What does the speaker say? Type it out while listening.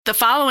The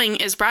following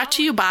is brought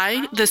to you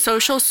by the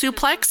Social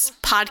Suplex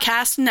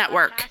Podcast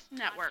Network.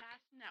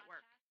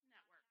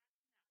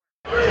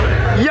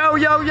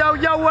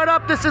 Yo, what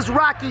up? This is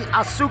Rocky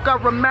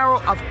Asuka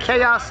Romero of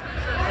Chaos,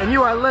 and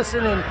you are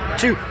listening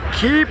to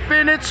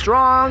Keeping It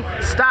Strong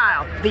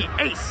Style, the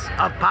ace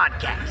of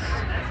podcasts.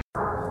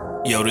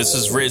 Yo, this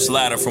is Rich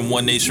Latta from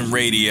One Nation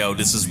Radio.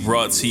 This is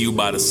brought to you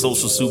by the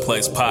Social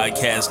Suplex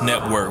Podcast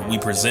Network. We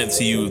present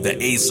to you the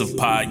Ace of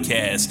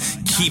Podcasts,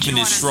 Keeping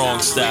It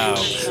Strong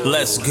Style.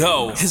 Let's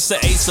go. It's the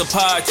Ace of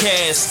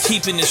Podcasts,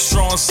 Keeping It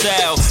Strong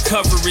Style.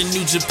 Covering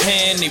New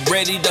Japan, they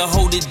ready to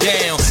hold it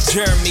down.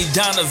 Jeremy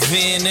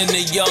Donovan and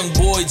the young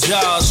boy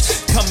Josh.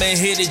 Come and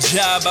hit a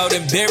job out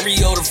and bury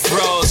all the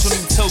frauds.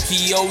 From the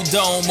Tokyo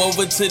Dome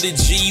over to the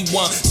G1.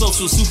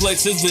 Social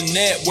Suplex is the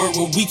network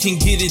where we can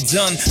get it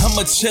done.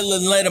 I'ma chill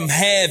and let them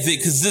have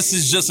it, cause this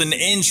is just an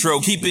intro.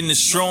 Keeping the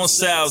strong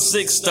style,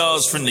 6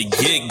 stars from the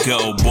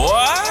get-go,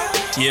 boy.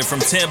 Yeah,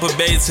 from Tampa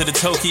Bay to the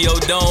Tokyo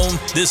Dome,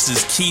 this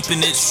is Keeping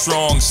It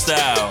Strong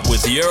Style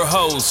with your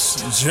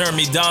hosts,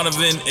 Jeremy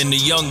Donovan and the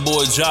young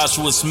boy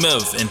Joshua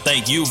Smith. And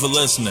thank you for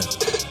listening.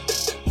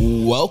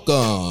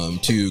 Welcome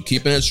to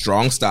Keeping It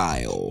Strong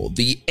Style,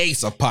 the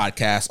ace of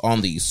podcasts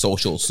on the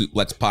Social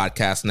Suplex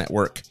Podcast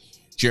Network.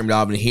 Jeremy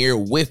Donovan here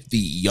with the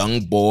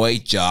young boy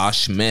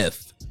Josh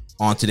Smith.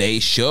 On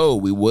today's show,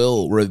 we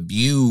will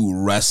review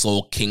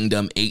Wrestle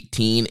Kingdom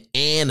 18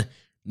 and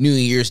New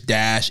Year's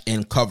Dash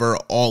and cover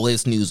all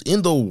its news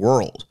in the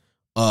world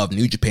of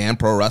New Japan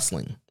Pro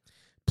Wrestling.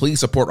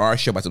 Please support our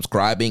show by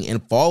subscribing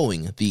and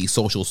following the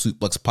Social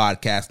Suplex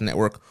Podcast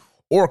Network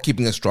or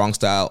Keeping It Strong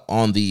Style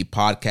on the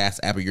podcast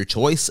app of your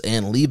choice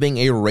and leaving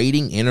a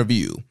rating and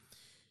review.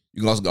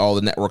 You can also get all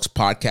the network's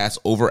podcasts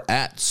over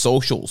at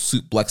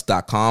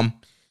socialsuplex.com.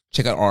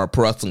 Check out our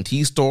Pro Wrestling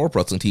Tees store,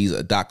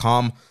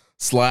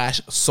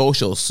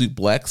 prowrestlingtees.com/social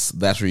suplex.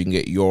 That's where you can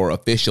get your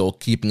official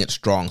Keeping It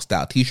Strong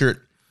Style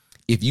t-shirt.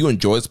 If you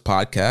enjoy this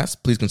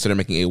podcast, please consider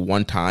making a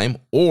one-time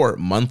or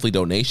monthly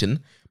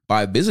donation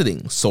by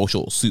visiting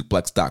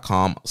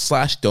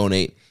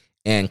socialsuplex.com/donate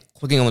and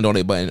clicking on the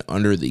donate button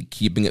under the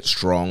Keeping It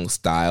Strong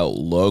Style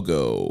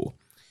logo.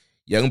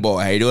 Young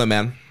boy, how you doing,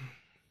 man?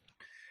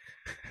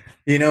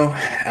 You know,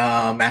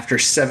 after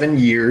 7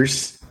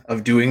 years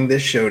of doing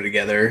this show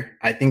together,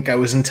 I think I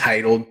was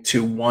entitled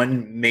to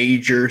one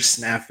major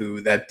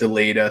snafu that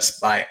delayed us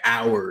by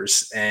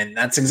hours, and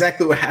that's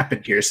exactly what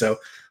happened here. So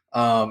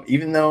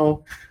even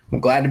though I'm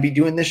glad to be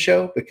doing this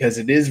show because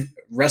it is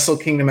Wrestle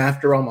Kingdom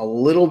after all, I'm a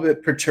little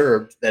bit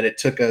perturbed that it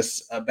took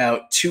us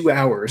about 2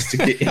 hours to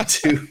get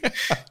into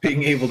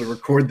being able to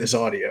record this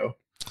audio.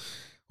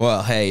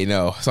 Well, hey, you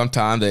know,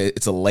 sometimes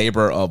it's a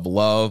labor of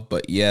love,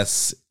 but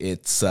yes,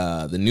 it's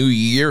the new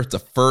year. It's the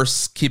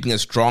first Keeping It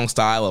Strong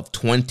Style of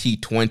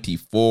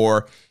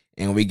 2024,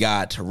 and we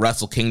got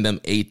Wrestle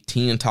Kingdom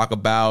 18 to talk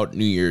about,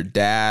 New Year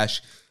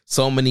Dash,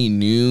 so many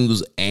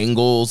news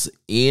angles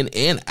in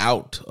and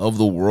out of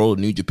the world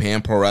of New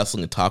Japan Pro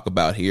Wrestling to talk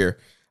about here.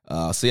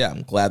 So yeah,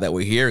 I'm glad that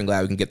we're here and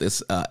glad we can get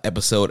this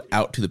episode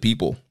out to the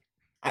people.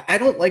 I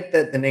don't like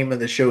that the name of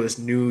the show is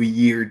New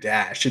Year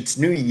Dash. It's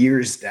New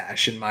Year's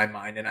Dash in my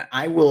mind, and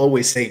I will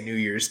always say New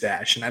Year's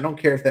Dash, and I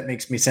don't care if that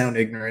makes me sound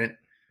ignorant.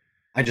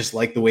 I just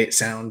like the way it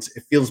sounds.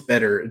 It feels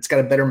better. It's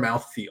got a better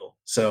mouthfeel.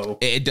 So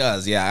it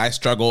does, yeah. I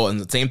struggle, and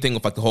the same thing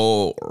with like the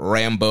whole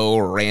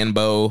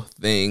Rambo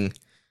thing.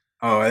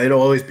 Oh,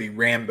 it'll always be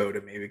Rambo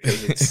to me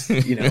because it's,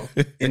 you know,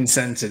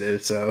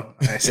 insensitive. So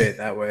I say it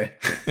that way.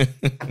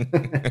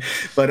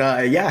 But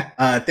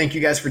thank you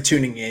guys for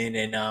tuning in.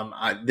 And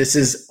this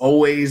is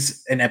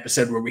always an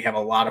episode where we have a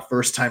lot of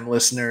first-time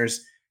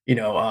listeners, you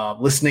know,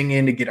 listening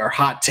in to get our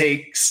hot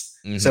takes.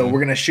 Mm-hmm. So we're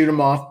going to shoot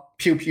them off,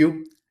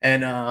 pew,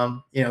 and,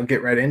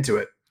 get right into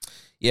it.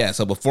 Yeah,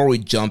 so before we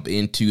jump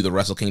into the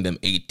Wrestle Kingdom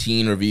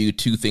 18 review,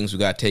 2 things we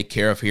got to take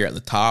care of here at the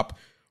top.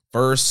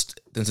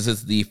 First, since this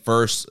is the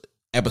first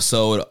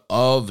episode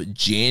of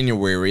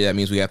January, that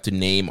means we have to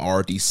name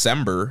our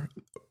December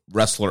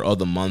Wrestler of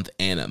the Month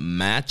and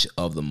Match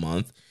of the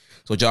Month.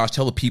 So Josh,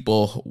 tell the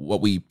people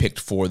what we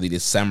picked for the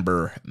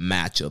December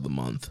Match of the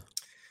Month.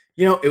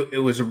 You know,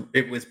 it was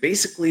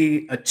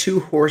basically a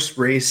 2-horse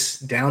race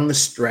down the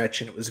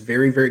stretch, and it was a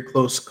very, very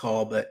close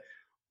call, but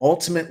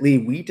ultimately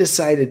we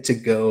decided to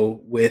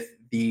go with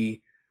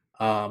the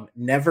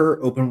never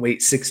openweight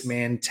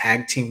 6-man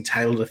tag team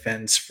title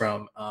defense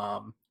from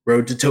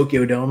Road to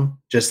Tokyo Dome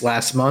just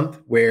last month,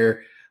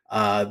 where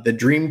the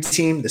Dream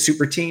Team, the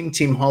Super Team,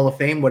 Team Hall of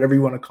Fame, whatever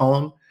you want to call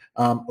them,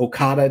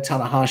 Okada,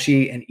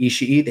 Tanahashi, and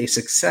Ishii, they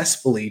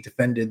successfully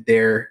defended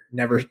their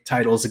never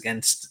titles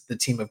against the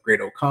team of Great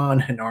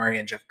Okan, Hinari,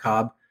 and Jeff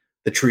Cobb,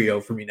 the trio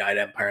from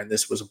United Empire. And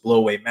this was a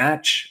blow-away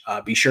match.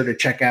 Be sure to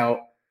check out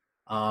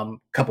a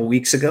couple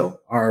weeks ago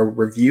our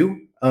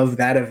review of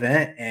that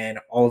event and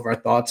all of our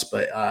thoughts.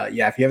 But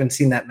if you haven't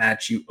seen that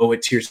match, you owe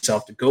it to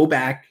yourself to go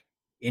back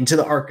into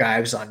the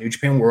archives on New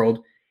Japan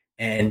World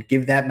and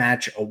give that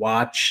match a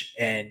watch.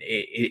 And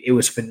it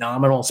was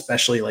phenomenal,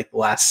 especially like the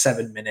last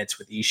 7 minutes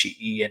with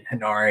Ishii and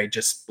Hinari,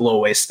 just blow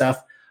away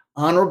stuff.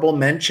 Honorable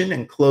mention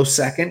and close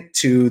second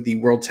to the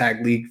World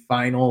Tag League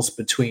finals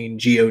between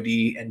God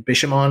and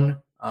Bishamon.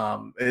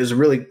 It was a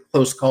really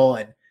close call,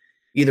 and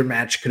either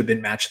match could have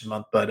been match of the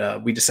month,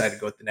 but we decided to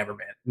go with the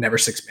Never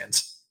Six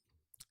Mans.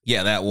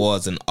 Yeah, that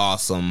was an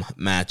awesome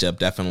matchup.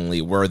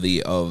 Definitely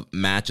worthy of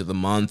match of the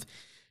month.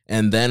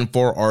 And then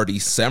for our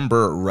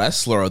December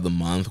wrestler of the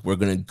month, we're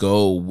going to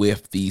go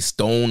with the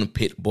Stone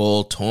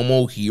Pitbull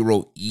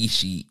Tomohiro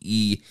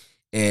Ishii.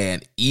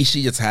 And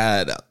Ishii just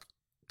had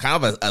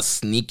kind of a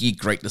sneaky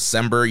great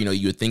December. You know,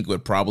 you would think it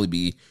would probably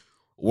be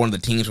one of the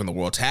teams from the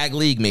World Tag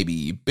League,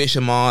 maybe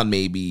Bishamon,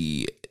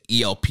 maybe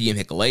ELP and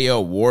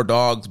Hikuleo, War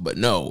Dogs. But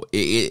no,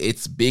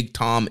 it's Big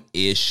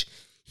Tom-ish.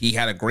 He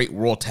had a great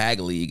World Tag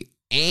League.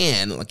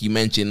 And like you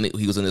mentioned,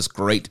 he was in this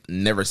great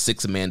Never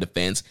Six-Man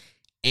defense.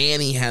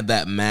 And he had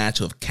that match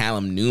with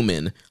Callum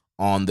Newman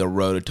on the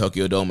road to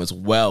Tokyo Dome as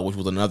well, which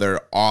was another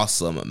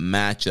awesome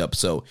matchup.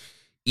 So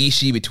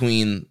Ishii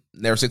between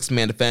Never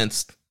Six-Man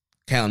defense,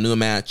 Callum Newman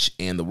match,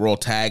 and the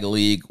World Tag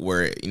League,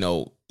 where, you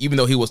know, even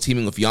though he was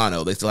teaming with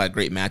Yano, they still had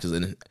great matches.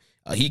 And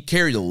he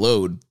carried the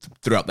load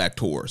throughout that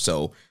tour.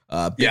 So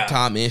Big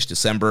Tom-ish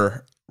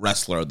December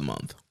wrestler of the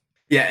month.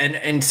 Yeah,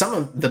 and some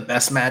of the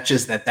best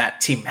matches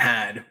that team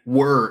had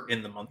were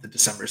in the month of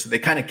December. So they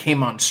kind of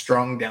came on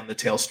strong down the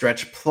tail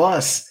stretch.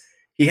 Plus,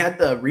 he had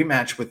the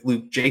rematch with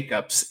Luke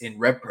Jacobs in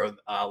RevPro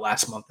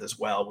last month as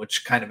well,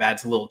 which kind of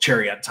adds a little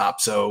cherry on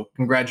top. So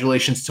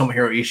congratulations,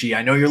 Tomohiro Ishii.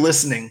 I know you're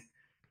listening,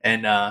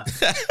 and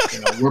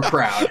we're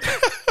proud.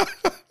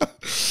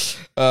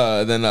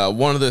 Then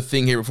one other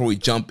thing here before we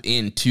jump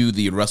into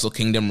the Wrestle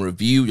Kingdom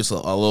review, just a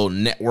little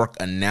network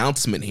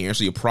announcement here.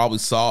 So you probably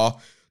saw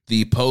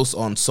the post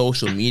on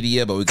social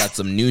media, but we got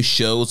some new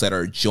shows that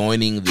are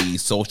joining the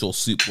Social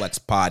Suplex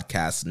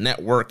Podcast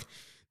Network.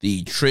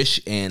 The Trish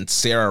and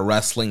Sarah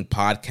Wrestling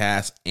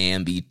Podcast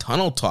and the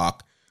Tunnel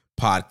Talk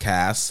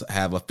Podcast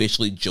have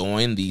officially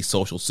joined the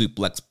Social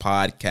Suplex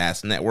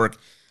Podcast Network.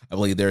 I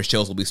believe their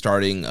shows will be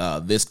starting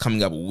this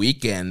coming up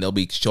weekend. They'll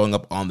be showing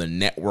up on the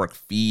network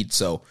feed,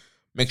 so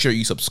make sure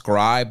you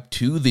subscribe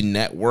to the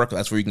network.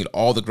 That's where you can get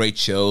all the great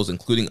shows,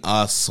 including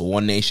us,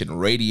 One Nation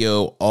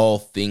Radio, All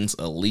Things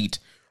Elite,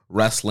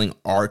 Wrestling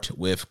Art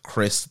with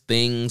Chris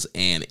Things,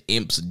 and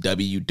Imp's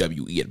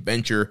WWE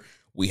Adventure.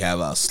 We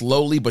have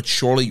slowly but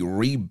surely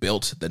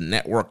rebuilt the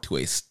network to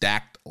a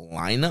stacked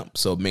lineup,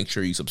 so make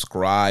sure you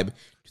subscribe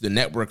to the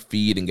network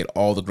feed and get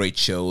all the great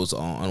shows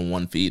on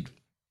one feed.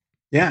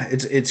 Yeah,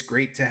 it's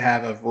great to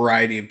have a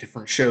variety of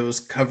different shows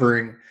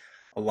covering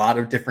a lot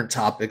of different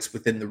topics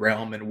within the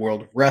realm and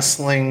world of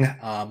wrestling,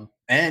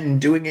 and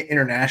doing it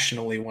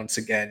internationally once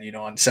again,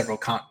 on several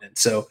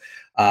continents. So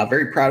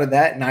very proud of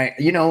that. And I,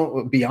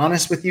 be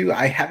honest with you,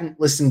 I haven't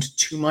listened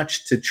too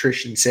much to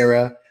Trish and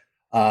Sarah,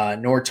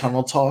 nor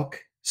Tunnel Talk.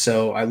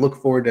 So I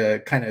look forward to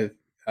kind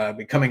of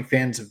becoming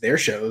fans of their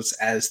shows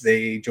as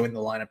they join the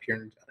lineup here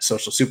in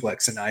Social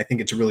Suplex. And I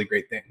think it's a really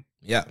great thing.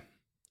 Yeah.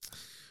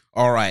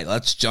 All right,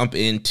 let's jump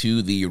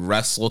into the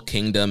Wrestle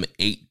Kingdom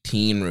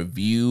 18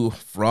 review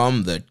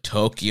from the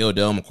Tokyo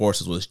Dome. Of course,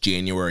 it was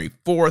January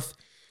 4th.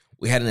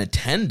 We had an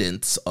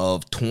attendance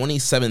of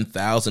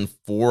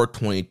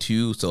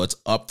 27,422, so it's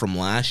up from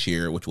last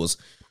year, which was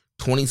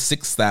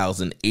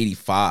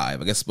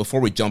 26,085. I guess before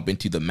we jump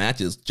into the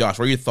matches, Josh,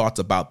 what are your thoughts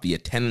about the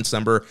attendance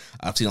number?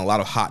 I've seen a lot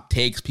of hot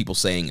takes, people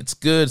saying it's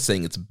good,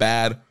 saying it's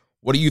bad.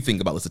 What do you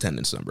think about this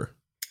attendance number?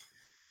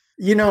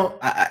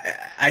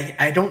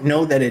 I don't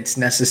know that it's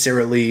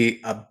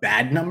necessarily a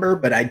bad number,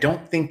 but I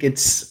don't think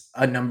it's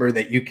a number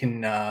that you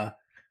can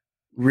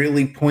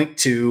really point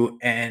to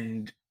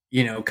and,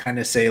 kind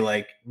of say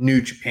like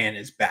New Japan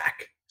is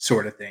back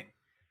sort of thing.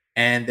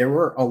 And there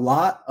were a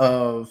lot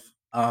of,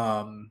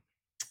 kind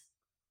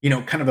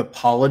of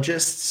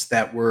apologists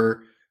that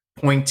were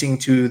pointing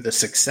to the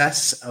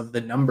success of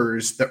the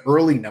numbers, the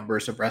early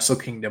numbers of Wrestle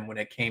Kingdom when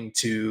it came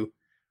to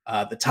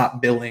the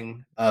top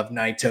billing of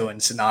Naito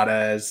and Sonata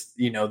as,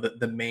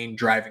 the main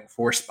driving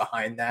force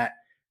behind that.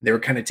 They were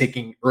kind of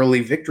taking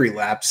early victory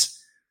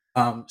laps,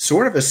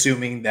 sort of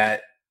assuming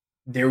that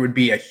there would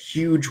be a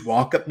huge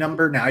walk-up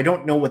number. Now, I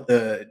don't know what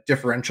the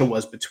differential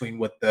was between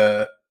what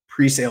the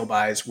pre-sale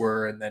buys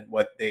were and then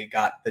what they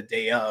got the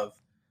day of.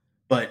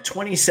 But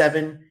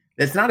 27,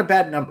 that's not a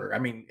bad number. I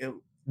mean,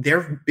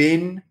 there have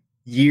been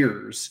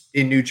years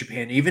in New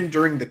Japan, even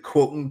during the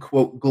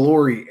quote-unquote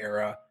glory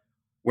era,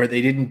 where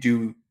they didn't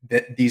do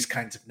these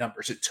kinds of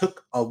numbers. It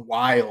took a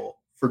while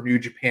for New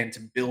Japan to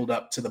build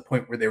up to the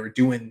point where they were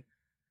doing,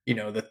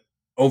 the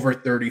over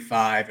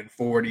 35 and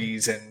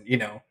 40s. And,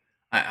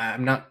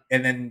 I'm not,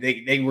 and then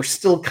they were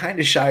still kind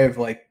of shy of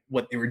like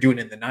what they were doing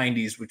in the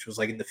 90s, which was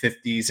like in the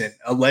 50s and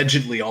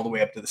allegedly all the way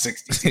up to the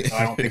 60s. So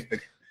I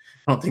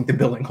don't think the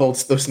billing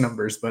holds those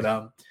numbers,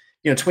 but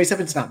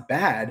 27 is not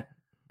bad.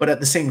 But at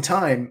the same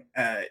time,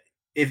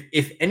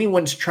 if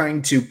anyone's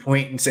trying to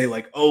point and say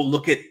like, oh,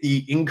 look at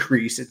the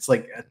increase, it's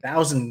like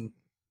 1,000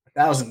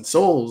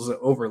 souls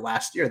over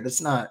last year. That's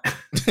not.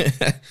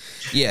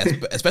 Yeah,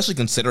 especially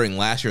considering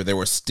last year there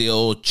were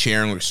still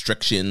cheering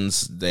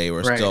restrictions. They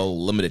were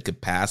still limited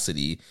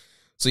capacity.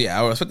 So yeah,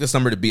 I would expect this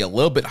number to be a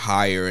little bit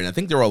higher, and I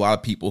think there were a lot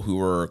of people who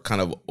were kind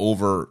of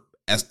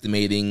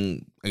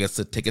overestimating, I guess,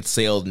 the ticket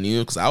sales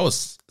news, because I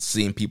was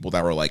seeing people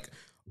that were like,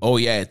 oh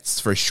yeah,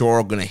 it's for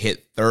sure going to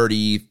hit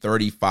 30,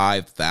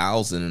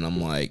 35,000, and I'm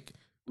like,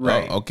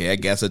 Right. oh, okay, I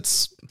guess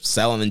it's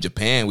selling in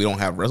Japan. We don't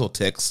have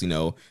WrestleTix,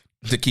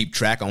 to keep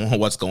track on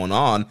what's going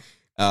on.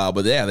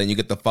 But yeah, then you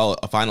get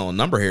a final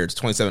number here. It's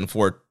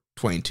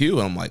 27,422,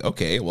 and I'm like,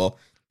 okay, well,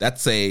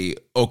 that's a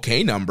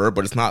okay number,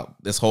 but it's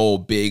not this whole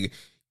big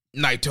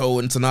Naito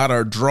and Sonata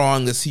are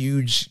drawing this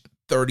huge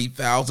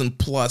 30,000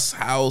 plus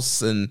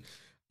house. And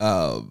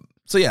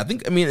so yeah,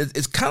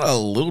 it's kind of a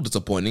little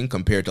disappointing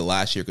compared to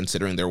last year,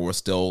 considering there was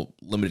still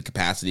limited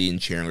capacity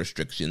and sharing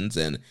restrictions.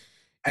 And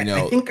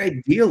I think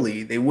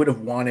ideally they would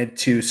have wanted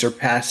to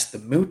surpass the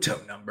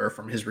Muto number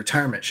from his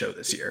retirement show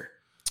this year.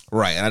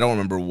 Right, and I don't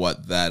remember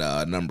what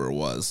that number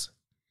was.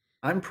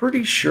 I'm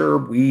pretty sure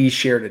we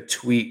shared a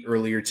tweet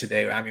earlier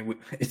today. I mean,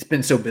 it's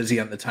been so busy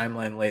on the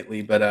timeline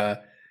lately,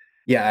 but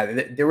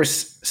yeah, there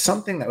was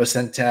something that was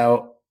sent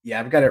out. Yeah,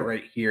 I've got it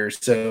right here.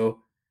 So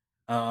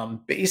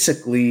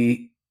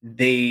basically,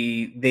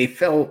 they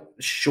fell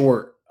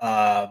short.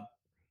 Kind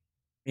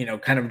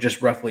of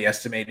just roughly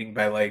estimating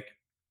by like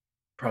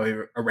probably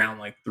around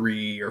like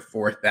 3 or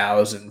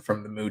 4,000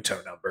 from the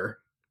Muto number.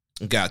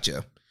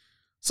 Gotcha.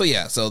 So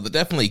yeah, so they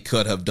definitely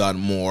could have done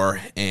more.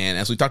 And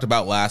as we talked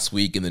about last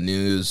week in the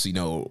news,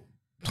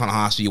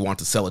 Tanahashi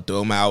wants to sell a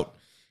dome out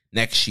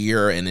next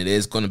year, and it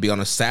is going to be on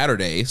a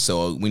Saturday.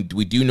 So we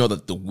do know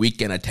that the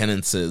weekend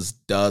attendances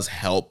does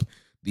help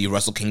the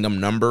Wrestle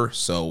Kingdom number.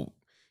 So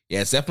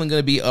yeah, it's definitely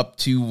going to be up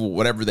to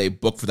whatever they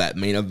book for that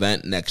main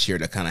event next year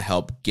to kind of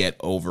help get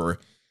over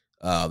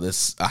a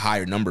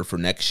higher number for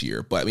next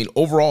year. But I mean,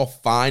 overall,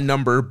 fine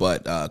number,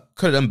 but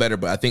could have done better.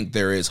 But I think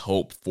there is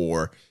hope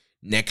for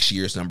next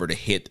year's number to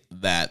hit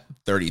that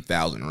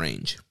 30,000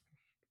 range.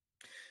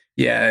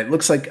 Yeah, it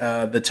looks like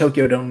the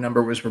Tokyo Dome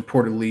number was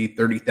reportedly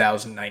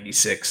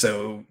 30,096,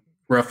 so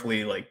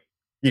roughly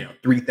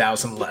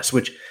 3,000 less,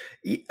 which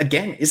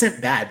again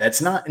isn't bad.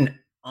 That's not an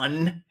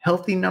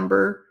unhealthy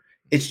number.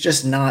 It's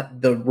just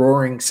not the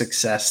roaring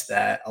success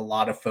that a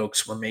lot of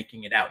folks were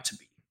making it out to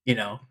be,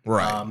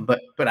 Right.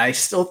 But I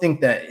still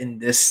think that in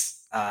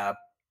this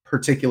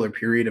particular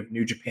period of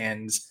New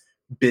Japan's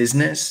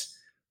business,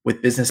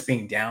 with business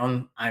being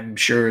down, I'm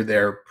sure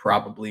they're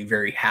probably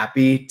very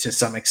happy to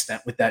some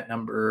extent with that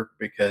number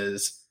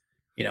because,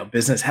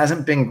 business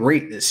hasn't been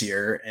great this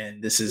year.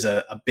 And this is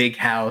a big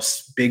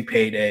house, big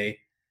payday.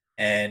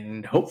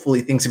 And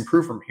hopefully things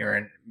improve from here.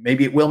 And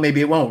maybe it will,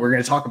 maybe it won't. We're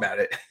going to talk about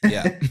it.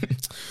 Yeah.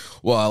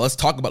 Well, let's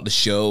talk about the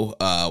show.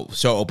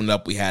 Show opened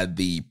up. We had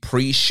the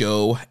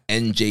pre-show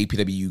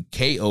NJPW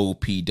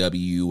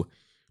KOPW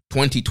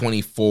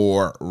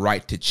 2024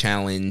 Right to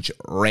Challenge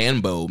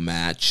Rambo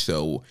match.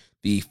 So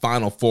the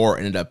final four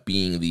ended up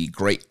being the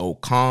Great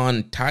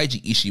Okan,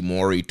 Taiji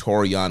Ishimori,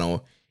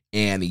 Toriano,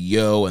 and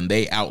Yo, and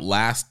they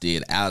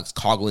outlasted Alex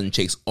Coughlin,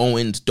 Chase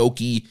Owens,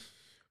 Doki,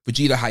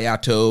 Vegeta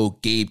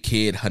Hayato, Gabe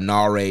Kidd,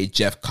 Hanare,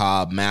 Jeff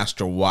Cobb,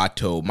 Master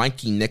Wato,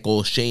 Mikey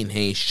Nichols, Shane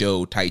Hayes,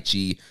 Sho,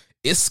 Taichi,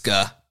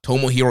 Iska,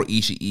 Tomohiro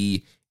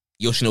Ishii,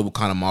 Yoshinobu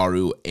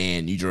Kanemaru,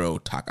 and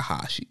Yujiro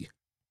Takahashi.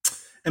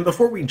 And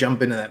before we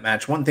jump into that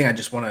match, one thing I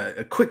just want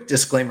a quick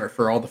disclaimer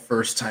for all the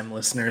first-time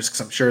listeners,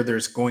 because I'm sure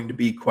there's going to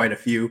be quite a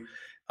few.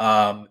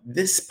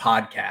 This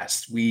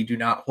podcast, we do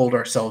not hold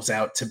ourselves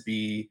out to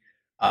be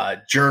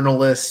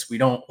journalists. We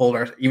don't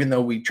even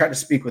though we try to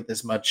speak with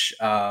as much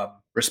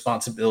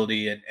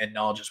responsibility and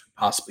knowledge as we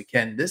possibly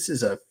can. This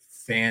is a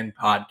fan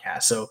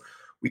podcast, so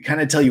we kind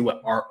of tell you what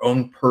our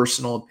own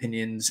personal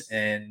opinions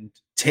and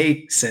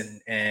takes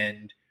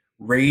and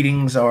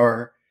ratings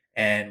are,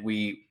 and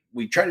we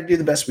try to do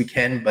the best we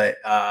can, but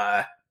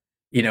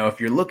if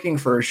you're looking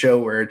for a show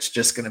where it's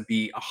just going to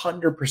be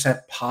 100%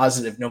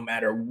 positive no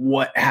matter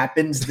what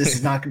happens, this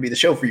is not going to be the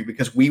show for you,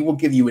 because we will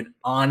give you an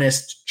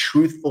honest,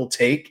 truthful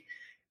take,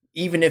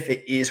 even if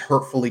it is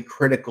hurtfully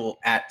critical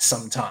at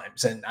some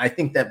times. And I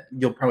think that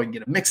you'll probably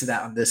get a mix of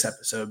that on this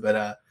episode,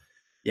 but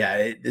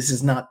this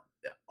is not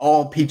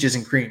all peaches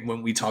and cream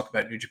when we talk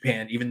about New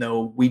Japan, even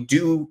though we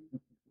do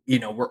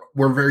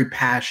we're very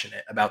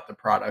passionate about the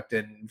product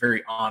and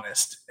very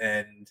honest,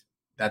 and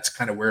that's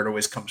kind of where it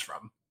always comes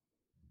from.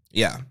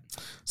 Yeah.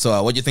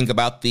 So what do you think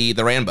about the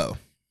Rambo?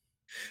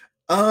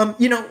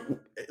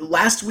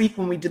 Last week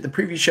when we did the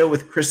preview show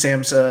with Chris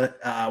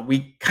Samsa,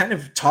 we kind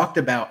of talked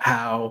about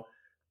how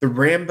the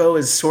Rambo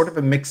is sort of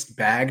a mixed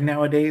bag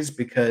nowadays,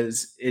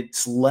 because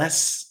it's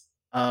less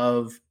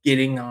of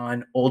getting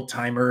on old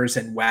timers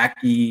and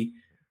wacky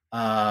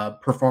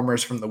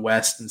performers from the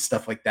West and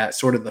stuff like that,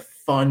 sort of the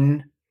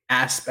fun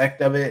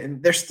aspect of it.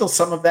 And there's still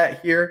some of that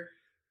here,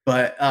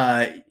 but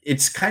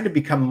it's kind of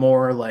become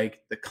more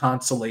like the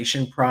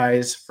consolation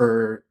prize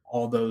for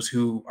all those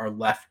who are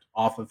left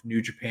off of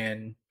New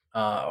Japan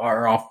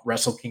or off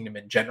Wrestle Kingdom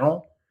in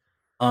general.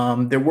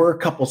 There were a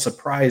couple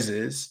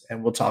surprises,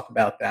 and we'll talk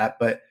about that,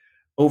 but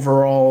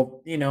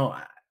overall,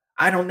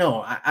 I don't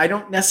know. I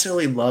don't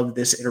necessarily love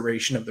this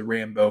iteration of the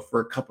Rambo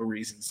for a couple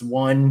reasons.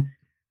 One,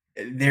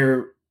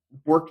 there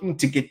working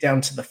to get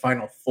down to the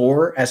final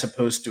four as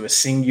opposed to a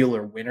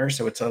singular winner.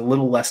 So it's a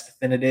little less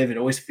definitive. It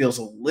always feels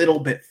a little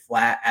bit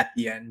flat at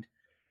the end.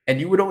 And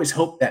you would always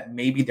hope that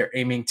maybe they're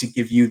aiming to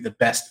give you the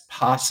best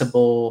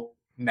possible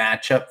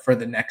matchup for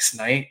the next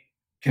night,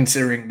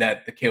 considering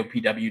that the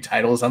KOPW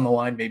title is on the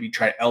line. Maybe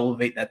try to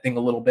elevate that thing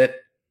a little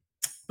bit.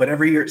 But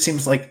every year it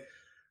seems like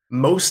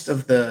most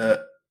of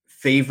the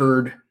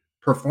favored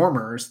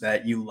performers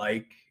that you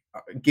like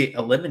get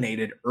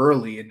eliminated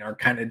early and are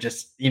kind of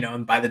just,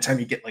 and by the time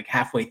you get like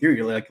halfway through,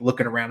 you're like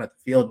looking around at the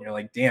field and you're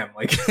like, damn,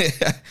 like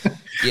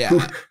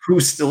yeah,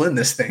 who's still in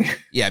this thing?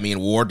 Yeah, I mean,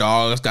 War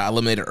Dogs got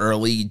eliminated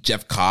early.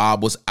 Jeff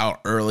Cobb was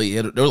out early.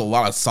 There was a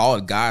lot of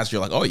solid guys.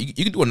 You're like, oh, you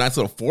could do a nice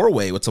little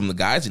four-way with some of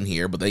the guys in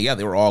here, but they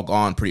were all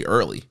gone pretty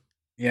early.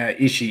 Yeah,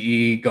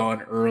 Ishii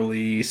gone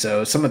early,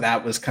 so some of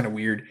that was kind of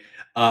weird.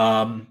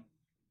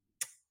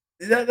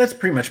 That's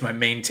pretty much my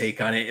main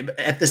take on it.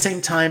 At the same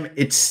time,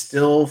 it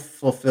still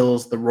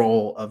fulfills the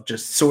role of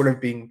just sort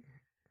of being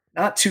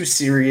not too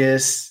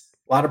serious,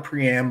 a lot of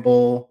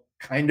preamble,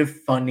 kind of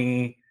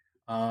funny.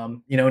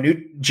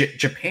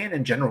 Japan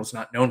in general is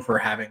not known for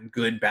having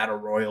good battle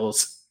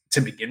royals to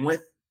begin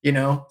with,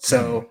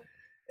 so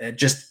it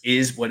just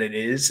is what it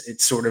is.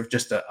 It's sort of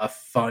just a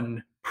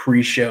fun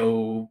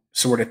pre-show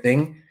sort of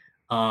thing.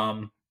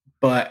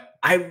 But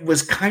I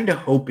was kind of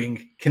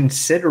hoping,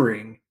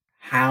 considering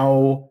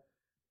how,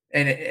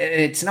 and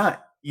it's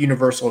not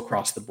universal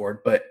across the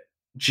board, but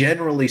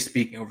generally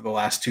speaking, over the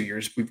last 2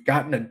 years, we've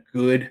gotten a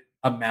good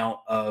amount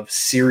of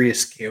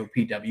serious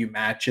KOPW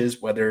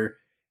matches, whether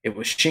it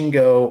was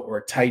Shingo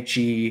or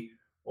Taichi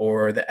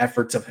or the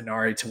efforts of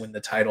Hinari to win the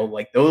title.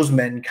 Like, those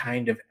men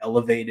kind of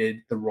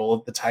elevated the role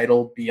of the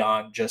title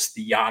beyond just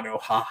the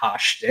Yano haha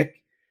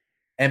shtick.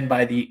 And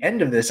by the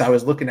end of this, I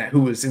was looking at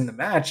who was in the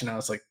match and I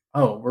was like,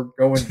 oh, we're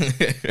going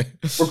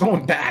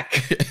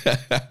back.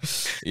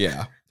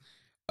 Yeah.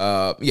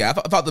 I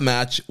thought the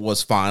match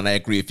was fine. I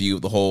agree with you.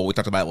 We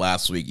talked about it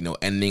last week,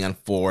 ending on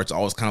 4. It's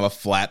always kind of a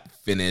flat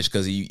finish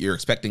because you're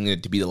expecting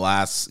it to be the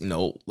last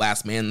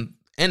man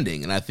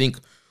ending. And I think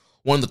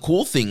one of the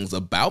cool things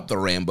about the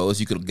Rambo is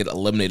you could get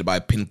eliminated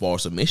by pinfall or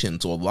submission.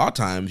 So a lot of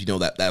times,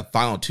 that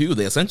final 2,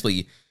 they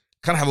essentially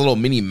kind of have a little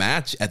mini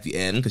match at the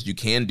end because you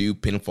can do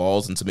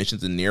pinfalls and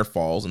submissions and near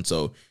falls. And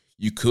so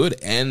you could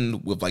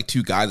end with like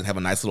 2 guys that have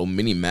a nice little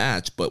mini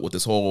match. But with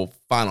this whole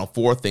final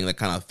 4 thing that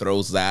kind of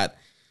throws that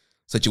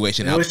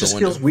situation out. It just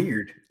feels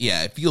weird.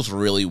 Yeah, it feels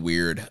really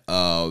weird.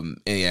 And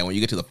yeah, when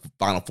you get to the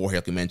final 4 here,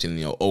 like you mentioned,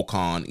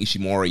 Okan,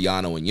 Ishimori,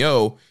 Yano, and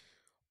Yo,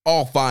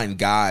 all fine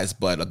guys,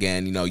 but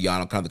again,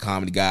 Yano kind of the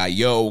comedy guy.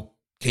 Yo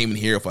came in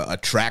here with a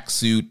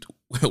tracksuit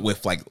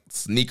with like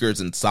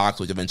sneakers and socks,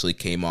 which eventually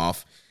came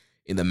off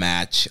in the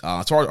match.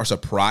 As far as our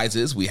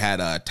surprises, we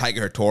had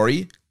Tiger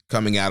Hattori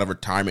coming out of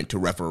retirement to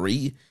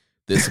referee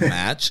this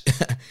match.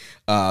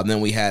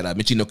 Then we had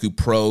Michinoku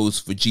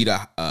Pros,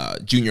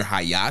 Vegeta Junior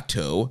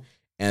Hayato,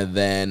 and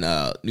then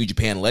New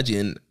Japan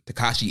legend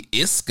Takashi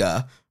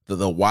Iisuka,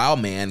 the Wild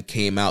Man,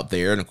 came out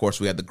there. And of course,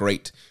 we had the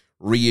great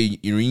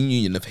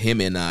reunion of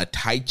him and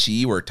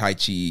Taichi, where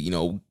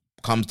Taichi,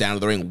 comes down to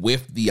the ring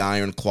with the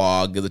Iron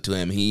Claw, gives it to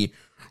him. He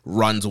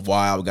runs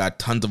wild, got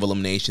tons of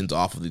eliminations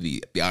off of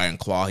the Iron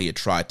Claw. He had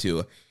tried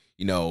to,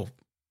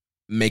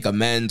 make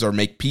amends or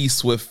make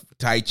peace with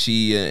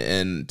Taichi,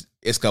 and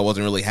Iisuka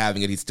wasn't really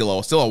having it. He's still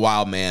a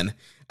wild man.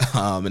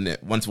 And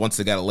once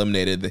they got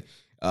eliminated,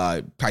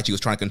 Taichi was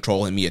trying to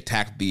control him. He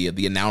attacked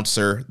the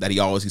announcer that he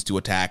always used to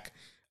attack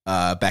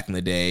back in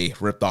the day,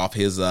 ripped off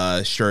his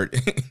shirt.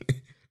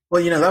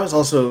 Well, that was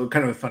also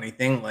kind of a funny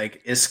thing.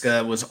 Like,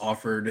 Iisuka was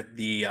offered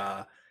the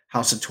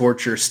House of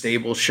Torture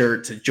stable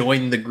shirt to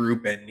join the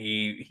group, and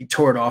he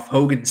tore it off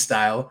Hogan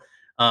style.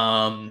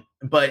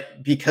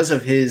 But because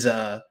of his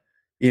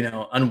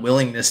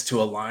unwillingness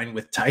to align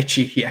with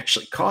Taichi, he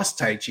actually cost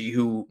Taichi,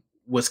 who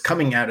was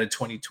coming out of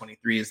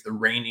 2023 as the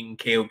reigning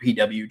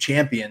KOPW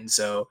champion.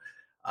 So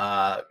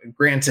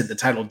granted, the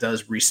title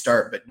does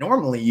restart, but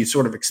normally you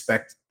sort of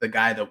expect the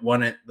guy that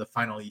won it the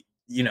final,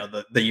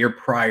 the year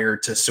prior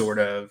to sort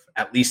of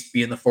at least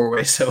be in the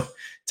 4-way. So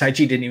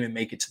Taichi didn't even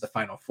make it to the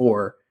final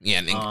 4. Yeah,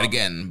 and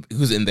again, he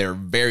was in there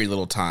very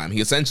little time.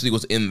 He essentially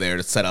was in there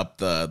to set up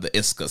the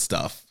Iisuka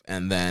stuff,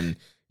 and then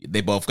they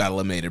both got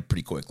eliminated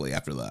pretty quickly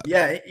after that.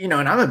 Yeah, and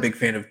I'm a big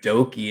fan of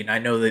Doki, and I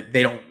know that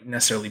they don't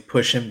necessarily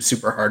push him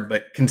super hard,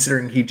 but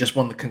considering he just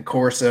won the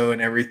Concorso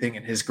and everything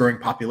and his growing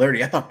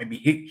popularity, I thought maybe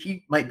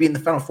he might be in the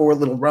final 4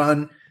 little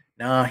run.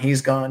 Nah,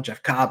 he's gone.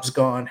 Jeff Cobb's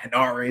gone.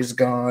 Hinare's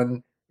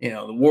gone.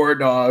 The War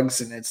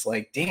Dogs, and it's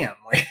like, damn,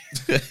 like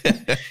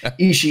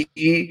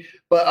Ishii.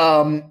 But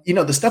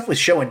the stuff with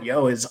Sho and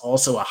Yo is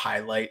also a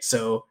highlight.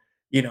 So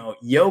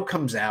Yo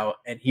comes out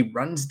and he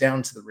runs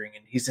down to the ring,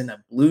 and he's in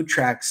a blue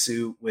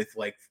tracksuit with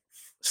like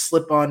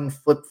slip-on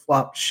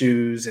flip-flop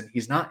shoes, and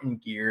he's not in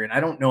gear. And I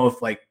don't know if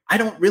I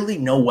don't really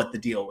know what the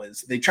deal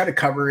is. They try to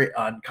cover it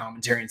on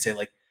commentary and say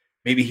like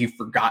maybe he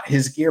forgot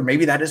his gear.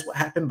 Maybe that is what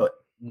happened. But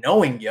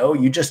knowing Yo,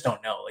 you just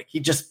don't know. Like, he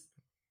just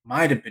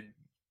might have been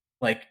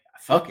like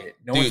fuck it.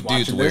 No one's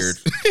watching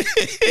dude's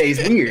this. Yeah,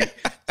 he's weird.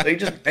 So he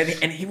just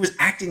and he was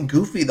acting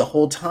goofy the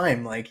whole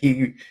time. Like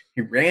he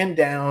ran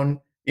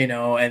down,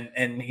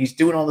 and he's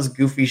doing all this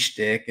goofy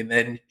shtick, and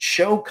then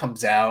Show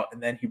comes out,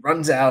 and then he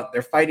runs out.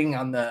 They're fighting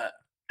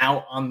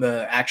out on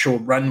the actual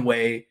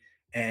runway,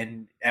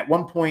 and at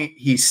one point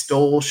he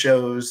stole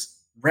Show's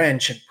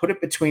wrench and put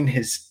it between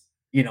his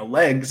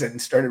legs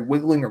and started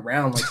wiggling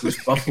around like he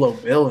was Buffalo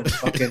Bill and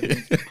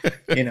fucking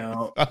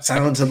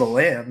Silence of the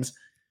Lambs.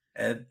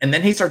 And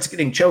then he starts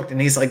getting choked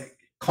and he's like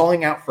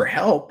calling out for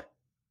help.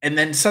 And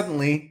then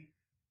suddenly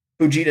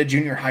Fujita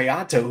Junior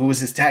Hayato, who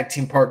was his tag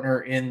team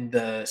partner in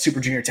the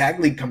Super Junior Tag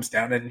League, comes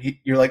down and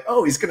you're like,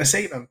 oh, he's going to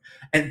save him.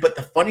 But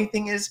the funny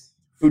thing is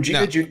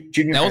Fujita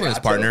Junior that wasn't his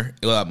partner.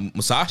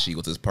 Musashi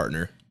was his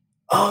partner.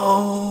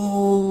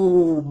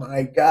 Oh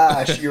my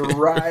gosh, you're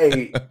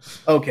right.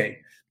 Okay.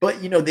 But,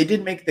 they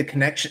did make the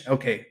connection.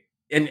 Okay.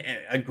 And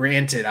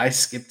granted, I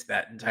skipped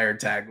that entire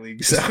tag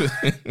league, so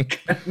it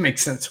kind of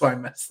makes sense why I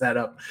messed that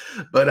up.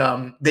 But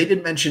they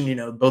did mention,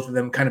 both of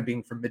them kind of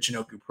being from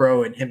Michinoku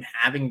Pro and him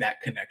having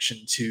that connection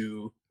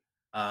to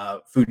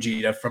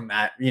Fujita from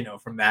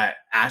that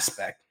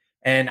aspect.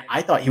 And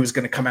I thought he was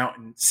going to come out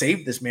and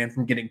save this man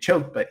from getting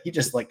choked, but he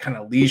just like kind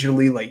of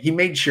leisurely, like he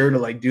made sure to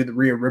like do the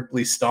Rhea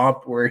Ripley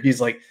stomp where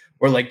he's like,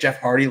 or like Jeff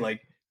Hardy,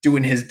 like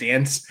doing his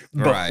dance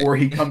before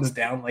he comes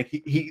down. Like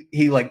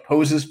he like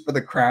poses for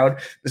the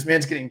crowd. This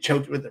man's getting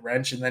choked with the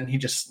wrench, and then he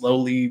just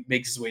slowly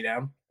makes his way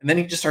down. And then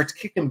he just starts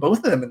kicking both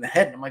of them in the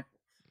head. And I'm like,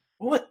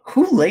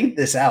 who laid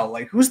this out?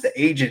 Like, who's the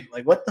agent?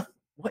 Like, what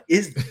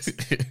is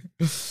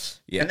this?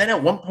 Yeah. And then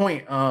at one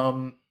point,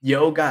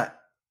 Yo got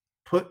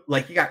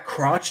he got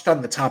crotched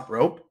on the top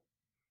rope,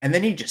 and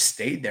then he just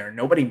stayed there.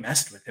 Nobody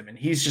messed with him. And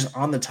he's just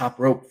on the top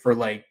rope for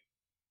like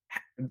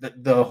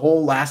the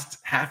whole last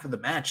half of the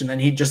match, and then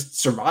he just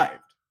survived.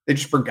 They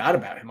just forgot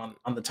about him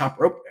on the top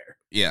rope there.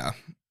 Yeah.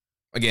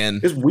 Again,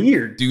 it's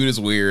weird. Dude is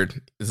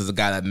weird. This is a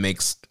guy that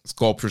makes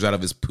sculptures out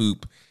of his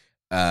poop.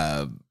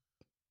 So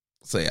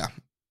yeah.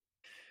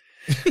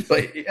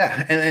 But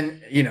yeah,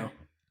 and then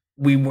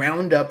we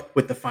wound up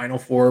with the final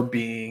four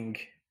being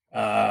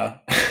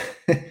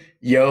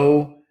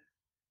Yo,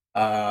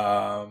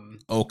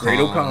 Great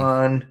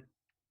Okan.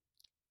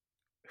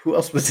 Who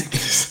else was in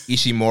this?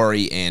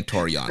 Ishimori and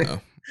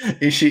Toriano.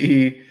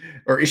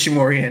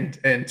 Ishimori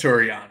and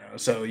Toriano.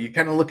 So you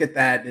kind of look at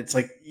that. It's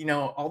like,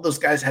 all those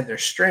guys had their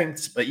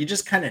strengths, but you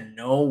just kind of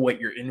know what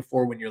you're in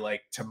for when you're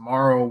like,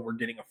 tomorrow we're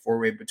getting a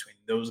four-way between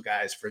those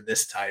guys for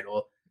this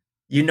title.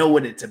 You know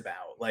what it's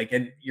about. Like,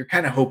 and you're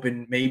kind of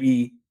hoping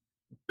maybe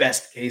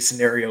best case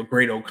scenario,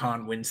 Great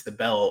Okan wins the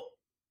belt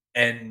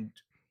and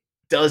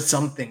does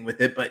something with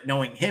it, but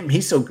knowing him,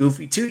 he's so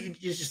goofy too.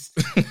 You just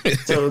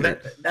so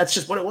that's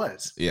just what it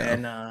was.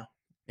 Yeah.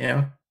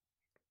 And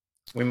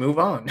we move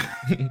on.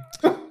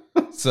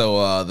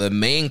 So the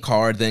main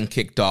card then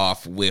kicked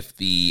off with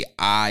the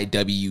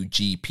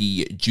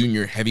IWGP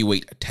Junior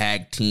Heavyweight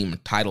Tag Team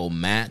title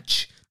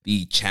match.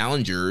 The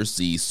challengers,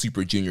 the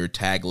Super Junior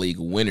Tag League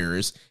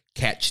winners,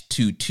 Catch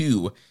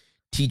 2-2,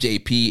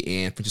 TJP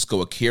and Francisco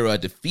Akira,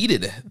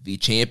 defeated the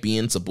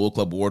champions, the Bullet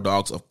Club War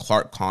Dogs of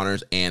Clark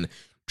Connors and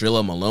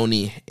Drilla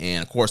Maloney.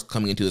 And of course,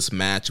 coming into this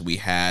match, we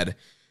had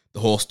the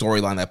whole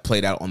storyline that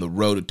played out on the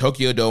Road to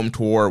Tokyo Dome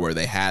tour, where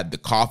they had the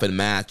coffin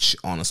match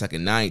on the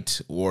second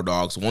night. War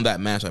Dogs won that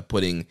match by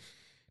putting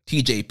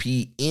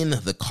TJP in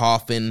the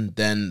coffin.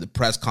 Then the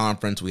press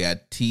conference, we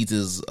had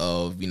teases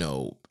of,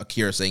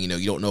 Akira saying,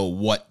 you don't know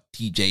what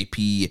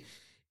TJP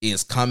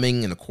is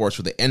coming. And of course,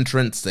 for the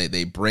entrance,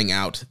 they bring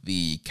out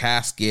the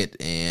casket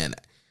and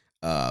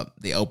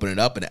they open it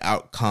up, and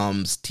out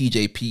comes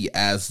TJP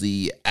as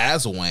the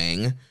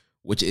Aswang,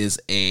 which is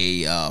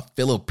a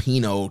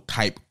Filipino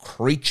type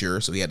creature.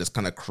 So he had this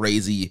kind of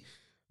crazy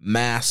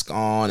mask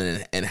on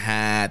and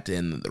hat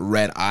and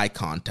red eye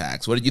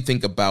contacts. What did you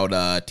think about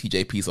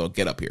TJP's little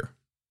get up here?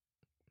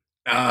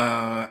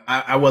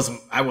 I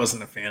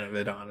wasn't a fan of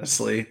it,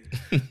 honestly,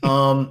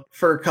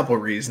 for a couple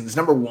of reasons.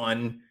 Number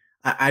one,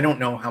 I don't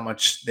know how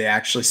much they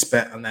actually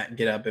spent on that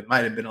get up. It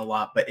might have been a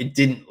lot, but it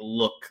didn't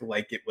look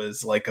like it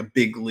was like a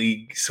big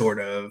league sort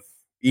of,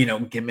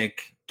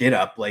 gimmick get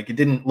up. Like it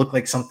didn't look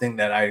like something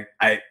that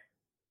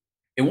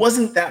it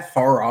wasn't that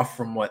far off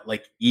from what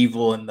like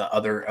Evil and the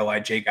other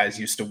LIJ guys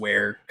used to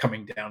wear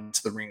coming down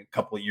to the ring a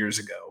couple of years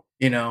ago,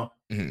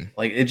 Mm-hmm.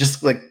 Like it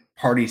just like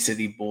Party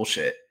City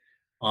bullshit.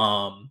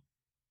 And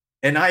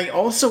I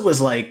also was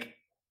like,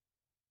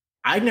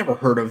 I never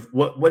heard of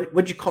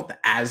what'd you call it? The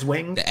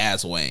Aswang? The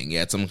Aswang,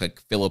 yeah, it's some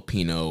like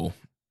Filipino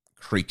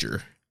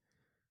creature.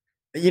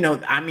 Good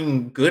on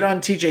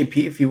TJP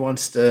if he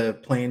wants to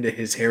play into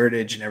his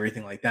heritage and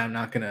everything like that. I'm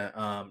not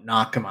gonna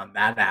knock him on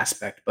that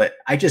aspect, but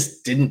I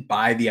just didn't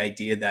buy the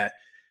idea that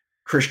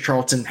Chris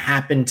Charlton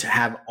happened to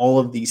have all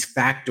of these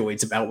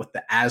factoids about what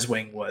the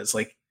Aswang was.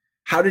 Like,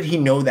 how did he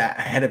know that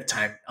ahead of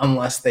time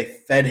unless they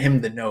fed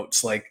him the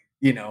notes? Like,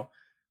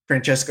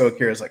 Francesco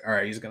Akira's like, all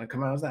right, he's going to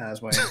come out as the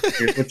Aswang.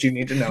 Here's what you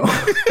need to know.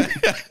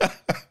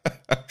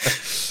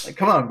 Like,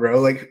 come on, bro.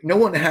 Like, no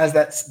one has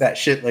that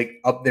shit, like,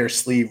 up their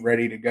sleeve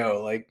ready to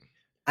go. Like,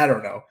 I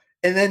don't know.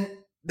 And then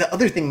the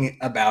other thing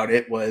about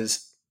it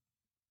was,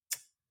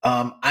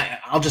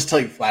 I'll just tell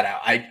you flat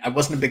out, I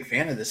wasn't a big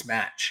fan of this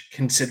match,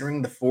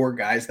 considering the four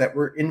guys that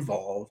were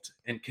involved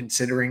and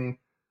considering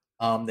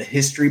the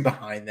history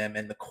behind them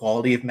and the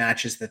quality of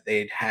matches that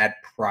they'd had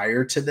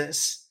prior to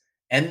this,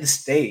 and the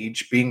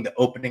stage being the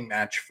opening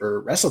match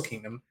for Wrestle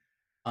Kingdom.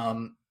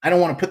 I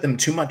don't want to put them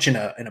too much in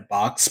a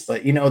box,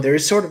 but there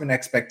is sort of an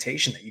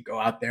expectation that you go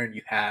out there and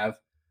you have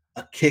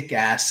a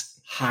kick-ass,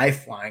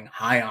 high-flying,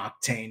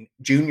 high-octane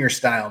junior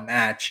style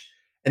match.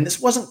 And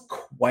this wasn't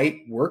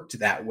quite worked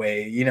that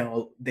way.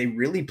 They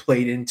really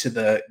played into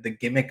the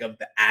gimmick of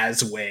the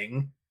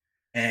Azwing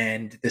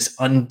and this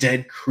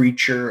undead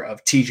creature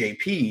of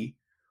TJP,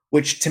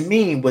 which to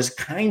me was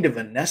kind of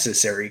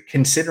unnecessary,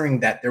 considering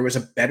that there was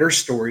a better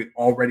story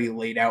already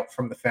laid out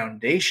from the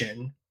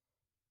foundation,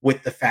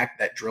 with the fact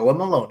that Drilla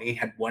Maloney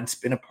had once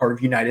been a part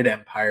of United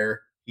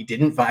Empire. He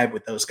didn't vibe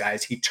with those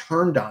guys. He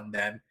turned on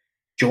them,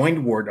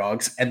 joined War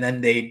Dogs, and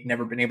then they'd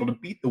never been able to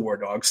beat the War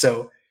Dogs.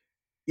 So,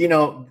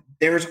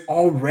 there's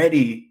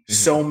already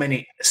so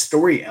many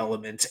story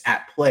elements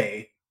at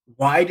play.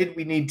 Why did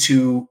we need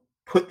to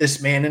put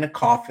this man in a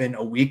coffin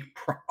a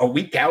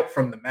week out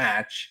from the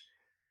match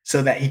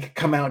so that he could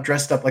come out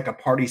dressed up like a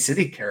Party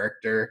City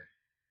character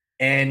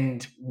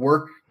and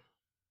work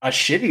a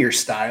shittier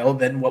style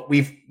than what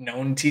we've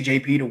known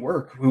TJP to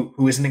work,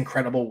 who is an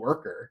incredible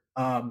worker?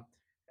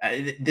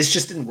 This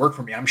just didn't work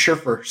for me. I'm sure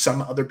for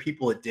some other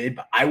people it did,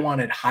 but I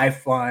wanted high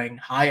flying,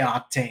 high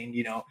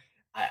octane.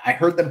 I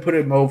heard them put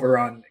him over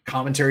on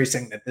commentary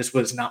saying that this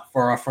was not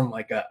far off from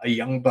like a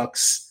Young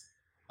Bucks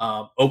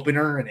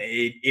opener, and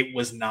it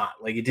was not.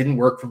 Like, it didn't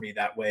work for me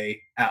that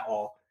way at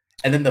all.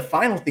 And then the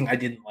final thing I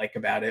didn't like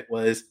about it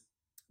was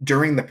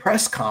during the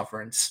press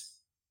conference,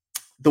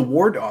 the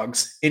War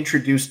Dogs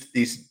introduced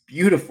these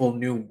beautiful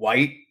new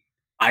white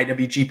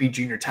IWGP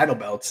Junior title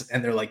belts,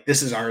 and they're like,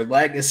 "This is our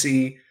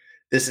legacy.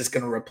 This is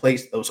going to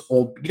replace those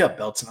old beat up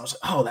belts." And I was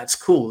like, "Oh, that's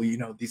cool.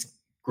 These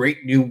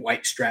great new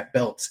white strap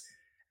belts."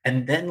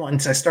 And then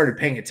once I started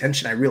paying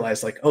attention, I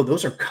realized like, oh,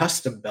 those are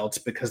custom belts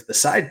because the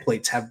side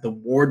plates have the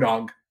War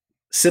Dog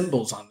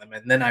symbols on them.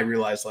 And then I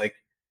realized like,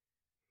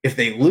 if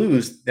they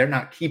lose, they're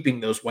not keeping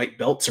those white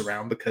belts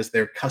around because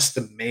they're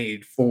custom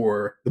made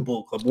for the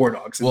Bullet Club War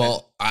Dogs.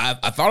 And I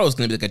thought it was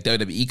going to be like a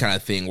WWE kind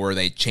of thing where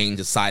they change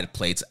the side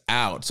plates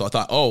out. So I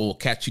thought, oh,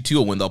 Catch You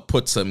 2 when they'll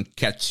put some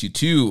Catch You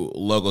 2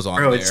 logos on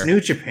there. It's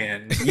New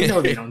Japan. They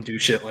don't do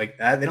shit like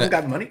that. They don't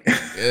got money.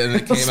 And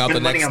it came out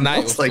the next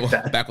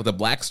night back with the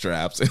black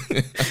straps.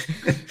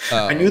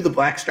 I knew the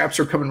black straps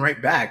were coming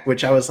right back,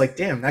 which I was like,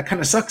 damn, that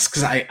kind of sucks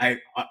because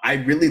I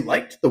really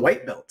liked the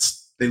white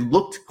belts. They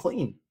looked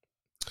clean.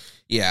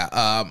 Yeah,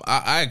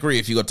 I agree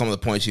if you go to some of the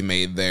points you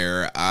made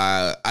there.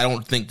 I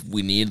don't think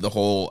we need the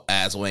whole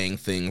Azwang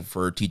thing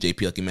for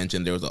TJP. Like you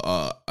mentioned, there was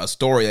a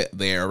story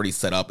there already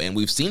set up, and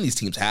we've seen these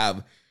teams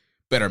have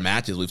better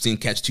matches. We've seen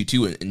Catch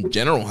 2-2 in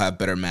general have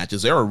better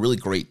matches. They're a really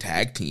great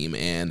tag team,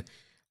 and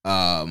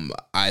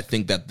I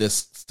think that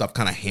this stuff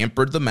kind of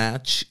hampered the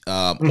match.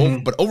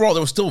 But overall,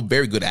 there was still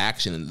very good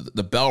action.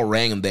 The bell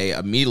rang, and they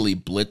immediately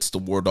blitzed the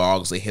War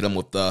Dogs. They hit them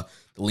with the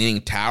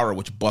leaning tower,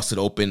 which busted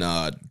open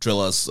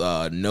Drilla's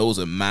nose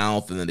and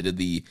mouth, and then they did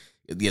the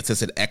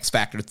assisted X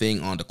Factor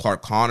thing onto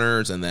Clark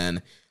Connors, and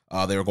then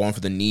they were going for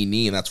the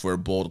knee, and that's where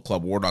Bullet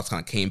Club War Dogs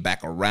kind of came back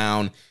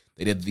around.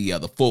 They did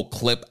the full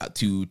clip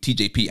to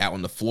TJP out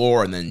on the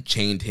floor, and then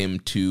chained him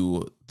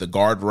to the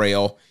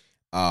guardrail.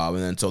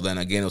 And then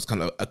again, it was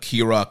kind of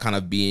Akira kind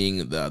of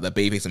being the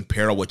babyface in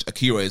peril, which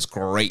Akira is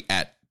great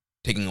at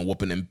taking a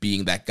whooping and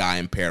being that guy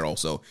in peril.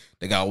 So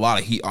they got a lot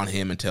of heat on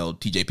him until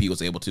TJP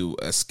was able to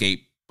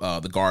escape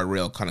the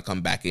guardrail, kind of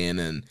come back in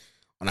and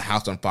on a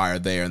house on fire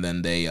there. And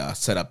then they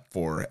set up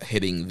for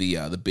hitting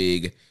the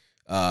big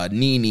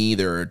knee,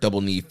 their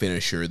double knee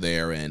finisher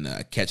there, and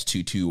Catch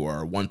 2-2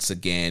 are once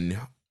again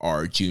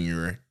our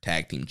junior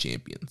tag team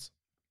champions.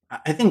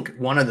 I think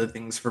one of the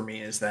things for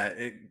me is that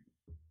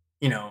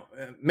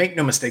make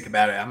no mistake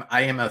about it,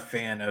 I am a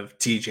fan of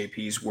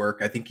TJP's work.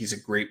 I think he's a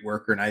great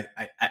worker, and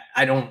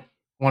I don't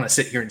want to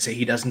sit here and say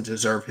he doesn't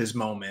deserve his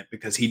moment,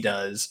 because he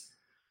does.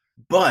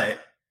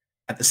 But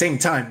at the same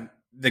time,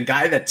 the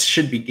guy that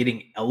should be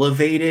getting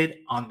elevated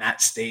on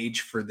that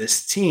stage for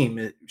this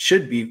team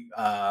should be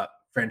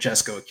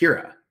Francesco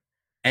Akira.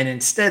 And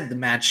instead, the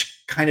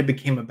match kind of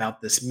became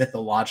about this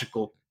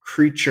mythological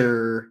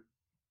creature,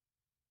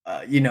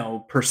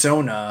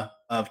 persona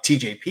of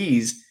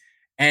TJP's.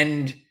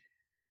 And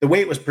the way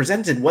it was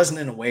presented wasn't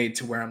in a way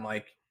to where I'm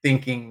like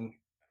thinking,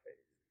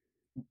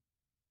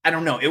 I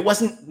don't know. It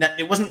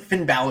wasn't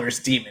Finn Balor's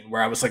demon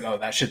where I was like, oh,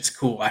 that shit's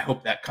cool. I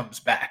hope that comes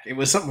back. It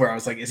was something where I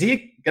was like, is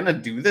he going to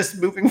do this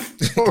moving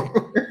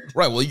forward?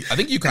 Right. Well, I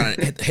think you kind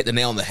of hit the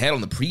nail on the head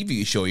on the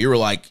preview show. You were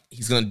like,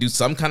 he's going to do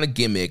some kind of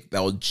gimmick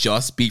that will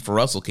just be for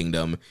Wrestle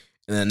Kingdom,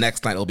 and then the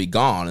next night it'll be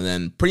gone. And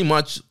then pretty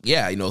much,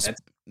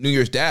 New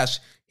Year's Dash,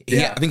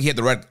 I think he had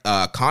the red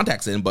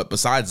contacts in, but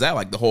besides that,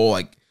 like the whole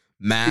like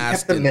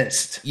mask. He kept the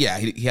mist. Yeah,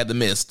 he had the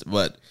mist,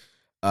 but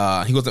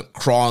he wasn't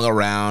crawling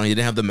around. He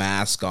didn't have the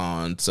mask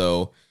on.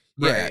 So,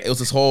 Yeah, it was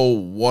this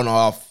whole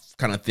one-off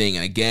kind of thing.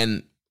 And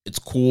again, it's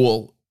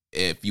cool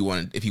if he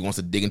wants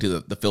to dig into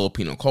the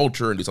Filipino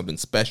culture and do something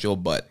special,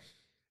 but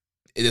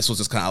this was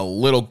just kind of a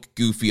little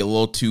goofy, a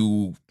little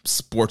too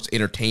sports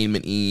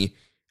entertainment-y.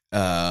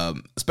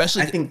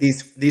 Especially, I think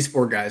these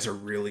four guys are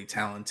really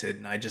talented,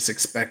 and I just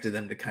expected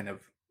them to kind of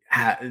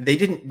they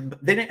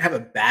didn't have a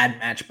bad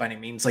match by any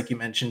means, like you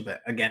mentioned.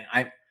 But again,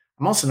 I'm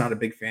also not a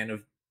big fan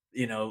of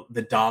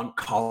the dog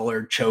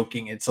collar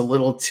choking. It's a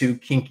little too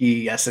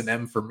kinky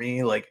S&M for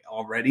me, like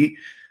already.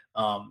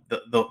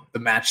 The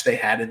match they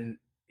had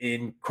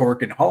in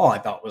Cork and Hall, I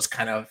thought was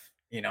kind of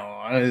it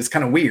was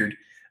kind of weird.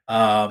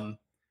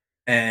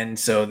 And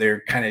so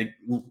they're kind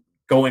of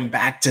going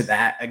back to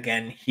that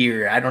again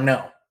here. I don't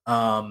know.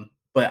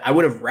 But I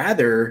would have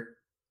rather,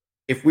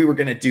 if we were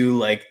going to do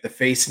like the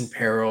face in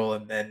peril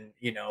and then,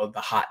 the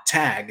hot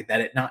tag,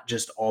 that it not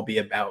just all be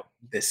about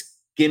this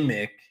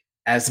gimmick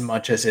as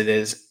much as it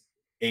is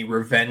a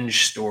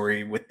revenge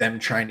story with them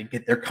trying to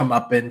get their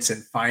comeuppance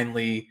and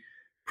finally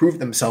prove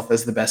themselves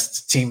as the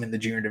best team in the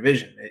junior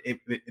division.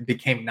 It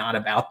became not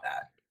about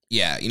that.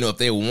 Yeah, if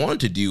they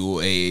wanted to do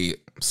a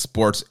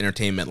sports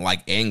entertainment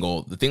like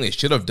angle, the thing they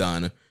should have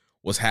done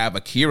was have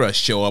Akira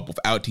show up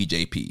without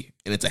TJP,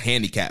 and it's a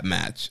handicap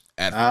match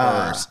at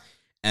first,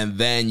 and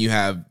then you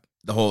have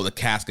the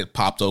casket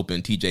pops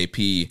open,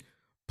 TJP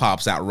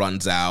pops out,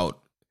 runs out,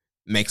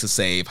 makes a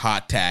save,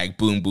 hot tag,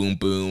 boom, boom,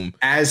 boom.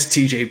 As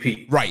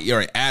TJP. Right, you're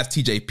right, as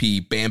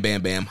TJP, bam,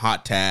 bam, bam,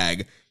 hot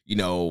tag,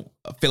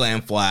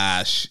 Philan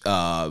Flash,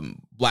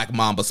 Black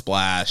Mamba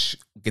Splash,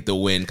 get the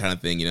win kind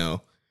of thing,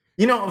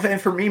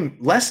 And for me,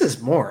 less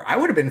is more. I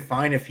would have been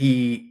fine if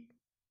he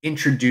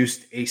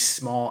introduced a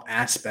small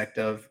aspect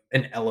of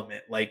an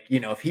element. Like,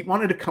 if he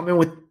wanted to come in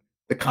with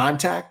the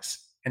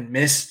contacts and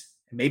mist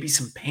and maybe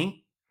some paint,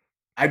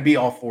 I'd be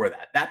all for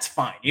that. That's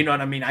fine. You know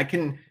what I mean? I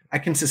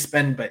can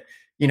suspend, but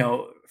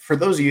for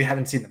those of you who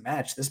haven't seen the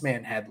match, this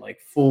man had like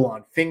full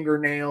on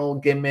fingernail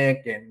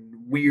gimmick and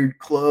weird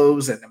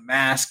clothes and a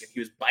mask, and he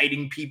was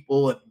biting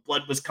people and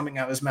blood was coming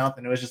out of his mouth.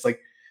 And it was just like,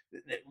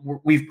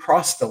 we've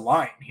crossed the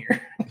line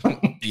here.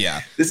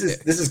 Yeah, this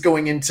is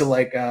going into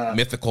like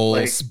mythical,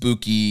 like,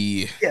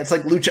 spooky. Yeah, it's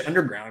like Lucha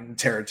Underground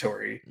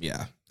territory.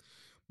 Yeah,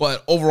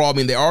 but overall, I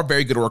mean, they are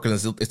very good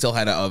workers. It still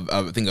had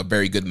I think a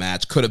very good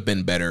match. Could have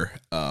been better,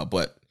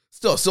 but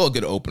still a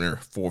good opener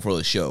for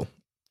the show.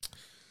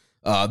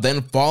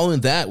 Then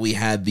following that, we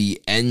had the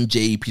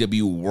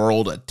NJPW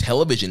World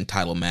Television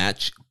Title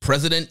match.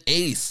 President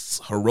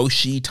Ace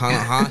Hiroshi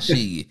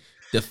Tanahashi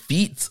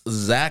defeats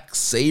Zack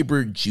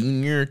Sabre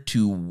Jr.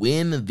 to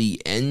win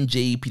the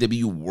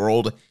NJPW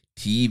World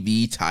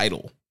TV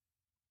title.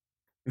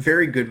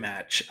 Very good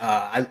match.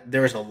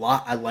 There was a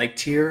lot I liked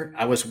here.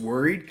 I was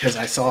worried because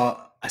I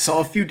saw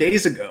a few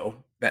days ago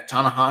that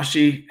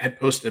Tanahashi had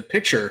posted a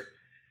picture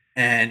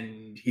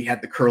and he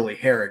had the curly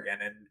hair again.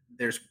 And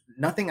there's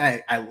nothing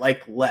I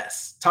like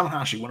less.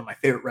 Tanahashi, one of my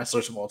favorite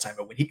wrestlers of all time,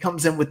 but when he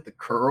comes in with the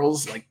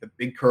curls, like the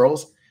big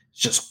curls, it's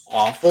just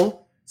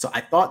awful. So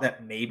I thought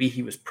that maybe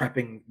he was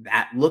prepping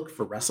that look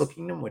for Wrestle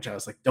Kingdom, which I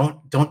was like,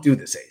 don't do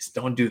this, Ace.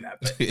 Don't do that.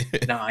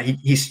 But nah,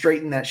 he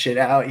straightened that shit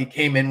out. He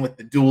came in with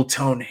the dual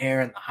tone hair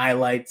and the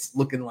highlights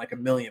looking like $1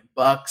 million.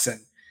 And,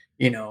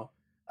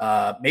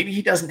 maybe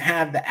he doesn't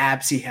have the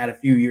abs he had a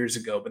few years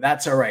ago, but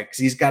that's all right because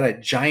he's got a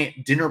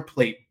giant dinner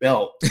plate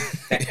belt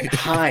that can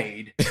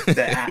hide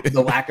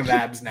the lack of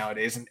abs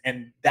nowadays.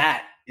 And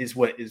that is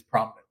what is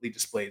prominently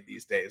displayed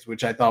these days,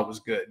 which I thought was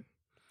good.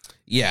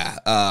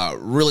 Yeah,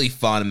 really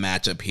fun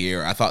matchup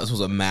here. I thought this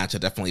was a match that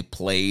definitely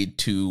played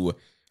to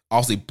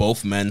obviously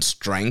both men's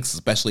strengths,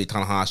 especially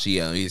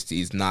Tanahashi.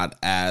 He's not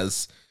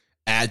as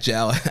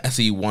agile as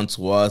he once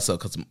was, so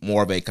because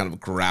more of a kind of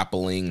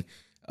grappling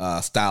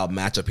style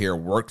matchup here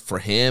worked for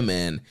him.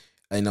 And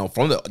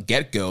from the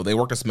get-go, they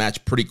worked this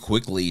match pretty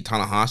quickly.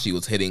 Tanahashi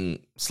was hitting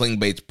sling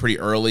baits pretty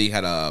early,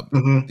 had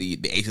the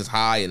aces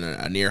high and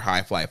a near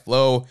high fly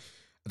flow.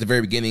 At the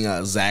very beginning,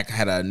 Zach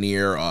had a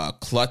near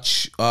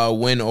clutch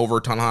win over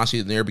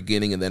Tanahashi at the near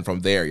beginning, and then from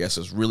there, yes,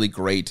 it was really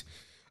great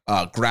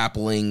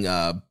grappling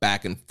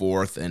back and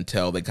forth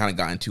until they kind of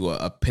got into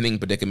a pinning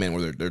predicament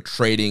where they're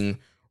trading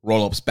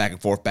roll-ups back and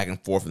forth,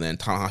 and then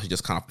Tanahashi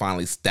just kind of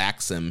finally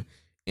stacks him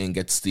and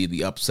gets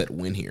the upset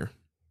win here.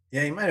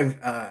 Yeah, he might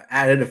have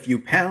added a few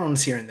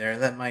pounds here and there.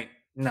 That might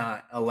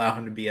not allow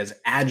him to be as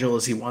agile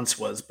as he once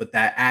was, but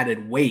that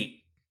added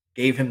weight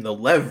gave him the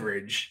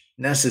leverage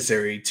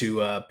necessary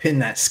to pin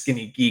that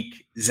skinny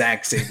geek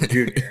Zack Sabre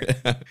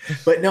Jr.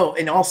 But no,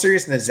 in all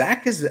seriousness,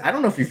 Zack I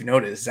don't know if you've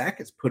noticed, Zack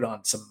has put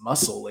on some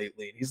muscle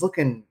lately and he's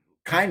looking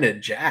kind of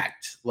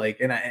jacked.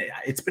 Like, and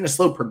it's been a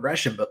slow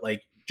progression, but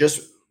like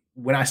just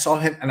when I saw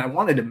him, and I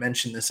wanted to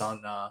mention this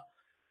on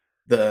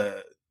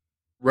the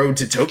Road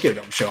to Tokyo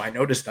Dome show, I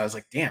noticed, I was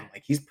like, damn,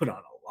 like he's put on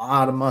a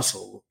lot of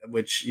muscle,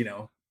 which,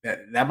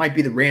 that might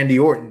be the Randy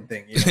Orton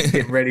thing,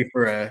 getting ready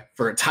for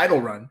a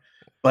title run.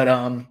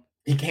 But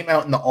he came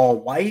out in the all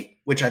white,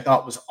 which I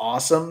thought was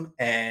awesome.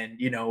 And,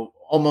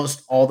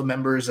 almost all the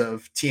members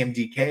of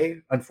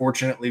TMDK,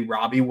 unfortunately,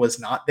 Robbie was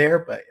not there,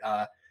 but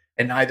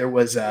and neither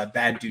was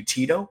Bad Dude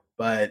Tito,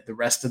 but the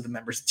rest of the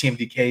members of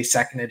TMDK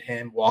seconded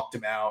him, walked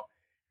him out,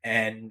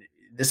 and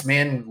this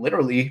man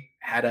literally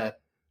had a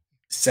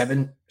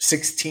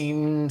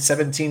 17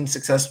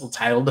 successful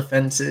title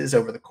defenses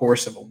over the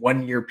course of a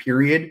 1-year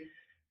period.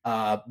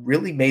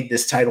 Really made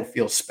this title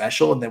feel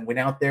special, and then went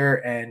out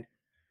there and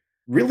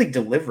really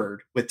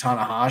delivered with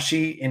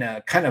Tanahashi in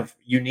a kind of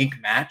unique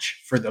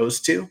match for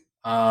those two.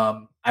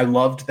 I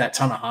loved that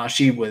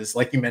Tanahashi was,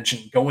 like you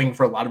mentioned, going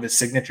for a lot of his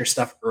signature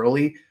stuff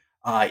early.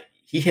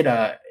 He hit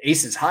a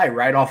aces high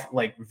right off,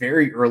 like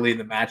very early in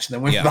the match, and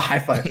then went for the high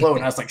fly flow.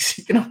 And I was like,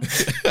 "You gonna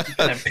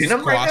pin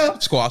him right now?"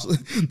 Squash.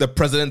 The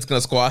president's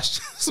gonna squash.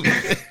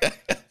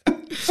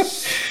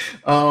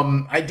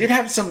 I did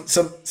have some,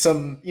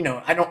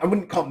 I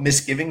wouldn't call it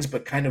misgivings,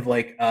 but kind of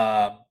like,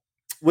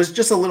 was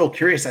just a little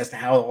curious as to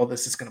how all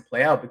this is going to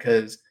play out,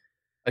 because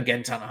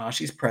again,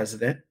 Tanahashi's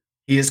president.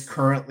 He is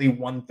currently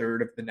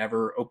 1/3 of the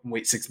Never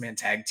Openweight 6-man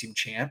tag team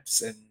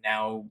champs. And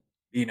now,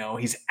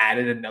 he's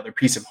added another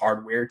piece of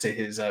hardware to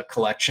his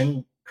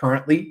collection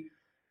currently.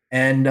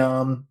 And,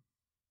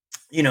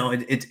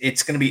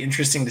 it's going to be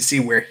interesting to see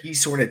where he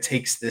sort of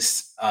takes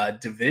this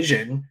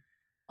division.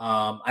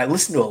 I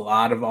listened to a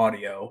lot of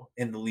audio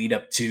in the lead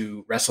up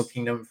to Wrestle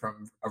Kingdom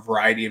from a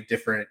variety of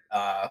different,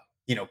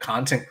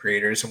 content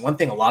creators. And one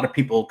thing a lot of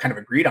people kind of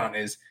agreed on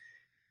is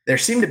there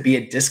seemed to be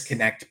a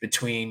disconnect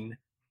between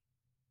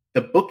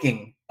the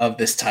booking of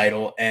this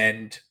title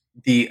and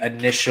the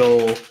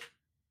initial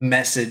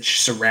message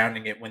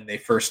surrounding it when they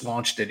first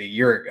launched it a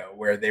year ago,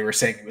 where they were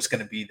saying it was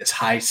going to be this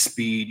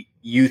high-speed,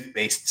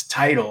 youth-based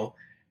title.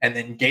 And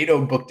then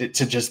Gato booked it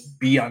to just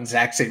be on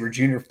Zack Sabre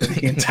Jr. for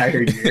the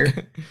entire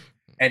year.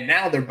 And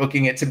now they're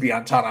booking it to be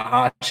on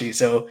Tanahashi.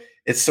 So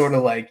it's sort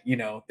of like,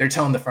 they're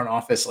telling the front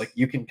office, like,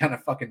 you can kind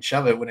of fucking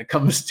shove it when it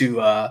comes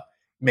to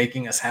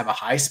making us have a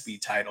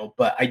high-speed title.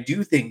 But I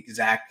do think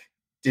Zack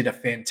did a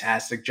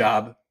fantastic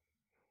job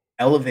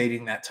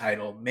elevating that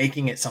title,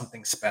 making it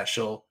something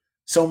special.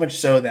 So much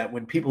so that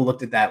when people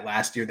looked at that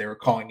last year, they were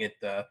calling it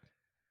the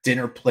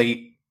dinner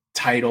plate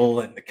title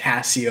and the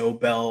Casio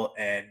belt,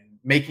 and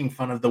making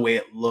fun of the way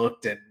it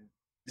looked and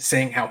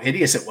saying how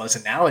hideous it was.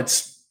 And now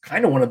it's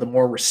kind of one of the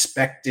more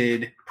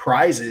respected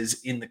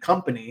prizes in the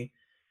company.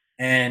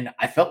 And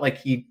I felt like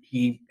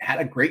he had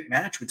a great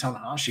match with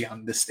Tanahashi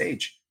on this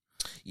stage.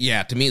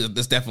 Yeah, to me,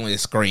 this definitely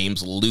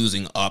screams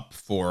losing up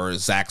for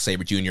Zack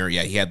Sabre Jr.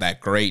 Yeah, he had that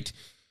great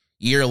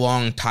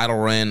year-long title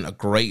run, a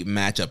great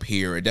matchup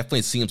here. It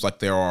definitely seems like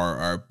there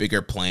are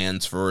bigger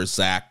plans for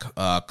Zack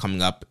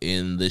coming up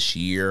in this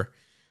year.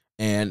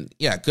 And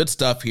yeah, good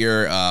stuff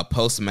here.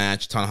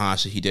 Post-match,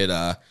 Tanahashi, he did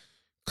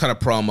cut a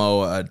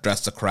promo,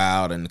 address the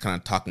crowd, and kind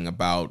of talking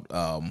about,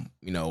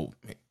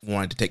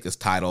 wanting to take this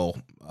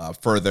title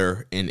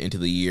further into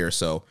the year.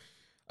 So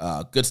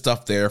good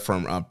stuff there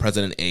from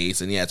President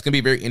Ace. And yeah, it's going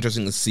to be very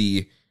interesting to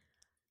see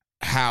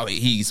how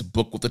he's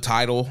booked with the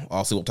title.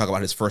 Also, we'll talk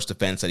about his first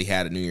defense that he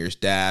had at New Year's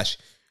Dash.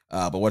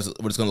 But what it's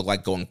going to look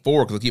like going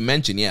forward. Because like you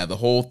mentioned, yeah, the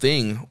whole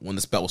thing when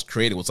this belt was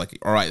created was like,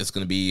 all right, it's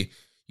going to be,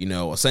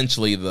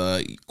 essentially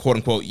the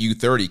quote-unquote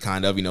U30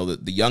 kind of,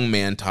 the young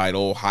man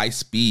title, high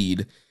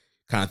speed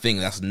kind of thing.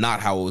 That's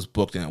not how it was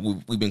booked. And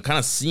we've been kind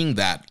of seeing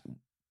that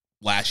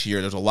last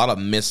year. There's a lot of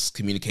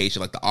miscommunication,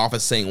 like the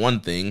office saying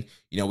one thing,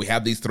 we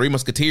have these three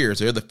musketeers,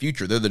 they're the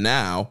future, they're the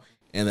now,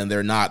 and then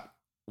they're not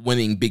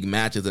winning big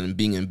matches and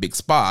being in big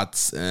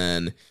spots.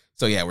 And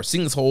so, yeah, we're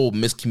seeing this whole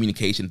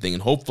miscommunication thing.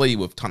 And hopefully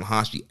with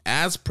Tanahashi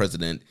as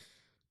president,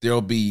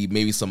 there'll be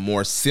maybe some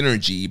more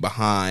synergy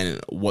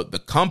behind what the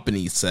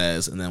company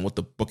says and then what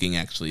the booking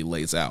actually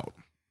lays out.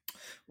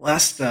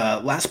 Last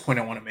point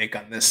I want to make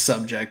on this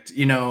subject,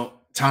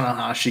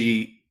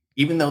 Tanahashi,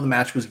 even though the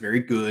match was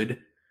very good,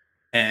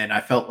 and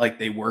I felt like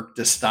they worked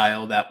a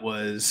style that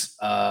was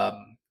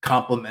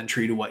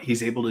complementary to what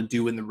he's able to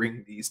do in the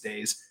ring these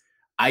days,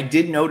 I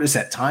did notice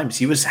at times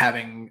he was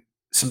having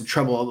some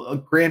trouble.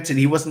 Granted,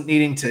 he wasn't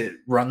needing to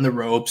run the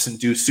ropes and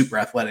do super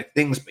athletic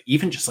things, but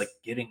even just like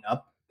getting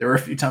up, there were a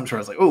few times where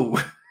I was like,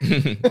 oh,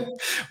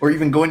 or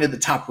even going to the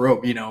top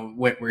rope,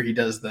 where he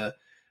does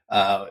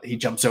he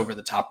jumps over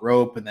the top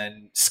rope and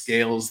then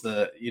scales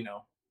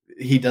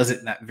he does it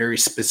in that very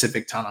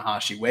specific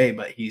Tanahashi way,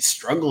 but he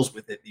struggles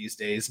with it these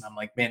days. And I'm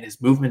like, man,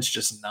 his movement's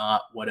just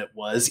not what it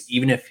was,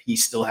 even if he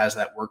still has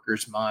that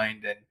worker's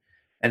mind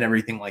and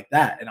everything like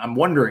that. And I'm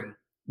wondering,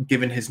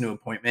 given his new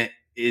appointment,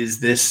 is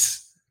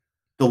this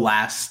the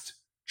last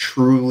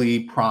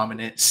truly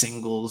prominent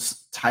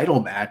singles title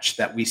match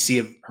that we see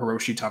of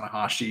Hiroshi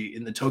Tanahashi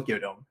in the Tokyo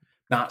Dome?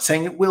 Not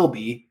saying it will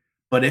be,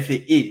 but if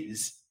it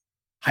is,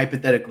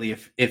 hypothetically,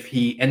 if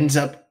he ends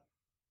up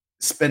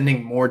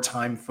spending more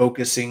time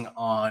focusing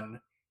on,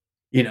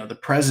 the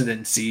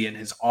presidency and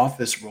his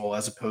office role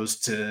as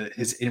opposed to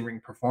his in-ring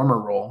performer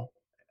role,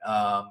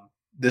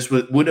 this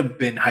would have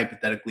been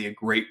hypothetically a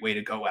great way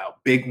to go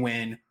out. Big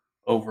win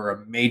over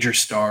a major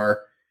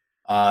star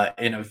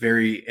in a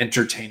very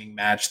entertaining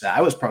match that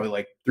I was probably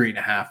like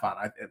 3.5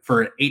 on.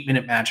 For an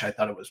 8-minute match, I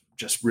thought it was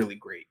just really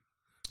great.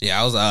 Yeah,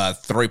 I was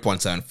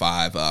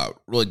 3.75.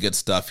 Really good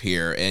stuff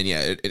here, and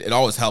yeah, it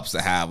always helps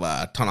to have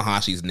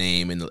Tanahashi's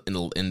name in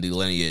the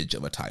lineage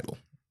of a title.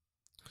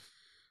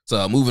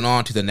 So moving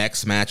on to the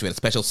next match, we had a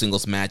special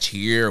singles match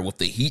here with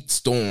the Heat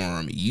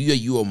Storm, Yuya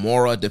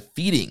Uemura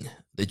defeating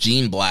the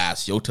Gene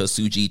Blast, Yota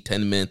Tsuji,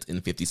 10 minutes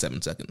and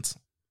 57 seconds.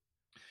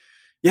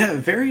 Yeah,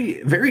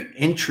 very, very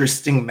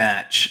interesting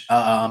match.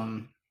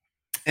 And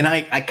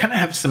I kind of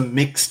have some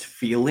mixed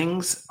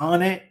feelings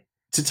on it,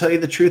 to tell you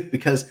the truth,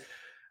 because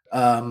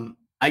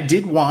I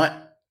did want,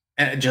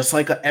 just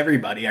like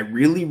everybody, I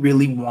really,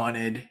 really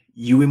wanted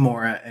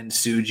Uemura and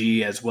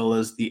Tsuji, as well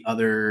as the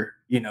other,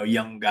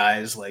 young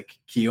guys like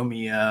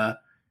Kiyomiya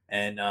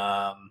and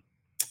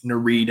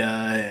Narita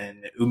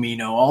and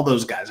Umino, all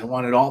those guys. I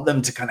wanted all of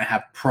them to kind of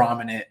have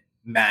prominent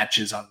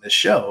matches on this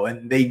show.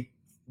 And they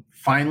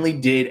finally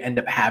did end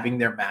up having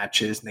their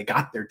matches and they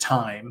got their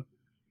time.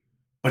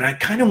 But I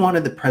kind of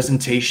wanted the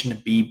presentation to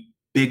be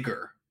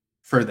bigger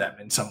for them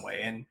in some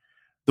way. And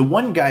the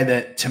one guy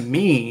that to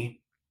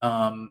me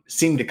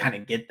seemed to kind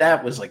of get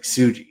that was like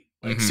Tsuji.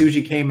 Like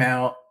Tsuji came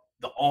out,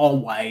 the all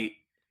white,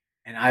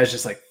 and I was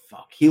just like,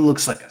 fuck, he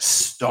looks like a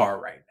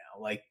star right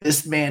now. Like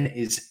this man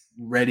is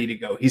ready to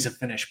go. He's a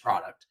finished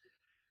product.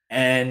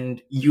 And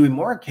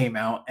Uemura came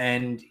out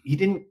and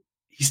he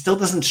still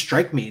doesn't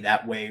strike me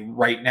that way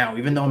right now.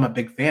 Even though I'm a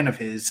big fan of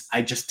his,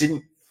 I just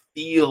didn't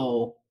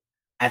feel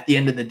at the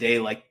end of the day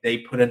like they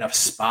put enough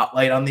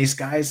spotlight on these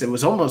guys. It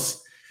was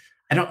almost,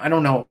 I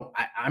don't know.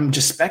 I'm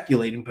just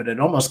speculating, but it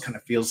almost kind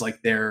of feels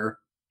like their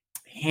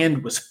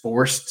hand was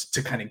forced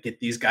to kind of get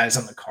these guys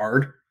on the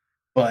card.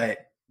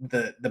 But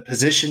the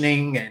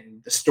positioning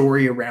and the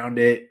story around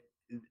it,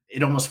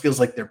 it almost feels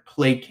like they're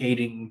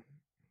placating,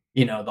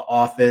 the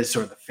office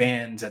or the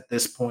fans at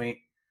this point.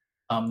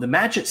 The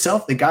match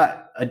itself, they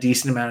got a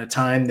decent amount of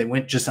time. They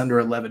went just under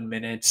 11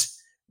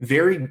 minutes.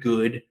 Very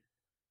good,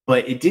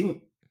 but it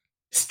didn't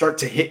start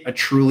to hit a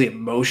truly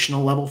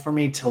emotional level for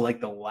me till like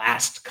the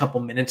last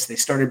couple minutes. They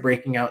started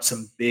breaking out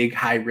some big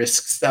high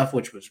risk stuff,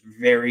 which was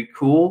very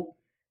cool.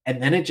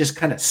 And then it just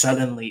kind of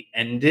suddenly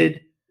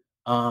ended.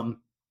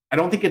 I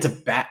don't think it's a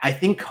bad, I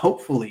think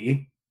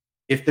hopefully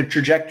if the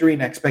trajectory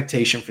and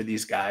expectation for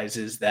these guys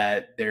is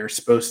that they're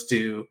supposed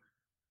to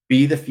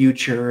be the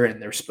future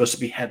and they're supposed to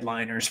be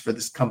headliners for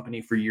this company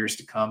for years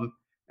to come,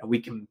 and we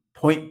can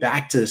point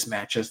back to this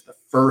match as the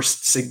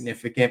first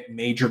significant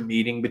major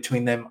meeting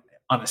between them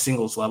on a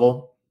singles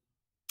level,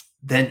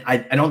 then I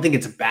don't think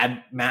it's a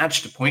bad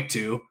match to point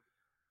to,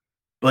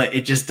 but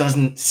it just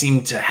doesn't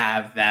seem to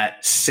have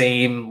that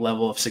same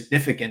level of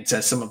significance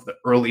as some of the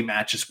early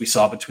matches we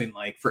saw between,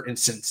 like, for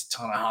instance,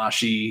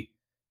 Tanahashi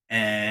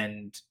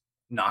and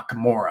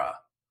Nakamura,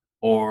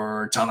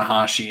 or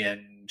Tanahashi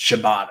and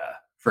Shibata,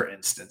 for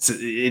instance.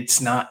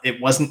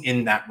 It wasn't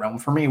in that realm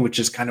for me, which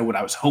is kind of what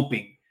I was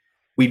hoping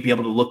we'd be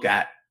able to look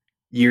at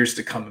years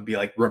to come and be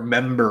like,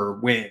 remember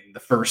when the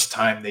first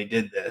time they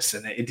did this?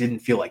 And it didn't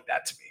feel like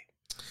that to me.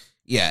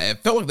 Yeah, it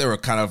felt like they were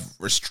kind of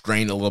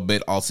restrained a little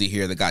bit. Also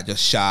here, they got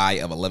just shy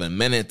of 11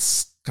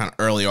 minutes, kind of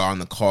earlier on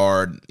the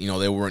card.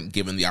 They weren't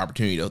given the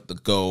opportunity to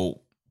go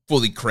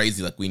fully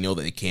crazy like we know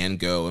that they can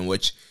go, in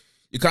which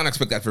you kind of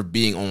expect that for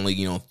being only,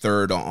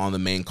 third on the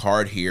main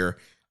card here.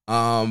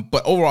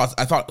 But overall,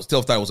 I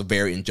still thought it was a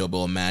very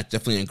enjoyable match.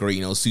 Definitely agree.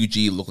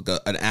 Tsuji looked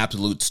like an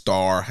absolute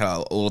star, had a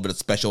little bit of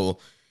special,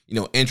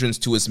 entrance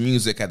to his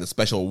music, had the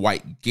special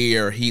white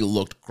gear. He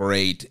looked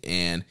great.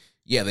 And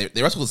yeah,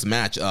 they wrestled this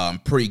match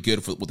pretty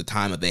good with the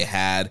time that they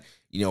had.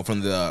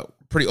 From the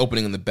pretty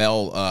opening in the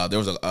bell, there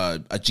was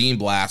a Gene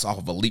Blast off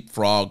of a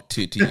leapfrog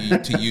to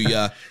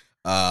Yuya.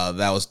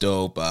 That was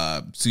dope.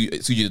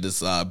 Tsuji did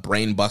this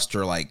brain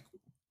buster, like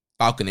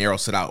Falcon Arrow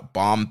set out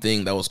bomb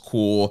thing. That was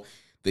cool.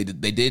 They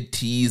did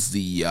tease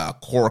the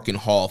Korakuen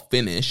Hall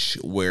finish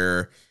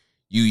where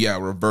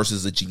Yuya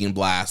reverses the Gene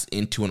Blast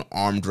into an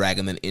arm drag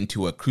and then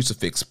into a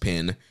crucifix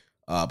pin.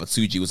 But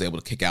Tsuji was able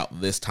to kick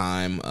out this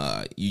time.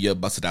 Yuya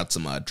busted out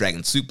some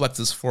dragon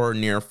suplexes for a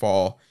near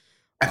fall.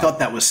 I thought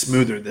that was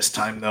smoother this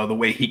time, though. The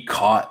way he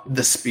caught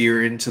the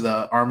spear into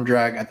the arm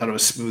drag, I thought it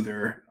was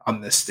smoother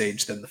on this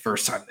stage than the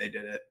first time they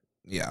did it.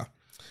 Yeah.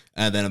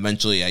 And then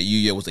eventually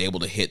Yuya was able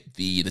to hit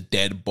the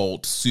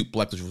deadbolt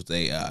suplex, which was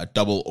a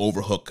double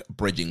overhook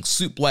bridging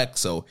suplex.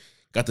 So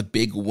got the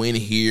big win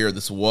here.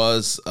 This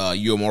was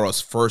Uemura's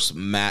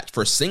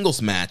first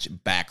singles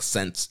match back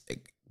since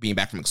being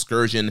back from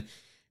excursion.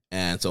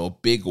 And so a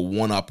big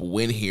one-up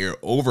win here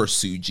over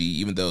Tsuji,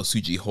 even though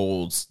Tsuji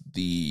holds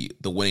the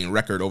winning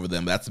record over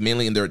them. That's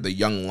mainly in the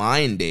Young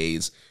Lion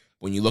days.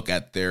 When you look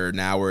at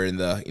now we're in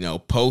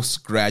the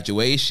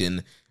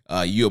post-graduation,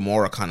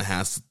 Uemura kind of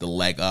has the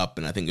leg up,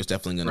 and I think there's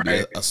definitely going to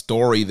be a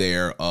story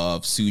there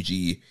of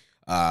Tsuji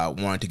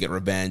wanting to get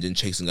revenge and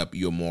chasing up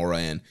Uemura.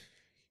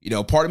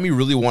 And part of me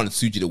really wanted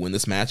Tsuji to win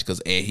this match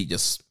because he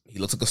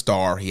looks like a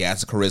star. He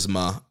has the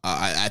charisma.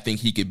 I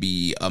think he could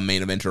be a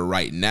main eventer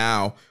right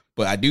now.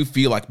 But I do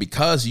feel like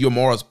because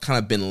Uemura's kind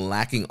of been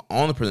lacking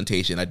on the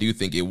presentation, I do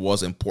think it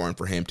was important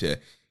for him to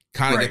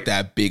kind of get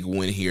that big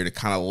win here to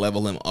kind of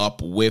level him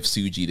up with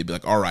Tsuji to be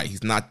like, all right,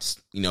 he's not,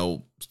 you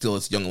know, still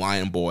this young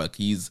lion boy. Like,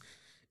 he's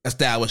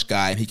established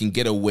guy and he can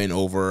get a win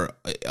over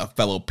a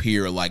fellow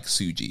peer like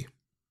Tsuji.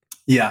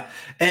 Yeah.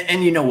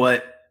 And you know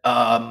what?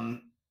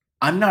 I'm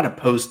not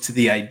opposed to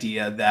the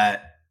idea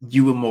that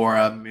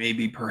Uemura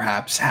maybe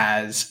perhaps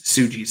has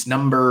Tsuji's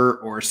number,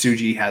 or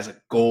Tsuji has a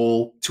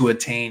goal to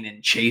attain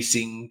in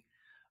chasing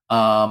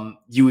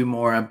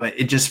Uemura. But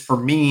it just, for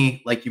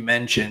me, like you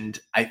mentioned,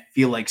 I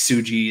feel like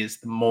Tsuji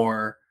is the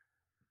more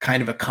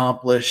kind of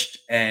accomplished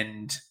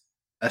and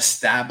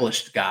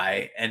established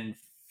guy. And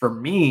for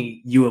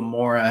me,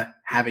 Uemura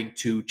having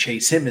to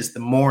chase him is the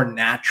more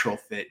natural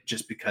fit,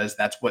 just because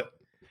that's what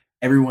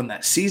everyone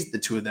that sees the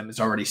two of them is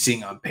already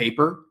seeing on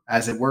paper,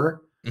 as it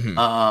were.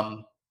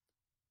 Mm-hmm.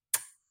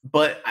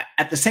 But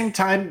at the same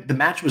time, the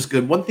match was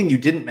good. One thing you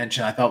didn't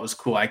mention I thought was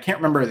cool. I can't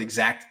remember the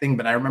exact thing,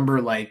 but I remember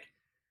like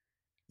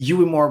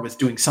Uemura was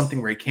doing something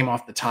where he came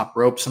off the top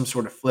rope, some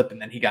sort of flip, and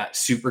then he got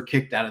super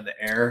kicked out of the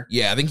air.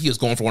 Yeah, I think he was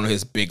going for one of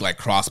his big like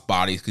cross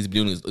bodies because he's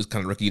doing his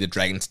kind of Ricky the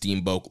Dragon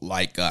Steamboat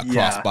like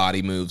cross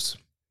body moves.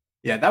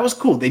 Yeah, that was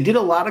cool. They did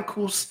a lot of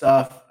cool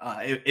stuff.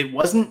 It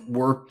wasn't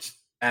worked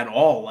at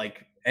all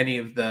like any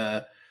of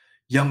the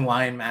Young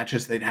Lion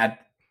matches they'd had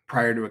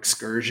prior to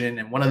Excursion.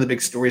 And one of the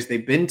big stories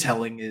they've been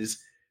telling is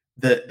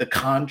the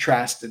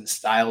contrast in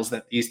styles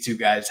that these two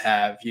guys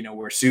have, you know,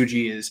 where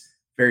Tsuji is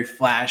very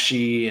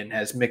flashy and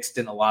has mixed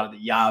in a lot of the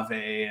Yave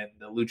and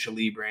the Lucha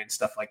Libre and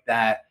stuff like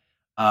that.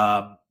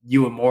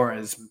 Uemura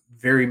is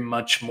very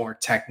much more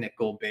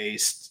technical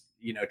based,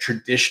 you know,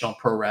 traditional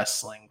pro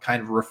wrestling,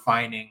 kind of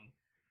refining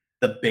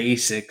the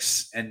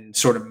basics and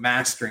sort of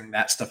mastering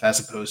that stuff as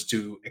opposed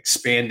to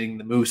expanding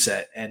the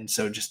moveset. And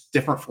so just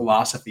different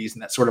philosophies,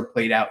 and that sort of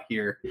played out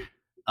here.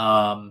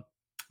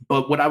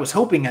 But what I was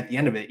hoping at the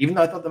end of it, even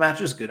though I thought the match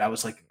was good, I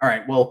was like, all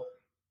right, well,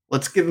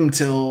 let's give them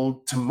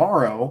till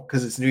tomorrow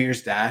because it's New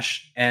Year's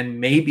Dash,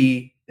 and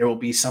maybe there will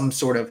be some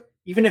sort of,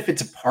 even if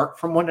it's apart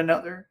from one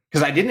another,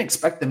 because I didn't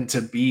expect them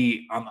to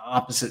be on the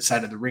opposite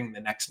side of the ring the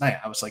next night.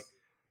 I was like,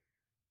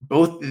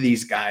 both of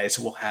these guys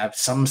will have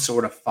some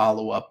sort of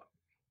follow-up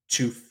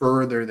to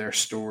further their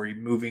story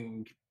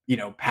moving, you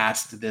know,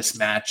 past this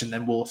match, and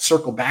then we'll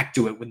circle back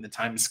to it when the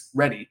time's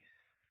ready.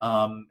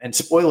 And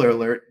spoiler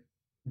alert,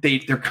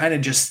 they're kind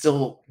of just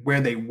still where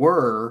they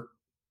were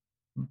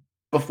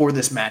before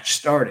this match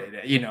started,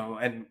 you know,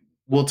 and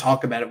we'll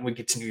talk about it when we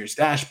get to New Year's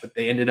Dash, but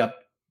they ended up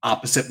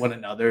opposite one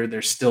another.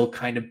 They're still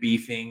kind of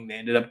beefing. They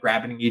ended up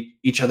grabbing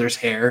each other's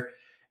hair.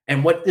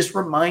 And what this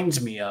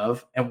reminds me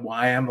of, and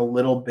why I'm a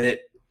little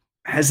bit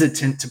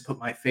hesitant to put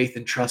my faith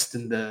and trust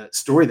in the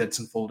story that's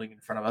unfolding in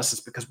front of us,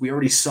 is because we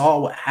already saw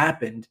what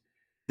happened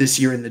this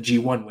year in the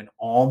G1 when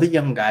all the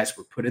young guys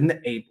were put in the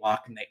A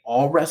block and they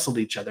all wrestled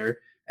each other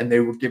and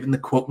they were given the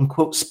quote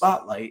unquote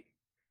spotlight.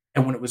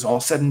 And when it was all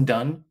said and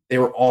done, they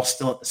were all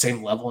still at the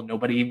same level and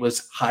nobody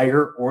was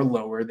higher or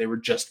lower. They were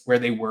just where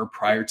they were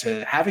prior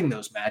to having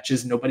those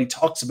matches. Nobody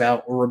talks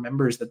about or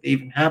remembers that they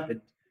even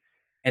happened.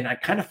 And I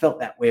kind of felt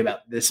that way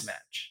about this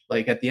match.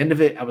 Like at the end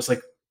of it, I was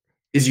like,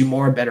 is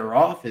Uemura better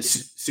off?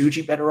 Is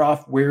Tsuji better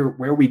off? Where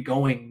are we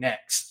going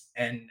next?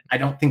 And I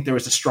don't think there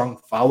was a strong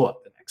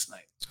follow-up the next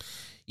night.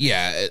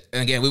 Yeah,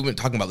 and again, we've been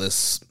talking about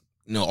this,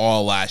 you know,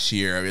 all last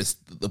year. It's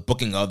the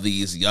booking of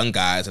these young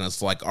guys, and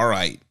it's like, all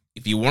right,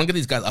 if you want to get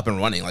these guys up and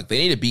running, like they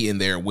need to be in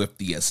there with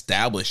the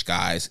established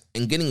guys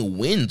and getting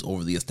wins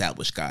over the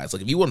established guys.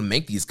 Like if you want to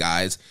make these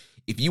guys,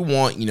 if you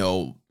want, you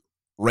know,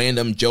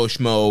 random Joe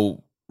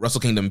Schmo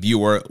Wrestle Kingdom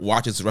viewer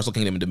watches Wrestle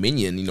Kingdom and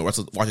Dominion, you know,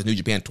 watches New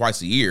Japan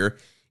twice a year.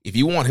 If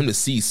you want him to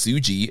see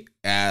Tsuji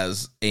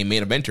as a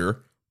main eventer,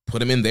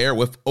 put him in there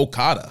with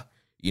Okada.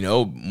 You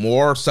know,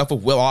 more stuff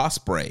with Will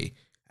Ospreay.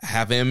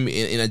 Have him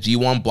in a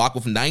G1 block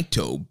with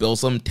Naito. Build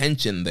some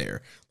tension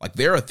there. Like,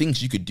 there are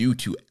things you could do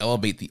to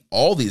elevate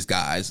all these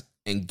guys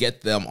and get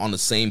them on the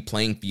same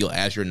playing field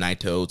as your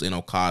Naitos and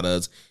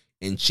Okadas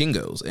and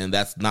Shingos. And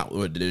that's not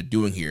what they're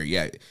doing here.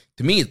 Yeah,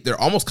 to me,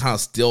 they're almost kind of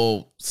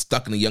still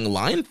stuck in the young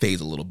lion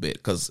phase a little bit.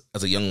 Because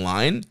as a young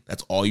lion,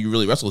 that's all you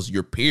really wrestle is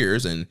your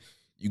peers, and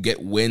you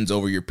get wins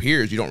over your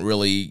peers. You're not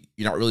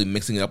really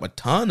mixing it up a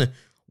ton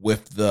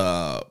with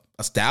the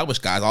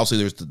established guys. Obviously,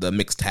 there's the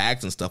mixed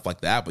tags and stuff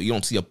like that, but you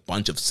don't see a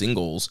bunch of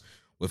singles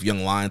with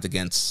young lions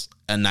against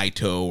a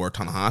Naito or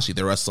Tanahashi.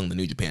 They're wrestling the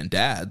New Japan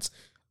dads.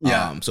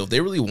 Yeah. So if they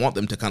really want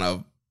them to kind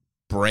of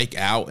break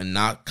out and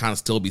not kind of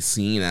still be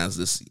seen as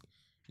this,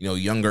 you know,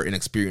 younger,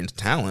 inexperienced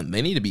talent,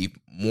 they need to be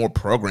more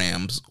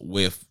programs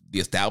with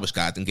the established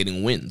guys and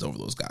getting wins over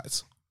those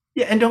guys.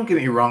 Yeah, and don't get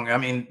me wrong. I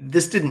mean,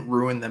 this didn't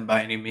ruin them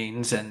by any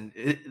means, and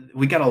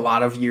we got a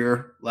lot of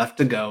year left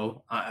to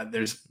go.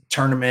 There's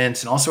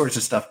tournaments and all sorts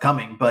of stuff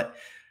coming, but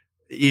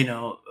you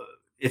know,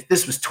 if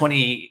this was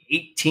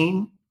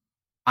 2018,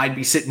 I'd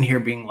be sitting here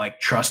being like,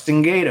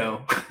 trusting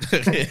Gato.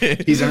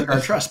 He's earned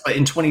our trust. But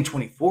in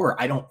 2024,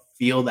 I don't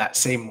feel that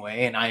same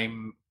way, and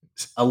I'm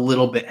a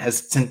little bit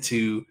hesitant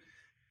to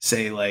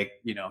say, like,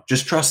 you know,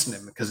 just trust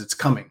him because it's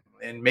coming.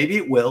 And maybe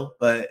it will,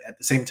 but at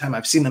the same time,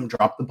 I've seen them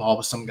drop the ball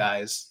with some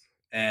guys.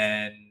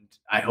 And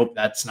I hope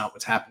that's not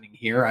what's happening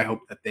here. I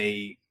hope that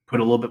they put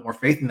a little bit more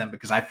faith in them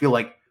because I feel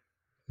like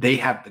they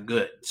have the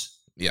goods.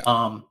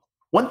 Yeah.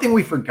 One thing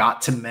we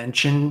forgot to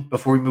mention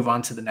before we move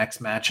on to the next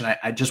match, and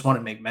I just want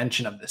to make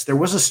mention of this. There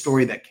was a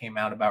story that came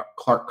out about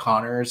Clark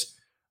Connors.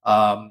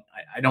 I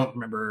don't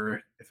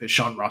remember if it's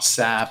Sean Ross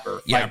Sapp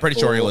or Yeah, Fightful. I'm pretty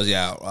sure it was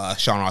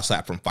Sean Ross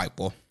Sapp from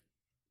Fightful.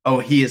 Oh,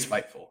 he is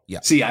Fightful.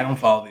 Yeah. See, I don't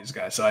follow these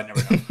guys, so I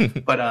never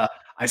know. But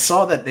I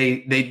saw that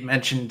they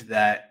mentioned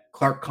that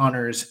Clark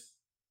Connors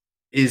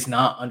is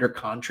not under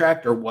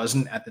contract or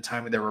wasn't at the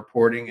time of their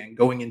reporting, and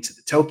going into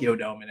the Tokyo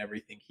Dome and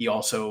everything, he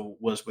also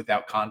was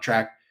without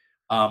contract.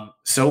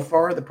 So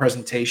far, the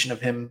presentation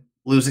of him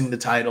losing the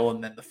title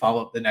and then the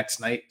follow-up the next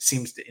night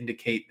seems to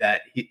indicate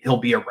that he'll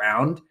be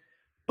around.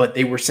 But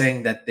they were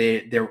saying that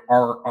there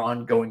are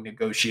ongoing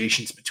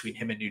negotiations between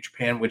him and New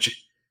Japan,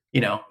 which,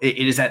 it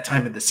is that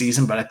time of the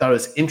season. But I thought it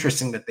was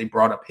interesting that they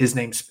brought up his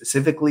name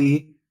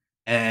specifically,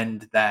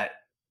 and that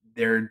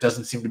there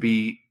doesn't seem to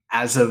be,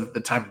 as of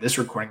the time of this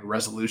recording, a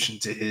resolution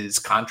to his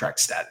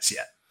contract status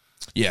yet.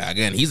 Yeah,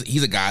 again,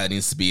 he's a guy that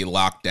needs to be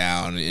locked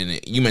down. And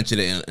you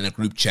mentioned it in a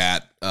group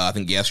chat, I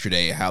think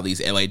yesterday, how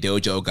these LA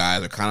Dojo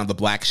guys are kind of the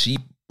black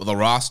sheep of the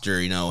roster.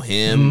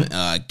 Him,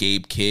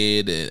 Gabe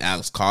Kidd, and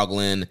Alex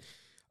Coughlin.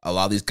 A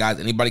lot of these guys,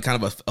 anybody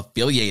kind of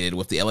affiliated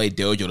with the LA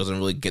Dojo doesn't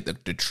really get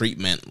the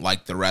treatment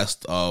like the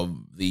rest of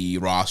the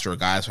roster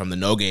guys from the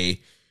Noge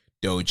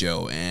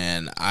Dojo.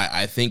 And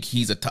I think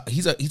he's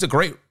a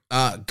great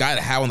guy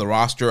to have on the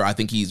roster. I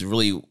think he's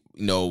really,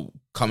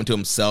 coming to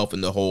himself in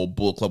the whole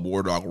Bullet Club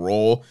War Dog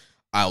role.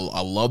 I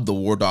love the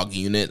War Dog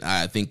unit.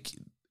 I think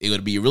it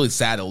would be really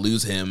sad to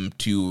lose him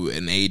to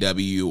an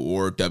AEW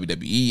or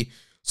WWE.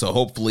 So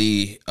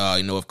hopefully,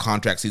 if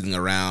contract season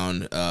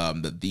around,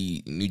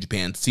 the New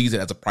Japan sees it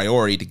as a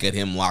priority to get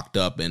him locked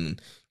up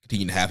and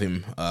continue to have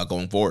him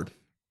going forward.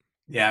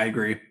 Yeah, I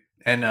agree.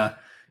 And,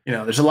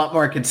 there's a lot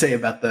more I could say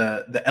about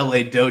the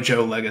LA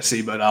Dojo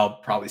legacy, but I'll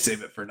probably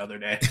save it for another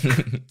day.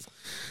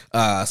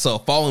 So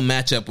following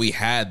matchup, we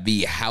had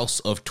the House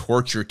of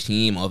Torture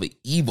team of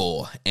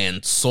Evil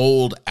and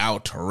Sold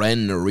Out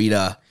Ren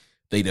Narita.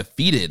 They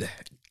defeated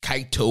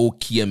Kaito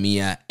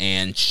Kiyomiya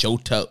and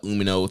Shota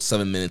Umino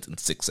 7 minutes and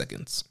 6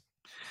 seconds.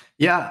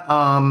 Yeah.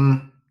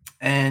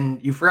 And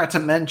you forgot to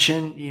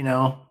mention,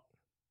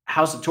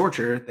 House of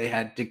Torture. They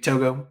had Dick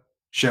Togo,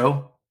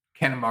 Sho,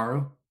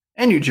 Kanemaru,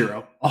 and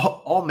Yujiro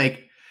all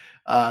make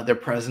their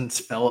presence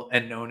felt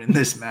and known in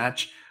this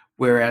match.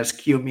 Whereas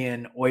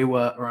Kiyomiya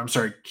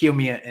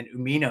and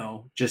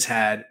Umino just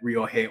had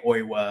Ryohei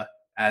Oiwa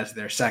as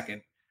their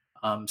second.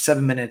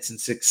 7 minutes and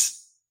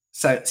 6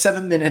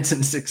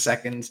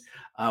 seconds.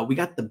 We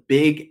got the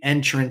big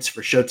entrance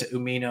for Shota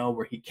Umino,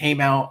 where he came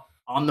out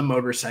on the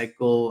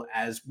motorcycle.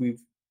 As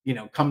we've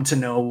come to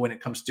know, when it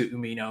comes to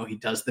Umino, he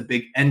does the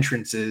big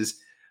entrances.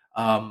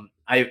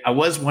 I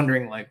was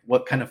wondering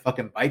what kind of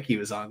fucking bike he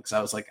was on, because I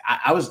was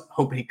I was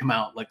hoping he'd come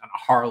out on a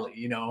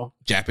Harley,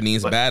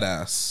 Japanese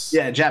badass.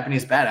 Yeah,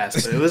 Japanese badass.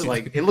 But it was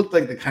it looked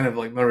like the kind of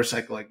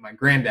motorcycle my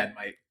granddad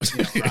might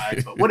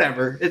ride. But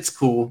whatever, it's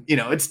cool.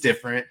 It's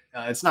different.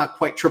 It's not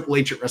quite Triple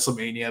H at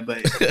WrestleMania, but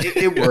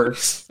it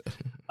works.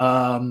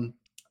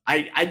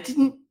 I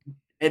didn't,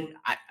 and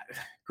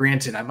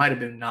granted, I might have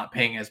been not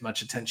paying as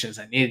much attention as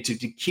I needed to.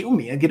 Did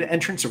Kiyomiya get an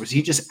entrance, or was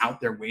he just out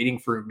there waiting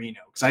for Umino?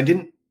 Because I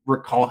didn't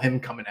recall him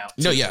coming out.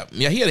 No, yeah,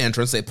 he had an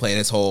entrance. They played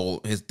his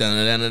his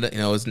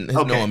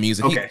Noah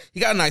music. Okay. He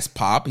got a nice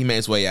pop. He made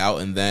his way out,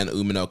 and then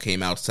Umino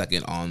came out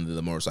second on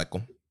the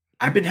motorcycle.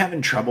 I've been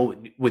having trouble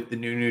with the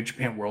New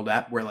Japan World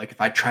app, where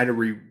if I try to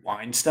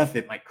rewind stuff,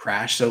 it might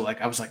crash. So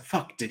I was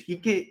fuck, did he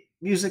get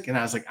music? And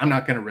I was I'm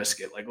not gonna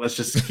risk it. Let's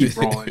just keep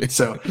rolling.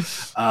 So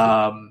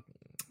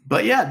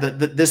but yeah,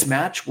 this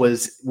match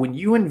was, when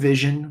you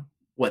envision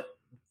what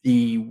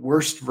the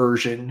worst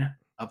version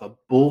of a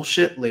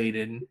bullshit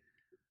laden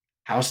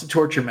House of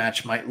Torture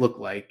match might look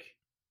like,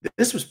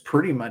 this was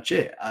pretty much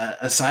it.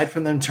 Aside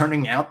from them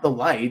turning out the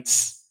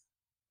lights,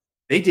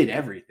 they did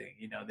everything.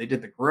 They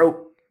did the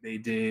grope, they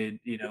did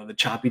the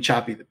choppy,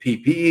 the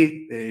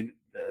PP, they did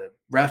the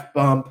ref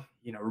bump,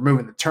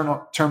 removing the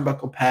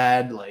turnbuckle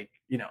pad,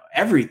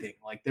 everything.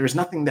 There's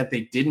nothing that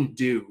they didn't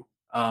do.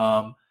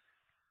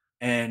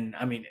 And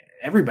I mean,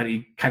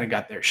 everybody kind of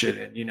got their shit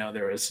in.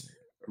 There was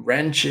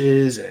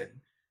wrenches and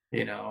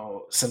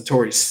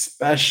Suntory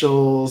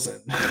specials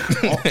and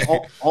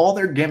all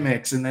their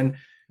gimmicks. And then,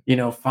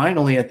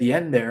 finally at the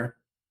end there,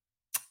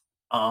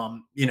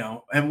 and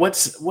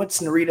what's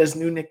Narita's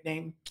new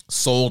nickname?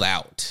 Sold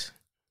Out.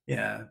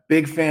 Yeah.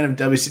 Big fan of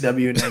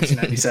WCW in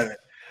 1997.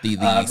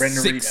 the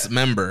sixth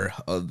member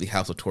of the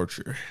House of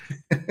Torture.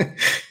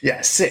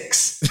 Yeah.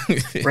 6.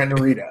 Ren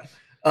Narita.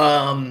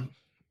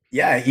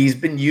 Yeah, he's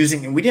been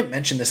using, and we didn't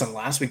mention this on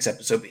last week's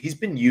episode, but he's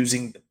been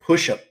using the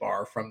push-up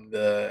bar from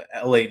the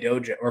LA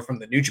dojo, or from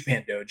the New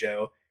Japan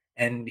dojo,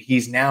 and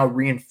he's now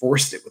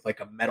reinforced it with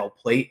a metal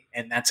plate,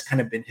 and that's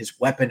kind of been his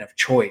weapon of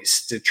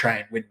choice to try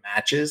and win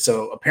matches.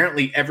 So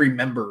apparently every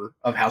member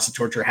of House of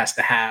Torture has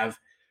to have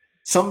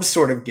some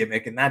sort of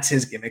gimmick, and that's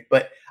his gimmick.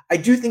 But I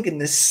do think in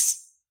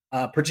this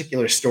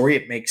particular story,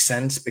 it makes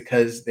sense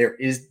because there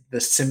is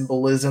the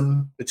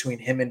symbolism between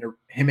him and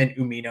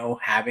Umino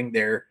having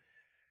their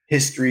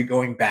history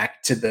going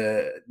back to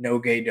the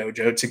Noge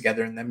dojo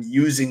together, and them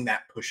using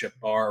that push-up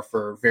bar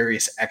for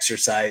various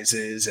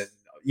exercises, and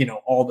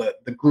all the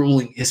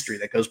grueling history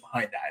that goes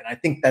behind that. And I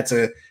think that's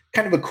a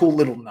kind of a cool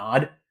little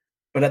nod,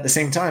 but at the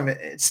same time,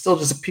 it's still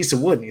just a piece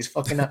of wood, and he's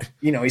fucking up.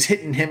 He's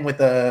hitting him with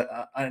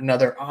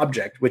another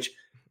object, which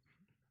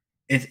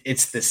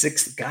it's the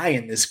sixth guy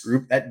in this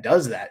group that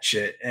does that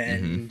shit.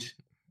 And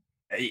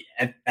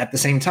at the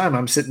same time,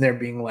 I'm sitting there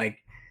being like,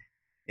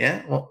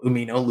 yeah, well,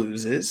 Umino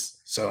loses,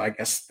 so I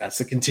guess that's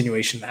the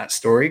continuation of that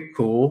story.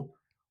 Cool.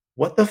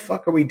 What the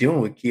fuck are we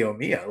doing with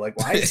Kiyomiya? Like,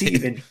 why is he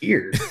even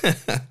here?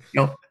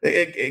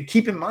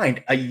 Keep in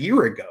mind, a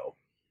year ago,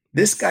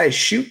 this guy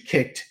shoot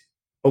kicked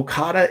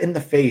Okada in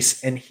the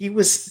face, and he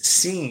was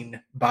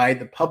seen by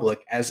the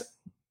public as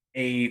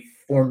a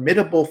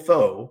formidable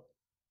foe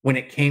when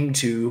it came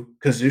to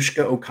Kazuchika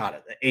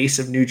Okada, the ace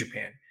of New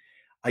Japan.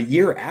 A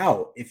year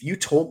out, if you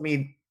told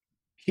me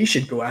he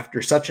should go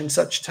after such and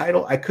such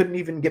title, I couldn't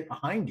even get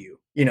behind you,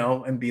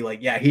 and be like,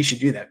 yeah, he should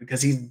do that,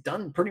 because he's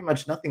done pretty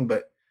much nothing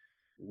but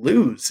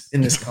lose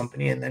in this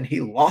company. And then he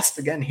lost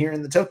again here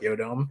in the Tokyo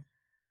Dome.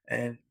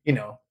 And,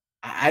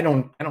 I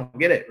don't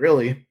get it,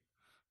 really.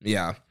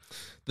 Yeah.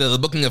 The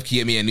booking of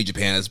Kiyomiya in New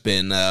Japan has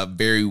been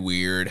very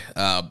weird.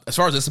 As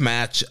far as this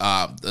match,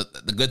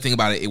 the good thing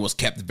about it was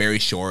kept very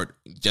short.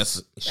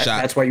 Just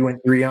shot. That's why you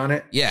went 3 on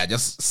it? Yeah,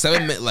 just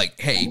 7 minutes. Like,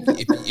 hey,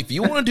 if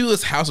you want to do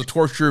this House of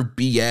Torture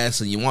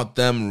BS and you want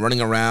them running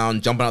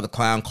around, jumping out the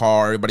clown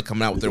car, everybody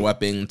coming out with their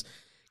weapons,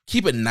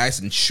 keep it nice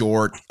and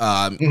short.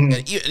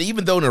 And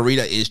even though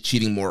Narita is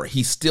cheating more,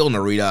 he's still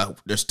Narita.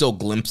 There's still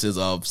glimpses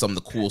of some of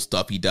the cool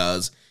stuff he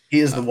does. He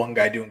is the one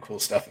guy doing cool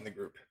stuff in the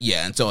group.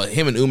 Yeah, and so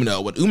him and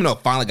Umino, when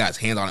Umino finally got his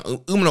hands on it,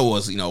 Umino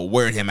was,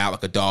 wearing him out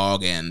like a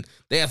dog, and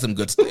they had some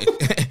good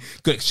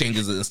good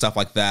exchanges and stuff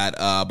like that.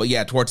 But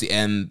yeah, towards the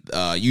end,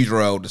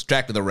 Yujiro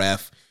distracted the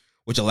ref,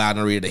 which allowed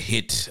Narita to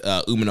hit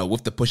Umino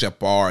with the push-up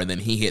bar, and then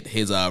he hit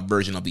his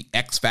version of the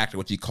X Factor,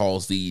 which he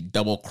calls the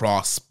double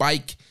cross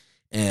spike,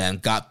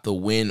 and got the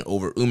win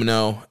over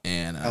Umino.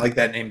 And I like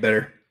that name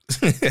better.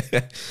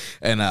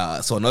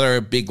 And so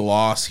another big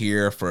loss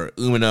here for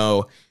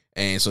Umino.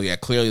 And so, yeah,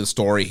 clearly the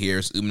story here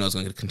is Umino's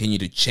going to continue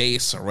to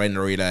chase Ren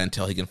Narita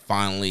until he can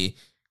finally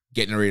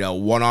get Narita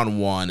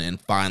one-on-one and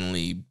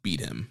finally beat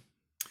him.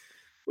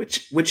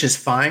 Which is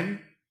fine.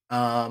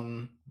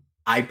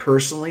 I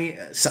personally,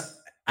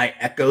 I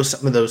echo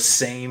some of those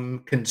same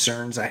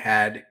concerns I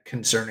had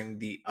concerning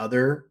the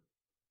other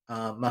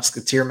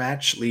Musketeer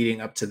match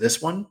leading up to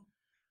this one,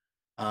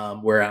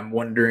 where I'm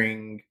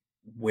wondering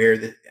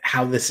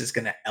how this is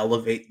going to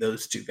elevate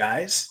those two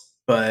guys.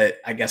 But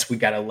I guess we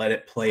got to let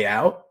it play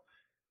out.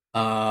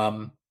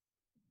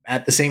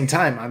 At the same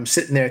time, I'm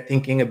sitting there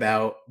thinking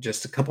about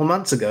just a couple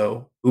months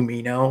ago,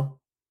 Umino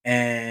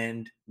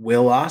and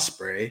Will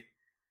Ospreay,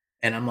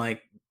 and I'm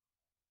like,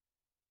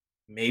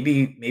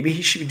 maybe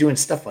he should be doing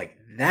stuff like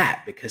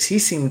that, because he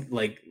seemed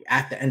like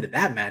at the end of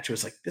that match it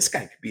was like, this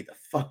guy could be the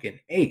fucking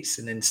ace,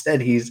 and instead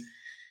he's,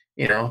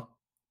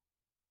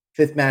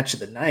 fifth match of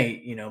the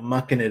night,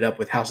 mucking it up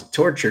with House of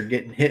Torture,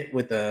 getting hit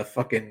with a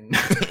fucking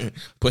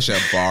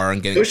push-up bar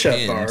and getting push-up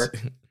pinned. bar.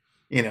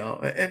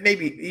 And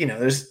maybe,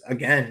 there's,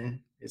 again,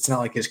 it's not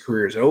like his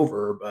career is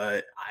over,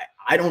 but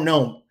I don't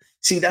know.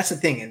 See, that's the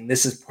thing. And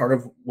this is part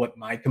of what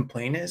my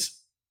complaint is.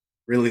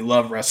 Really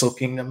love Wrestle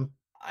Kingdom.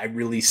 I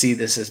really see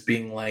this as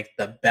being like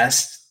the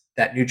best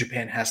that New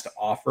Japan has to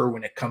offer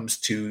when it comes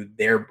to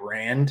their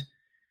brand.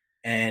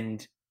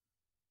 And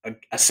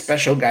a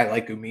special guy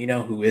like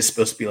Umino, who is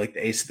supposed to be like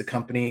the ace of the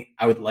company,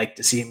 I would like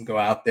to see him go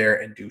out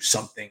there and do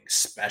something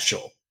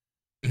special.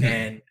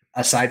 And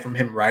aside from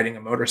him riding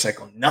a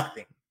motorcycle,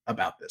 nothing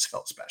about this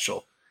felt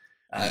special.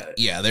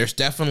 Yeah, there's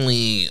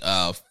definitely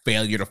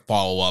failure to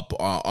follow up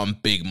on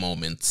big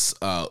moments.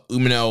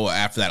 Umino,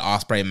 after that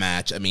Ospreay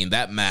match, I mean,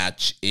 that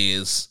match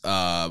is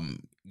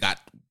got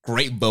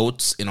great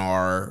votes in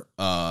our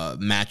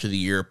match of the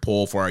year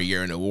poll for our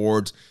year-end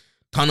awards.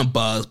 Ton of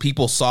buzz.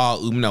 People saw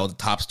Umino as the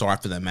top star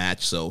after that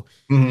match, so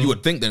you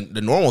would think that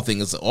the normal thing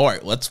is, all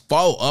right, let's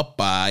follow up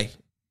by,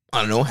 I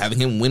don't know, having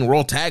him win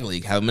World Tag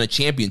League, have him in a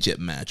championship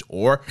match,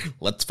 or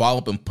let's follow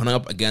up and put him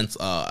up against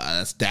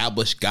an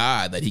established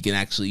guy that he can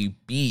actually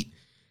beat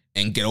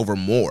and get over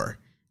more.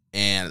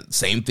 And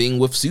same thing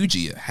with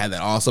Tsuji. Had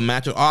that awesome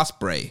match with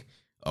Ospreay.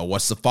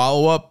 What's the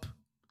follow-up?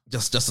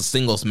 Just a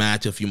singles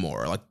match, a few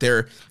more. Like,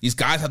 these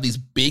guys have these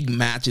big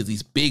matches,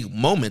 these big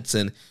moments,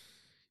 and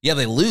yeah,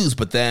 they lose,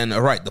 but then,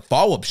 all right, the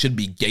follow-up should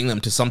be getting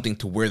them to something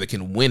to where they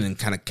can win and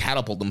kind of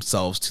catapult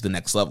themselves to the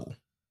next level.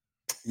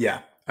 Yeah.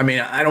 I mean,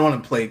 I don't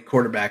want to play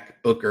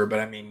quarterback Booker, but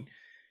I mean,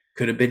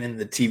 could have been in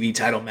the TV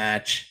title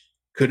match,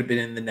 could have been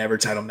in the Never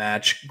title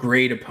match.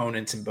 Great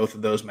opponents in both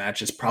of those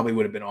matches, probably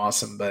would have been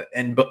awesome. But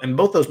and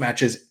both those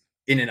matches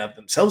in and of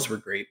themselves were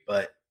great,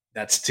 but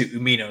that's to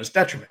Umino's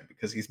detriment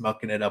because he's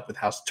mucking it up with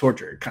House of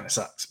Torture. It kind of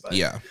sucks. But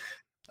yeah,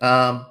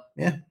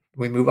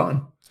 we move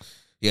on.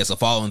 Yeah, so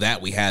following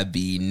that, we had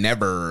the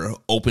never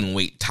open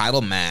weight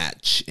title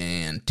match,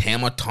 and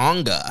Tama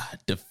Tonga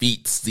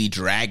defeats the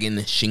Dragon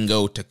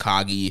Shingo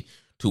Takagi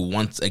to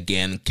once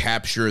again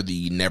capture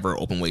the never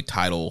open weight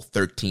title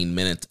 13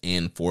 minutes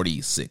and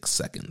 46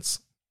 seconds.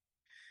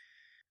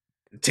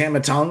 Tama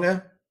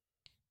Tonga,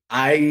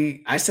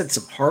 I said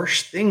some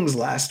harsh things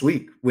last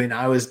week when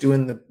I was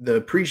doing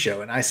the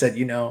pre-show, and I said,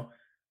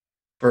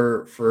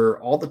 for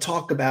all the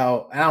talk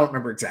about, I don't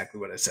remember exactly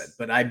what I said,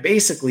 but I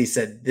basically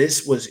said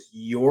this was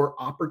your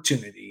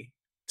opportunity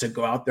to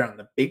go out there on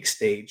the big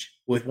stage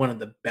with one of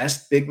the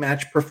best big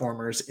match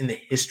performers in the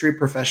history of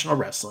professional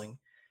wrestling.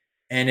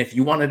 And if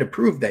you wanted to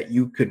prove that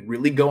you could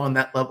really go on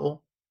that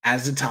level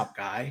as a top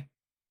guy,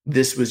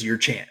 this was your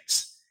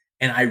chance.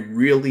 And I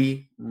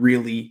really,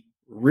 really,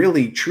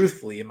 really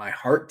truthfully in my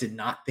heart did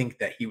not think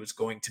that he was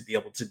going to be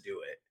able to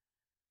do it.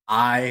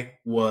 I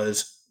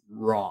was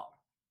wrong.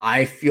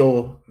 I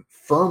feel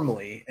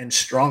firmly and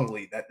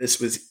strongly that this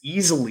was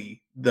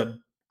easily the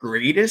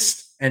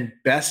greatest and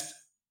best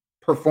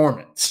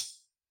performance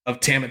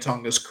of Tama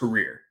Tonga's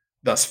career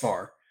thus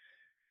far.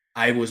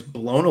 I was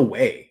blown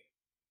away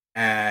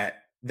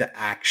at the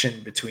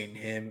action between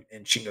him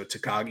and Shingo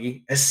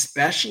Takagi,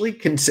 especially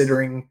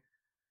considering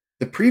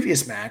the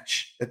previous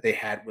match that they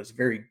had was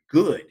very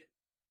good,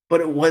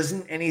 but it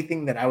wasn't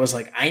anything that I was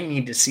like, I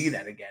need to see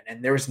that again.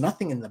 And there was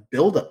nothing in the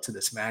build up to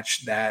this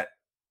match that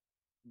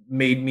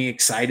made me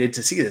excited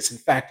to see this. In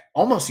fact,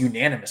 almost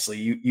unanimously,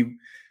 you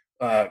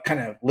kind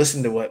of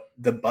listened to what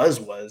the buzz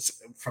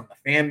was from the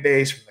fan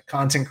base, from the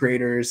content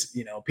creators,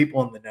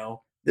 people in the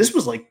know. This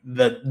was like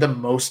the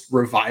most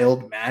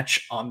reviled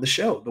match on the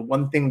show. The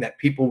one thing that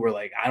people were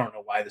like, I don't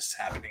know why this is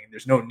happening.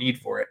 There's no need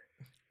for it.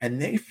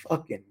 And they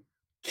fucking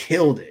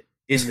killed it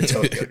in the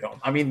Tokyo Dome.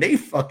 I mean, they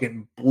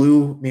fucking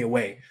blew me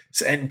away.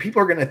 So, and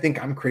people are going to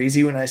think I'm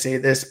crazy when I say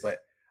this, but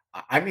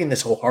I mean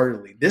this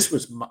wholeheartedly. This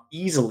was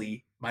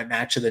easily my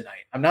match of the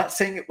night. I'm not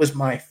saying it was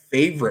my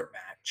favorite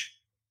match.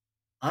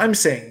 I'm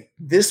saying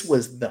this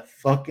was the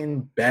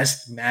fucking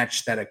best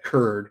match that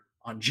occurred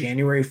on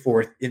January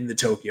 4th in the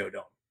Tokyo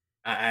Dome.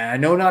 I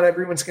know not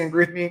everyone's going to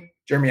agree with me.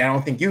 Jeremy, I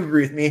don't think you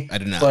agree with me. I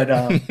do not.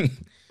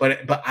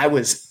 But I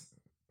was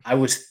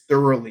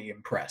thoroughly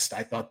impressed.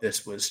 I thought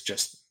this was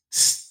just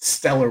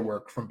stellar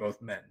work from both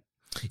men.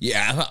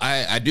 Yeah,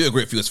 I do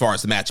agree with you as far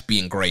as the match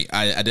being great.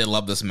 I did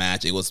love this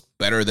match. It was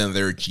better than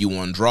their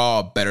G1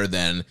 draw, better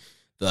than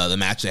the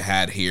match they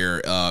had here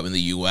in the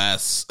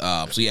U.S.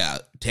 So yeah,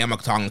 Tama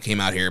Tonga came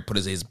out here, put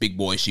his big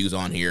boy shoes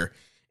on here,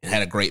 and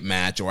had a great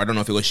match. Or I don't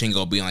know if it was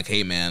Shingo being like,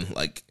 hey man,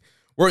 like,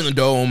 we're in the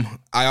dome.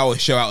 I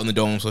always show out in the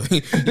dome, so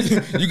you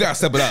got to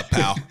step it up,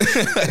 pal.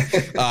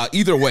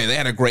 Either way, they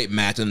had a great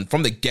match. And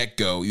from the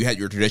get-go, you had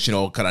your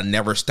traditional kind of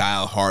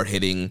never-style,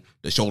 hard-hitting,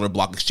 the shoulder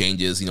block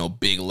exchanges,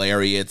 big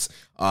lariats.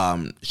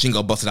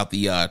 Shingo busted out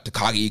the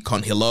Takagi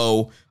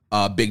Konhilo,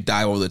 big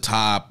dive over the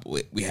top.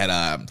 We had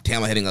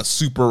Tama hitting a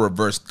super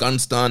reverse gun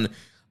stun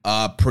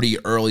pretty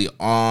early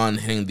on,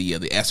 hitting the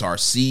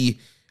SRC.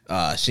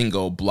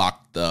 Shingo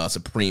blocked the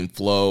Supreme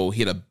Flow.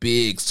 He had a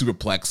big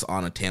superplex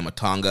on a Tama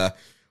Tonga.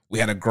 We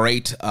had a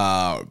great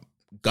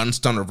gun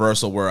stun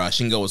reversal where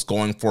Shingo was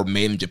going for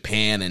Made in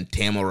Japan and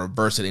Tama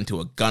reversed it into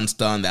a gun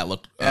stun. That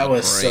looked that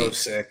was great. So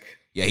sick.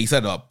 Yeah, he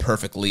set it up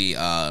perfectly.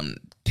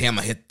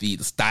 Tama hit the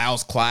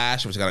Styles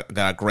Clash, which got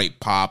a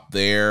great pop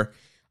there.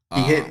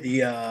 He hit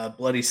the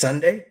Bloody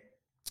Sunday.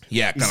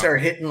 Yeah. He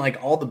started hitting like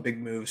all the big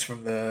moves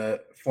from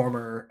the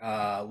former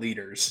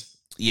leaders.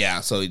 Yeah,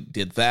 so he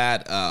did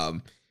that.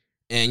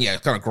 And yeah,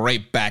 kind of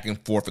great back and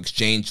forth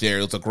exchange there.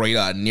 It was a great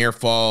near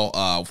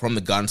fall from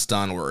the gun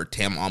stun where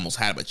Tam almost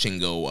had it, but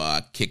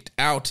Shingo kicked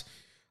out.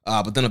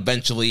 But then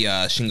eventually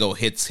Shingo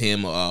hits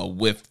him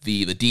with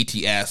the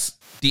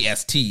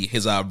DST,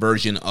 his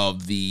version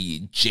of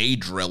the J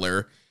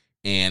Driller,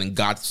 and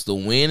got the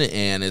win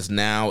and is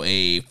now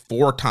a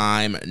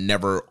 4-time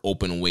never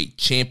open weight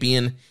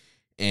champion.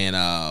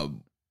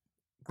 And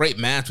great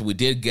match. We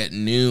did get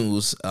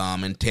news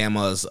in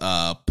Tama's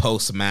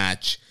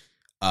post-match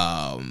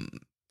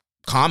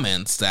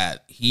comments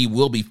that he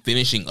will be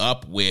finishing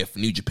up with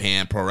New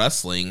Japan Pro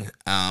Wrestling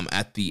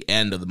at the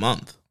end of the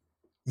month.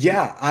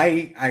 Yeah,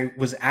 I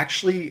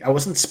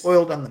wasn't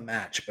spoiled on the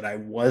match, but I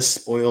was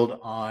spoiled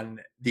on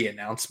the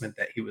announcement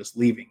that he was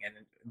leaving, and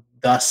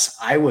thus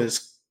I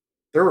was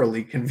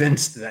thoroughly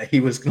convinced that he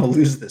was going to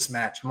lose this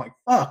match. I'm like,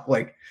 fuck,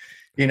 like,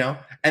 and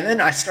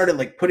then I started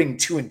like putting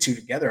 2 and 2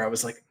 together. I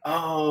was like,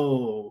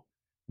 oh,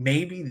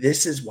 maybe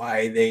this is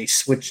why they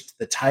switched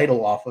the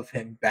title off of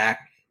him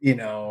back,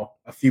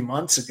 a few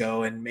months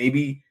ago. And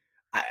maybe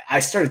I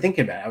started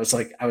thinking about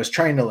it. I was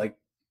trying to like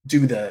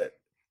do the,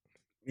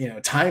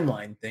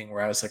 timeline thing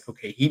where I was like,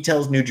 okay, he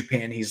tells New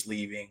Japan he's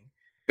leaving,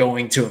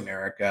 going to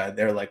America.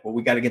 They're like, well,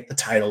 we got to get the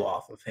title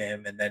off of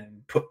him and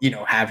then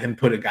have him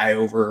put a guy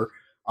over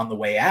on the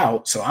way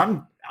out. So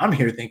I'm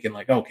here thinking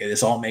like, okay,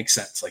 this all makes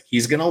sense. Like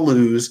he's going to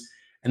lose.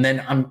 And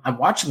then I'm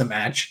watching the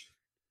match,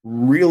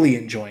 really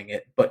enjoying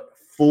it, but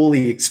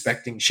fully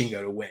expecting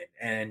Shingo to win.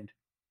 And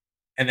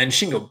then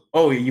Shingo,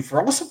 you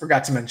also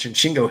forgot to mention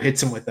Shingo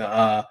hits him with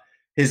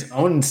his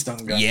own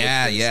stun gun.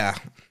 Yeah.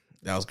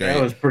 That was great.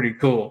 That was pretty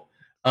cool.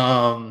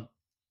 Then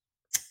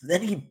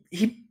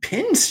he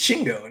pins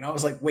Shingo, and I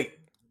was like, wait,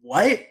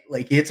 what?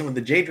 Like, he hits him with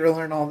the J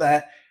Driller and all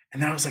that.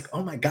 And then I was like,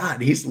 oh my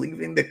God, he's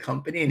leaving the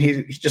company and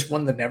he just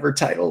won the Never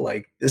title.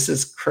 Like, this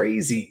is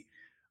crazy.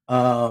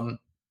 So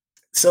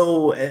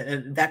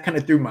and that kind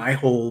of threw my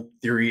whole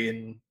theory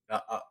in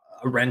a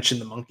wrench in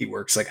the monkey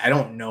works. Like, I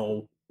don't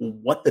know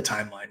what the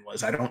timeline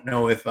was. I don't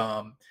know if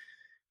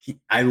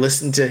I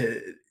listened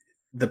to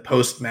the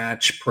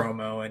post-match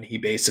promo, and he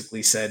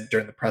basically said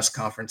during the press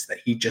conference that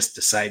he just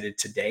decided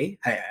today.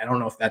 I don't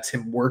know if that's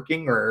him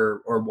working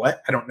or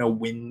what. I don't know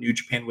when New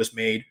Japan was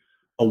made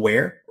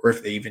aware, or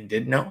if they even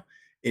did know.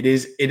 It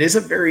is a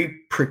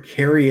very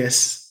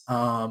precarious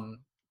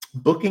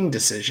booking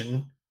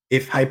decision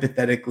if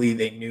hypothetically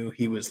they knew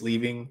he was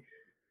leaving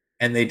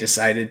and they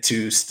decided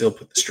to still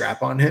put the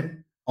strap on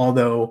him.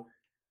 Although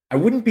I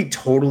wouldn't be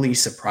totally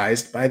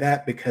surprised by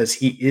that, because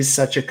he is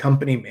such a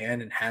company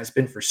man and has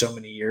been for so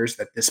many years,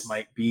 that this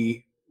might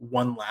be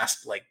one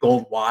last like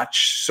gold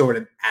watch sort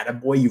of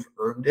attaboy, you've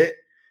earned it,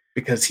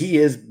 because he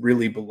is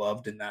really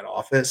beloved in that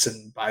office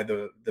and by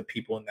the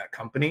people in that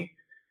company.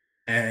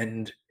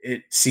 And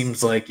it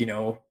seems like,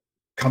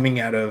 coming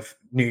out of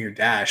New Year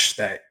Dash,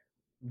 that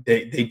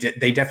they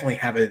definitely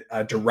have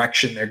a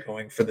direction they're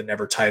going for the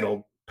Never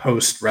title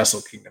post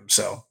Wrestle Kingdom.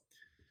 So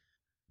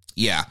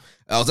yeah,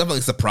 I was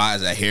definitely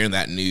surprised at hearing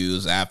that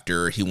news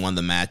after he won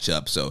the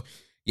matchup. So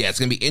yeah, it's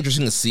gonna be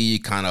interesting to see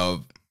kind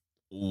of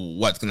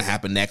what's gonna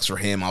happen next for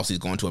him. Obviously,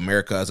 he's going to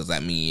America. So does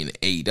that mean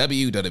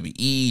AEW,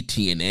 WWE,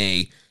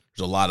 TNA?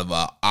 There's a lot of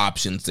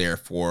options there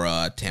for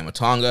Tama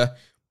Tonga,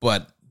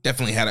 but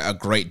definitely had a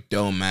great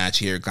dome match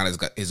here. Kind of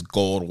got his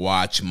gold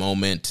watch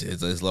moment,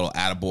 his little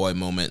attaboy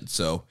moment.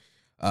 So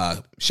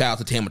shout out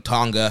to Tama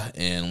Tonga,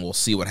 and we'll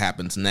see what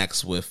happens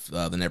next with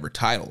the Never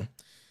title.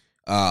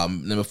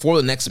 Then before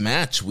the next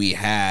match, we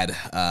had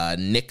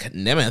Nick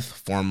Nemeth,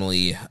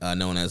 formerly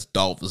known as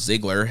Dolph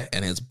Ziggler,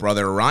 and his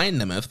brother Ryan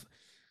Nemeth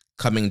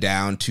coming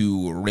down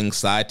to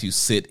ringside to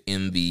sit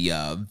in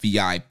the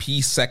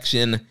VIP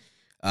section.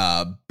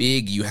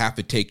 Big, you have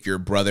to take your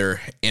brother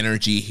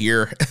energy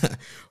here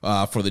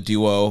for the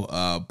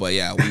duo. But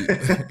yeah,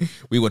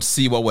 we would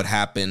see what would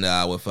happen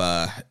with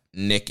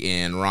Nick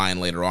and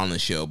Ryan later on in the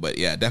show. But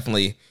yeah,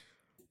 definitely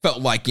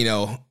felt like,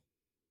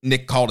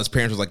 Nick called his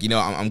parents, was like,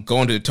 I'm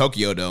going to the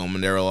Tokyo Dome.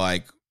 And they were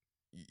like,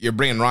 you're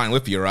bringing Ryan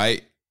with you,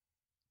 right?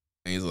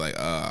 And he's like,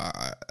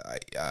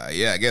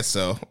 yeah, I guess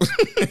so.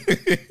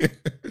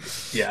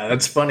 Yeah,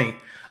 that's funny.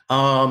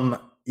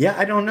 Yeah,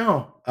 I don't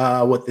know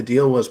what the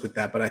deal was with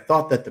that, but I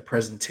thought that the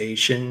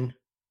presentation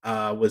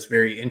was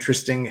very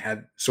interesting. It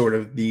had sort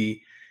of the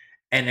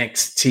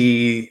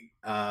NXT,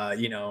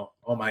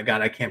 oh my God,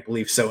 I can't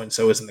believe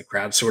so-and-so is in the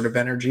crowd sort of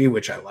energy,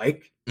 which I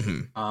like.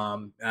 Mm-hmm.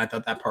 And I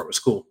thought that part was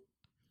cool.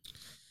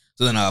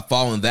 So then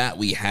following that,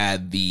 we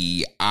had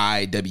the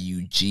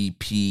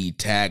IWGP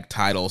Tag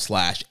Title /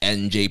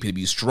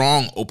 NJPW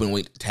Strong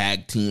Openweight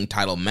Tag Team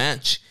Title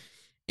match.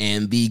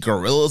 And the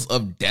Gorillas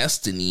of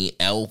Destiny,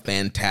 El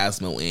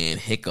Phantasmo and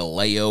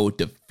Hikuleo,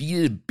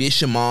 defeated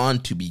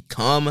Bishamon to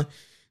become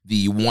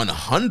the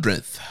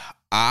 100th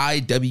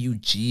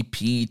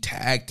IWGP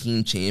Tag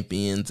Team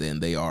Champions.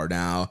 And they are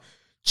now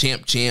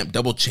champ,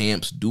 double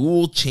champs,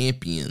 dual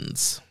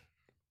champions.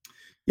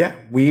 Yeah,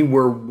 we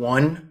were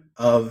one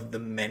of the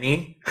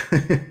many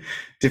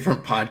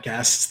different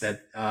podcasts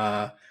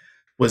that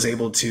was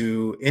able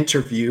to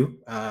interview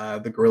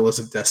the Gorillas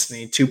of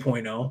Destiny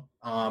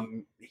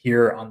 2.0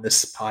 here on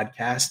this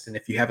podcast. And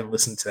if you haven't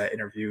listened to that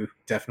interview,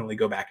 definitely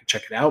go back and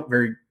check it out.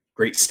 Very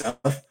great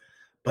stuff.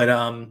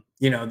 But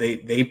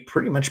they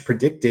pretty much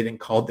predicted and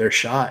called their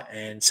shot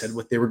and said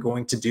what they were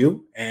going to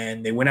do.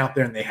 And they went out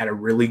there and they had a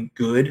really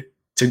good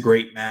to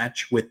great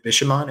match with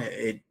Bishamon.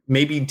 It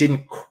maybe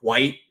didn't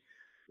quite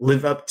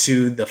live up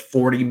to the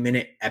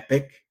 40-minute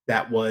epic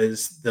that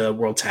was the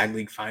World Tag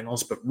League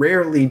Finals, but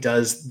rarely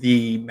does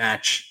the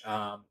match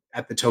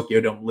at the Tokyo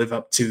Dome live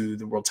up to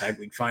the World Tag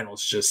League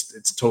Finals. Just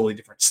it's totally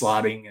different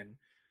slotting and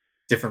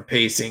different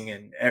pacing,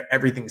 and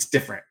everything's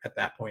different at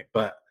that point.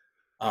 But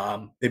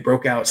they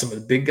broke out some of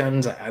the big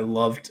guns. I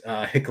loved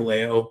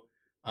Hikuleo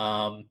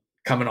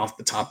coming off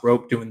the top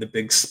rope doing the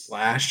big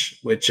splash,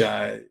 which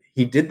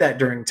he did that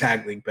during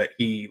Tag League, but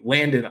he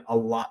landed a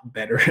lot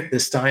better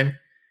this time.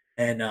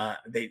 And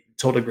they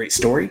told a great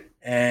story.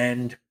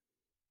 And,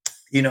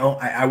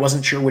 I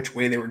wasn't sure which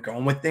way they were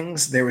going with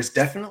things. There was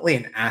definitely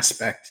an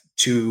aspect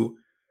to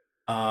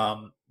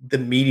the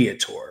media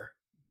tour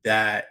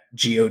that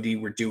GOD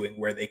were doing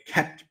where they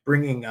kept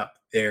bringing up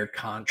their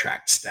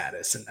contract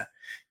status. And,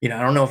 I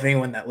don't know if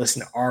anyone that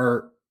listened to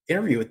our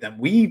interview with them,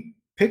 we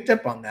picked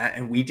up on that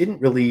and we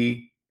didn't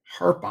really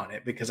harp on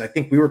it because I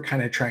think we were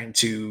kind of trying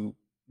to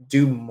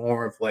do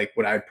more of like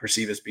what I would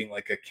perceive as being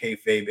like a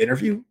kayfabe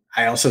interview.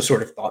 I also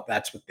sort of thought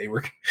that's what they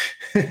were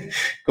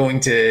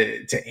going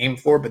to aim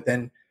for. But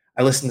then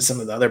I listened to some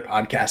of the other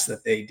podcasts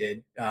that they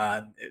did,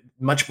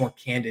 much more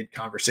candid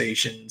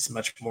conversations,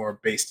 much more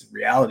based in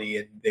reality.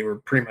 And they were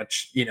pretty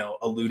much,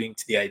 alluding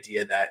to the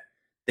idea that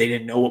they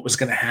didn't know what was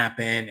going to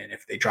happen. And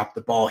if they dropped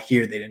the ball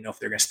here, they didn't know if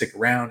they're going to stick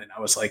around. And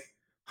I was like,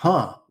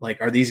 huh,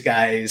 like, are these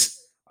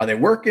guys, are they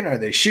working? Are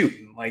they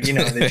shooting? Like,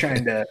 they're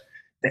trying to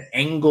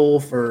angle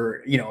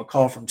for, a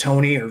call from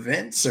Tony or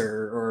Vince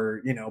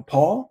or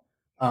Paul.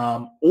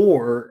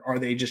 Or are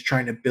they just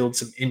trying to build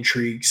some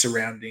intrigue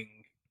surrounding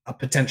a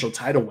potential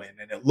title win?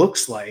 And it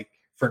looks like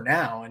for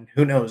now, and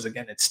who knows,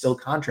 again, it's still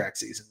contract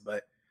season,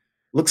 but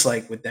looks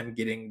like with them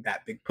getting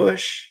that big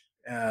push,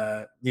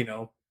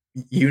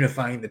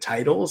 unifying the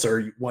titles,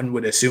 or one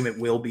would assume it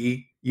will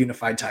be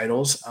unified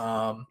titles,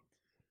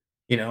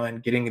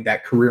 and getting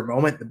that career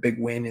moment, the big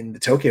win in the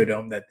Tokyo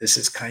Dome, that this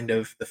is kind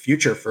of the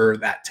future for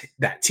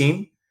that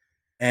team.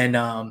 And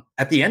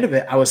at the end of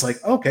it, I was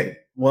like, okay,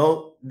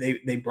 well,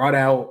 they brought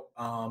out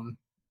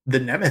the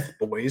Nemeth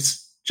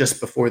boys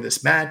just before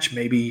this match.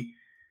 Maybe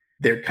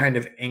they're kind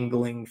of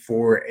angling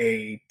for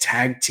a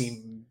tag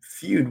team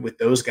feud with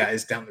those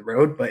guys down the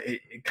road, but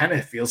it kind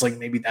of feels like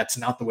maybe that's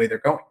not the way they're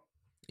going.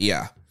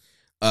 Yeah.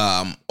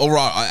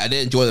 Overall, I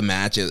did enjoy the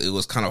match. It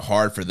was kind of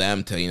hard for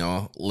them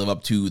to, live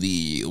up to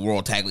the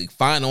World Tag League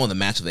final and the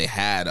match that they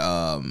had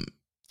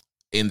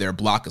in their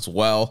block as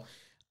well.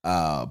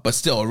 But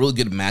still, a really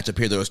good matchup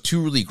here. There was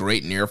two really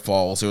great near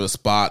falls. There was a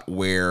spot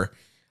where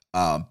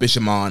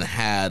Bishamon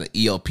had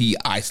ELP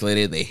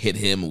isolated. They hit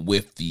him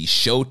with the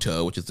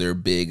Shoto, which is their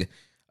big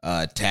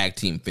tag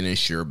team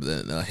finisher.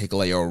 But then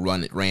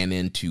Hikuleo ran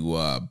in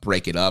to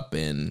break it up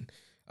and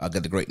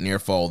got the great near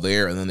fall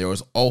there. And then there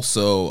was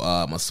also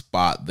a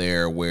spot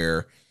there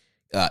where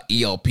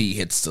ELP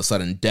hits the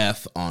sudden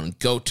death on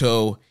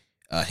Goto.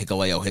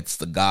 Hikuleo hits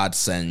the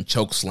Godsend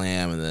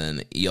chokeslam, and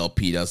then ELP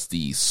does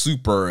the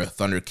Super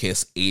Thunder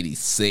Kiss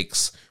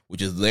 86,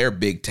 which is their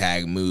big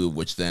tag move,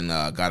 which then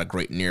got a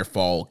great near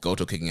fall,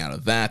 Goto kicking out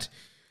of that.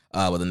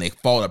 But then they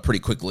followed up pretty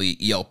quickly.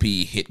 ELP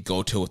hit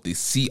Goto with the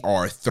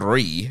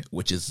CR3,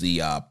 which is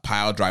the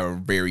pile driver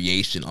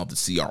variation of the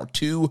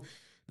CR2.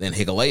 Then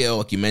Hikuleo,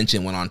 like you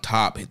mentioned, went on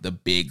top, hit the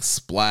big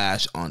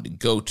splash onto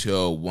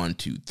Goto, 1,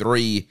 2,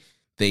 3.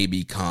 They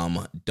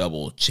become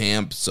double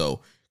champs.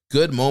 So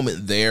good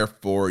moment there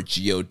for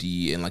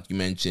GOD. And like you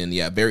mentioned,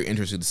 yeah, very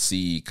interested to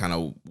see kind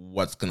of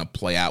what's going to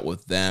play out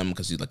with them.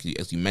 Because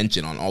as you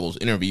mentioned on all those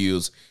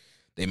interviews,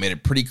 they made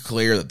it pretty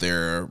clear that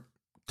their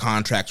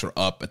contracts are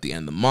up at the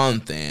end of the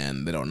month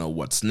and they don't know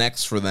what's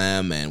next for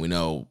them. And we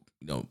know,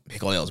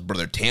 Hikuleo's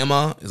brother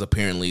Tama is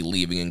apparently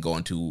leaving and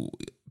going to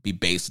be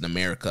based in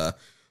America.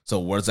 So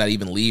where does that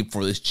even leave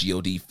for this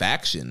GOD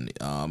faction?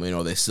 Are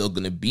they still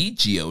going to be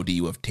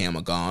GOD with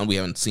Tama gone? We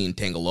haven't seen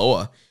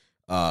Tangaloa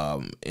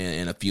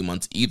in a few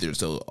months either.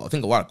 So I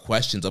think a lot of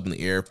questions up in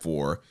the air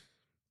for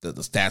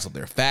the status of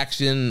their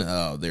faction,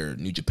 their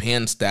New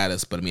Japan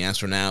status. But I mean, as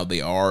for now, they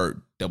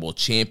are double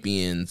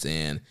champions.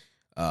 And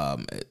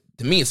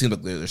to me, it seems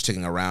like they're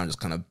sticking around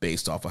just kind of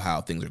based off of how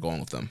things are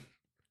going with them.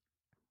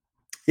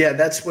 Yeah,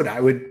 that's what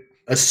I would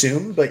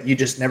assume, but you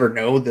just never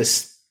know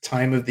this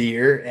time of the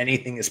year.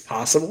 Anything is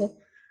possible.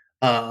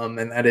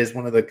 And that is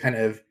one of the kind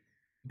of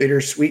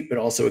bittersweet but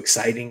also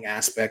exciting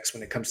aspects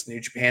when it comes to New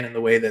Japan and the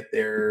way that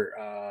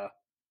their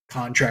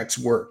contracts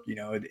work.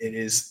 It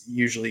is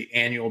usually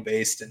annual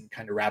based and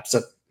kind of wraps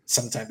up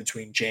sometime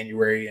between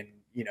January and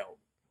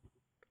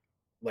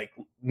like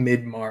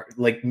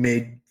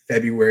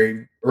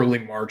mid-February, early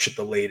March at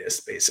the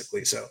latest,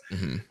 basically. So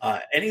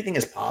anything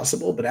is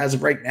possible, but as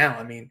of right now,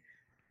 I mean,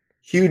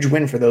 huge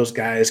win for those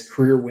guys,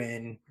 career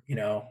win,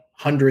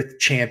 100th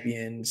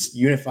champions,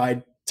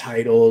 unified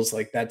titles.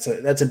 Like that's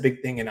a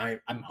big thing. And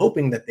I'm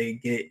hoping that they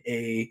get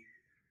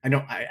I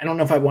don't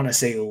know if I want to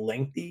say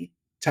lengthy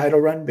title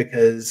run,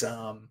 because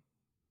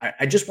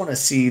I just want to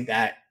see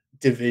that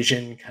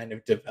division kind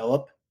of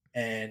develop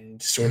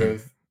and sort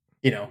of,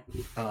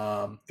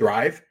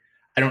 thrive.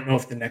 I don't know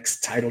if the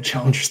next title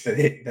challengers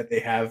that they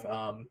have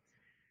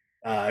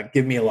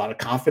give me a lot of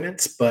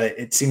confidence, but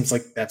it seems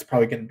like that's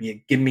probably going to be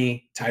a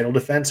gimme title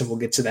defense, and we'll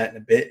get to that in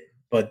a bit.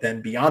 But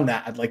then beyond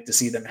that, I'd like to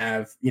see them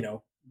have,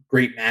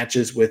 great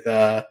matches with,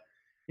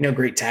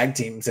 great tag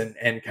teams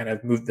and kind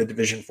of move the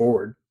division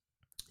forward.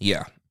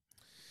 Yeah.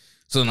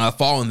 So now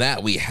following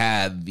that, we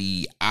had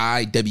the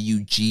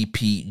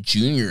IWGP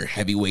Junior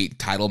Heavyweight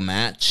title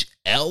match.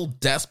 El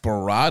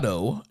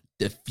Desperado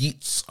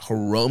defeats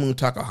Hiromu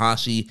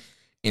Takahashi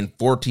in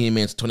 14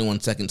 minutes,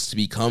 21 seconds to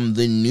become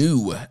the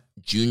new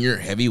Junior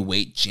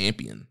Heavyweight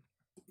champion.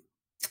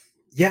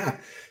 Yeah.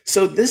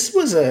 So this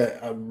was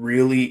a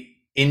really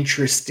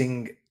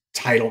interesting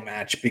title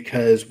match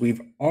because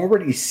we've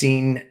already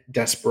seen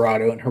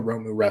Desperado and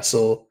Hiromu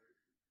wrestle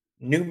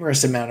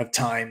numerous amount of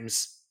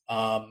times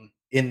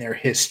in their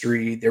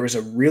history. There was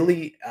a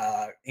really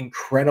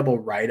incredible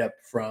write-up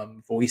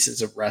from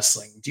Voices of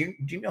Wrestling. Do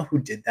you know who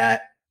did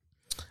that?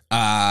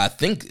 I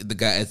think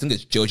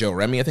it's Jojo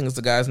Remy, I think is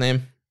the guy's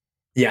name.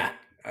 Yeah.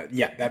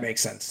 Yeah, that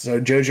makes sense.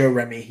 So Jojo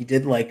Remy, he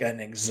did like an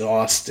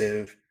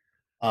exhaustive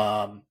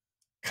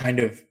kind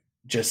of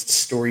just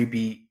story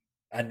beat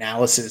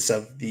analysis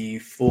of the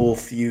full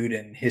feud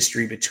and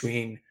history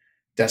between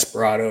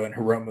Desperado and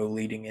Hiromu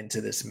leading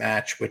into this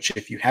match, which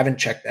if you haven't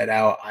checked that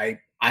out, I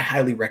I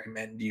highly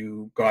recommend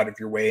you go out of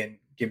your way and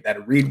give that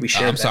a read. We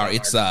shared. I'm sorry,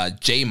 it's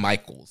Jay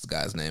Michaels, the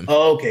guy's name.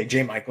 Oh, okay,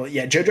 Jay Michael.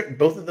 Yeah, JoJo.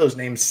 Both of those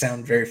names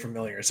sound very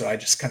familiar, so I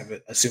just kind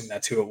of assumed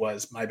that's who it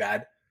was. My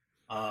bad.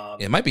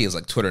 It might be his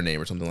like Twitter name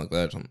or something like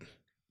that. Or something.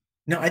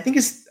 No, I think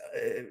his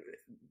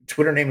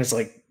Twitter name is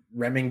like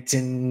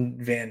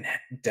Remington Van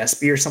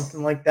Despy or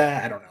something like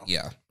that. I don't know.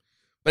 Yeah.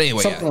 But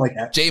anyway, something like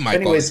that. Jay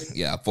Michaels,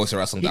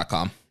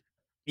 voiceofwrestling.com.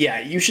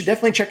 Yeah, you should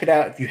definitely check it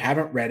out if you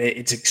haven't read it.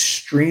 It's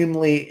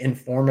extremely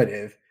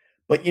informative.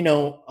 But,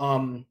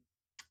 from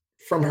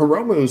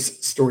Hiromu's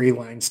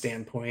storyline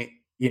standpoint,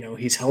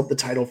 he's held the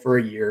title for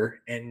a year,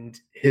 and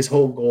his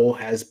whole goal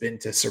has been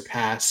to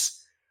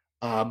surpass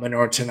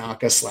Minoru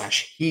Tanaka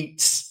 /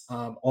 Heat's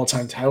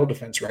all-time title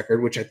defense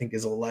record, which I think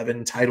is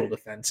 11 title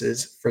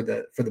defenses for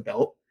the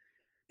belt.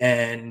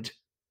 And,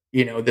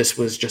 this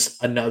was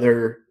just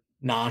another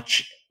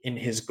notch in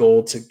his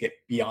goal to get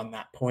beyond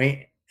that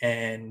point.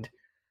 And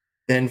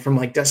then from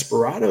like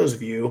Desperado's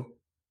view,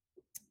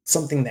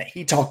 something that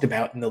he talked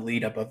about in the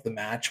lead up of the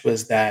match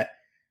was that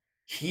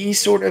he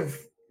sort of,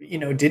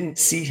 didn't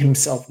see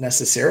himself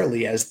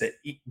necessarily as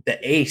the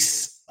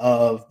ace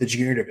of the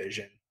junior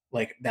division.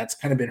 Like that's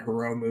kind of been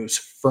Hiromu's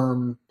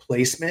firm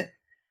placement.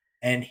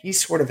 And he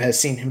sort of has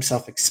seen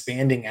himself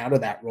expanding out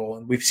of that role.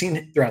 And we've seen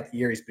it throughout the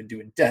year. He's been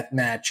doing death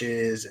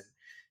matches and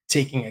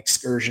taking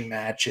excursion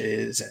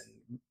matches and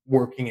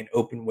working in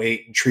open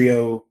weight and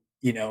trio,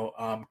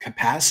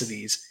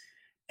 capacities.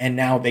 And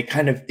now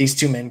these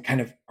two men kind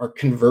of are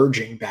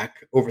converging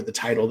back over the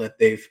title that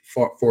they've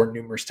fought for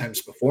numerous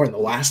times before. And the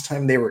last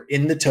time they were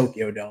in the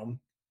Tokyo Dome,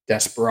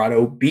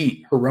 Desperado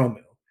beat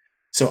Hiromu.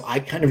 So I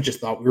kind of just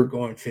thought we were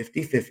going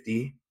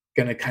 50-50,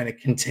 going to kind of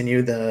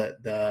continue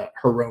the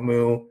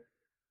Hiromu,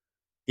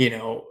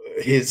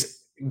 his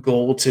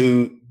goal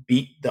to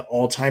beat the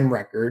all-time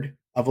record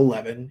of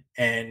 11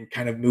 and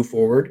kind of move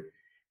forward.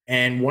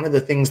 And one of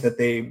the things that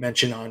they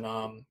mentioned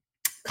on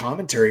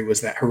commentary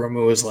was that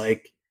Hiromu was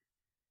like,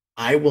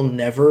 I will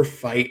never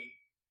fight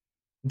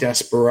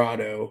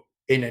Desperado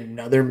in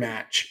another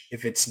match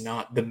if it's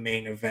not the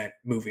main event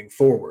moving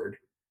forward.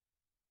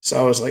 So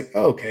I was like,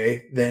 oh,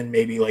 okay, then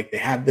maybe like they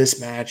have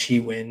this match, he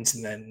wins,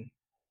 and then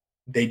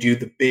they do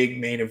the big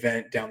main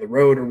event down the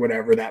road or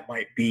whatever. That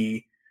might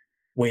be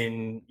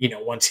when,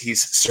 once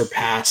he's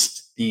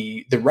surpassed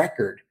the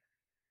record.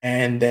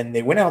 And then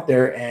they went out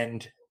there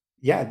and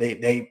yeah,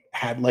 they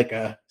had like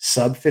a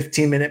sub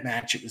 15-minute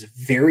match. It was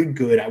very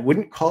good. I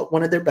wouldn't call it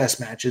one of their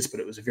best matches, but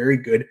it was very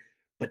good.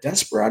 But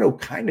Desperado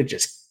kind of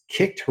just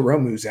kicked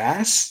Hiromu's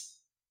ass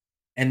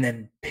and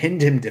then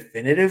pinned him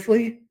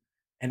definitively.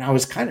 And I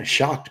was kind of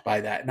shocked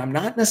by that. And I'm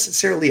not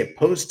necessarily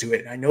opposed to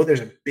it. And I know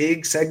there's a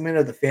big segment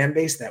of the fan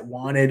base that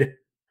wanted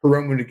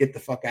Hiromu to get the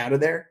fuck out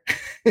of there.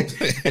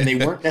 And they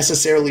weren't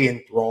necessarily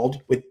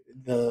enthralled with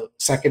the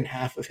second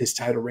half of his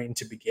title reign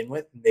to begin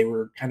with. They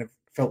were kind of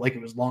felt like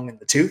it was long in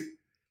the tooth,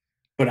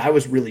 but I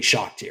was really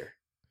shocked here.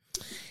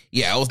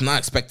 Yeah, I was not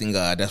expecting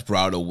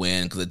Desperado to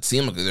win because it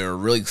seemed like they were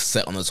really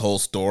set on this whole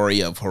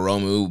story of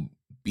Hiromu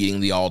beating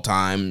the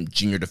all-time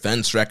junior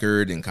defense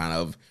record and kind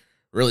of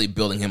really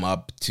building him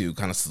up to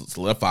kind of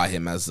solidify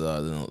him as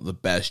the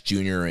best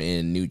junior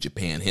in New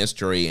Japan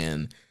history.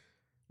 And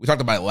we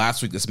talked about it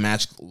last week. This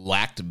match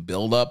lacked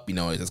build-up.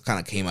 It just kind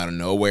of came out of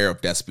nowhere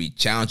of Despy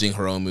challenging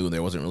Hiromu.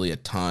 There wasn't really a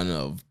ton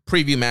of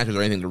preview matches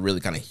or anything to really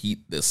kind of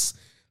heat this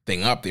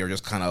thing up. They were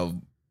just kind of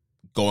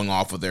going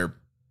off of their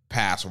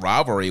past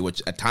rivalry, which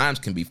at times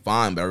can be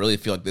fun, but I really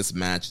feel like this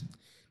match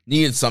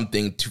needed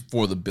something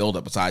for the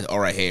build-up besides, all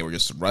right, hey, we're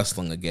just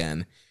wrestling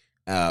again.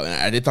 And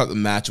I did thought the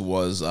match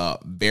was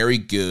very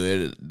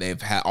good.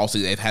 They've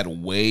had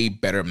way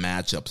better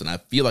matchups, and I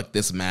feel like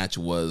this match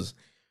was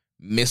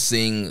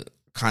missing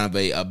kind of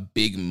a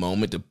big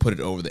moment to put it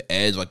over the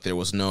edge. Like there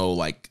was no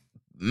like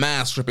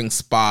mass ripping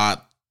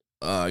spot,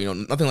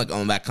 nothing like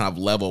on that kind of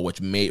level, which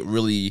may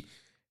really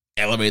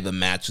elevate the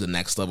match to the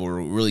next level,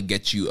 or really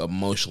get you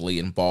emotionally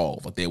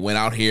involved. Like they went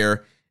out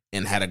here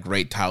and had a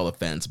great title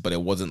defense, but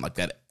it wasn't like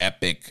that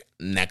epic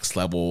next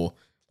level,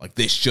 like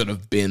this should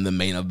have been the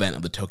main event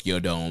of the Tokyo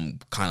Dome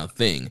kind of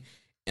thing.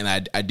 And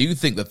I do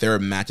think that their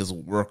matches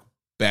work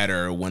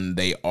better when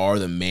they are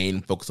the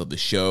main focus of the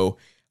show.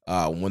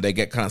 When they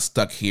get kind of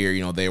stuck here,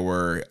 they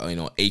were,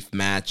 8th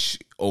match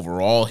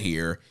overall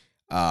here.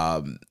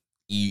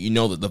 You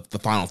know that the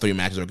final 3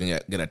 matches are going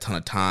to get a ton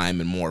of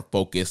time and more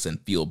focus and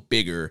feel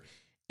bigger.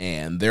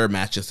 And their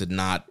match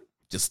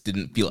just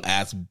didn't feel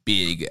as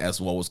big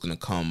as what was going to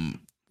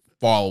come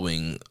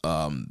following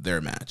their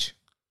match.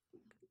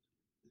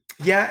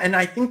 Yeah, and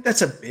I think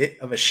that's a bit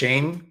of a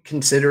shame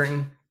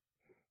considering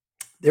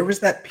there was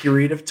that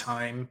period of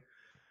time.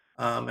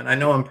 And I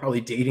know I'm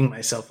probably dating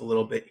myself a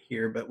little bit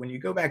here, but when you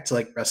go back to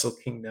like Wrestle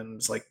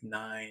Kingdoms like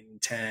 9,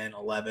 10,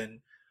 11,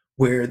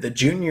 where the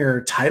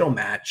junior title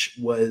match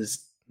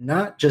was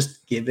not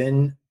just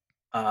given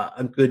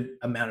a good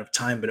amount of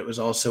time, but it was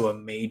also a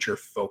major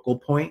focal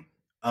point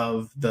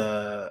of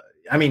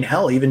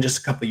hell, even just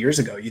a couple of years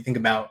ago, you think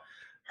about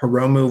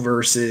Hiromu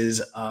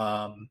versus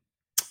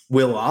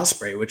Will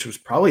Ospreay, which was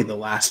probably the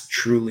last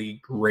truly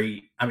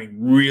great, I mean,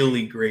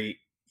 really great,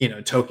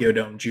 Tokyo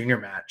Dome Junior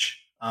match.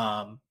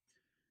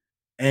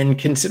 And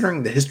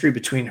considering the history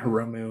between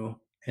Hiromu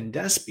and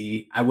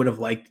Despy, I would have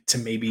liked to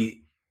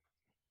maybe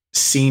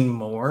seen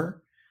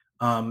more.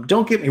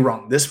 Don't get me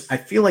wrong. I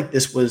feel like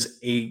this was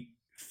a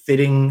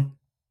fitting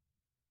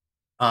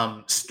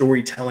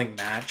storytelling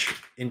match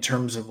in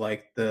terms of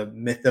like the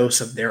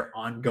mythos of their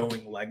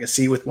ongoing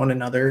legacy with one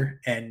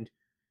another. And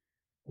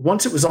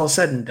once it was all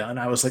said and done,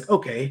 I was like,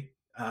 okay,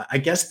 I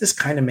guess this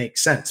kind of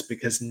makes sense,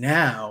 because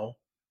now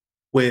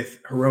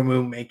with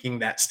Hiromu making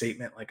that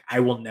statement, like, I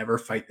will never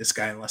fight this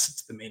guy unless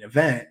it's the main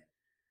event,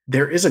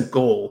 there is a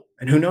goal,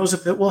 and who knows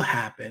if it will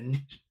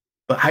happen.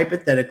 But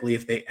hypothetically,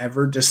 if they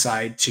ever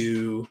decide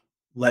to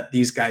let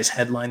these guys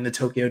headline the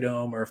Tokyo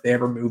Dome, or if they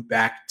ever move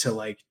back to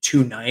like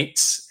 2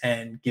 nights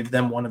and give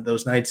them one of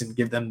those nights and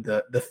give them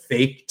the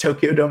fake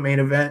Tokyo Dome main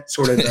event,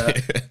 sort of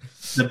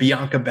the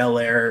Bianca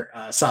Belair,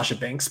 Sasha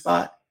Banks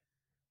spot,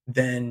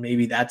 then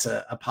maybe that's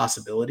a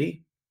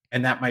possibility.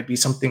 And that might be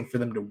something for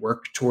them to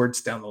work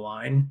towards down the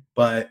line.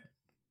 But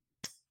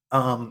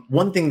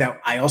one thing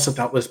that I also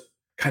thought was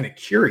kind of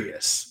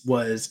curious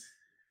was,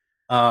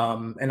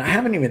 and I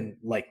haven't even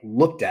like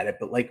looked at it,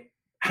 but like,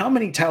 how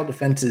many title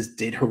defenses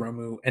did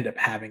Hiromu end up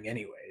having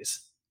anyways?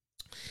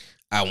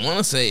 I want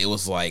to say it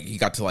was like he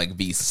got to like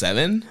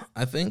V7,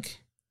 I think.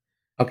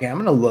 Okay, I'm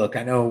gonna look.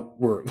 I know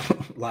we're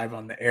live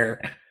on the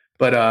air,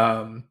 but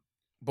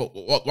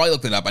while I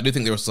looked it up, I do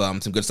think there was some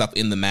good stuff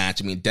in the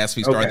match. I mean,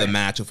 Despy started the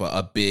match with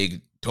a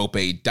big tope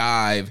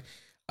dive.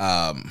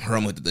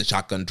 Hiromu did the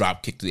shotgun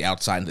drop kick to the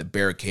outside into the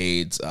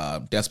barricades.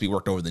 Despy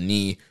worked over the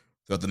knee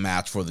throughout the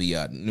match for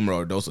the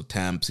numero dos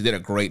attempts. He did a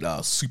great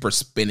super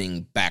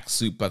spinning back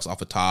suplex off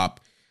the top.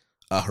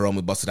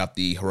 Hiromu busted out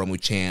the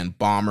Hiromu-chan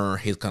bomber,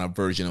 his kind of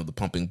version of the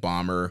pumping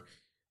bomber.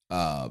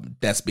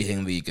 Despy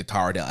hitting the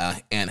guitar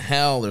to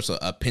Angel. There's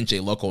a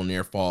pinche loco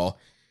near fall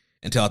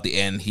until at the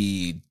end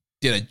he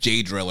did a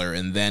J driller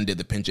and then did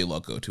the pinche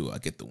loco to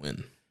get the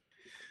win.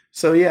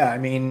 So yeah, I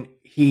mean,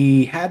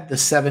 he had the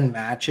 7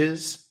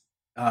 matches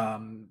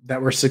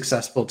that were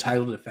successful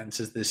title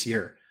defenses this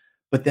year,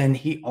 but then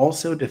he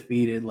also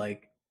defeated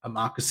like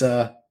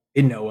Amakusa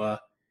Inoue.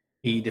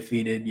 He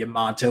defeated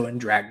Yamato in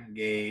Dragon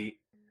Gate.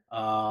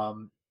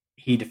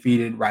 He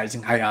defeated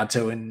Rising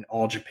Hayato in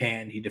All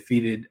Japan. He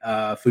defeated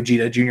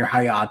Fujita Junior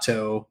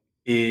Hayato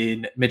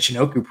in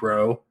Michinoku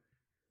Pro,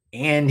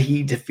 and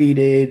he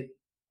defeated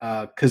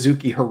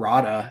Kazuki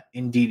Harada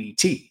in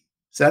DDT.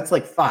 So that's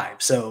like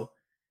 5. So,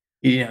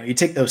 you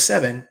take those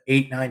 7,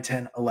 8, 9,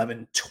 10,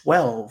 11,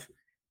 12.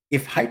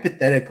 If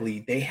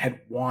hypothetically they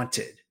had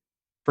wanted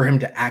for him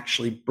to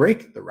actually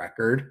break the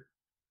record,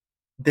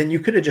 then you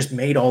could have just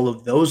made all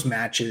of those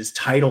matches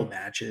title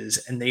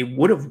matches, and they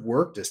would have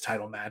worked as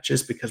title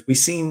matches, because we've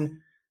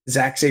seen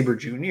Zack Sabre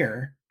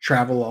Jr.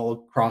 travel all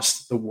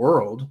across the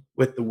world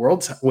with the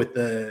world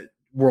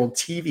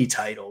TV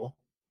title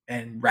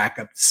and rack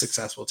up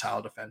successful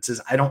title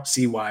defenses. I don't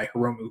see why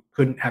Hiromu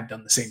couldn't have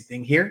done the same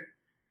thing here.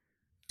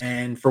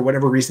 And for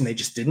whatever reason, they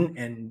just didn't,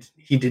 and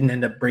he didn't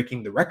end up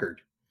breaking the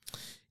record.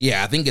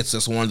 Yeah, I think it's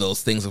just one of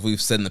those things that we've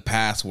said in the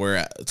past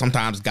where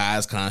sometimes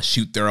guys kind of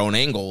shoot their own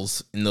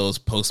angles in those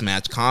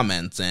post-match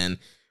comments. And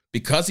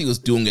because he was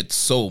doing it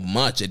so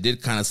much, it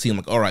did kind of seem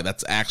like, all right,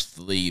 that's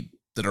actually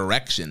the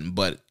direction.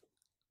 But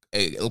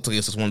it looks like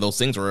it's just one of those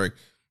things where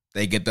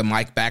they get the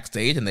mic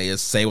backstage and they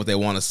just say what they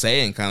want to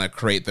say and kind of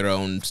create their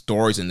own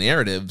stories and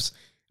narratives,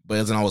 but it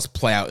doesn't always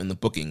play out in the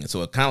booking. And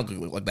so it kind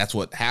of like that's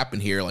what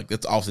happened here. Like,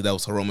 that's obviously that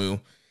was Hiromu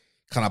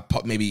kind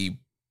of maybe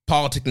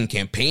politicking,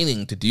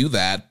 campaigning to do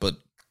that, but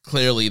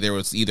clearly there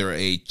was either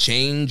a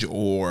change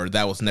or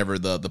that was never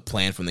the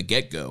plan from the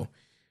get-go.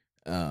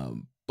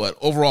 But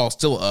overall,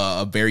 still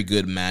a very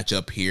good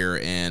matchup here.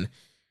 And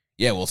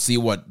yeah, we'll see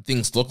what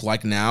things look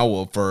like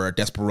now for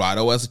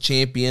Desperado as a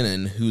champion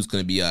and who's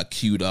going to be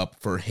queued up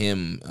for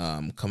him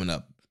coming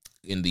up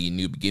in the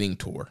New Beginning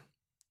tour.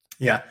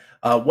 Yeah.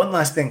 One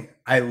last thing.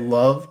 I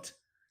loved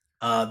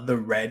the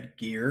red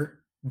gear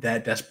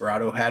that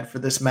Desperado had for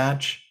this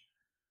match.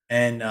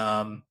 And,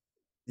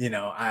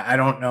 I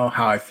don't know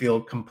how I feel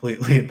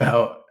completely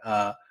about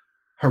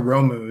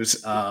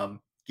Hiromu's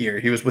gear.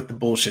 He was with the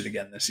bullshit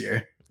again this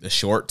year. The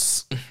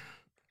shorts.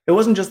 It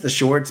wasn't just the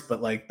shorts,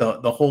 but like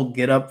the whole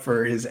get up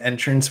for his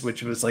entrance,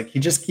 which was like he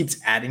just keeps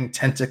adding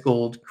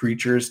tentacled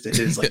creatures to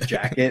his like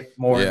jacket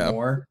more and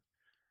more.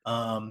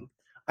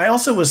 I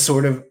also was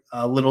sort of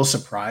a little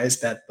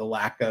surprised at the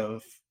lack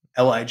of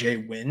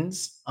LIJ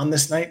wins on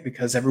this night,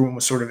 because everyone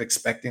was sort of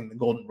expecting the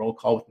golden roll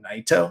call with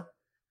Naito.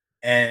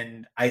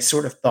 And I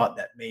sort of thought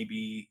that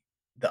maybe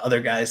the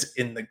other guys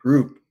in the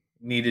group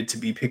needed to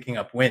be picking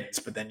up wins,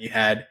 but then you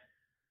had,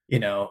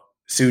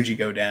 Tsuji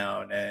go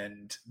down,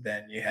 and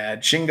then you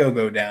had Shingo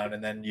go down,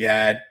 and then you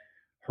had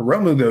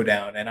Hiromu go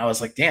down, and I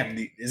was like, "Damn,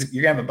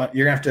 you're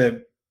gonna have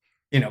to,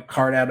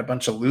 card out a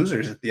bunch of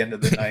losers at the end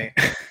of the night."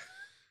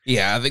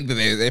 Yeah, I think that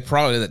they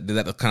probably did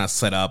that to kind of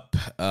set up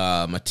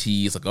a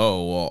tease, like,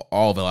 oh, well,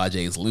 all of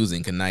LIJ is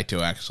losing. Can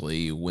Naito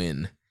actually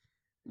win?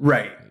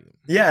 Right.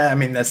 Yeah, I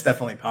mean, that's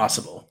definitely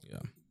possible. Yeah.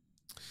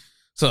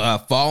 So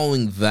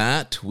following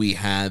that, we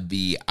had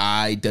the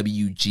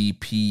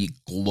IWGP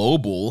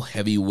Global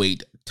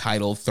Heavyweight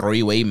Title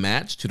three-way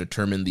match to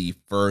determine the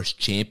first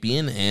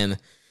champion, and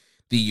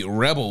the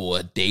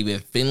Rebel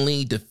David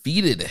Finlay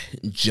defeated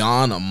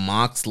Jon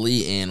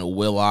Moxley and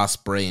Will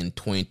Ospreay in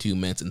 22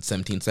 minutes and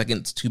 17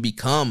 seconds to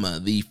become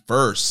the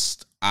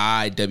first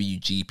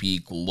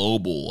IWGP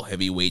Global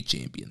Heavyweight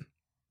Champion.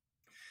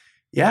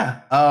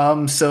 Yeah.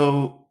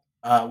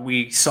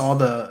 We saw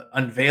the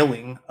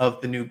unveiling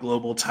of the new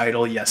global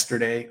title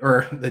yesterday,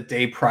 or the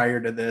day prior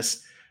to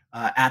this,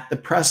 at the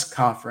press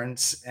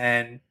conference.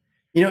 And,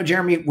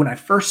 Jeremy, when I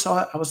first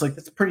saw it, I was like,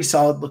 that's a pretty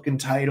solid looking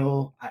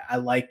title. I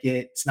like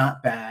it. It's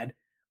not bad.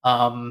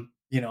 A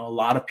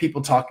lot of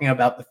people talking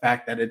about the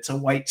fact that it's a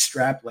white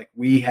strap, like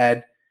we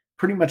had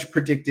pretty much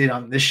predicted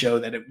on this show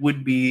that it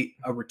would be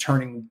a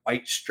returning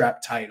white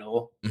strap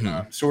title,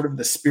 sort of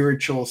the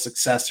spiritual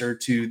successor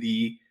to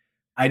the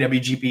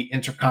IWGP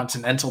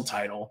Intercontinental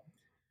title.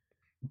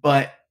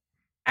 But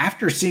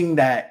after seeing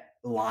that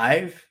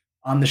live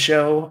on the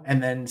show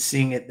and then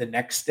seeing it the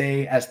next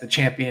day as the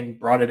champion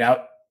brought it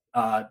out,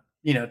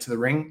 to the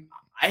ring,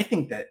 I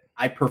think that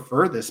I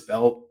prefer this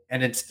belt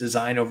and its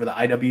design over the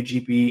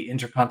IWGP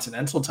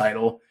Intercontinental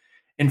title.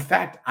 In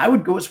fact, I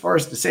would go as far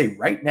as to say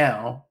right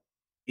now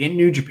in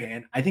New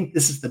Japan, I think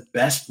this is the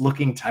best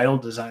looking title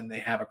design they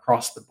have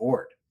across the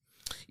board.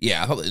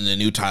 Yeah, I thought the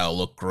new title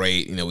looked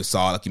great. We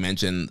saw, like you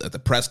mentioned, at the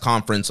press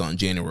conference on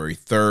January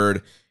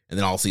 3rd, and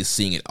then also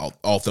seeing it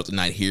all throughout the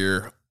night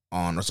here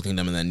on Wrestle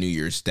Kingdom and then New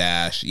Year's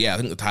Dash. Yeah, I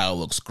think the title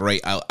looks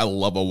great. I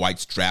love a white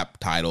strap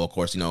title. Of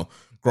course,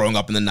 growing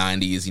up in the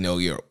 90s,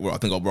 I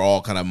think we're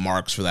all kind of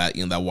marks for that,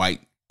 that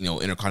white,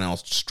 Intercontinental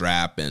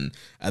strap, and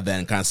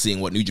then kind of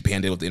seeing what New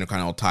Japan did with the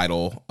Intercontinental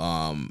title,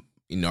 kind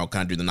of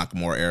during the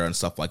Nakamura era and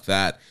stuff like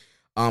that.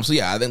 So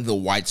yeah, I think the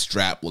white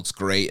strap looks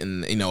great,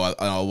 and a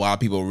lot of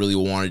people really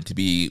wanted it to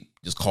be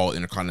just called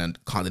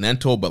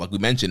Intercontinental, but like we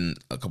mentioned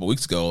a couple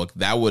weeks ago, like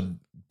that would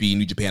be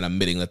New Japan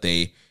admitting that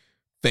they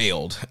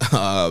failed,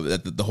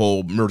 that the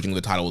whole merging of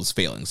the title was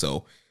failing.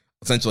 So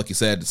essentially, like you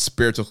said,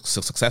 spiritual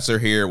successor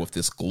here with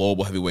this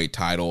global heavyweight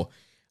title.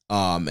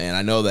 And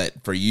I know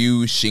that for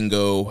you,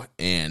 Shingo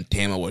and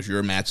Tama was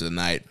your match of the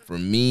night. For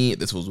me,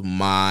 this was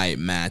my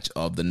match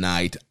of the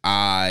night.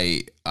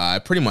 I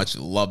pretty much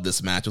loved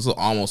this match. It was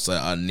almost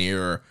a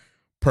near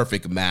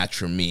perfect match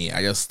for me.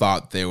 I just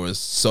thought there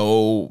was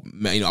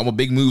I'm a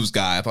big moves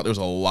guy. I thought there was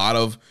a lot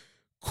of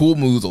cool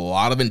moves, a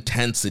lot of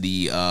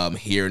intensity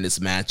here in this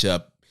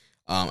matchup.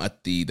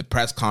 At the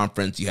press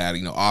conference, you had,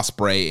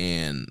 Ospreay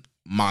and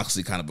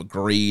Moxley kind of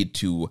agreed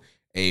to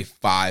a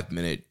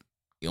 5-minute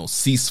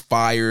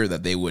ceasefire,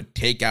 that they would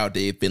take out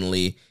Dave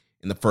Finlay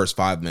in the first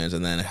 5 minutes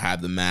and then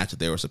have the match that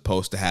they were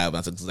supposed to have.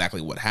 That's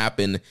exactly what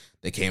happened.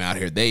 They came out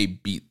here, they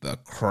beat the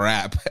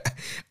crap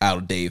out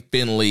of Dave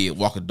Finlay,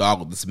 walked a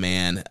dog with this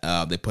man.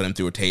 They put him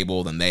through a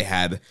table, then they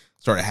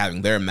started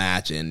having their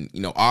match, and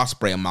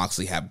Ospreay and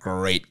Moxley have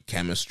great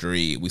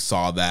chemistry. We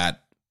saw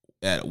that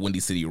at Windy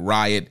City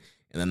Riot,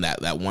 and then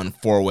that one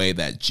 4-way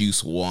that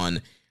Juice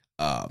won.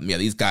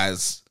 These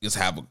guys just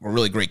have a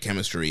really great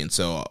chemistry, and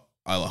so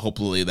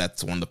hopefully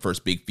that's one of the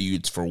first big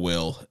feuds for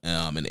Will in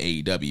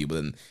AEW. But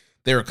then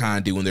they were kind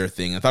of doing their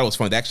thing. I thought it was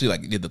funny. They actually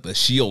did the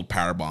Shield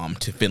powerbomb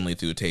to Finlay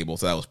through a table,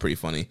 so that was pretty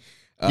funny.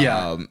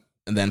 And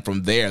then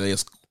from there, there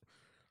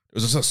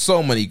was just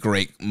so many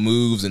great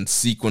moves and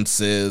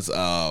sequences.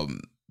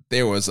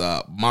 There was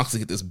Moxley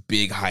hit this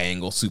big high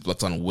angle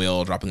suplex on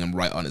Will, dropping him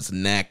right on his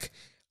neck.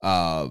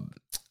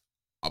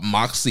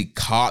 Moxley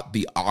caught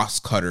the Os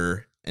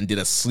Cutter and did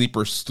a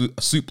sleeper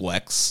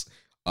suplex.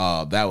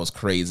 That was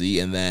crazy.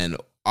 And then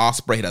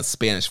Ospreay hit a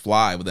Spanish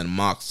fly, but then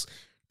Mox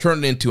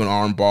turned it into an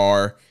arm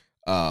bar.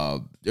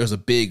 There's a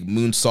big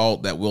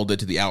moonsault that Will did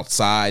to the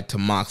outside to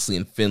Moxley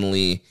and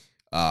Finlay.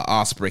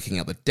 Ospreay kicking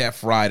out the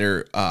Death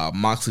Rider.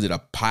 Moxley did a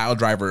pile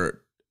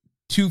driver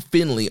to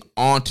Finlay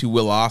onto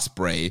Will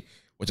Ospreay,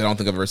 which I don't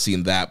think I've ever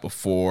seen that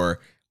before.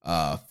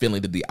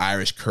 Finlay did the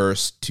Irish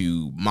Curse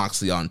to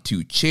Moxley on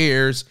 2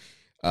 chairs.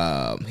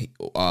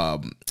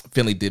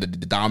 Finlay did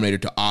the Dominator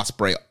to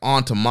Ospreay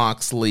onto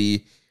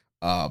Moxley.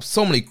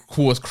 So many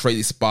cool,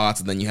 crazy spots,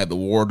 and then you had the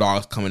War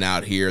Dogs coming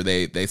out here.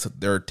 They set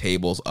their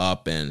tables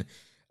up, and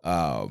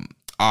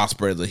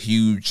Ospreay does a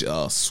huge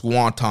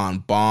swanton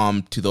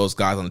bomb to those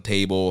guys on the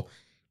table.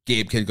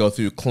 Gabe could go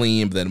through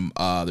clean, but then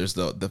there's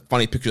the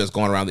funny picture that's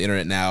going around the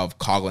internet now of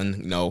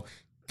Coughlin,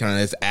 kind of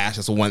his ass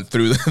just went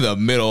through the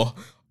middle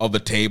of the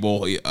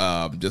table.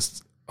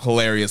 Just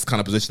hilarious kind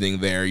of positioning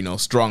there,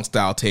 strong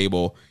style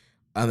table.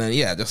 And then,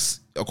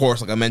 just, of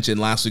course, like I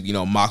mentioned last week,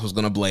 Mox was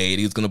going to blade.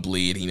 He was going to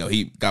bleed.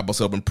 He got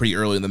busted open pretty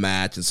early in the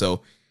match. And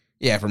so,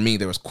 for me,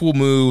 there was cool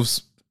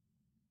moves,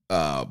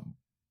 blood.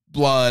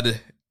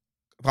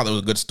 I thought there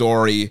was a good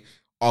story.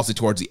 Also,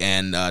 towards the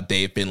end,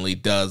 Dave Finlay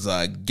does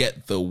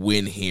get the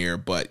win here.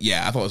 But,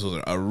 I thought this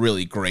was a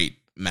really great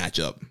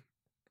matchup.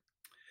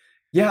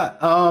 Yeah,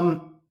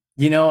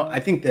 I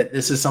think that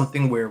this is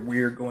something where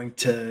we're going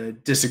to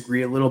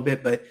disagree a little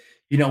bit. But,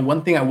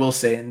 One thing I will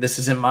say, and this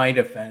is in my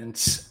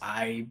defense,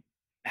 I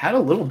had a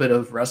little bit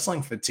of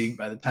wrestling fatigue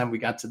by the time we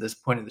got to this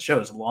point of the show. It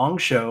was a long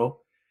show,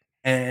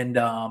 and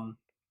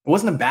it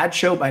wasn't a bad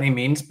show by any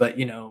means, but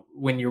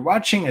when you're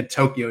watching a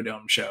Tokyo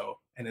Dome show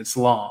and it's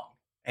long,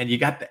 and you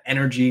got the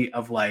energy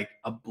of like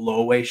a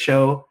blowaway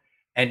show,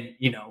 and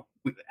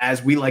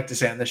as we like to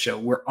say on the show,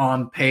 we're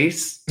on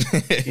pace,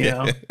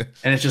 and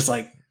it's just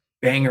like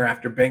banger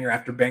after banger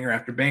after banger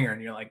after banger,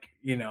 and you're like,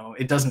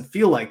 it doesn't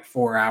feel like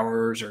 4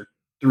 hours or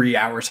 3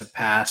 hours have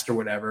passed or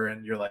whatever,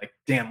 and you're like,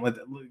 damn,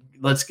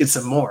 let's get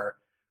some more.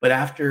 But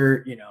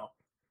after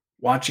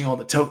watching all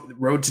the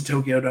Road to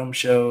Tokyo Dome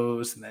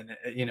shows, and then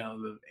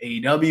the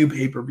AEW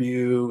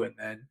pay-per-view, and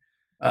then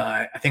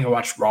I think I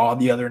watched Raw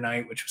the other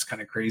night, which was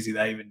kind of crazy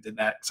that I even did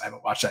that because I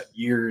haven't watched that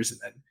in years. And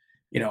then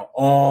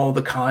all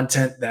the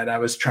content that I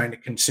was trying to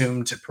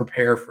consume to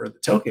prepare for the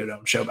Tokyo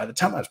Dome show. By the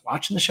time I was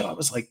watching the show, I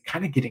was like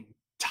kind of getting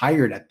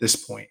tired at this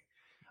point.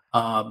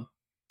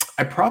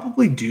 I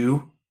probably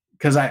do,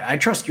 because I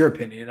trust your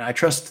opinion. I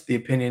trust the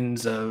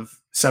opinions of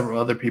several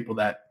other people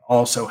that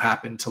also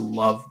happen to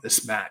love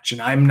this match.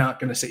 And I'm not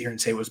going to sit here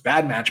and say it was a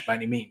bad match by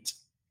any means,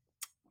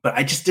 but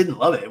I just didn't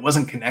love it. It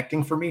wasn't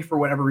connecting for me for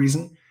whatever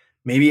reason.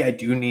 Maybe I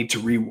do need to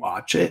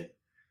rewatch it,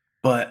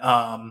 but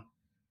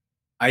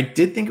I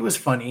did think it was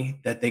funny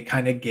that they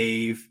kind of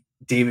gave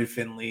David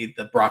Finlay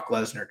the Brock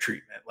Lesnar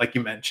treatment, like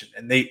you mentioned,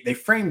 and they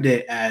framed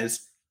it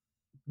as,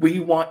 we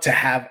want to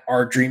have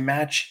our dream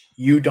match.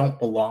 You don't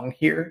belong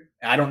here.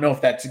 I don't know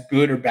if that's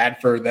good or bad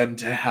for them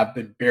to have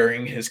been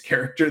burying his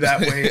character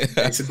that way,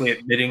 basically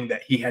admitting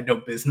that he had no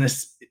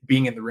business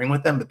being in the ring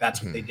with them, but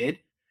that's what they did.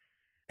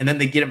 And then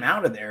they get him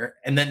out of there.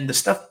 And then the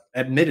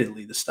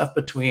stuff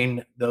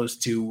between those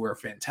two were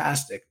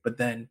fantastic. But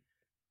then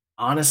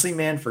honestly,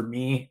 man, for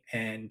me,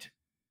 and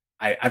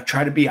I've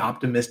tried to be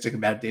optimistic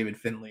about David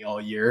Finlay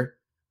all year.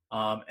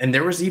 And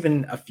there was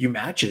even a few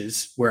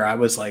matches where I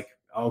was like,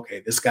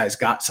 okay, this guy's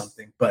got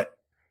something, but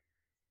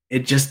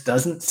it just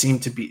doesn't seem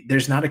to be,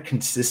 there's not a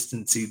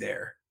consistency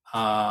there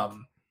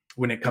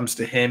when it comes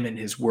to him and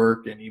his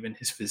work and even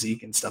his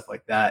physique and stuff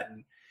like that.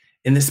 And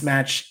in this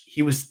match,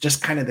 he was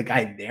just kind of the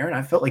guy there. And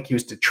I felt like he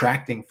was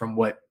detracting from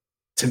what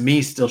to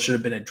me still should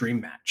have been a dream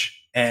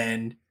match.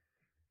 And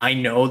I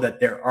know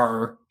that there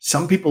are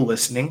some people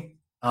listening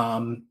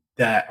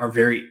that are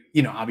very,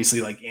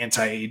 obviously like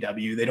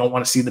anti-AEW. They don't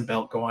want to see the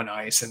belt go on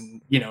ice,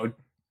 and,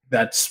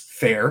 that's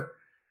fair.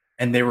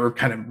 And they were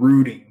kind of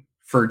rooting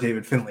for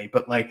David Finlay.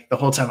 But like the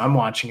whole time I'm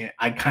watching it,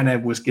 I kind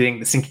of was getting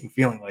the sinking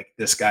feeling like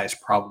this guy's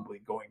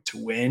probably going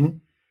to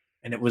win.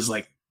 And it was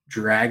like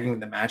dragging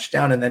the match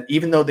down. And then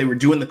even though they were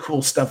doing the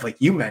cool stuff like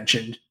you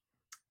mentioned,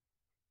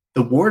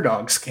 the War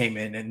Dogs came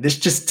in, and this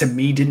just to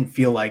me didn't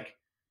feel like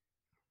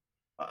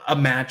a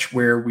match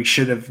where we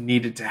should have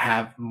needed to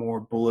have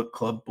more Bullet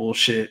Club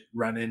bullshit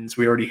run-ins.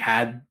 We already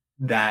had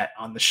that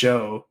on the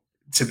show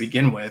to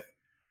begin with.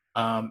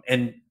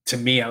 And to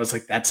me, I was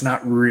like, that's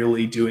not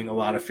really doing a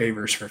lot of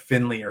favors for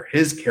Finlay or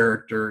his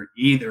character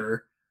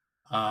either.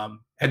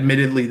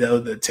 Admittedly, though,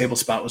 the table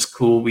spot was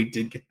cool. We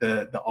did get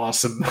the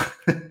awesome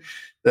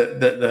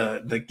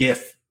the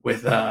GIF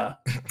with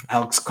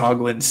Alex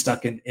Coughlin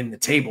stuck in the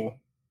table.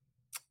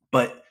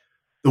 But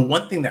the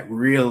one thing that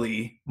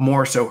really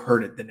more so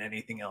hurt it than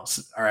anything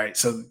else. All right,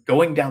 so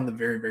going down the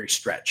very, very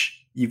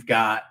stretch, you've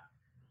got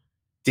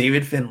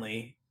David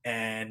Finlay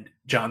and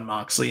Jon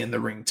Moxley in the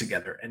ring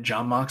together, and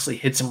Jon Moxley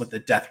hits him with the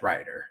Death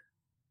Rider,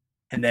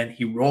 and then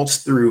he rolls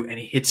through and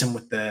he hits him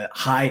with the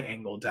high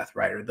angle Death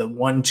Rider, the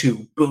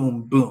 1-2,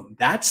 boom, boom.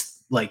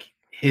 That's like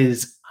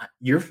his,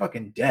 you're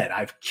fucking dead.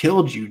 I've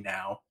killed you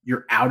now.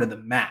 You're out of the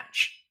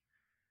match.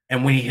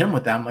 And when he hit him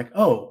with that, I'm like,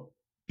 oh,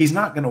 he's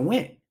not going to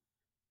win.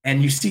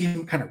 And you see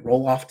him kind of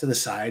roll off to the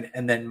side,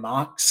 and then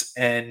Mox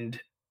and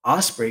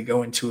Ospreay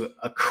go into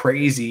a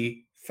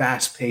crazy,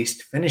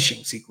 fast-paced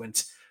finishing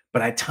sequence.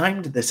 But I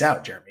timed this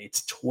out, Jeremy.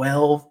 It's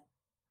 12,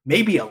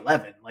 maybe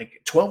 11.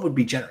 Like 12 would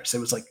be generous. It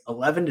was like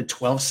 11 to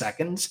 12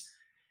 seconds.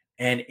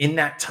 And in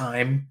that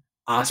time,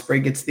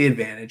 Ospreay gets the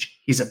advantage.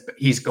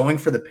 He's going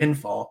for the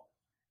pinfall.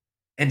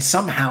 And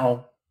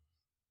somehow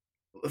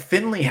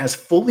Finlay has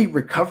fully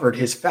recovered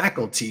his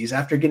faculties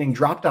after getting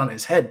dropped on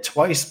his head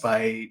twice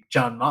by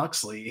Jon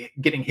Moxley,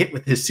 getting hit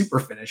with his super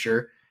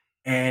finisher,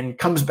 and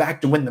comes back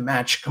to win the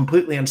match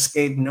completely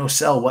unscathed, no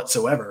sell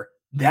whatsoever.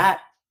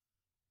 That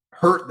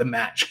hurt the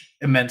match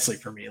immensely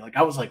for me. Like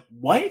I was like,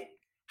 what?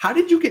 How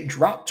did you get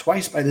dropped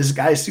twice by this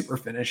guy's super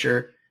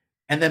finisher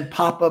and then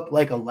pop up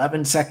like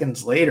 11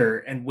 seconds later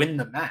and win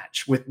the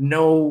match with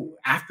no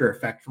after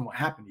effect from what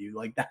happened to you?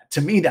 Like that,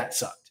 to me, that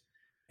sucked.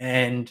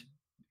 And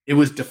it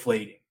was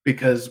deflating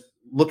because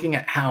looking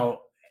at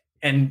how,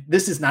 and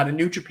this is not a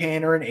New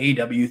Japan or an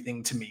AEW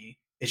thing to me,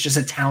 it's just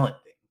a talent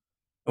thing.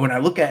 And when I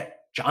look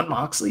at Jon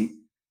Moxley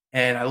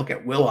and I look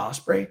at Will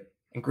Ospreay,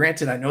 and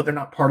granted, I know they're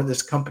not part of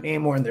this company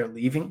anymore and they're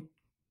leaving,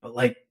 but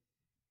like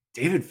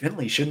David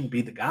Finlay shouldn't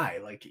be the guy.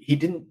 Like he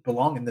didn't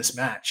belong in this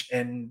match.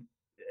 And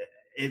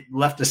it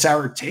left a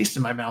sour taste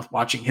in my mouth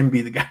watching him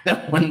be the guy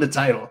that won the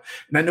title.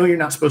 And I know you're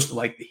not supposed to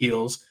like the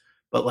heels,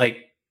 but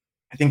like,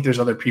 I think there's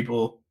other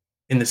people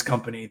in this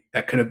company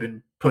that could have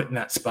been put in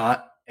that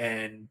spot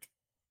and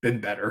been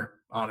better,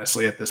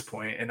 honestly, at this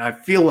point. And I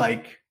feel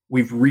like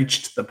we've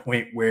reached the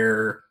point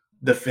where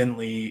the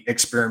Finley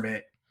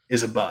experiment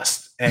is a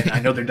bust. And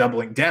I know they're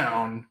doubling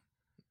down,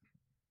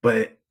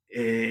 but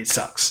it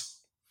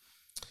sucks.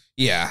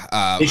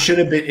 Yeah, it should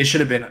have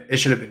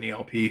been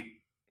ELP.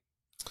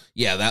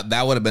 Yeah,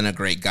 that would have been a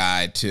great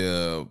guy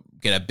to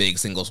get a big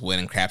singles win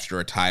and capture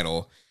a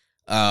title.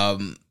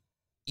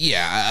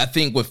 Yeah, I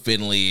think with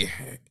Finley,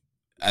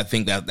 I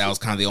think that was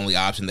kind of the only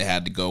option they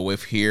had to go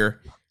with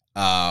here.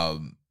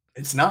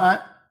 It's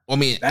not. Well, I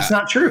mean, that's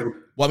not true.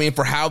 Well, I mean,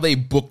 for how they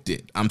booked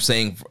it, I'm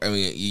saying, I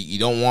mean, you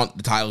don't want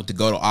the title to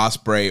go to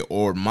Ospreay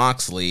or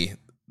Moxley,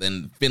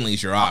 then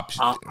Finley's your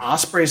option.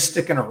 Ospreay's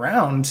sticking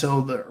around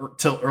till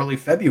early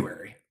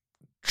February.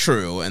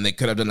 True, and they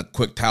could have done a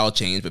quick title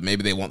change, but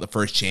maybe they want the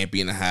first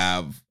champion to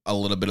have a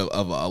little bit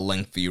of a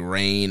lengthy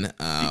reign.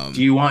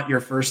 Do you want your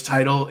first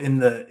title in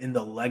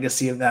the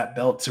legacy of that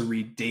belt to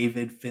read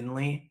David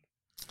Finley?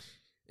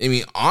 I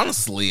mean,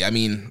 honestly,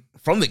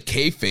 from the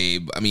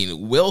kayfabe,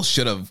 Will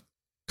should have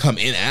come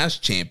in as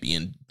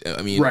champion.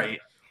 Right.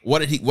 What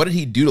did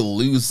he do to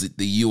lose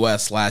the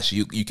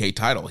US/UK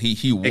title?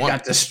 He won. It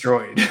got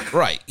destroyed.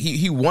 Right.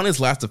 He won his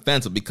last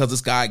defense, but because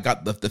this guy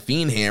got the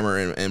Fiend hammer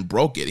and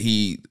broke it,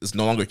 he is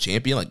no longer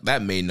champion. Like,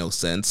 that made no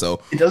sense.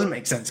 So it doesn't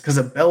make sense because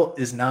a belt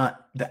is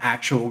not the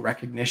actual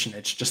recognition.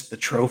 It's just the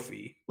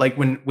trophy. Like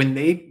when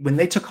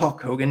they took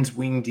Hulk Hogan's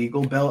Winged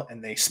Eagle belt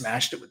and they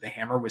smashed it with the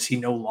hammer, was he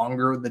no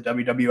longer the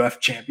WWF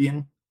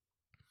champion?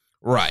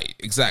 Right.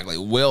 Exactly.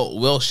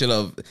 Will should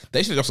have.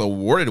 They should have just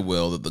awarded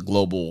Will the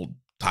global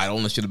title,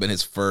 and it should have been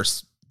his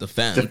first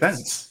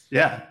defense.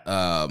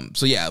 Yeah.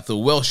 So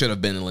Will should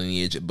have been in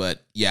lineage,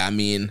 but yeah,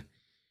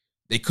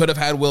 they could have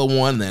had Will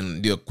won,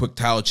 then do a quick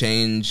title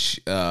change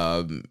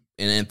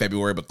in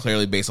February, but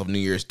clearly based off New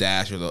Year's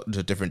Dash, there's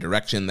a different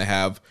direction they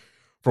have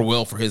for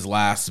Will for his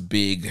last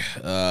big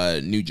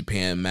New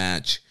Japan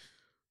match.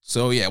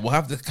 So yeah, we'll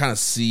have to kind of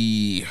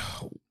see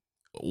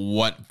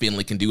what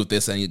Finley can do with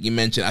this. And you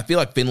mentioned, I feel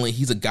like Finley,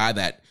 he's a guy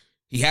that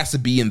he has to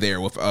be in there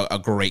with a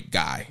great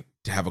guy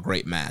to have a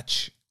great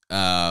match.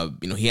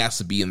 He has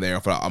to be in there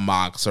for a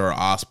Mox or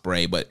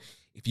Ospreay, but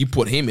if you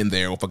put him in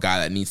there with a guy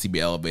that needs to be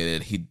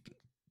elevated, he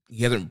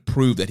hasn't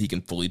proved that he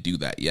can fully do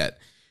that yet.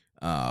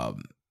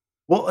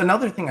 Well,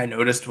 another thing I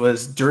noticed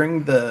was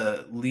during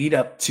the lead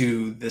up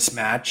to this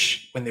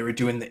match, when they were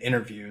doing the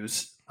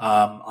interviews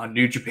on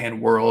New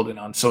Japan World and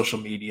on social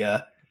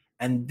media,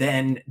 and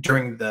then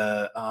during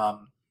the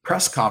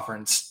press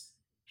conference,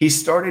 he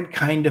started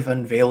kind of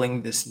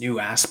unveiling this new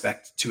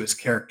aspect to his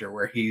character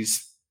where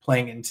he's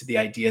playing into the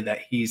idea that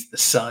he's the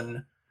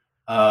son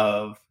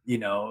of,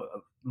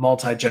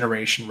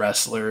 multi-generation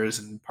wrestlers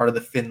and part of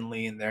the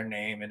Finley in their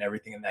name and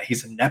everything, and that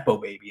he's a Nepo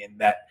baby and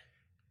that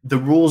the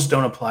rules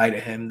don't apply to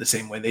him the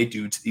same way they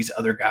do to these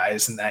other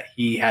guys, and that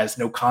he has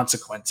no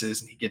consequences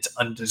and he gets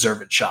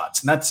undeserved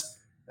shots. And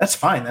that's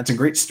fine. That's a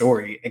great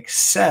story,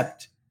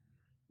 except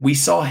we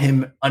saw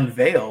him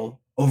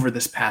unveil over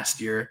this past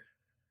year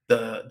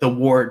the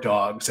war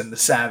dogs and the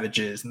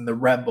savages and the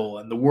rebel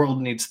and the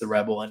world needs the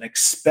rebel and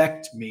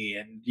expect me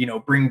and,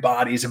 bring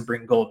bodies and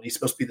bring gold. And he's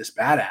supposed to be this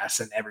badass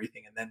and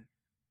everything. And then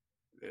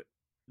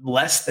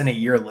less than a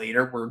year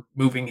later, we're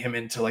moving him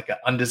into like an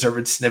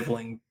undeserved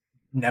sniveling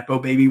Nepo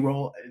baby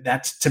role.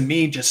 That's, to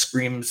me, just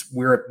screams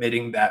we're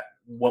admitting that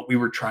what we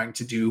were trying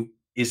to do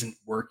isn't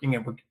working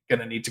and we're going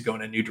to need to go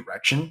in a new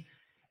direction.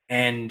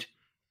 And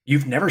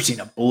you've never seen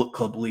a Bullet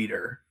Club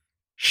leader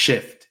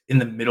shift in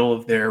the middle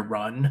of their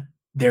run,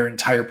 their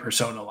entire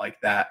persona like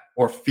that,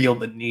 or feel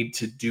the need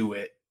to do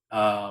it,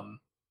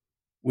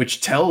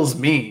 which tells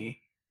me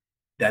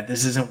that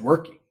this isn't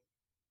working,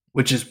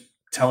 which is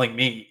telling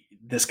me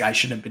this guy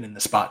shouldn't have been in the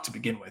spot to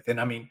begin with.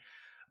 And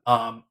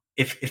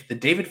if the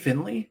David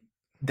Finley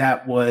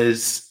that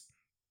was,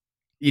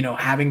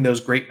 having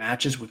those great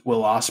matches with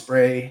Will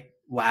Ospreay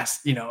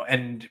last,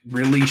 and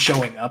really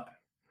showing up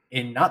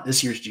in not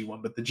this year's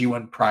G1, but the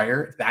G1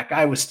 prior, if that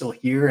guy was still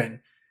here and,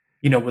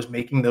 was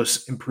making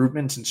those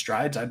improvements and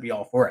strides, I'd be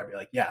all for it. I'd be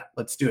like, yeah,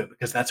 let's do it.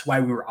 Because that's why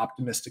we were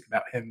optimistic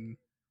about him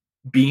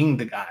being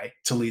the guy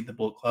to lead the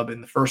Bullet Club in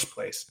the first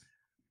place.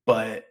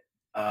 But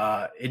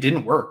it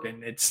didn't work,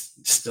 and it's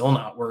still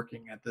not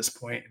working at this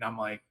point. And I'm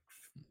like,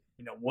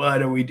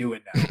 what are we doing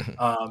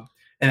now?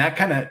 And that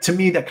kind of, to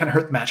me, that kind of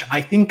hurt the match.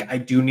 I think I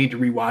do need to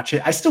rewatch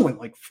it. I still went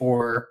like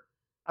 4.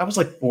 I was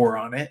like 4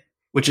 on it,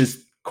 which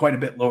is quite a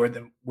bit lower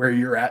than where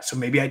you're at. So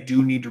maybe I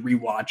do need to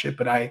rewatch it.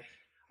 But I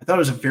thought it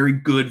was a very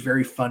good,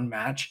 very fun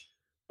match.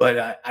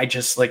 But I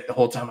just, like, the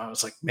whole time I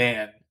was like,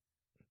 man,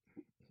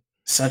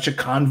 such a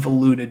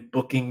convoluted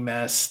booking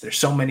mess. There's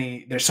so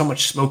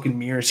much smoke and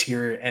mirrors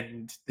here.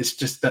 And it's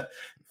just that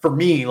for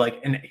me,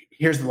 like, and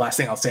here's the last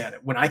thing I'll say on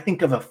it. When I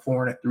think of a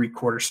 4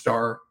 3/4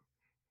 star,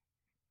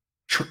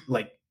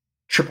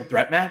 triple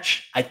threat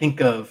match, I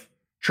think of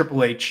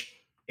Triple H,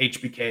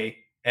 HBK,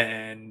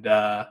 and,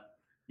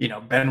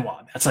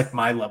 Benoit. That's like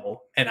my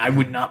level. And I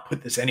would not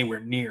put this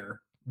anywhere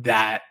near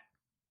that.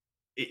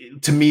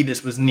 To me,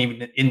 this wasn't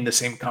even in the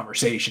same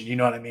conversation. You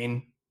know what I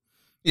mean?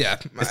 Yeah,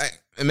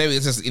 and maybe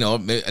it's just,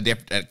 a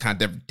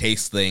different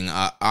taste thing.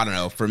 I don't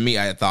know. For me,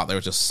 I thought there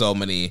was just so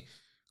many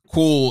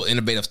cool,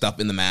 innovative stuff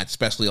in the match,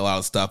 especially a lot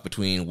of stuff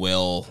between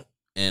Will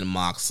and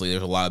Moxley.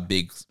 There's a lot of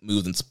big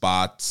moves and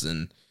spots,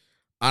 and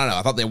I don't know.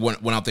 I thought they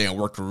went out there and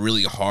worked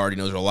really hard.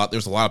 There's a lot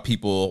of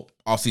people,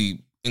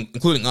 obviously,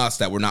 including us,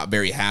 that were not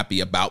very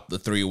happy about the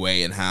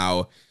three-way and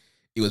how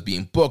it was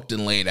being booked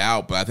and laid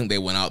out. But I think they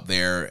went out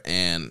there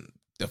and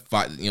the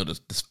fight,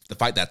 the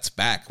fight that's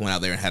back, went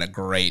out there and had a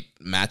great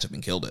matchup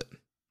and killed it.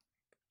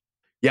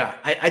 Yeah,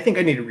 I think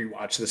I need to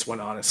rewatch this one,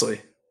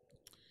 honestly.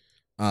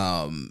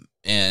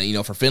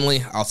 And for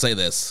Finley, I'll say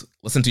this: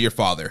 listen to your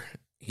father.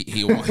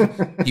 He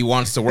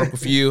wants to work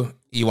with you.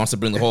 He wants to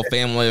bring the whole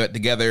family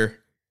together.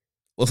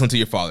 Listen to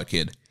your father,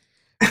 kid.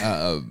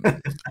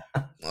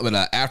 But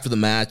after the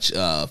match,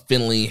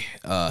 Finley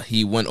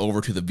he went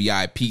over to the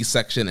VIP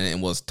section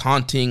and was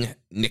taunting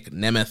Nick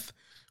Nemeth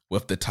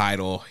with the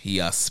title. He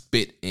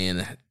spit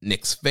in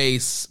Nick's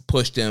face,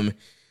 pushed him.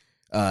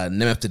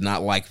 Nemeth did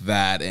not like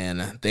that,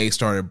 and they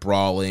started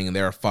brawling, and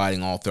they were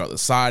fighting all throughout the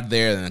side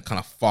there, and then kind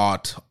of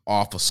fought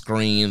off a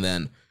screen.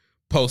 Then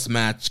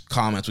post-match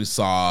comments, we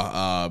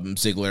saw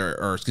Nick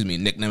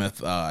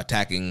Nemeth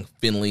attacking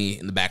Finley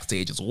in the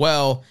backstage as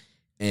well,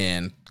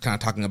 and kind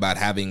of talking about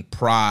having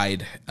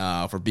pride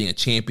for being a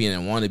champion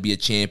and wanting to be a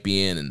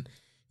champion. And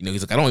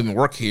he's like, I don't even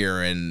work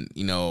here, and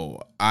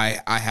I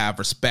have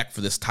respect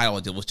for this title.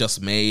 It was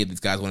just made.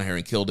 These guys went ahead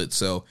and killed it.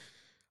 So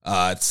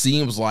it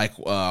seems like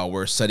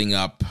we're setting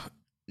up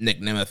Nick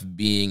Nemeth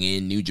being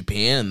in New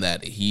Japan,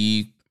 that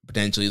he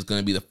potentially is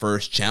going to be the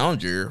first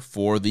challenger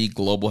for the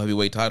global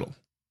heavyweight title.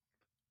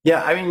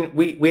 Yeah, I mean,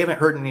 we haven't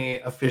heard any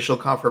official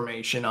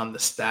confirmation on the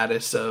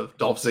status of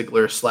Dolph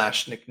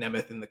Ziggler / Nick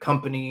Nemeth in the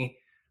company.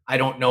 I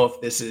don't know if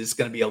this is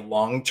going to be a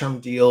long-term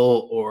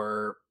deal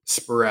or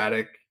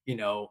sporadic,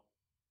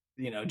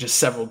 just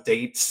several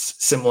dates,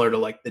 similar to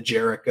like the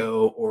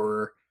Jericho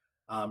or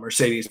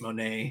Mercedes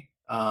Moné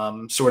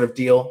sort of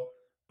deal.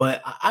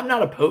 But I'm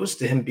not opposed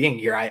to him being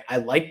here. I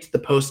liked the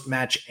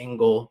post-match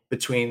angle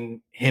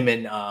between him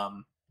and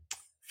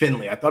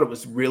Finley. I thought it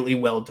was really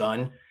well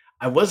done.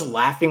 I was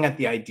laughing at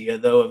the idea,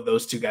 though, of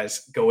those two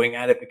guys going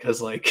at it,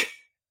 because like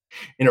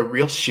in a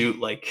real shoot,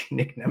 like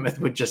Nick Nemeth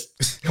would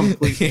just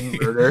completely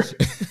murder.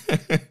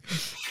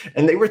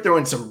 And they were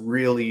throwing some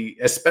really,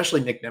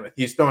 especially Nick Nemeth,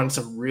 he's throwing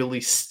some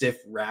really stiff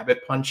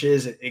rabbit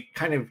punches. It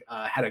kind of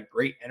had a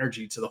great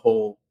energy to the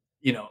whole,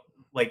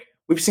 like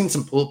we've seen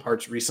some pull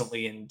parts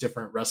recently in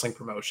different wrestling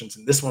promotions,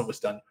 and this one was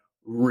done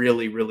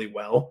really, really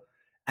well.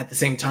 At the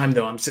same time,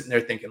 though, I'm sitting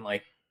there thinking,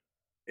 like,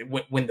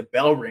 when the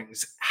bell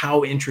rings,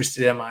 how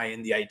interested am I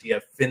in the idea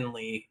of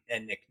Finley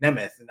and Nick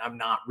Nemeth? And I'm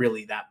not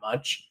really that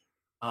much.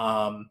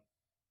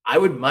 I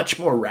would much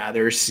more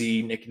rather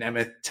see Nick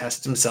Nemeth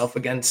test himself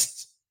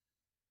against,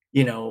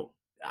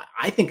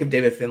 I think of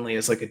David Finley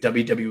as like a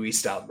WWE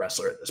style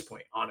wrestler at this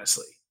point,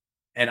 honestly.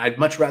 And I'd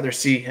much rather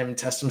see him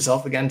test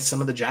himself against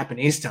some of the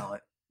Japanese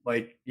talent.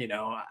 Like,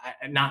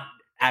 I'm not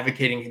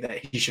advocating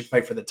that he should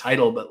fight for the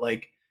title, but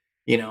like,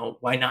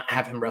 why not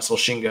have him wrestle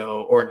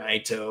Shingo or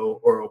Naito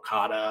or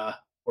Okada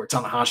or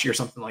Tanahashi or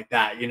something like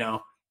that?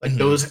 Like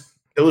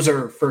those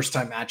are first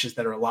time matches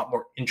that are a lot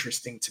more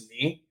interesting to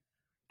me.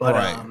 But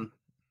right.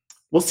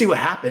 We'll see what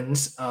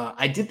happens.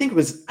 I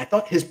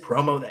thought his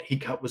promo that he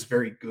cut was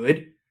very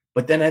good,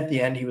 but then at the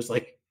end he was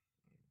like,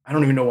 I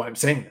don't even know why I'm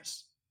saying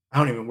this. I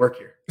don't even work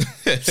here.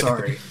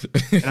 Sorry.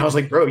 And I was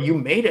like, bro, you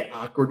made it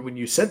awkward when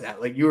you said that.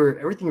 Like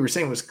everything you were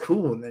saying was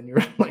cool, and then you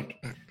were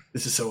like,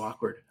 this is so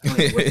awkward. I don't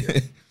even work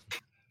here.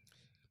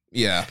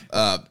 Yeah,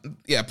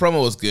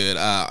 promo was good.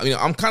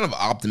 I'm kind of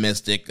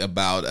optimistic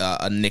about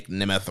a Nick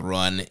Nemeth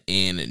run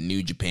in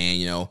New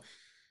Japan.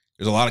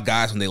 There's a lot of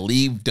guys when they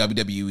leave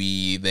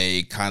WWE,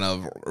 they kind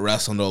of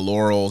rest on their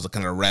laurels, they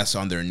kind of rest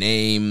on their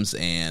names,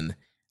 and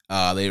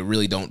they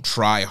really don't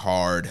try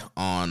hard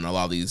on a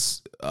lot of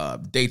these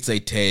dates they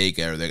take,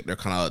 or they're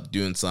kind of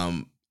doing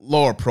some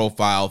lower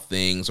profile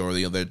things, or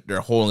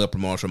they're holding up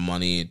promotional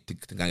money to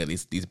kind of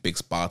get these big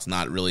spots,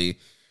 not really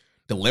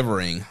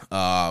delivering.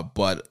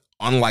 But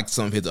unlike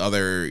some of his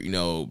other,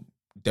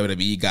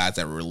 WWE guys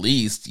that were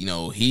released,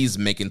 he's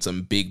making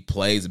some big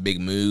plays, big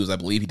moves. I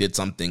believe he did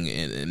something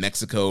in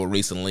Mexico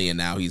recently, and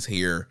now he's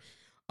here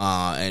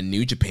in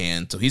New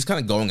Japan. So he's kind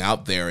of going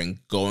out there and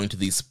going to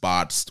these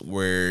spots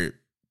where,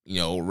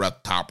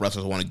 top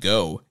wrestlers want to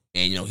go.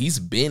 And, he's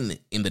been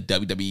in the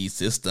WWE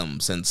system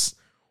since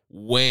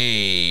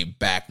way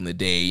back in the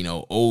day,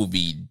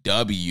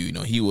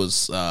 OVW. He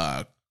was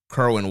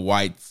Kerwin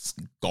White's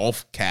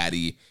golf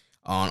caddy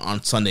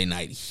on Sunday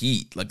Night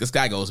Heat. Like, this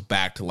guy goes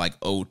back to like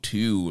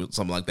 2002 or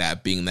something like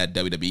that, being in that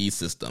WWE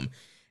system.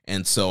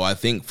 And so I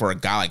think for a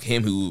guy like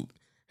him who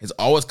has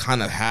always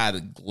kind of had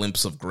a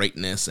glimpse of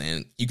greatness,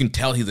 and you can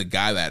tell he's a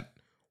guy that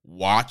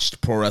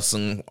watched pro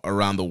wrestling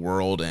around the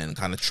world and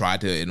kind of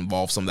tried to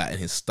involve some of that in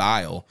his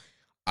style,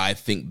 I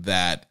think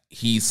that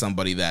he's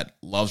somebody that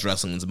loves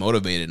wrestling and is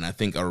motivated, and I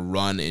think a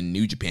run in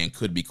New Japan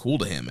could be cool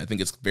to him. I think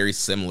it's very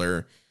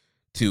similar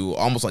to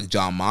almost like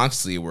Jon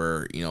Moxley,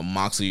 where,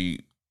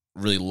 Moxley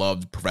really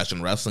loved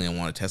professional wrestling and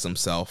wanted to test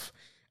himself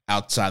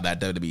outside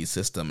that WWE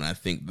system. And I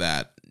think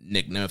that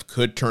Nick Nemeth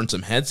could turn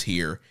some heads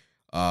here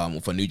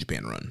with a New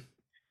Japan run.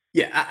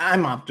 Yeah,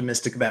 I'm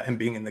optimistic about him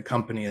being in the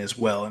company as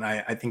well. And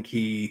I think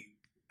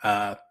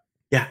I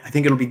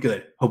think it'll be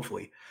good,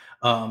 hopefully.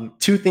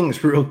 Two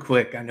things real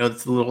quick. I know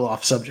it's a little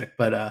off subject,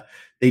 but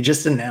they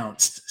just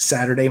announced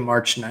Saturday,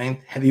 March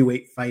 9th,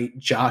 heavyweight fight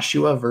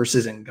Joshua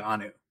versus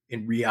Ngannou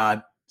in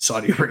Riyadh,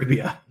 Saudi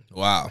Arabia.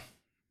 Wow.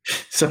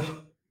 So,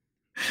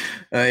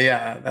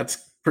 yeah,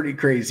 that's pretty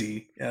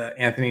crazy.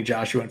 Anthony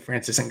Joshua and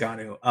Francis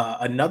Ngannou.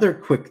 Another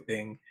quick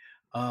thing,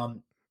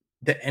 the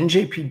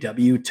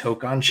NJPW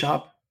Tokon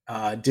Shop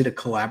did a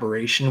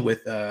collaboration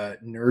with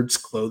Nerds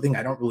Clothing.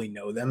 I don't really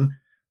know them,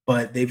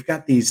 but they've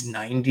got these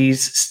 90s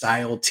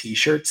style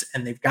t-shirts,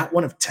 and they've got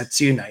one of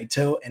Tetsuya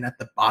Naito, and at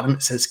the bottom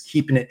it says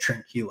 "Keeping It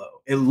Tranquilo."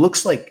 It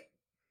looks like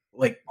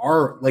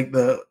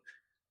the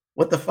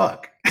what the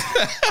fuck?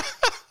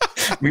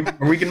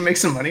 Are we gonna make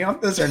some money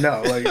off this or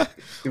no? Like,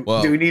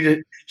 do we need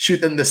to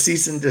shoot them the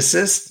cease and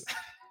desist?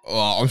 Well,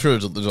 I'm sure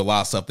there's a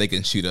lot of stuff they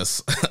can shoot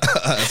us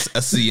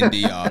a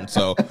C&D on,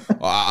 so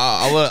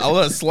I'll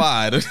let it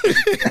slide.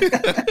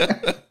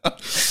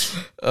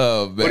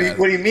 Oh man!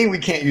 What do you mean we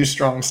can't use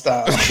strong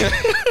style?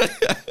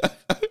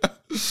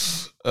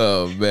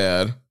 Oh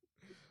man!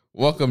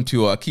 Welcome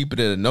to Keeping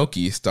It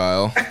Inoki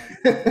style.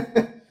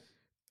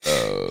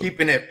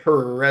 Keeping it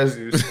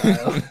Perezu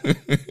style.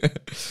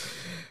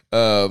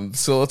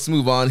 So let's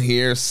move on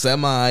here.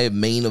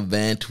 Semi-main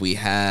event. We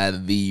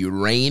had the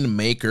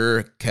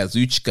Rainmaker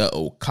Kazuchika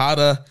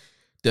Okada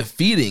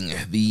defeating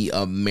the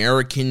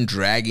American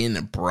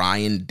Dragon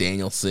Bryan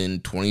Danielson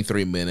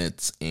 23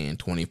 minutes and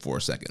 24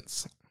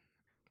 seconds.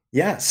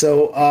 Yeah,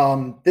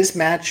 so this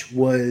match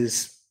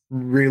was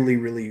really,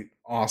 really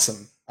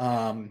awesome.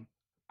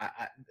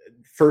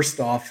 First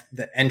off,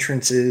 the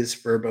entrances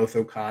for both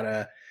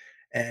Okada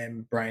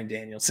and Bryan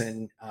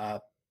Danielson,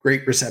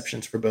 great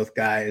receptions for both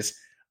guys.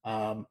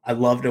 I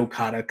loved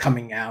Okada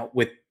coming out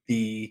with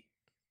the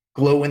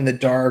glow in the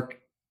dark,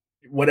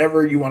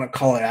 whatever you want to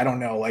call it. I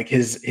don't know, like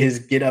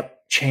his get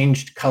up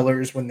changed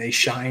colors when they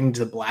shined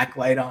the black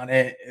light on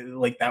it.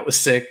 Like, that was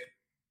sick.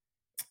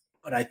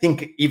 But I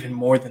think even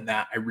more than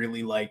that, I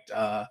really liked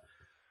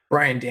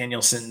Bryan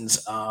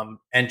Danielson's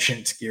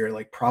entrance gear,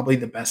 like probably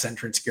the best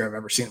entrance gear I've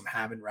ever seen him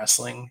have in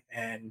wrestling.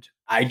 And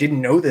I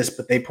didn't know this,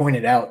 but they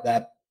pointed out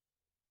that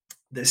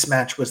this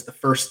match was the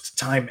first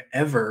time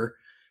ever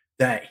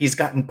that he's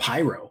gotten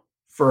pyro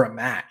for a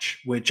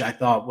match, which I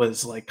thought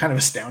was like kind of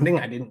astounding.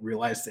 I didn't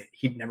realize that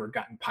he'd never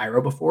gotten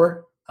pyro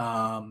before.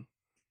 But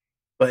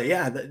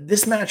yeah,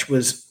 this match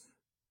was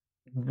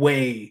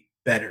way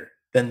better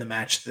than the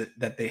match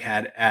that they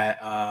had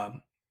at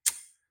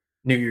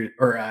New Year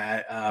or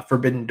at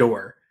Forbidden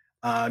Door.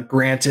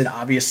 Granted,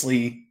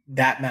 obviously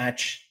that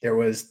match, there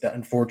was the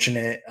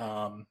unfortunate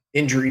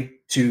injury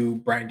to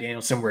Bryan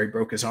Danielson where he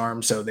broke his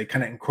arm. So they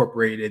kind of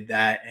incorporated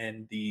that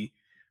and the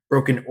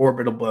broken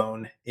orbital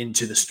bone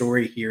into the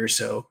story here.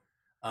 So,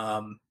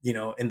 in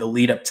the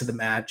lead up to the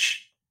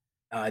match,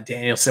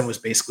 Danielson was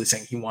basically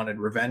saying he wanted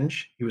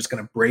revenge. He was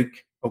going to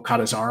break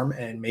Okada's arm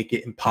and make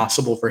it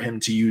impossible for him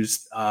to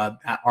use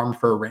that arm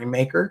for a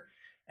Rainmaker.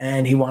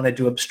 And he wanted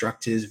to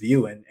obstruct his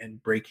view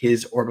and break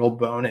his orbital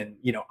bone and,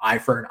 eye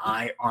for an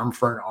eye, arm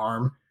for an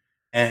arm.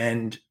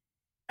 And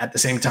at the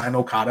same time,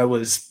 Okada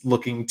was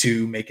looking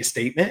to make a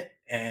statement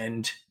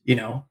and,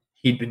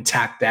 he'd been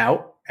tapped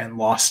out and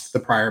lost the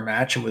prior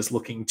match and was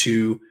looking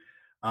to,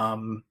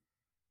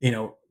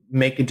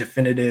 make a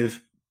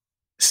definitive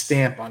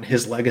stamp on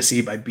his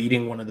legacy by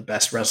beating one of the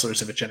best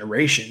wrestlers of a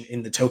generation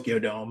in the Tokyo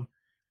Dome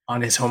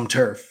on his home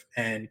turf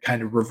and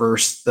kind of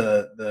reverse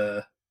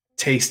the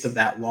taste of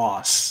that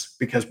loss,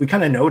 because we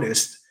kind of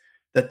noticed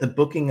that the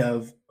booking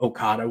of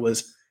Okada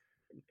was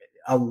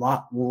a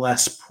lot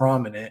less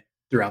prominent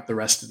throughout the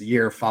rest of the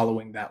year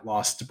following that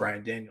loss to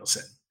Bryan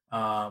Danielson.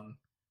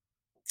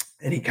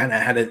 And he kind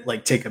of had to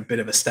take a bit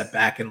of a step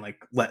back and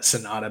let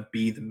Sonata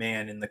be the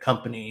man in the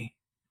company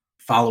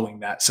following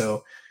that.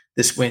 So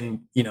this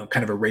win,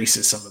 kind of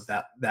erases some of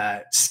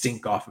that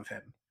stink off of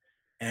him.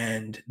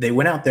 And they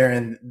went out there,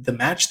 and the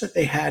match that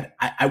they had,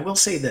 I will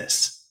say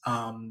this,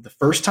 the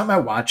first time I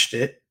watched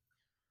it,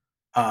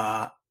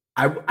 I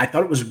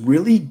thought it was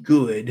really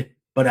good,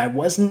 but I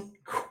wasn't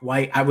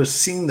I was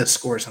seeing the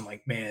scores. I'm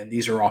like, man,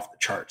 these are off the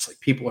charts. Like,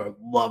 people are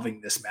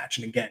loving this match.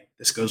 And again,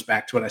 this goes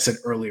back to what I said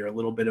earlier, a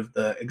little bit of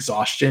the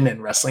exhaustion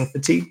and wrestling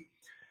fatigue.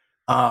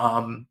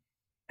 And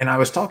I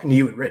was talking to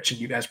you and Rich,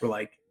 and you guys were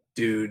like,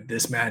 dude,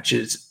 this match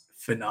is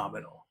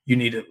phenomenal. You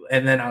need it.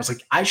 And then I was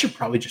like, I should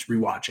probably just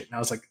rewatch it. And I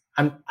was like,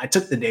 I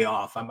took the day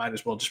off. I might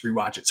as well just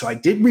rewatch it. So I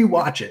did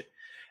rewatch it.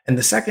 And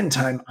the second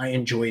time I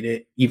enjoyed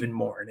it even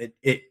more. And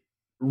it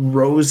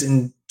rose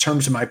in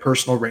terms of my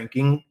personal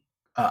ranking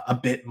a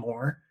bit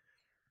more.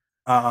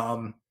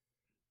 When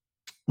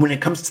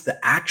it comes to the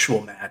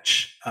actual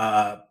match,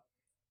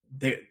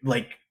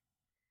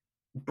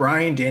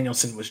 Bryan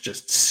Danielson was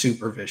just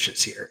super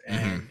vicious here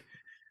and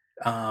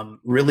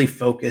really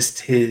focused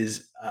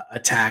his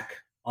attack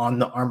on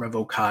the arm of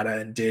Okada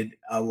and did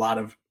a lot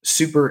of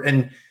super.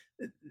 And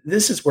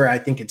this is where I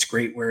think it's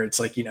great, where it's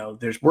like,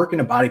 there's working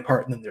a body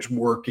part and then there's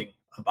working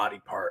a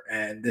body part.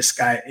 And this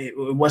guy, it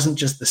wasn't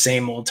just the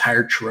same old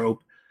tired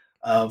trope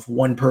of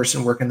one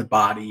person working the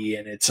body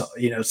and it's,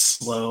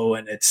 slow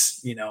and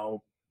it's,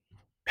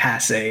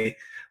 passe.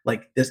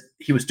 Like this,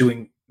 he was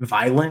doing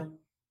violent,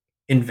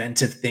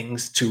 inventive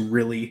things to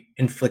really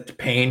inflict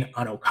pain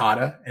on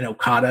Okada, and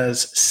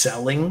Okada's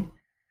selling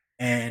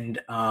and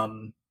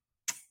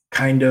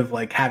kind of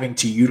like having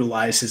to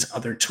utilize his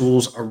other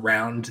tools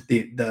around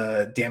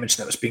the damage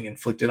that was being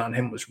inflicted on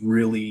him was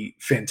really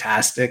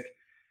fantastic.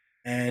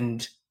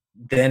 And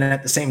then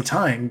at the same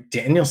time,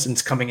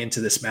 Danielson's coming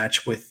into this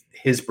match with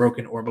his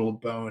broken orbital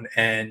bone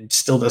and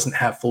still doesn't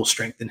have full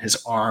strength in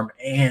his arm,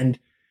 and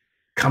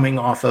coming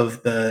off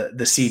of the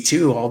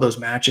C2, all those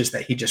matches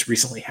that he just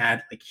recently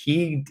had, like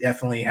he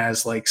definitely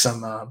has like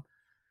some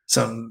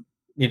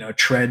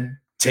tread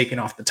taken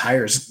off the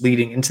tires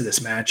leading into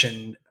this match,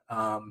 and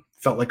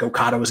felt like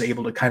Okada was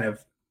able to kind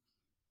of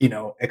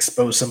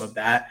expose some of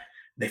that.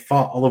 They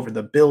fought all over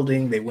the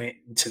building. They went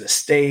into the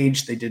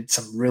stage. They did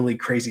some really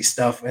crazy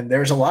stuff. And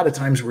there's a lot of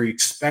times where you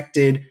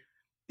expected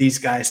these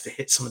guys to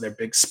hit some of their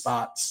big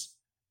spots.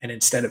 And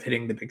instead of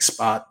hitting the big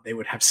spot, they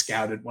would have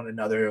scouted one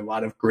another. A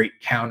lot of great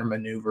counter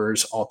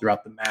maneuvers all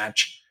throughout the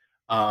match.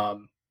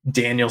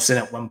 Danielson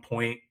at one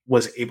point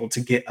was able to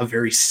get a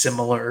very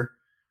similar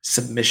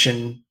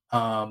submission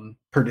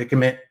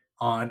predicament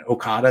on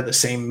Okada, the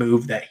same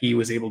move that he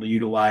was able to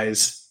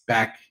utilize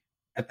back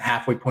at the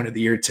halfway point of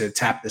the year to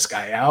tap this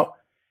guy out.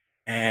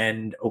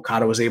 And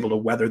Okada was able to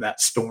weather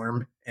that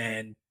storm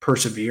and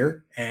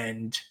persevere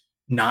and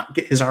not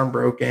get his arm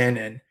broken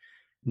and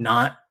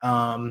not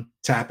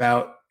tap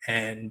out,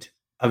 and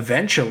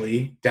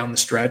eventually down the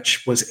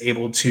stretch was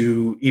able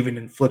to even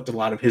inflict a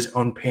lot of his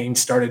own pain,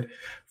 started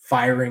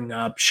firing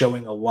up,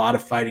 showing a lot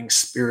of fighting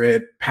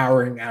spirit,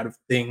 powering out of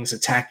things,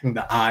 attacking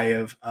the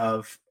eye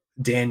of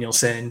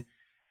Danielson.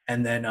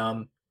 And then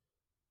at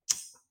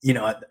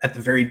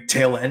the very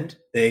tail end,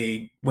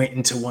 they went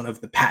into one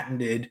of the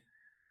patented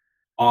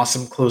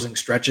awesome closing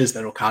stretches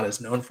that Okada is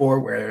known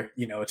for, where,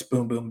 it's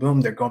boom, boom,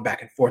 boom. They're going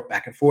back and forth.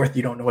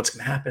 You don't know what's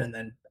going to happen. And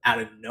then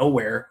out of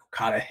nowhere,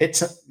 Okada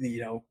hits him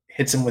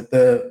with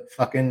the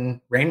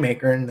fucking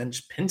Rainmaker and then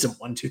just pins him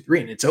 1, 2,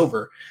 3, and it's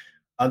over.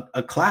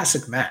 A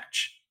classic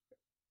match.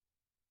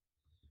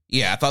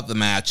 Yeah, I thought the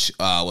match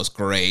was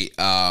great.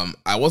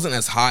 I wasn't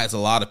as high as a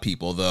lot of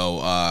people, though.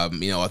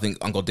 I think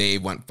Uncle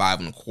Dave went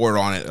 5.25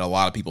 on it, and a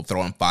lot of people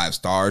throwing 5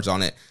 stars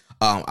on it.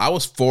 I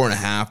was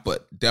 4.5,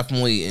 but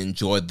definitely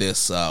enjoyed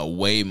this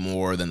way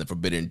more than the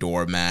Forbidden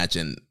Door match,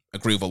 and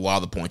agree with a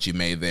lot of the points you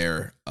made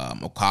there.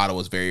 Okada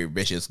was very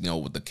vicious,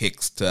 with the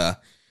kicks to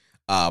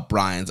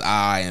Brian's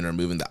eye and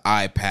removing the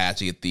eye patch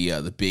to get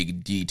the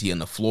big DT on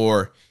the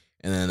floor.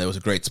 And then there was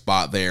a great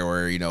spot there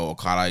where,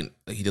 Okada,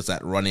 he does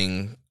that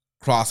running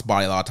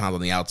crossbody a lot of times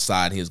on the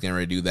outside. He was getting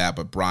ready to do that,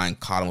 but Brian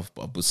caught him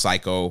with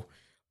Psycho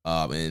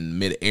in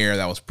midair.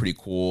 That was pretty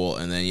cool.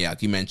 And then,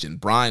 like you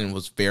mentioned, Brian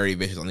was very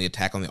vicious on the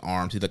attack on the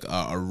arms. He did like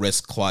a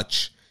wrist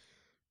clutch,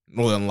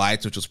 Northern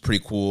Lights, which was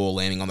pretty cool,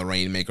 landing on the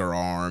Rainmaker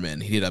arm.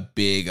 And he did a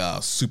big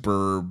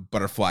super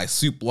butterfly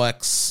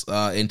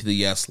suplex into the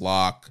yes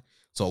lock.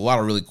 So a lot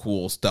of really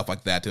cool stuff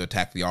like that to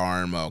attack the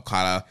arm.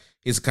 Okada,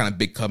 his kind of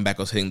big comeback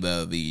was hitting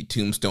the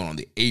tombstone on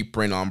the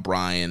apron on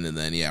Brian. And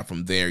then,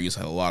 from there, you just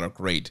had a lot of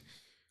great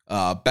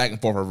back and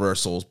forth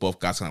reversals. Both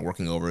guys kind of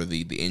working over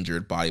the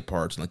injured body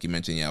parts. And like you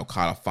mentioned,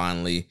 Okada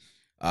finally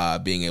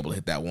being able to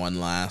hit that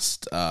one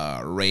last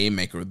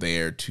Rainmaker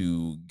there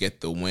to get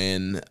the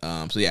win.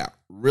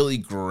 Really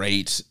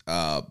great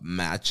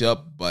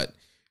matchup, but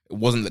it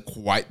wasn't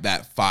quite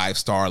that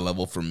 5-star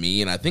level for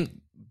me. And I think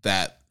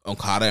that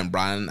Okada and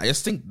Brian, I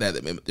just think that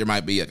there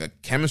might be like a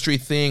chemistry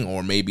thing,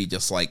 or maybe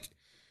just like,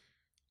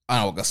 I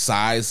don't know, like a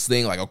size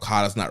thing. Like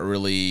Okada's not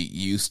really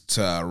used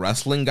to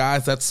wrestling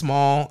guys that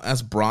small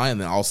as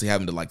Brian, and also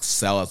having to like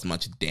sell as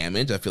much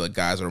damage. I feel like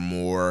guys are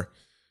more,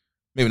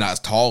 maybe not as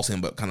tall as him,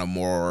 but kind of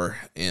more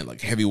in like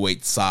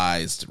heavyweight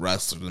sized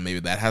wrestlers, and maybe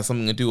that has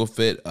something to do with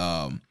it.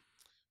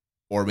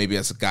 Or maybe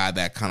it's a guy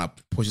that kind of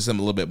pushes him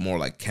a little bit more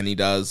like Kenny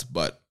does,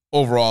 but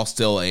overall,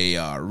 still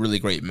a really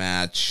great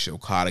match.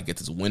 Okada gets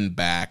his win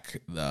back.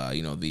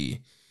 The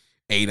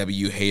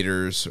AEW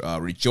haters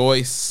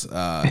rejoice.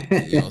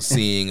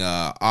 Seeing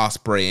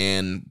Ospreay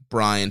and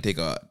Bryan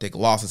take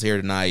losses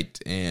here tonight,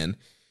 and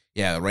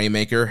the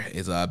Rainmaker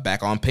is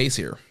back on pace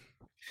here.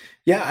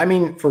 Yeah, I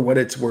mean, for what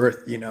it's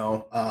worth, there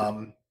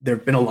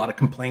have been a lot of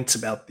complaints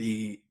about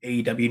the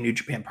AEW New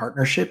Japan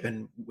partnership,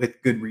 and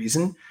with good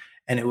reason.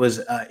 And it was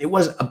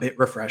a bit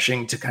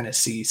refreshing to kind of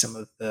see some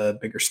of the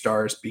bigger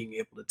stars being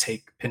able to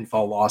take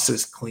pinfall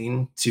losses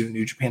clean to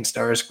New Japan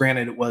stars.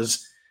 Granted, it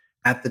was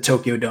at the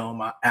Tokyo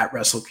Dome at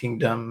Wrestle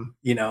Kingdom,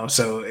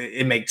 so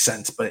it makes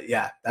sense. But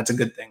yeah, that's a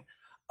good thing.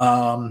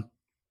 One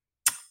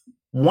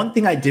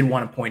thing I did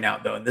want to point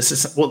out, though, and this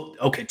is,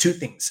 two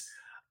things.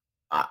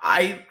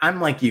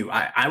 I'm like you.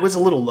 I was a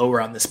little lower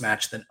on this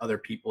match than other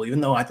people,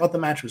 even though I thought the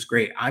match was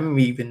great. I'm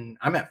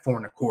at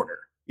 4.25.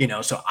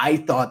 So I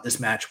thought this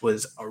match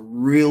was a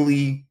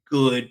really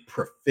good,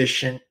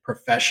 proficient,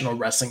 professional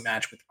wrestling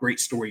match with great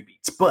story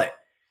beats. But,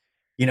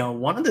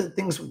 one of the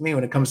things with me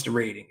when it comes to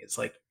rating is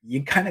like,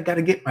 you kind of got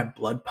to get my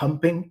blood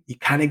pumping. You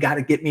kind of got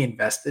to get me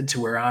invested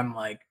to where I'm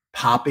like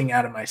popping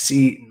out of my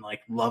seat and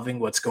like loving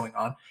what's going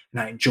on.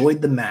 And I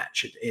enjoyed the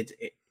match. It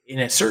in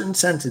a certain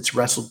sense, it's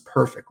wrestled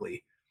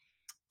perfectly,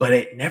 but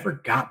it never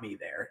got me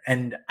there.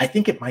 And I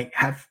think it might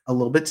have a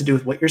little bit to do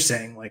with what you're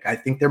saying. Like, I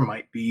think there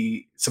might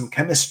be some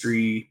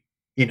chemistry,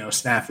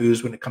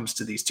 snafus when it comes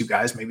to these two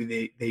guys.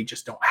 Maybe they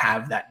just don't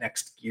have that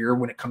next gear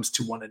when it comes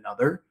to one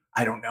another.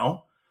 I don't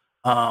know.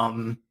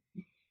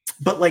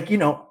 But like,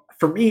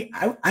 for me,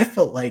 I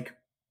felt like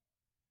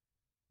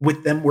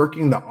with them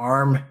working the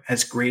arm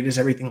as great as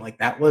everything like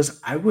that was,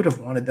 I would have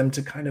wanted them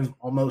to kind of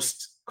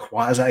almost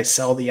quasi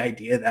sell the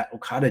idea that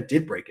Okada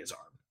did break his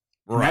arm.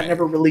 And that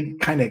never really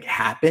kind of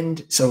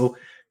happened. So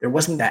there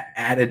wasn't that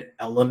added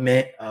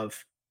element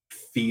of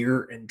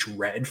fear and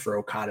dread for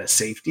Okada's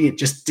safety. It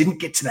just didn't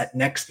get to that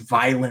next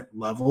violent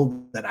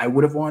level that I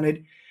would have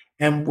wanted.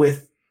 And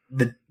with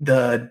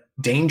the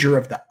danger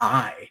of the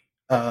eye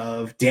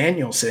of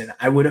Danielson,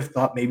 I would have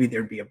thought maybe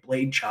there'd be a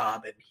blade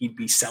job and he'd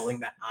be selling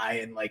that eye,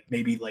 and like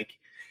maybe like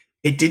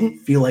it didn't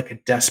feel like a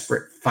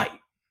desperate fight.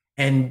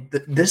 And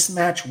this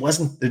match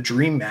wasn't the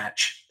dream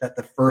match that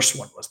the first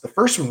one was. The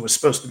first one was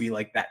supposed to be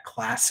like that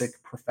classic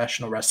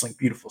professional wrestling,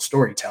 beautiful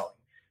storytelling.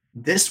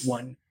 This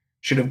one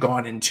should have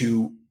gone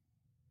into,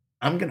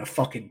 I'm going to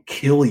fucking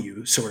kill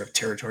you sort of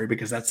territory,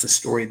 because that's the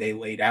story they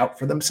laid out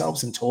for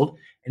themselves and told.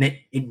 And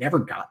it never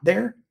got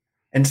there.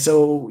 And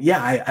so,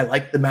 yeah, I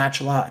liked the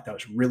match a lot. I thought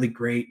it was really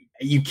great.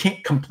 You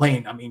can't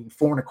complain. I mean,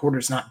 4.25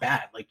 is not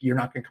bad. Like, you're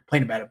not going to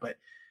complain about it. But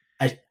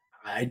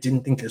I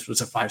didn't think this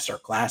was a 5-star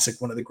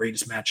classic, one of the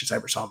greatest matches I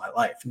ever saw in my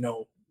life.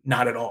 No,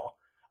 not at all.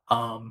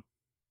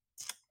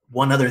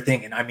 One other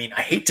thing, and I mean,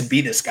 I hate to be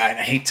this guy and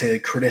I hate to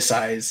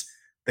criticize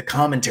the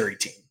commentary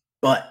team,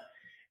 but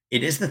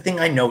it is the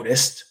thing I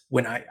noticed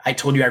when I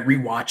told you I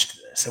rewatched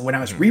this. And when I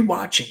was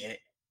rewatching it,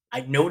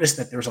 I noticed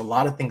that there was a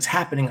lot of things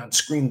happening on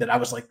screen that I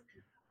was like,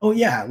 oh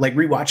yeah, like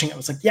rewatching it, I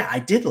was like, yeah, I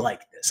did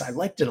like this. I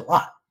liked it a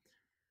lot.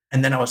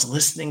 And then I was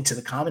listening to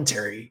the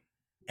commentary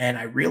and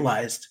I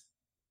realized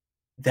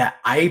that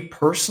I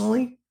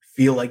personally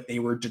feel like they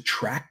were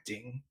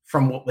detracting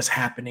from what was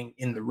happening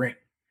in the ring.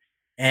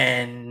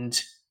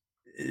 And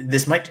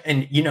this might,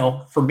 and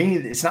for me,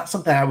 it's not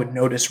something I would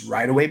notice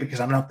right away because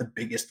I'm not the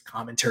biggest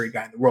commentary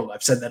guy in the world.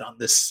 I've said that on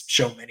this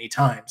show many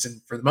times.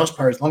 And for the most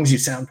part, as long as you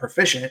sound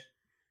proficient,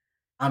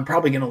 I'm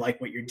probably going to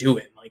like what you're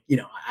doing. Like,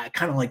 I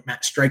kind of like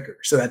Matt Stryker.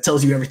 So that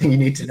tells you everything you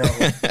need to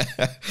know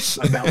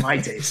about my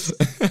taste.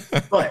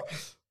 But,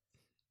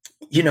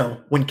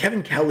 when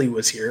Kevin Kelly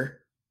was here,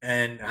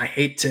 and I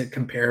hate to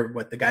compare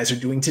what the guys are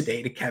doing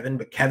today to Kevin,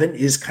 but Kevin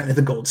is kind of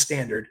the gold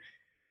standard.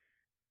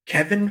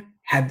 Kevin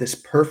had this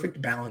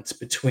perfect balance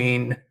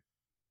between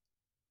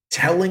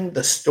telling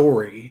the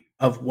story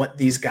of what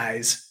these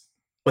guys,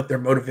 what their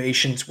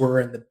motivations were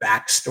and the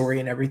backstory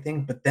and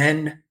everything, but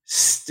then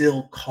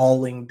still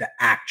calling the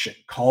action,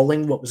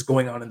 calling what was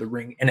going on in the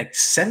ring and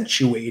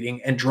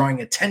accentuating and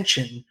drawing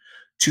attention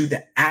to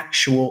the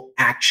actual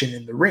action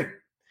in the ring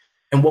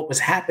and what was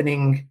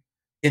happening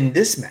in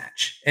this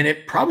match. And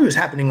it probably was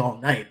happening all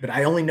night, but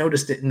I only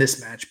noticed it in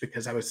this match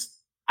because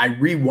I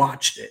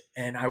rewatched it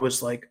and I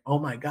was like, oh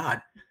my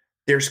God,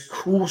 there's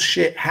cool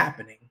shit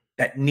happening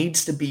that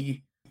needs to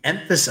be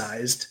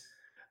emphasized.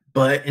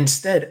 But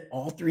instead,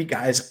 all three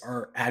guys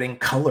are adding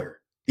color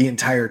the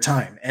entire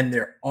time and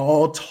they're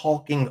all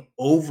talking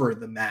over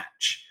the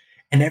match.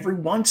 And every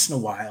once in a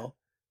while,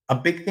 a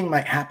big thing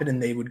might happen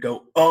and they would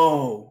go,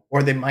 oh,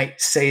 or they might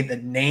say the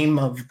name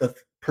of the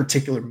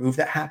particular move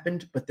that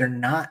happened, but they're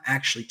not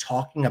actually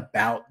talking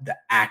about the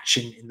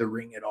action in the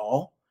ring at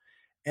all.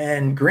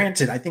 And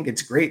granted, I think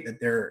it's great that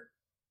they're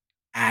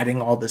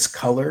adding all this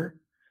color,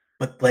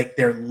 but like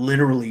they're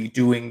literally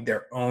doing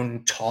their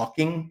own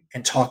talking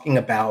and talking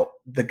about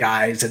the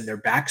guys and their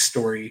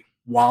backstory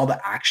while the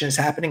action is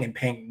happening and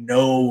paying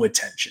no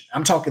attention.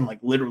 I'm talking like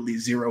literally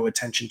zero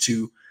attention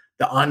to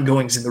the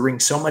ongoings in the ring,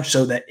 so much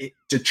so that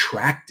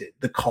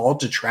the call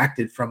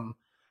detracted from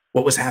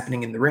what was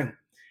happening in the ring.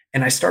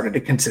 And I started to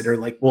consider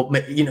like, well,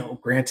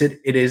 granted,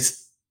 it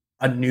is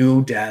a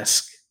new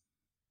desk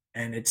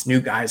and it's new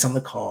guys on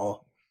the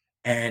call.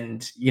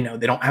 And, they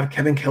don't have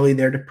Kevin Kelly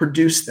there to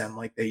produce them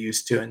like they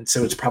used to. And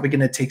so it's probably going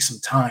to take some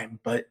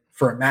time. But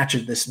for a match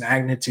of this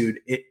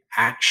magnitude, it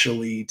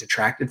actually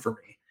detracted for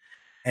me.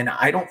 And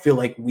I don't feel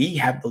like we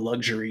have the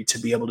luxury to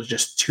be able to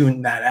just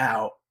tune that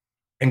out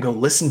and go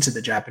listen to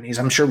the Japanese.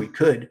 I'm sure we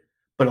could.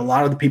 But a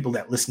lot of the people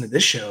that listen to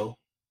this show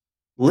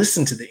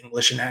listen to the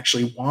English and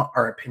actually want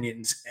our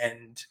opinions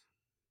and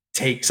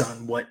takes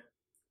on what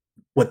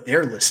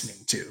they're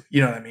listening to.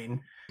 You know what I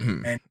mean?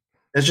 Mm-hmm. And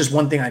that's just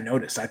one thing I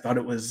noticed. I thought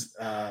it was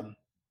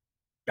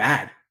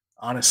bad,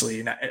 honestly.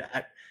 And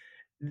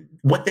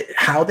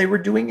how they were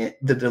doing it,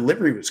 the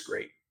delivery was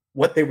great.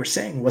 What they were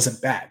saying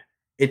wasn't bad.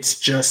 It's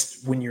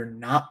just when you're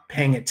not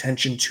paying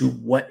attention to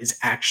what is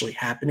actually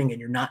happening and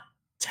you're not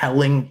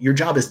your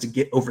job is to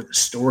get over the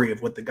story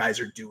of what the guys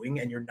are doing,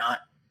 and you're not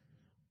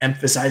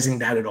emphasizing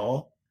that at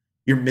all,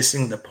 you're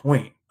missing the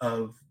point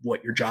of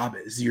what your job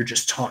is. You're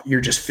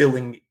just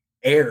filling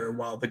air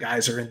while the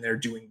guys are in there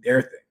doing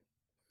their thing.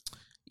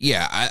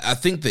 Yeah, I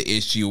think the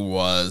issue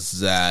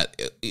was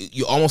that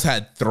you almost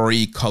had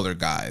 3 color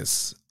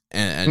guys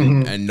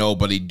and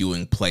nobody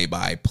doing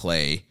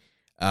play-by-play.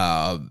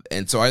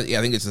 And so I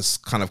think it's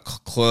just kind of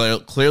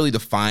clearly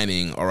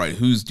defining, all right,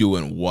 who's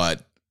doing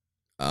what.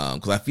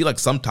 Because I feel like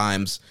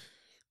sometimes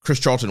Chris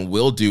Charlton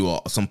will do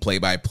some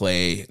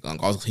play-by-play.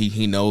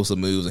 He knows the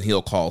moves and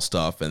he'll call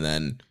stuff, and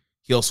then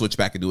he'll switch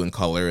back to doing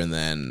color, and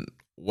then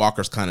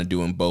Walker's kind of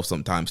doing both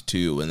sometimes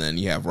too. And then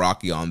you have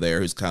Rocky on there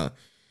who's kind of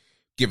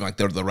giving like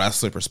the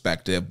wrestler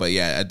perspective. But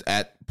yeah,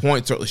 at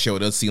points throughout the show, it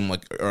does seem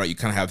like, all right, you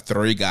kind of have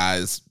 3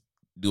 guys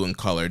doing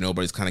color.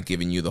 Nobody's kind of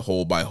giving you the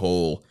whole by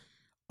whole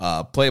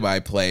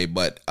play-by-play,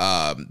 but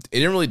it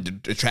didn't really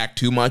detract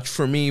too much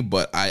for me.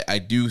 But I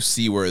do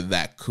see where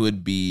that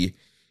could be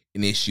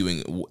an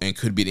issue and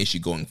could be an issue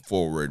going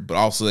forward. But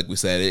also, like we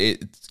said,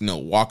 it's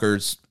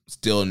Walker's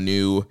still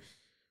new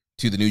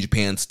to the New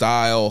Japan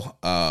style.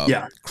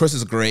 Chris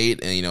is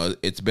great, and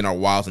it's been a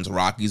while since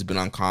Rocky's been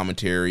on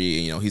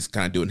commentary, and he's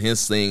kind of doing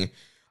his thing.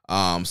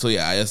 So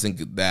yeah, I just think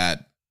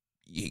that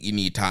you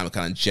need time to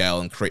kind of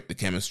gel and create the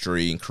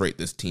chemistry and create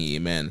this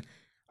team. And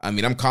I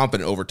mean, I'm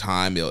confident over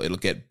time it'll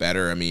get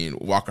better. I mean,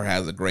 Walker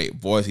has a great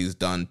voice. He's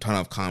done a ton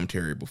of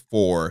commentary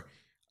before.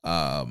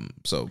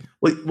 So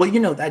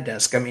well, that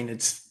desk, I mean,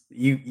 it's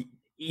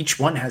each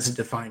one has a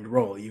defined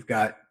role. You've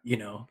got,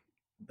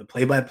 the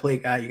play-by-play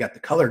guy, you got the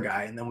color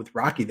guy, and then with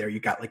Rocky there, you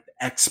got like the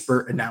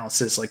expert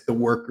analysis, like the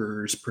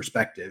worker's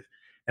perspective.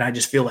 And I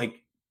just feel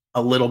like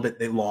a little bit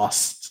they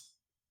lost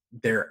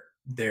their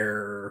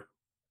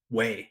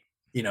way,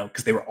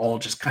 because they were all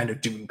just kind of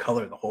doing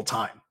color the whole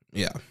time.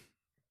 Yeah.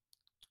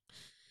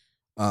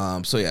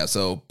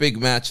 So big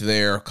match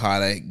there.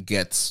 Okada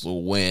gets the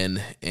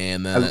win,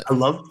 and then I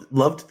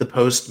loved the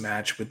post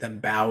match with them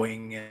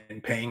bowing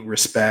and paying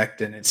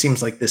respect. And it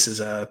seems like this is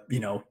I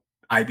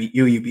beat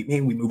you, you beat me,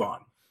 we move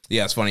on.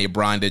 Yeah, it's funny.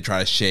 Brian did try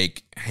to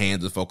shake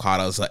hands with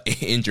Okada's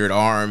injured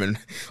arm, and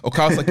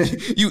Okada's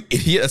like, "You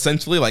idiot!"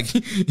 Essentially, like,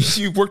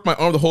 you worked my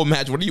arm the whole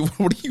match. What are you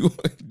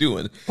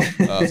doing?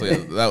 So yeah,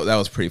 that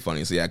was pretty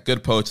funny. So yeah,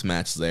 good post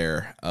match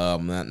there.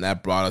 That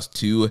brought us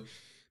to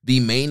the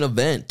main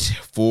event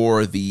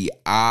for the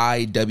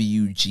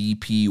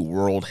IWGP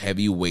World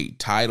Heavyweight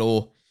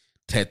title.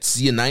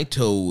 Tetsuya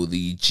Naito,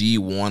 the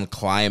G1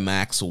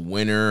 Climax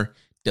winner,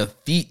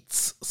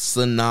 defeats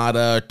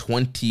Sonata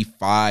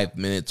 25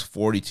 minutes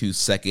 42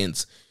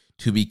 seconds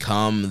to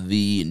become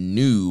the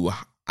new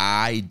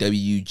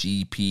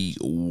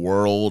IWGP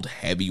World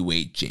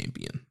Heavyweight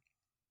Champion.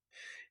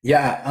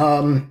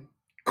 Yeah,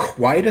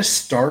 quite a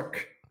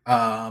stark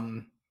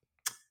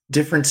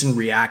difference in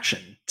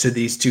reaction to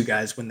these two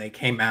guys when they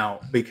came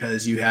out,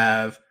 because you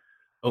have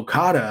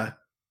Okada,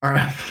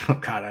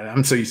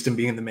 I'm so used to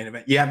being in the main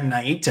event. You have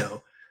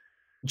Naito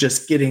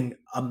just getting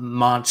a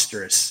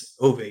monstrous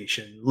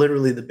ovation,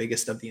 literally the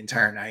biggest of the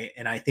entire night.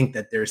 And I think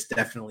that there's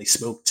definitely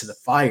smoke to the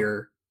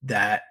fire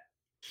that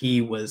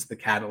he was the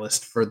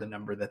catalyst for the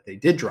number that they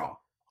did draw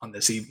on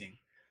this evening.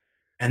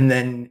 And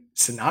then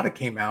Sonata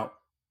came out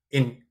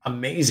in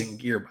amazing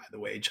gear, by the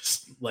way,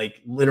 just like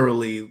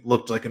literally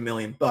looked like $1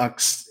 million,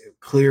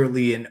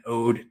 clearly an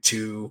ode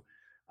to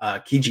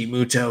Kiji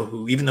Muto,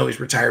 who, even though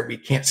he's retired, we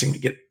can't seem to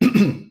get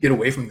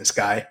away from this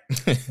guy.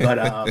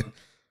 But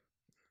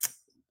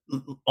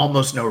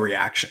almost no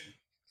reaction.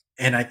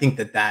 And I think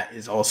that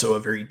is also a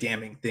very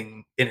damning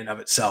thing in and of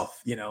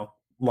itself.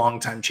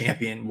 Longtime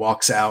champion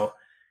walks out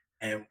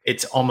and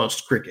it's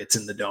almost crickets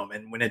in the dome.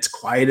 And when it's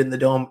quiet in the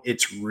dome,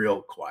 it's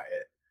real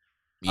quiet.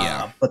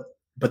 Yeah.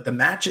 But the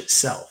match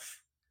itself,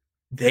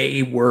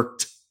 they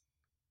worked,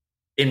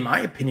 in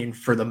my opinion,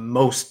 for the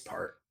most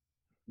part,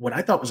 what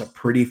I thought was a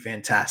pretty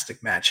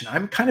fantastic match. And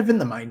I'm kind of in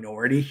the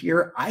minority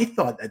here. I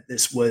thought that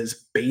this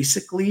was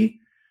basically,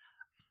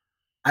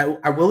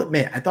 I will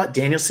admit, I thought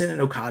Danielson and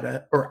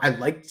Okada, or I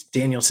liked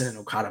Danielson and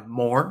Okada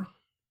more,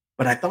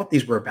 but I thought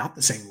these were about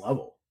the same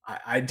level.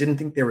 I didn't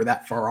think they were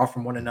that far off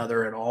from one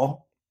another at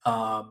all.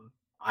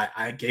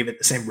 I gave it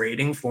the same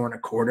rating,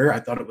 4.25. I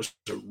thought it was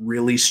a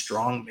really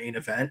strong main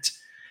event.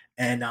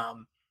 And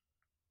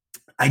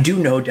I do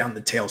know down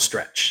the tail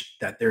stretch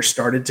that there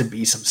started to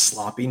be some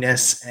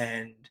sloppiness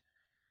and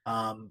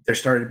there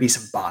started to be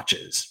some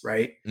botches,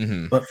 right?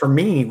 Mm-hmm. But for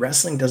me,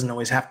 wrestling doesn't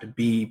always have to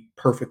be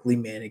perfectly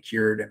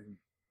manicured and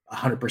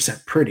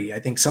 100% pretty. I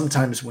think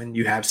sometimes when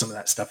you have some of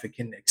that stuff, it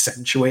can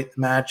accentuate the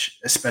match,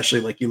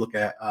 especially like you look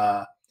at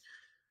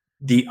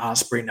the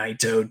Ospreay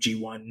Naito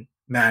G1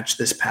 match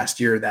this past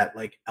year that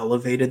like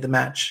elevated the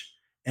match.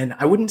 And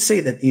I wouldn't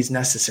say that these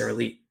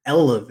necessarily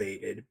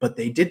elevated, but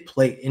they did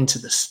play into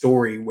the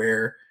story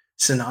where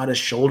Sonata's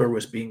shoulder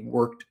was being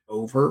worked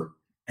over,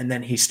 and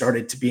then he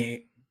started to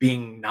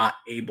being not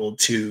able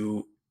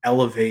to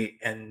elevate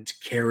and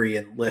carry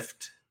and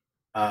lift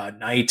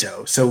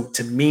Naito. So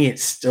to me, it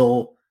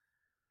still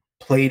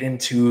played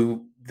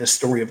into the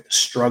story of the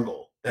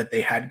struggle that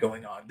they had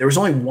going on. There was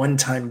only one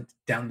time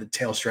down the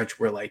tail stretch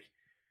where like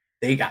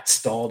they got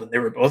stalled and they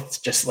were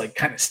both just like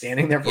kind of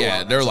standing there for a while.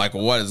 Yeah, they're like,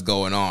 what is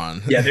going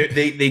on? Yeah,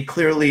 they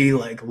clearly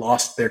like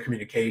lost their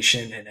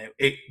communication, and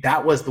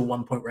that was the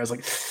one point where I was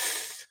like,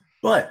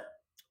 but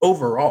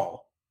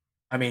overall,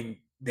 I mean,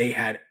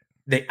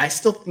 I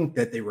still think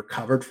that they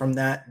recovered from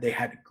that. They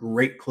had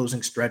great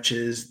closing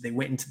stretches. They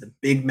went into the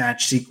big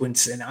match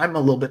sequence, and I'm a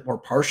little bit more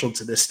partial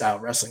to this style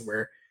of wrestling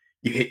where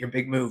you hit your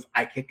big move,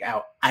 I kick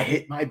out. I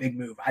hit my big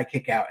move, I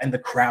kick out. And the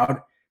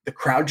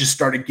crowd just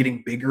started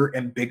getting bigger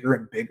and bigger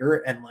and bigger.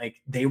 And like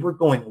they were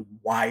going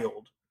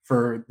wild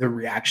for the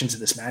reactions of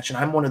this match. And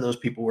I'm one of those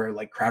people where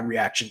like crowd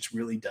reactions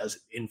really does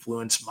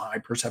influence my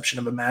perception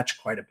of a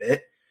match quite a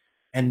bit.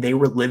 And they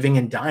were living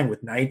and dying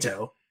with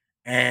Naito.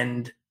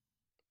 And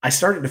I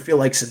started to feel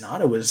like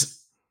Sonata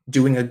was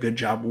doing a good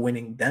job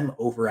winning them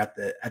over at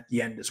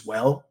the end as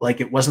well.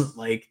 Like it wasn't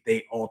like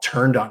they all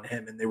turned on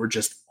him and they were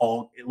just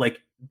all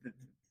like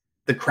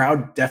the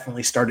crowd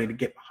definitely started to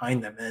get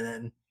behind them. And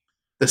then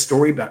the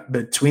story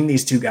between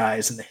these two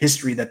guys and the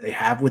history that they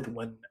have with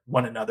one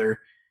another,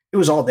 it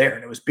was all there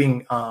and it was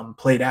being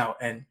played out.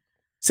 And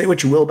say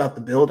what you will about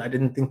the build, I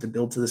didn't think the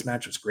build to this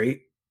match was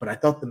great, but I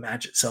thought the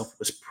match itself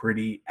was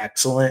pretty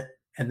excellent.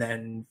 And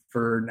then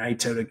for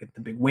Naito to get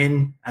the big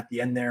win at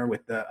the end there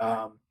with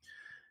the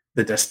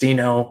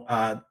Destino,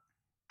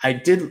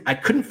 I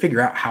couldn't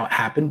figure out how it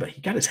happened, but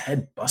he got his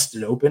head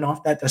busted open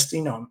off that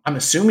Destino. I'm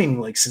assuming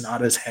like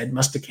Sonata's head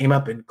must have came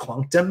up and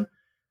clunked him,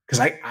 because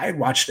I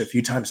watched it a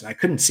few times and I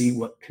couldn't see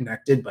what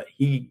connected, but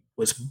he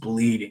was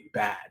bleeding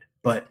bad.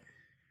 But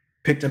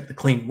picked up the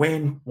clean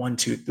win, 1,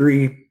 2,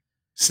 3.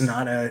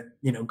 Sonata,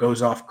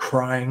 goes off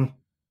crying.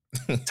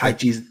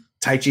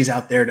 Taichi's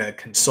out there to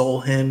console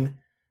him.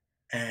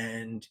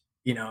 And,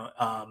 I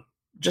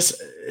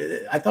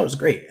thought it was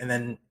great. And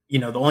then,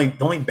 the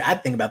only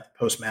bad thing about the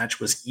post-match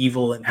was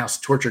Evil and House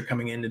of Torture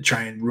coming in to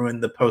try and ruin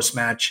the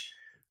post-match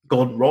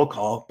golden roll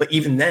call. But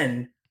even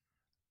then,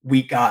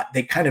 they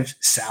kind of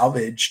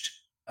salvaged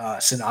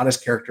Sonata's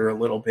character a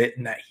little bit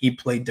in that he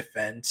played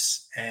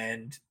defense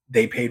and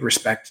they paid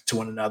respect to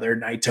one another.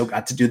 Naito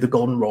got to do the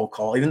golden roll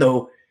call, even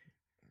though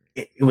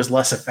it was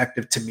less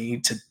effective to me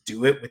to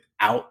do it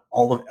without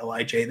all of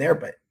LIJ there.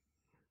 But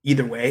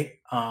either way,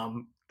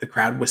 the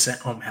crowd was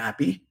sent home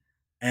happy.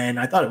 And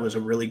I thought it was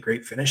a really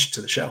great finish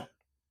to the show.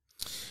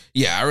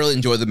 Yeah, I really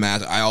enjoyed the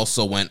match. I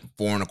also went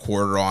 4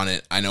 1/4 on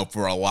it. I know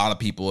for a lot of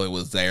people, it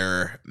was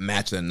their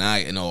match of the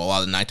night. I know a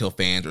lot of Naito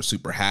fans were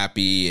super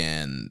happy,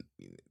 and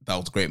that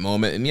was a great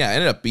moment. And yeah, it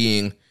ended up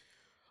being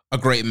a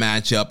great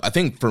matchup. I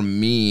think for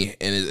me,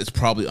 and it's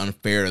probably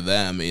unfair to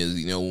them,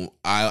 is,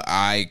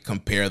 I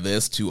compare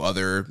this to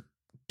other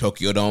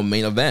Tokyo Dome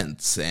main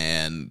events.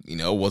 And,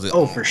 was it...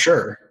 Oh, for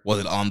sure. Was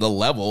it on the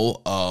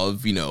level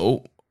of,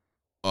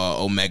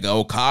 Omega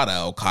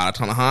Okada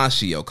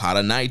Tanahashi,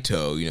 Okada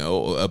Naito,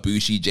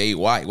 Ibushi Jay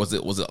White? Was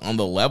it on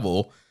the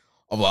level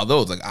of a lot of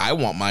those? Like, I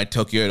want my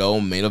Tokyo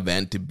Dome main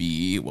event to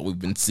be what we've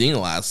been seeing the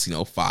last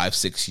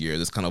 5-6 years,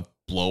 this kind of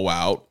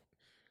blowout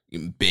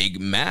big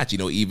match.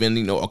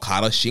 Even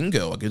Okada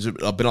Shingo. Like, there's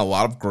been a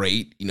lot of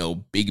great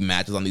big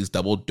matches on these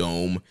double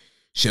dome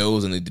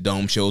shows and the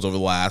dome shows over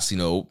the last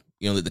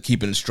the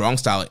Keeping It Strong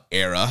style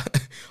era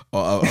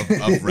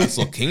of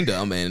Wrestle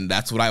Kingdom, and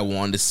that's what I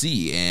wanted to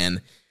see.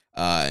 And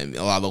a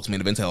lot of those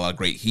main events had a lot of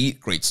great heat,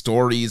 great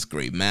stories,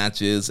 great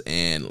matches,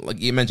 and like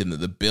you mentioned,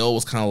 the bill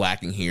was kind of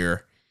lacking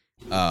here.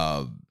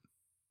 And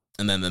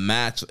then the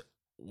match,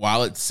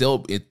 while it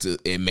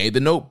made the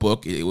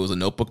notebook, it was a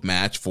notebook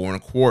match, 4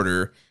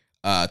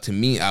 1/4. To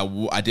me,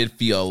 I did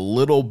feel a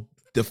little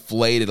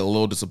deflated, a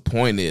little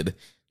disappointed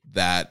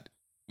that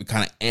we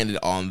kind of ended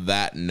on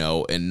that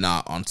note and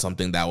not on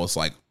something that was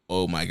like,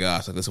 oh my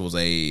gosh, like this was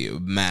a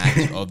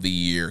match of the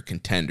year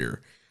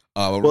contender.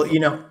 Well,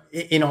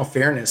 in all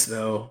fairness,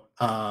 though,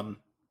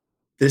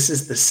 this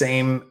is the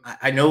same.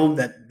 I know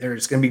that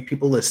there's going to be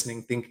people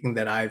listening thinking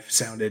that I've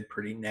sounded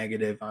pretty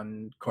negative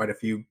on quite a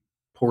few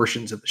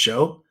portions of the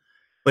show,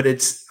 but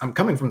I'm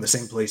coming from the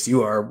same place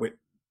you are. With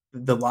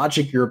the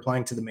logic you're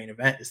applying to the main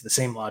event is the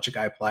same logic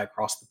I apply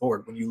across the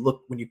board. When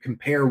you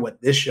compare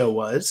what this show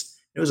was,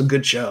 it was a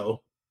good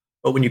show,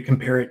 but when you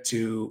compare it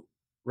to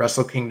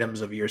Wrestle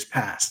Kingdoms of years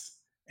past,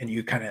 and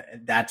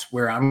that's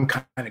where I'm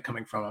kind of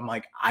coming from. I'm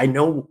like, I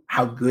know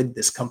how good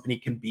this company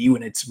can be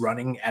when it's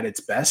running at its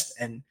best.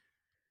 And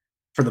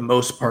for the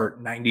most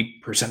part,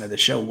 90% of the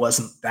show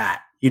wasn't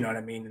that, you know what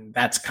I mean? And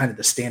that's kind of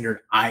the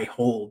standard I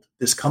hold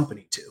this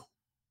company to.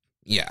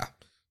 Yeah.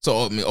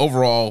 So, I mean,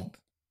 overall,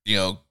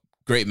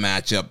 great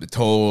matchup. It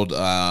told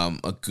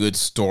a good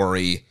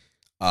story.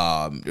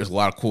 There's a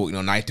lot of cool,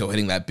 Naito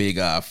hitting that big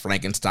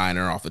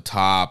Frankensteiner off the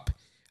top.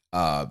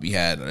 We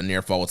had a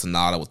near fall with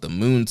Sonata with the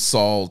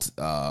moonsault.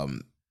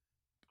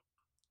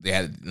 They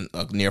had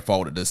a near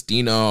fall with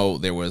Destino.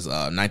 There was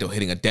Naito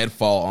hitting a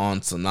deadfall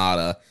on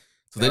Sonata.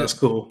 So that was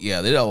cool.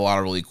 Yeah, they did a lot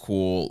of really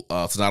cool.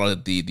 Sonata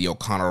did the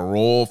O'Connor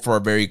roll for a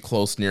very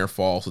close near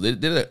fall. So they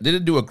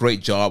did do a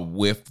great job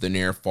with the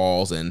near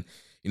falls, and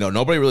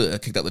nobody really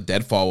kicked out the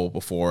deadfall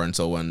before. And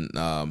so when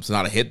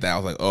Sonata hit that, I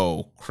was like,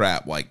 oh,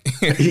 crap. Like,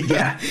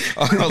 yeah.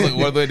 I was like,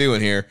 what are they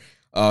doing here?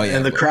 Oh, yeah.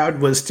 And the crowd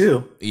was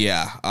too.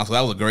 Yeah. So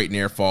that was a great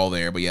near fall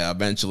there. But yeah,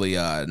 eventually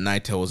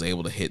Naito was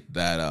able to hit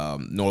that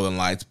Northern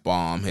Lights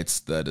bomb,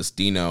 hits the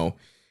Destino,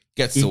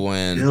 gets the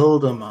win.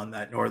 Build him on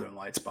that Northern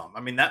Lights bomb.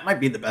 I mean, that might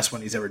be the best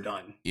one he's ever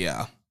done.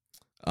 Yeah.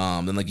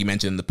 Then like you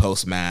mentioned, the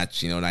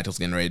post-match, Naito's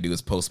getting ready to do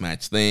his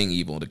post-match thing.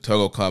 Evil and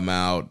Togo come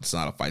out.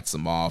 Sonata fights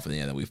them off. And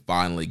then we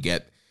finally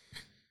get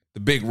the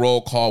big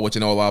roll call, which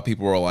I know a lot of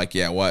people were like,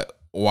 yeah,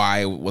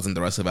 why wasn't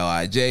the rest of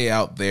LIJ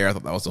out there? I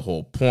thought that was the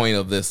whole point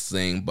of this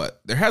thing.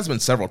 But there has been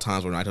several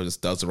times where Naito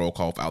just does the roll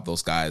call without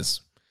those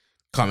guys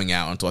coming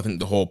out. And so I think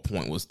the whole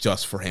point was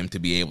just for him to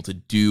be able to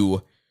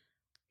do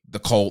the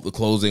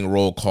closing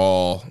roll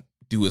call,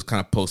 do his kind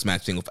of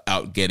post-match thing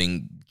without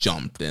getting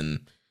jumped.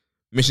 And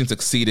mission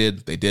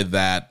succeeded. They did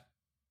that.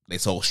 They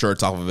sold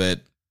shirts off of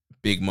it.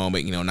 Big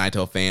moment.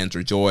 Naito fans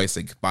rejoice.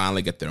 They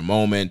finally get their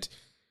moment.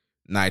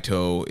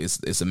 Naito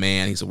is a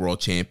man. He's a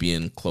world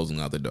champion, closing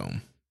out the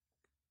dome.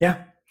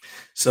 Yeah.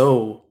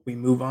 So we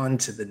move on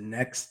to the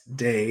next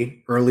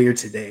day, earlier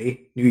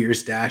today, New Year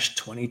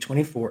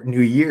 2024,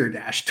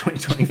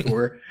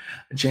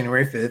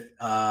 January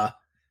 5th,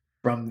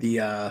 from the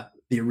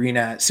arena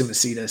at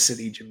Sumisita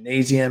City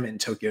Gymnasium in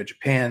Tokyo,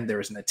 Japan. There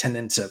was an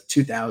attendance of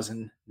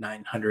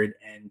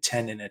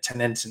 2,910 in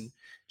attendance. And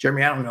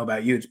Jeremy, I don't know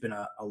about you, it's been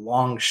a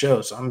long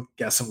show, so I'm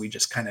guessing we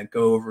just kind of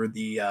go over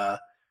the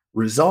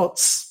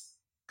results,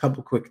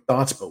 couple quick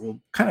thoughts, but we'll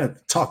kind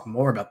of talk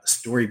more about the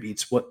story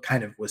beats, what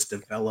kind of was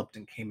developed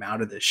and came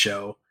out of this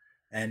show.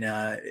 And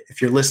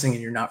if you're listening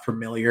and you're not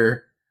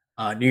familiar,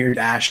 New Year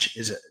Dash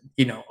is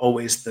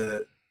always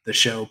the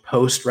show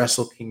post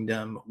Wrestle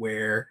Kingdom,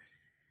 where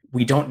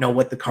we don't know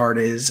what the card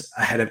is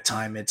ahead of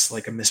time. It's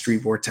like a mystery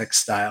vortex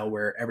style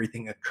where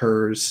everything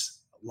occurs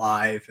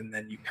live and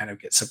then you kind of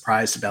get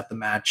surprised about the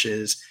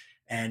matches.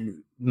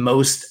 And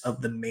most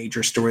of the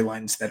major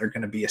storylines that are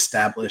going to be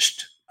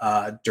established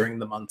during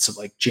the months of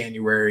like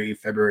January,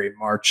 February,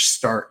 March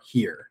start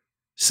here.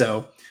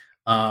 So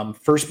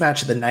first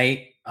match of the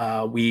night,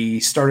 we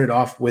started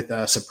off with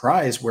a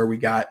surprise where we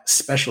got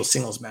special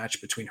singles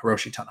match between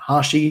Hiroshi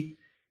Tanahashi,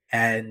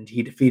 and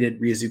he defeated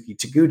Ryosuke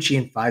Taguchi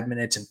in 5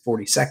 minutes and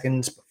 40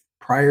 seconds.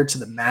 Prior to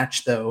the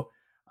match, though,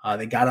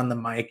 they got on the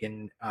mic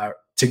and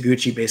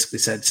Taguchi basically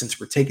said, since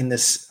we're taking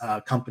this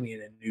company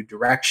in a new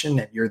direction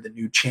and you're the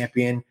new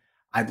champion,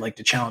 I'd like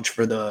to challenge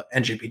for the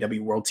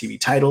NJPW World TV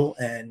title,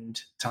 and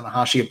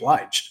Tanahashi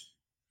obliged.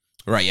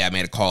 Right, yeah, I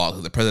made a call out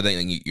to the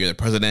president. You're the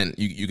president.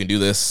 You can do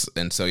this.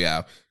 And so,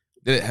 yeah,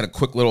 had a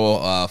quick little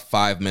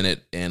 5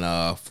 minute and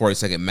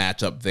 40-second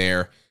matchup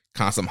there.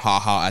 Kind of some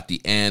ha-ha at the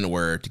end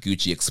where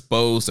Taguchi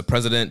exposed the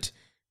president,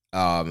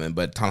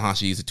 but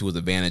Tanahashi used it to his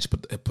advantage,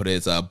 put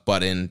his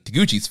butt in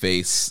Taguchi's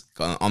face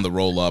on the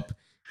roll-up,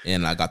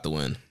 and I got the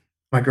win.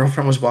 My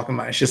girlfriend was walking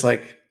by. She's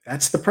like,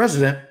 that's the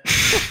president.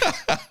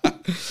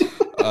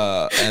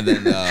 And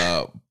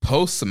then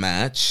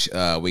post-match,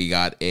 we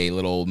got a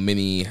little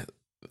mini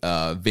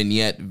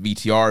vignette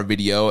VTR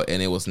video,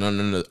 and it was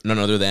none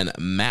other than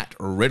Matt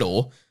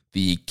Riddle,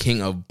 the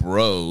King of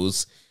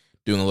Bros,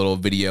 doing a little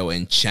video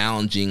and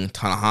challenging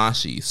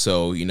Tanahashi.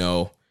 So,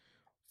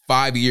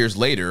 5 years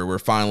later, we're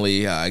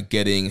finally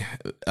getting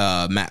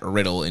Matt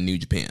Riddle in New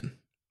Japan.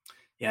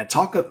 Yeah,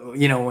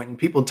 when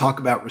people talk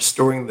about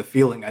restoring the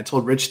feeling, I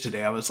told Rich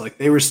today, I was like,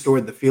 they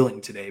restored the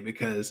feeling today,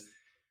 because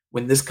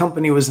when this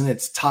company was in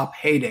its top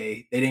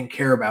heyday, they didn't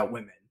care about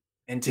women.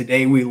 And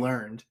today we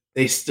learned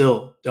they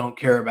still don't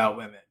care about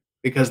women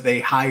because they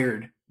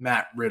hired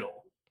Matt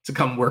Riddle to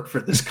come work for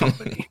this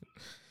company.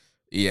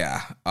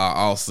 Yeah,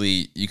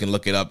 obviously you can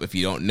look it up if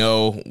you don't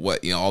know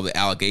what, all the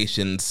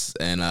allegations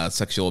and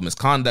sexual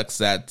misconducts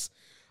that's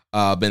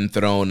been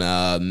thrown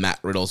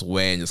Matt Riddle's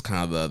way, and just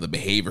kind of the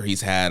behavior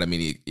he's had. I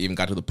mean, he even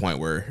got to the point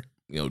where,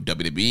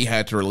 WWE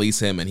had to release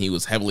him, and he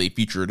was heavily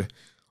featured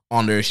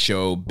on their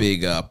show,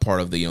 big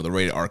part of the, the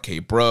Rated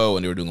RK Bro,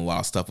 and they were doing a lot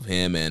of stuff with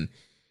him. And,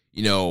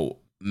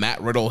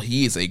 Matt Riddle,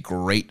 he is a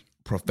great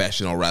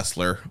professional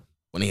wrestler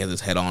when he has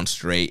his head on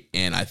straight.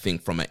 And I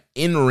think from an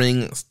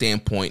in-ring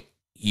standpoint,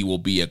 he will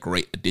be a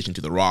great addition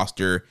to the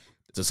roster.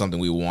 This is something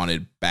we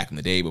wanted back in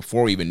the day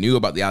before we even knew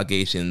about the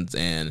allegations.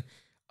 And,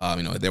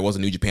 there was a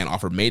New Japan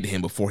offer made to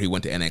him before he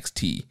went to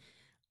NXT.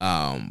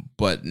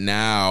 But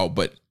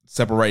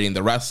separating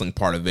the wrestling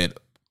part of it,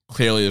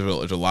 clearly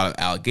there's a lot of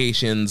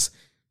allegations.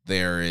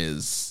 There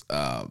is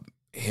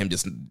him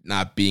just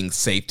not being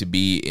safe to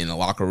be in a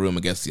locker room.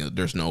 I guess,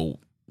 there's no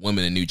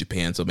women in New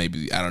Japan, so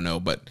maybe, I don't know.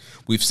 But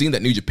we've seen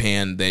that New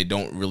Japan, they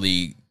don't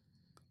really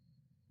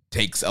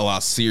takes a lot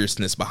of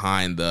seriousness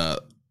behind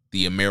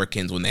the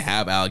Americans when they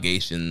have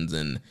allegations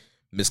and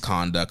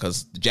misconduct,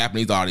 because the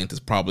Japanese audience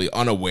is probably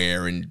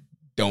unaware and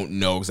don't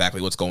know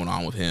exactly what's going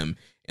on with him,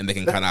 and they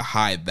can kind of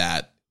hide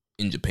that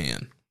in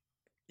Japan.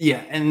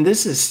 Yeah, and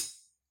this is,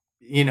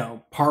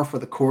 par for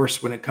the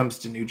course when it comes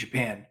to New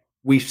Japan.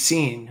 We've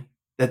seen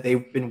that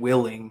they've been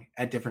willing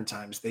at different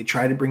times. They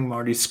try to bring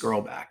Marty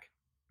Scurll back,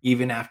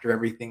 even after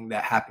everything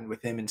that happened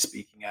with him and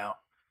speaking out.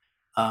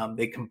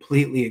 They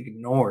completely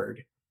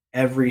ignored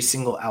every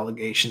single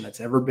allegation that's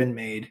ever been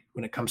made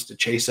when it comes to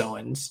Chase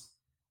Owens.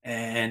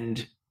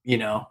 And,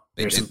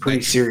 there's some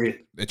pretty serious.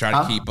 They try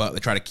to keep up. They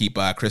try to keep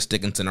Chris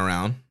Dickinson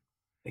around.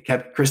 They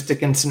kept Chris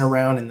Dickinson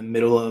around in the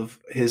middle of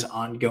his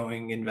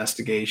ongoing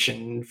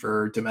investigation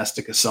for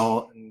domestic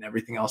assault and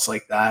everything else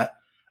like that.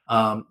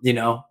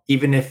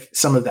 Even if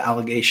some of the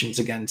allegations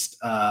against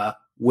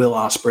Will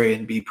Ospreay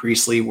and B.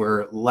 Priestley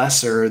were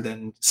lesser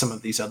than some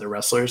of these other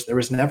wrestlers, there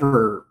was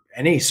never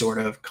any sort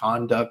of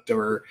conduct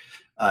or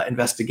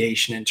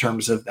investigation in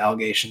terms of the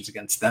allegations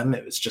against them.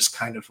 It was just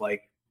kind of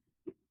like,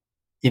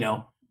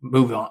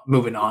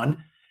 moving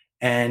on.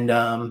 And,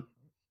 and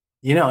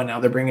now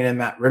they're bringing in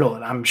Matt Riddle,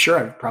 and I'm sure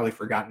I've probably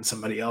forgotten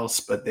somebody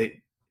else,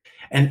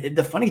 and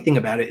the funny thing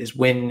about it is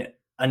when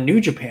a New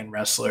Japan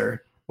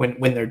wrestler,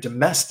 when they're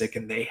domestic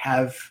and they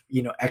have,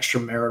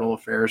 extramarital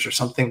affairs or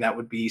something that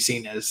would be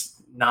seen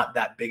as not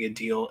that big a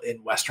deal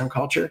in Western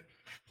culture,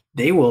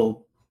 they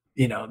will,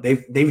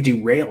 they've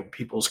derailed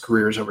people's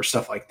careers over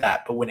stuff like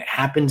that. But when it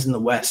happens in the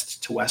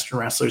West to Western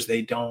wrestlers,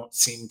 they don't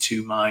seem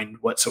to mind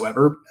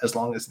whatsoever, as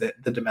long as the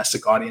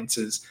domestic audience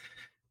is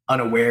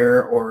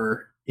unaware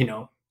or,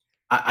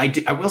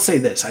 I will say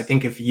this. I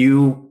think if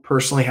you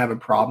personally have a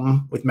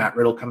problem with Matt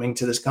Riddle coming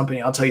to this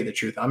company, I'll tell you the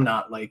truth. I'm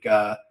not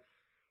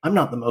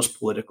the most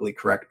politically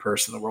correct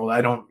person in the world.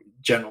 I don't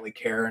generally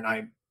care. And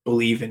I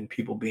believe in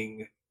people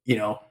being,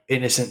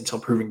 innocent until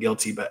proven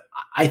guilty, but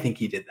I think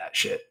he did that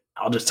shit.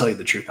 I'll just tell you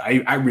the truth.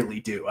 I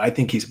really do. I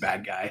think he's a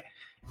bad guy.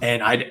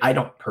 And I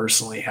don't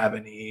personally have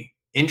any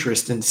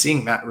interest in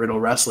seeing Matt Riddle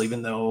wrestle,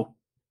 even though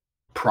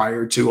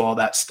prior to all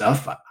that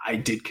stuff, I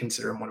did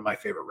consider him one of my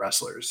favorite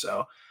wrestlers.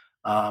 So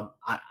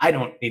I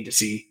don't need to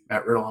see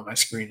Matt Riddle on my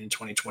screen in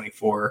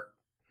 2024,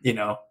 and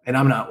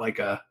I'm not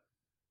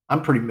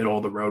I'm pretty middle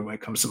of the road when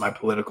it comes to my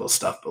political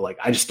stuff, but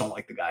I just don't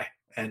like the guy.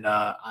 And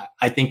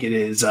I think it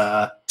is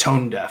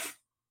tone deaf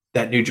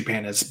that New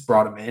Japan has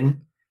brought him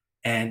in.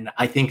 And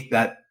I think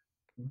that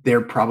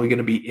they're probably going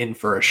to be in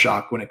for a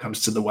shock when it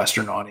comes to the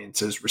Western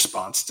audience's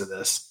response to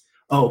this.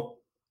 Oh,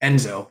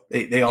 Enzo.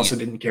 They also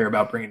didn't care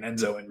about bringing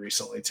Enzo in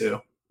recently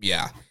too.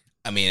 Yeah.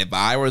 I mean, if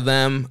I were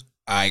them,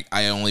 I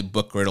only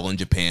book Riddle in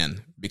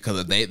Japan, because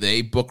if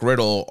they book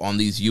Riddle on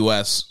these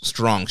U.S.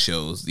 strong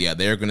shows,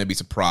 they're going to be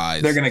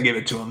surprised. They're going to give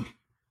it to him.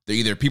 They're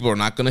either people are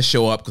not going to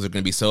show up because they're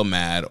going to be so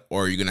mad,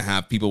 or you're going to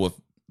have people with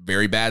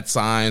very bad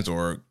signs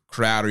or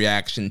crowd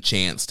reaction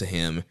chants to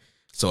him.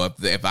 So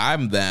if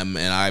I'm them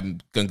and I'm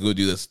going to go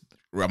do this,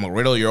 I'm a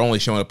Riddle, you're only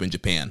showing up in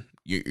Japan.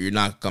 You're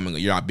not coming.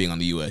 You're not being on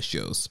the U.S.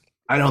 shows.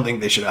 I don't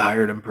think they should have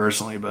hired him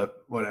personally,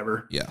 but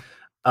whatever. Yeah.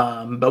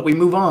 But we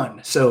move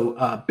on. So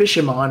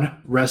Bishamon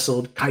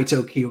wrestled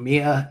Kaito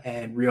Kiyomiya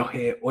and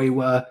Ryohei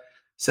Oiwa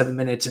 7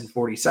 minutes and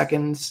 40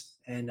 seconds,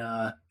 and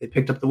they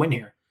picked up the win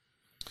here.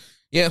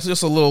 Yeah, it's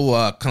just a little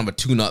kind of a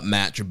tune-up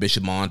match for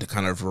Bishamon to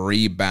kind of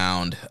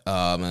rebound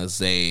as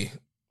they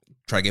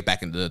try to get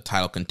back into the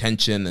title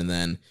contention, and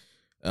then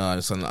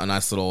just a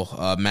nice little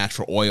match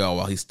for Oiwa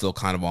while he's still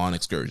kind of on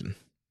excursion.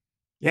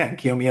 Yeah, and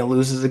Kiyomiya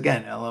loses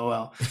again,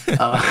 LOL.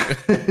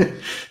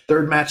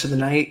 Third match of the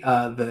night,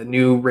 the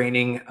new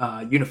reigning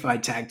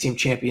Unified Tag Team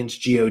Champions,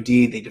 GOD.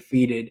 They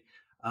defeated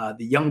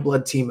the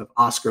Youngblood team of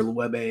Oscar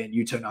Luebe and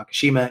Yuto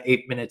Nakashima,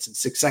 8 minutes and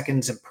 6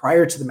 seconds. And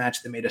prior to the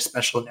match, they made a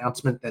special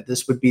announcement that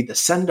this would be the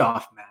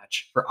send-off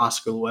match for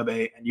Oscar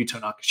Luebe and Yuto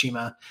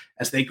Nakashima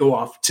as they go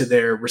off to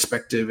their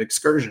respective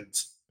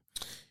excursions.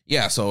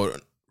 Yeah, so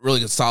really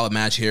good solid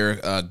match here.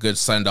 Good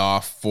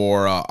send-off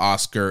for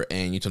Oscar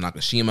and Yuto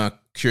Nakashima.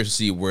 Curious to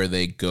see where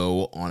they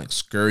go on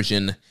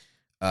excursion.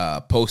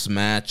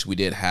 Post-match, we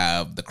did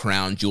have the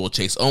crown jewel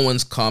Chase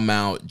Owens come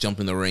out, jump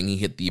in the ring. He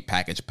hit the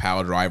package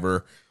power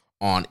driver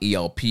on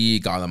ELP,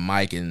 got on the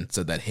mic, and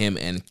said that him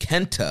and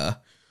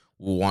Kenta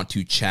will want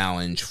to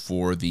challenge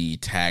for the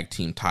tag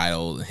team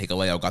title.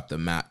 Hikuleo got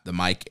the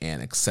mic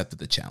and accepted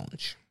the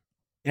challenge.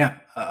 Yeah,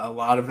 a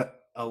lot of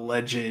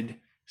alleged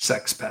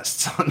sex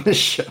pests on this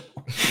show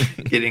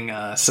getting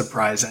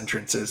surprise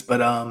entrances.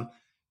 But,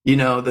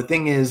 the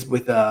thing is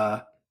with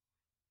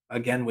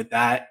again, with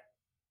that,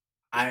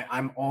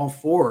 I'm all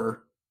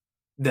for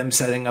them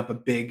setting up a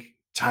big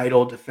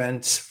title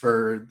defense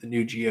for the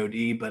new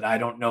GOD, but I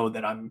don't know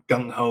that I'm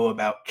gung-ho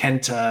about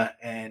Kenta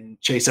and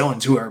Chase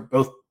Owens, who are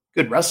both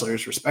good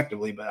wrestlers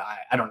respectively, but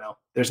I don't know.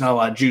 There's not a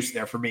lot of juice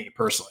there for me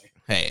personally.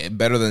 Hey,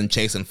 better than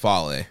Chase and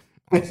Fale.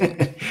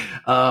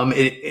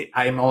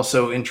 I'm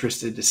also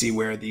interested to see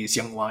where these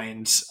young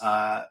lions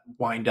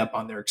wind up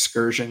on their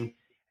excursion.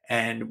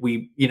 And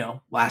we,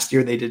 last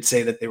year they did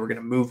say that they were going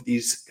to move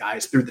these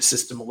guys through the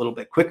system a little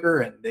bit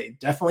quicker, and they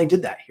definitely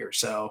did that here.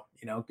 So,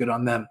 good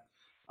on them.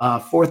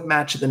 Fourth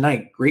match of the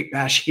night, Great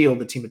Bash Heel,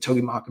 the team of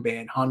Togi Makabe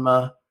and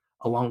Hanma,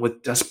 along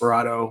with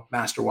Desperado,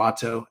 Master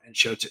Wato, and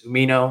Shota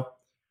Umino,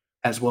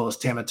 as well as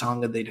Tama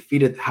Tonga. They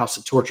defeated the House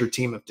of Torture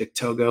team of Dick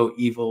Togo,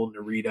 Evil,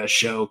 Narita,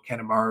 Sho,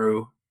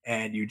 Kanemaru,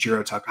 and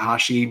Yujiro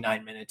Takahashi,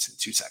 9 minutes and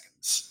 2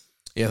 seconds.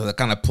 Yeah, that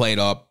kind of played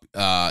up,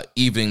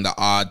 evening the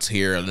odds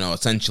here.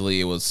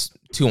 Essentially it was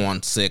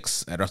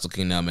 2-on-6 at Wrestle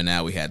Kingdom, and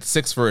now we had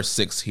 6 versus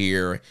 6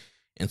 here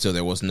and so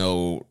there was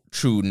no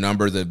true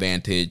numbers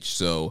advantage.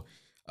 So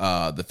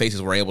the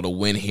faces were able to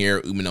win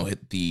here. Umino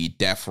hit the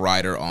Death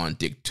Rider on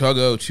Dick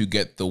Togo to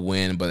get the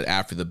win, but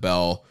after the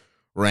bell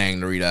rang,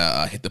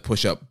 Narita hit the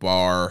push-up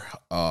bar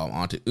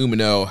onto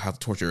Umino. House of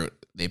Torture,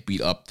 they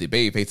beat up the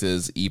baby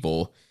faces.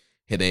 Evil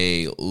hit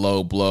a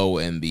low blow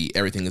and the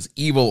Everything is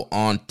Evil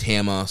on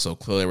Tama. So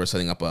clearly we're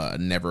setting up a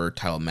never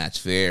title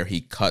match there.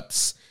 He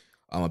cuts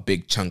a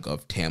big chunk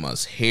of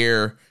Tama's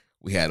hair.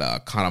 We had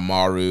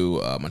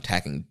Kanemaru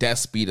attacking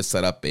Despy to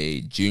set up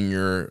a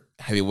junior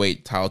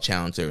heavyweight title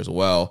challenge there as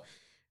well.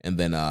 And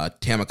then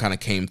Tama kind of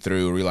came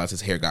through, realized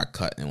his hair got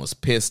cut and was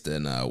pissed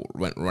and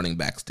went running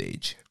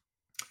backstage.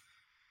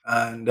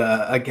 And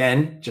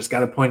again, just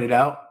got to point it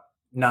out,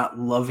 not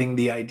loving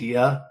the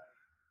idea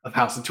of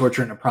House of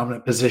Torture in a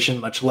prominent position,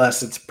 much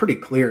less it's pretty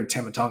clear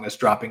Tama Tonga's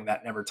dropping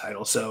that never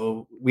title.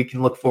 So we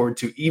can look forward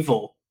to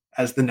Evil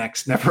as the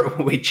next never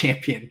weight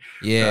champion.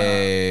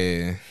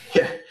 Yeah.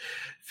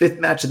 Fifth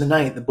match of the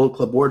night, the Bullet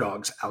Club War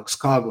Dogs, Alex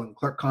Coughlin,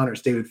 Clark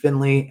Connors, David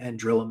Finlay, and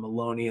Drilla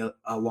Maloney,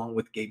 along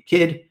with Gabe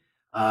Kidd.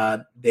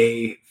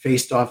 They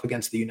faced off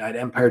against the United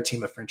Empire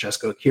team of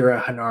Francesco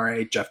Akira,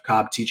 Hanare, Jeff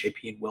Cobb,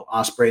 TJP, and Will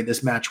Ospreay.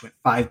 This match went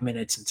 5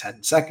 minutes and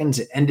 10 seconds.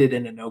 It ended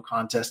in a no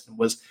contest and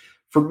was,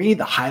 for me,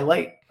 the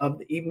highlight of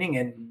the evening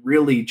and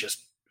really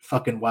just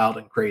fucking wild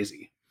and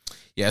crazy.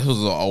 Yeah, this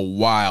was a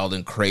wild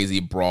and crazy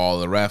brawl.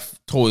 The ref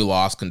totally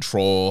lost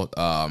control.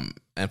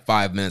 In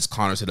 5 minutes,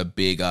 Connors hit a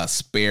big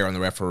spare on the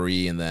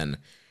referee, and then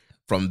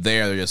from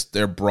there,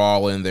 they're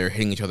brawling. They're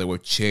hitting each other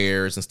with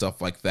chairs and stuff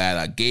like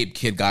that. Gabe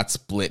Kidd got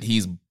split.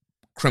 He's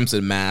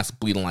crimson mask,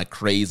 bleeding like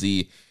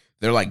crazy.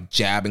 They're like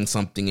jabbing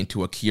something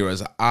into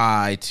Akira's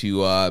eye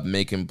to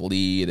make him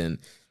bleed, and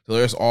so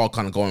they're just all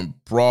kind of going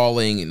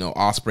brawling. You know,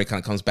 Ospreay kind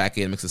of comes back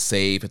in, makes a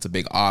save. It's a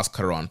big Os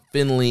cutter on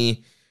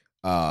Finlay.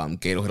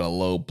 Gato hit a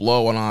low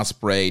blow on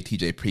Ospreay.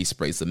 TJP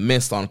sprays the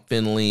mist on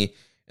Finlay,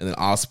 and then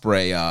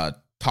Ospreay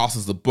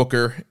tosses the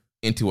Booker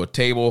into a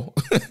table.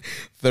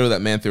 Threw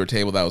that man through a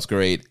table. That was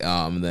great.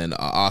 And then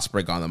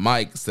Ospreay got on the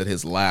mic, said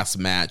his last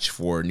match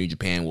for New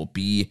Japan will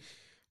be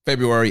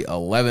February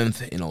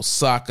 11th in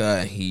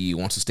Osaka. He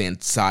wants to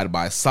stand side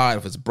by side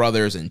with his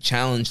brothers and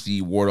challenge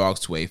the War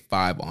Dogs to a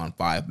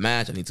 5-on-5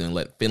 match. And he's going to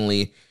let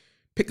Finlay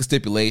pick the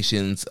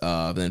stipulations.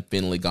 Then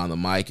Finlay got on the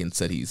mic and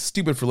said he's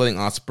stupid for letting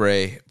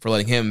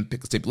him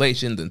pick the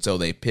stipulations. And so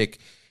they pick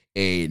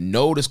a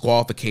no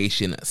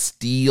disqualification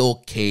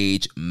steel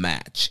cage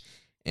match.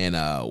 And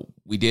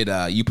we did,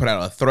 you put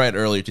out a thread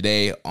earlier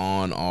today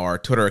on our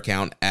Twitter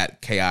account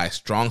at KI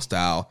Strong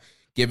Style,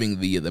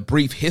 giving the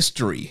brief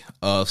history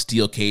of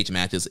steel cage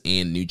matches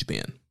in New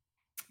Japan.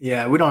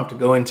 Yeah, we don't have to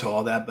go into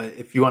all that, but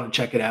if you want to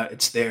check it out,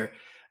 it's there.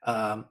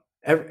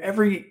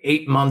 Every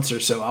 8 months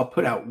or so, I'll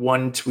put out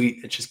one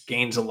tweet that just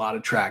gains a lot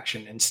of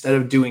traction. Instead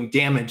of doing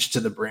damage to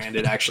the brand,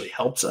 it actually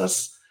helps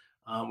us,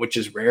 which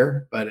is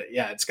rare. But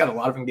yeah, it's got a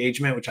lot of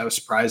engagement, which I was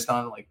surprised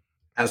on. Like,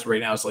 as of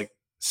right now, it's like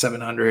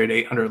 700,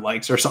 800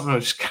 likes or something,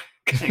 which is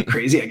kind of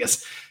crazy. I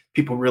guess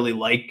people really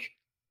like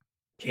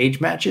cage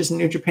matches in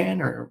New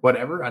Japan or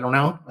whatever. I don't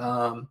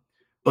know.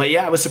 But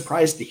yeah, I was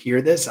surprised to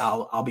hear this.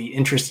 I'll be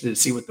interested to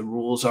see what the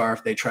rules are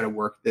if they try to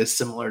work this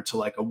similar to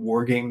like a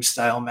war game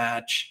style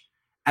match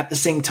at the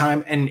same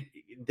time. And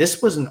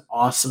this was an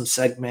awesome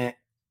segment.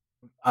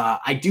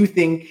 I do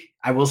think,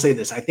 I will say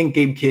this, I think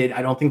Gabe Kidd,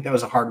 I don't think that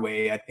was a hard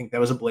way. I think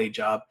that was a blade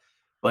job.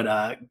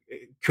 But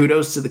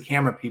kudos to the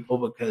camera people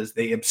because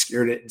they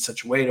obscured it in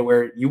such a way to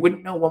where you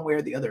wouldn't know one way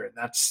or the other. And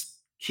that's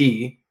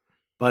key.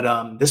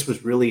 But this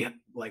was really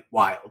like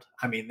wild.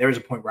 I mean, there was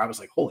a point where I was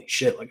like, holy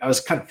shit. Like I was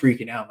kind of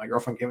freaking out. My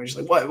girlfriend came in, she's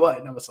like, what?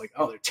 And I was like,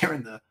 oh, they're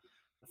tearing the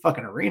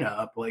fucking arena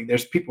up. Like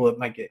there's people that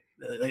might get,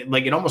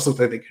 like it almost looked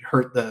like they could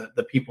hurt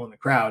the people in the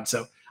crowd.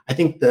 So I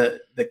think the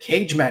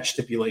cage match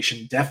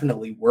stipulation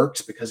definitely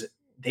works because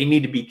they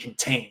need to be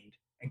contained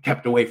and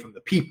kept away from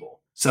the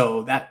people.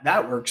 So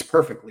that works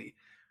perfectly.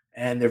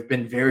 And there have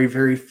been very,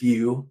 very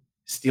few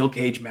steel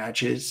cage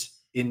matches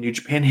in New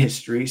Japan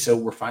history. So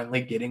we're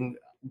finally getting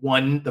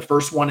the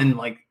first one in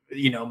like,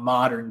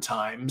 modern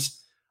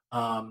times,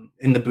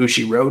 in the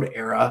Bushi Road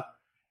era.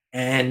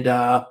 And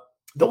the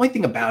only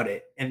thing about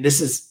it, and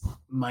this is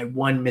my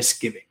one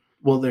misgiving.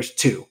 Well, there's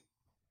two.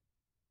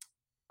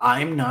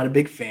 I'm not a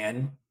big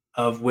fan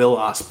of Will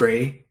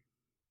Ospreay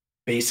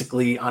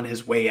basically on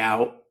his way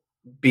out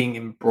being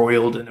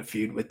embroiled in a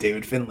feud with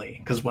David Finlay.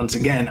 Because once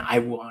again, I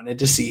wanted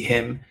to see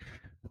him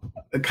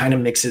kind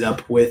of mix it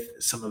up with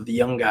some of the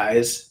young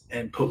guys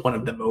and put one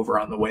of them over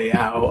on the way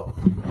out.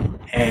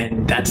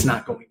 And that's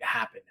not going to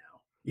happen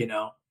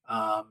now,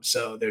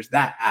 so there's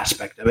that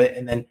aspect of it.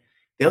 And then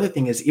the other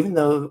thing is, even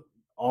though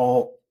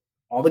all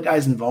the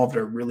guys involved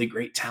are really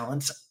great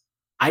talents,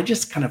 I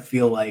just kind of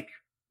feel like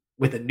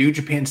with a New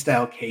Japan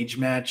style cage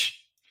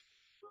match,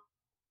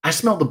 I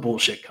smell the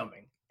bullshit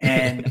coming.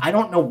 And I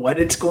don't know what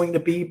it's going to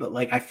be, but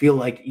like I feel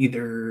like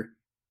either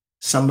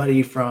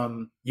somebody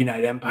from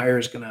United Empire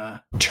is going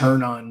to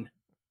turn on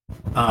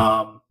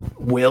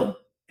Will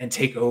and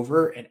take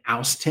over and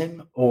oust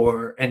him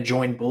and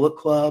join Bullet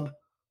Club,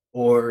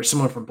 or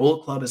someone from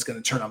Bullet Club is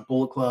going to turn on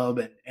Bullet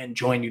Club and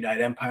join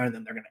United Empire, and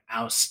then they're going to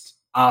oust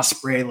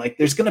Ospreay. Like,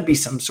 there's going to be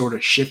some sort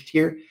of shift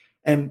here,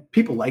 and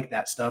people like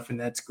that stuff, and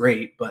that's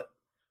great. But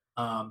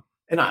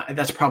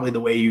that's probably the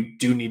way you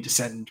do need to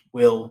send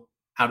Will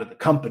out of the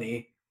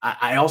company.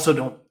 I also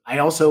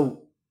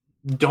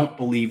don't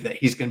believe that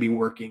he's going to be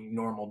working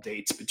normal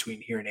dates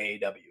between here and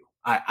AEW.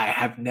 I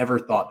have never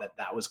thought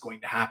that was going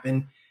to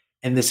happen,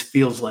 and this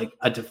feels like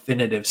a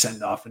definitive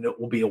send off, and it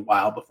will be a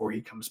while before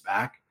he comes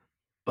back.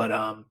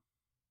 But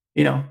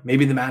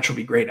maybe the match will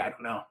be great. I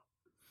don't know.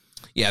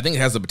 Yeah, I think it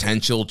has the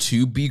potential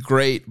to be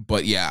great,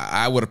 but yeah,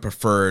 I would have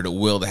preferred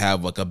Will to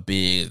have like a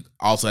big.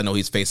 Also, I know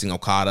he's facing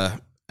Okada,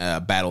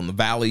 Battle in the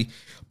Valley,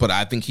 but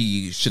I think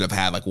he should have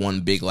had like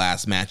one big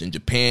last match in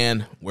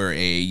Japan where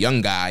a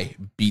young guy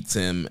beats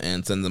him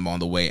and sends him on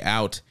the way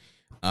out.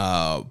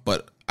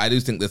 But I do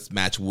think this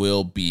match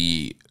will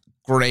be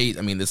great.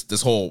 I mean,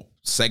 this whole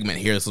segment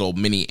here, this little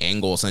mini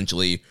angle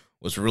essentially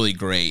was really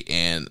great.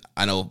 And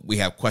I know we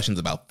have questions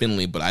about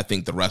Finlay, but I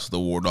think the rest of the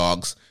War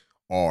Dogs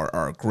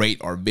are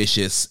great, are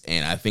vicious,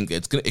 and I think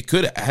it has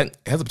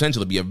the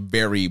potential to be a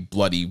very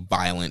bloody,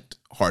 violent,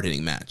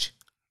 hard-hitting match.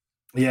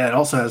 Yeah, it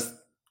also has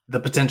the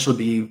potential to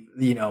be,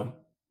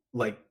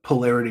 like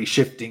polarity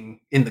shifting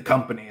in the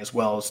company as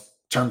well as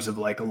terms of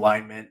like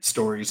alignment,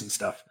 stories, and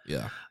stuff.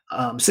 Yeah.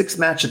 Sixth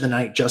match of the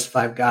night, just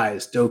 5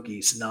 guys: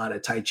 Doki, Sonata,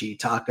 Taichi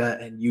Taka,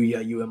 and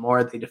Yuya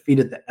Uemura. They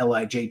defeated the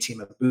LIJ team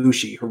of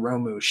Bushi,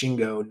 Hiromu,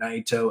 Shingo,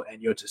 Naito,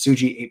 and Yota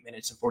Tsuji, 8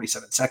 minutes and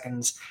 47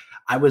 seconds.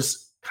 I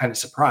was kind of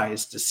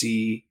surprised to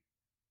see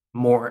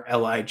more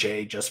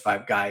LIJ, just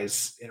 5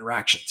 guys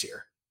interactions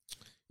here.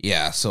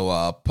 Yeah,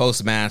 so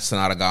post-match,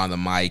 Sonata got on the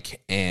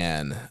mic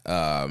and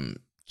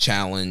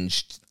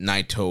challenged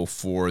Naito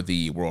for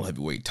the World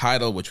Heavyweight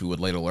title, which we would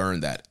later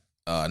learn that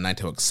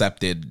Naito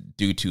accepted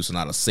due to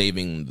Sonata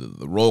saving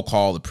the roll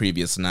call the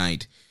previous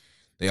night.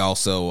 They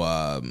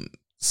also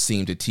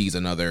seemed to tease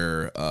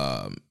another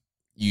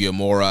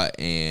Uemura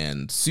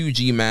and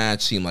Tsuji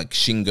match. Seemed like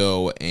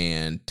Shingo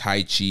and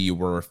Taichi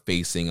were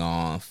facing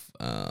off.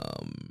 I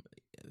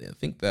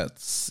think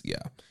that's,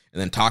 yeah. And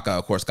then Taka,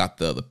 of course, got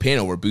the pin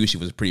over Bushi.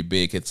 Was pretty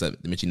big. Hits a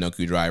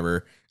Michinoku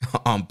driver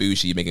on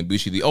Bushi, making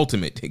Bushi the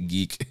ultimate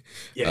geek.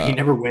 Yeah, he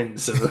never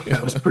wins. So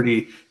that was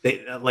pretty.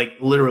 They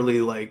literally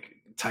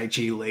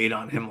Taichi laid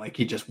on him like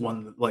he just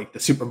won the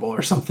Super Bowl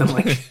or something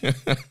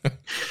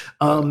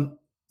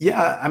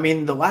Yeah, I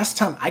mean, the last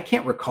time, I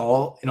can't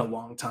recall in a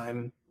long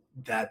time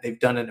that they've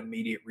done an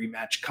immediate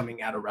rematch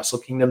coming out of Wrestle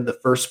Kingdom. The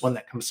first one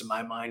that comes to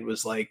my mind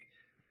was when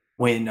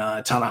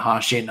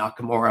Tanahashi and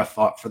Nakamura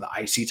fought for the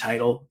IC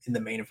title in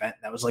the main event.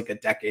 That was like a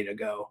decade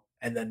ago.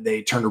 And then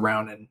they turned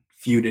around and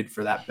feuded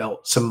for that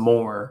belt some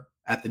more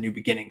at the New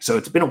Beginning. So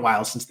it's been a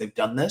while since they've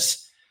done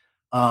this.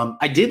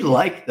 I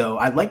liked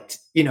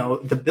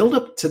the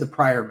buildup to the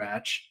prior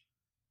match.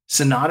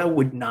 Sonata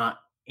would not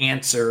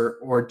answer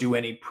or do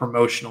any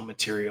promotional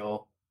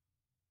material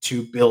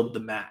to build the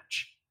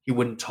match. He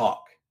wouldn't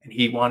talk, and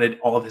he wanted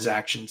all of his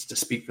actions to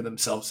speak for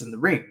themselves in the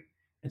ring.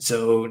 And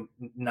so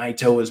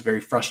Naito was very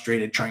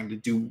frustrated trying to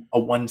do a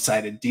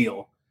one-sided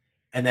deal.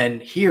 And then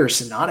here,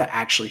 Sonata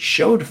actually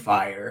showed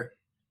fire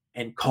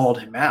and called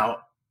him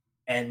out.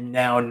 And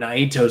now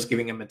Naito's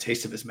giving him a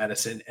taste of his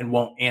medicine and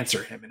won't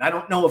answer him. And I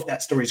don't know if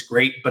that story's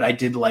great, but I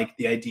did like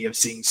the idea of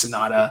seeing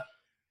Sonata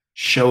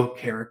show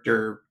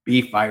character,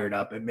 be fired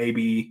up, and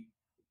maybe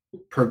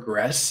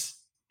progress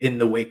in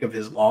the wake of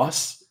his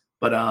loss.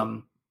 But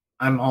I'm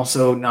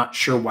also not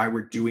sure why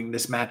we're doing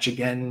this match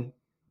again.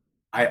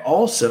 I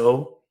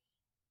also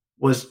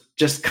was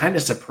just kind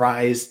of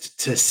surprised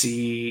to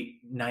see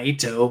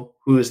Naito,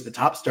 who is the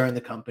top star in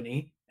the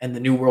company and the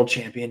new world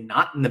champion,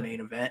 not in the main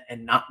event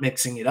and not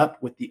mixing it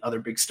up with the other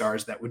big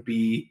stars that would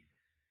be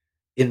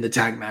in the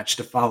tag match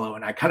to follow.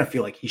 And I kind of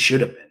feel like he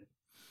should have been.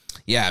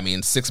 Yeah, I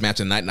mean, 6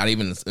 match a night, not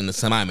even in the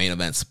semi-main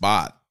event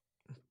spot.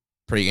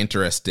 Pretty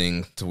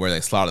interesting to where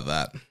they slotted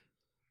that.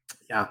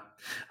 Yeah.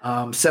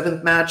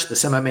 7th match, the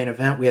semi-main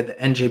event, we had the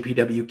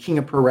NJPW King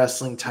of Pro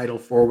Wrestling title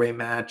 4-way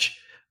match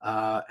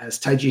as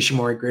Taiji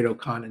Ishimori,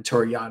 Great-O-Khan, and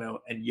Toru Yano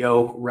and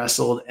Yo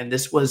wrestled. And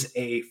this was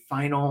a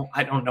final,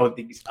 I don't know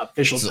the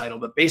official title,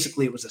 but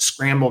basically it was a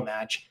scramble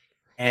match.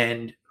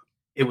 And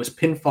it was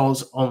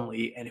pinfalls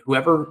only. And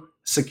whoever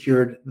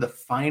secured the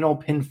final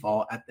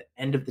pinfall at the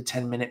end of the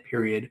 10-minute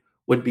period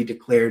would be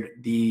declared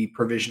the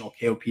provisional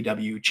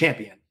KOPW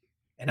champion.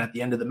 And at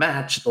the end of the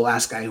match, the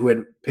last guy who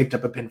had picked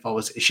up a pinfall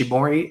was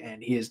Ishimori,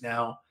 and he is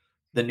now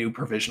the new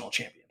provisional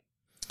champion.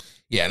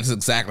 Yeah, this is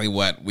exactly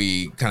what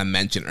we kind of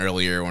mentioned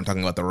earlier when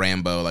talking about the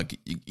Rambo. Like,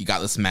 you got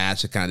this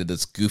match, it kind of did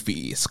this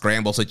goofy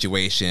scramble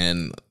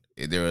situation.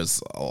 There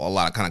was a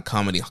lot of kind of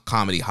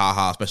comedy,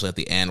 haha, especially at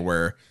the end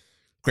where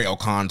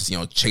Great-O-Khan's,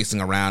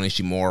 chasing around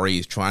Ishimori.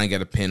 He's trying to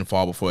get a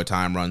pinfall before the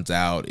time runs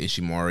out.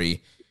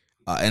 Ishimori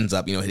ends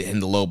up, hitting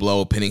the low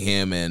blow, pinning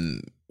him,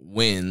 and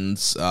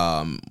wins.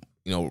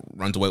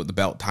 Runs away with the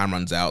belt. Time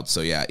runs out.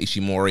 So yeah,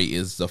 Ishimori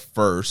is the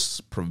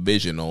first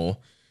provisional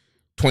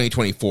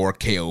 2024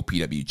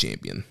 KOPW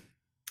champion.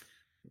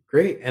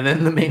 Great. And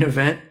then the main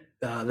event,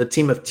 the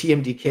team of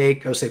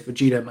TMDK, Kosei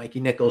Fujita, Mikey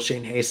Nichols,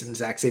 Shane Hayes, and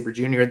Zack Sabre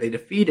Jr. They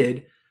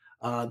defeated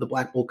the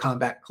Blackpool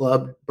Combat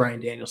Club, Bryan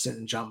Danielson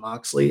and Jon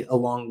Moxley,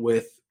 along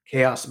with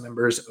Chaos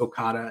members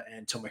Okada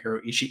and Tomohiro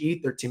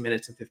Ishii, 13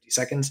 minutes and 50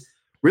 seconds.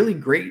 Really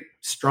great,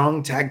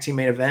 strong tag team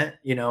main event.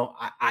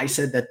 I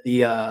said that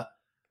the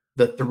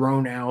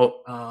thrown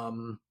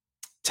out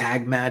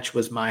tag match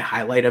was my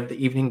highlight of the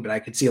evening, but I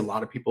could see a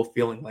lot of people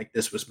feeling like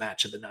this was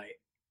match of the night.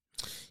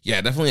 Yeah,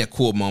 definitely a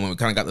cool moment. We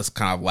kind of got this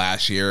kind of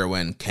last year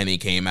when Kenny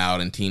came out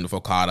and teamed with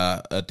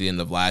Okada at the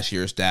end of last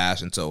year's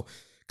Dash. And so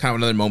kind of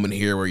another moment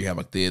here where you have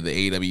like the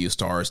AEW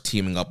stars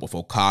teaming up with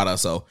Okada.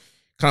 So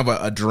kind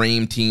of a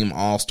dream team,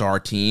 all-star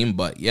team.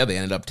 But yeah, they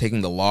ended up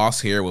taking the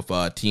loss here with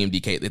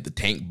TMDK, the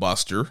Tank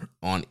Buster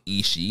on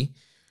Ishii.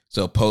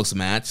 So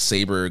post-match,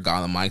 Sabre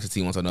got on the mic since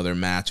he wants another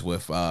match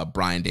with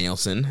Bryan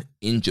Danielson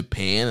in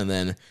Japan. And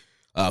then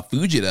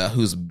Fujita,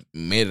 who's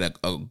made it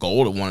a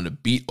goal to wanted to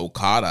beat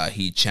Okada,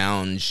 he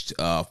challenged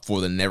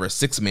for the Never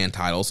Six-Man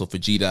title. So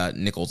Fujita,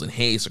 Nichols, and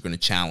Hayes are going to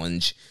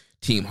challenge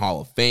Team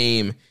Hall of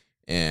Fame.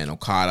 And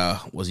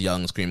Okada was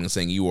yelling and screaming and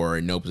saying, "You are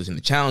in no position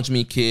to challenge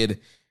me,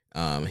 kid."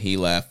 He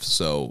left,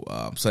 so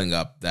setting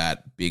up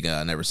that big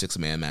Never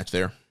Six-Man match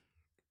there.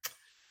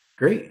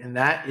 Great, and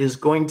that is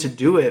going to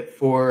do it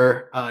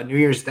for New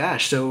Year's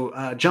Dash.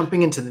 So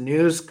jumping into the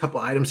news, a couple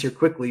items here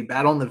quickly.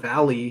 Battle in the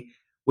Valley,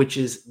 which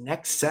is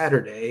next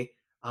Saturday.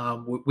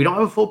 We don't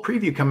have a full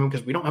preview coming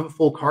because we don't have a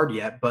full card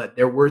yet, but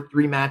there were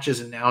 3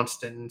 matches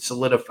announced and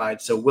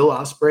solidified. So Will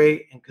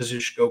Ospreay and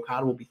Kazuchika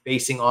Okada will be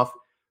facing off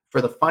for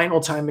the final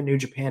time in New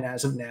Japan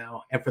as of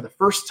now, and for the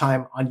first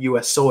time on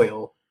U.S.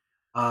 soil.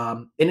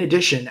 In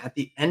addition, at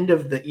the end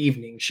of the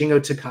evening, Shingo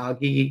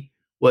Takagi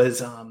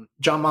was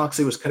Jon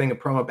Moxley was cutting a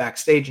promo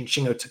backstage, and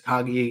Shingo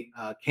Takagi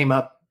came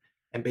up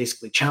and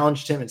basically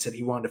challenged him and said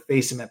he wanted to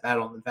face him at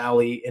Battle in the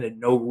Valley in a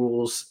no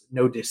rules,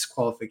 no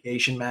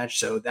disqualification match.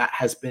 So that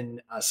has been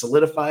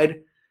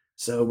solidified.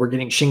 So we're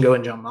getting Shingo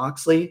and Jon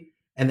Moxley.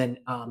 And then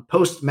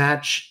post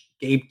match,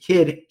 Gabe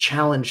Kidd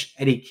challenged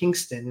Eddie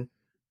Kingston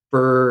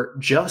for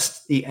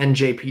just the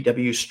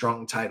NJPW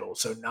Strong title.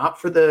 So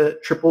not for the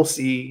Triple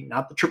C,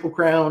 not the Triple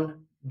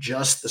Crown,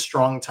 just the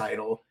Strong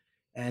title.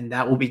 And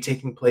that will be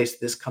taking place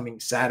this coming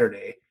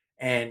Saturday.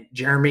 And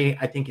Jeremy,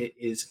 I think it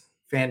is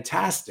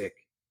fantastic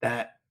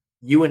that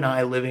you and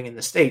I, living in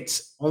the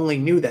States, only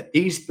knew that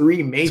these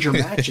 3 major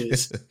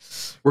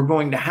matches were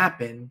going to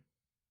happen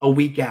a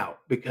week out,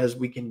 because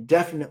we can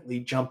definitely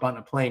jump on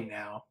a plane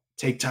now,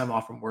 take time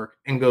off from work,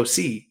 and go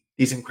see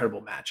these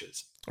incredible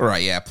matches. All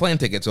right, yeah, plane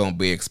tickets won't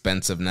be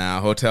expensive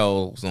now.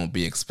 Hotels won't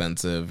be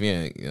expensive.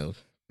 Yeah,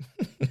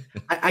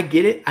 I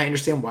get it. I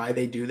understand why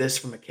they do this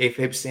from a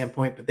kayfabe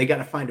standpoint, but they got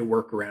to find a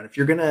workaround. If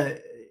you're going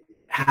to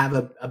have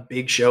a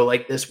big show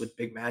like this with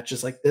big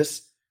matches like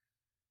this,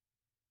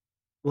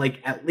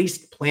 like, at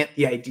least plant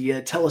the idea,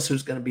 tell us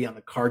who's going to be on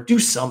the card, do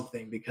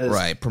something, because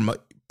right,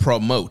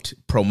 promote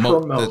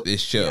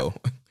this show.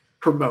 Yeah.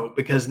 Promote,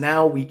 because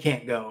now we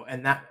can't go.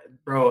 And that,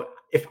 bro,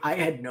 if I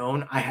had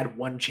known I had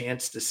one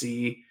chance to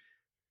see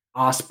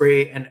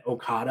Ospreay and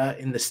Okada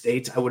in the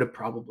States, I would have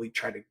probably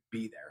tried to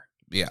be there.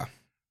 Yeah.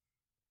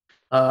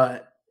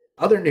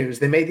 Other news,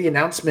 they made the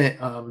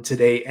announcement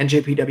today.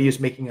 NJPW is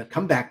making a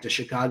comeback to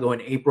Chicago in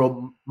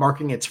April,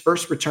 marking its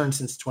first return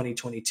since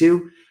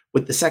 2022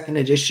 with the second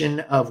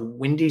edition of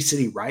Windy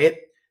City Riot.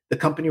 The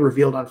company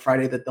revealed on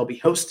Friday that they'll be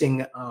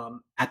hosting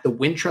at the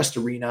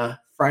Wintrust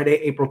Arena Friday,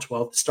 April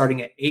 12th,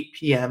 starting at 8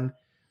 p.m.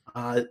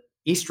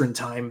 Eastern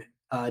Time.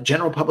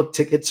 General public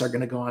tickets are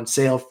going to go on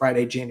sale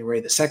Friday, January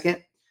the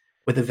 2nd,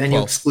 with a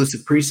venue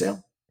exclusive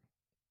presale.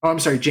 Oh, I'm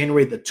sorry,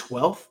 January the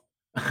 12th.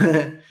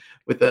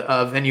 With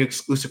a venue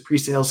exclusive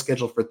presale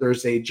scheduled for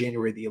Thursday,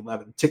 January the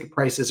 11th. Ticket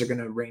prices are going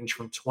to range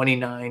from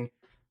 $29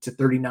 to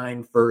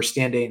 $39 for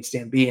stand A and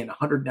stand B, and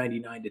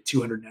 $199 to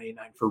 $299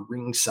 for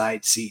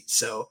ringside seats.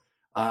 So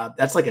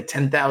that's like a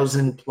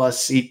 10,000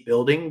 plus seat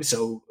building.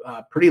 So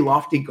pretty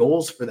lofty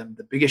goals for them.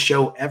 The biggest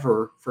show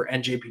ever for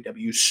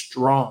NJPW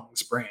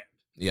Strong's brand.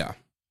 Yeah.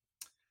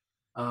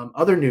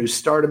 Other news,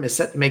 Stardom is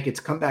set to make its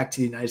comeback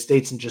to the United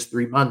States in just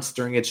 3 months.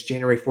 During its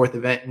January 4th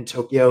event in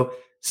Tokyo,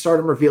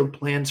 Stardom revealed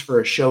plans for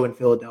a show in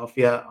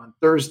Philadelphia on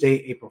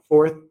Thursday, April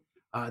 4th.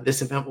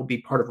 This event will be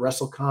part of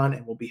WrestleCon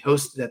and will be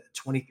hosted at the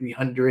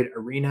 2300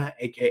 Arena,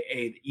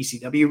 aka the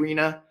ECW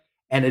Arena,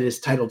 and it is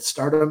titled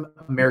Stardom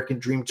American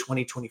Dream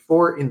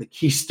 2024 in the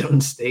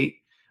Keystone State.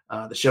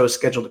 The show is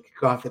scheduled to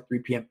kick off at 3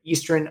 p.m.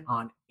 Eastern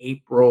on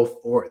April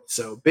 4th.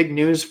 So big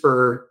news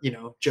for,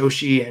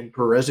 Joshi and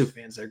Puroresu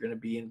fans that are going to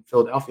be in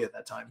Philadelphia at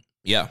that time.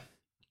 Yeah.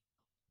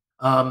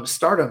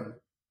 Stardom,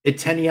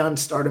 Itenion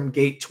Stardom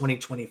Gate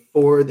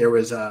 2024. There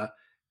was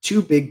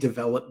 2 big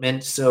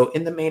developments. So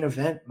in the main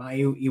event,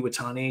 Mayu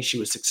Iwatani, she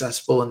was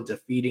successful in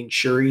defeating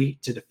Shuri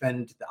to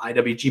defend the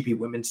IWGP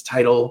Women's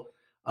title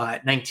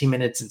at 19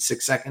 minutes and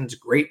 6 seconds.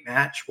 Great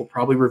match. We'll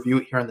probably review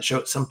it here on the show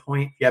at some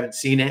point. If you haven't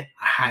seen it,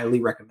 I highly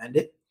recommend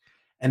it.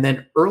 And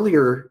then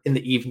earlier in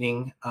the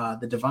evening,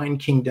 the Divine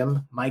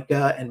Kingdom,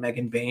 Micah and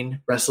Megan Vane,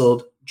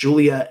 wrestled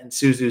Julia and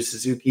Suzu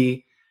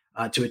Suzuki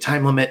to a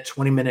time limit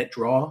 20-minute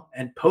draw.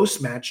 And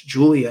post-match,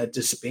 Julia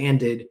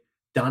disbanded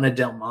Donna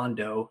Del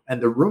Mondo,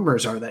 and the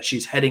rumors are that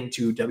she's heading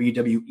to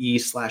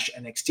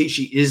WWE/NXT.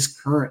 She is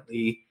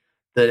currently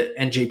the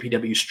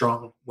NJPW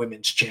Strong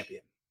Women's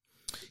Champion.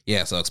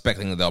 Yeah, so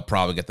expecting that they'll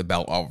probably get the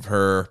belt off of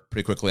her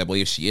pretty quickly. I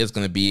believe she is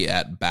going to be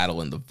at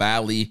Battle in the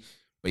Valley.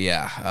 But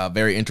yeah,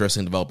 very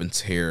interesting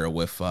developments here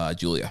with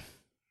Julia.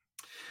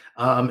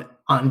 On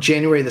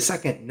January the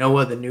 2nd,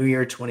 Noah, the New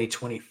Year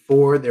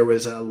 2024, there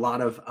was a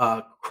lot of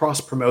cross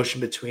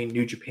promotion between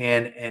New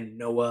Japan and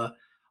Noah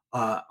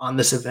on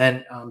this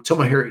event.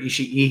 Tomohiro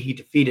Ishii, he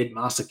defeated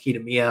Masa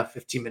Kitamiya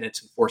 15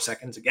 minutes and 4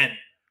 seconds. Again,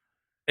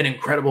 an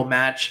incredible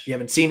match. If you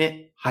haven't seen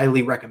it,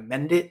 highly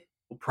recommend it.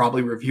 We'll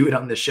probably review it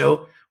on the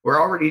show.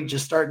 We're already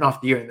just starting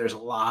off the year, and there's a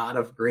lot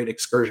of great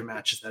excursion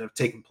matches that have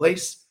taken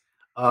place.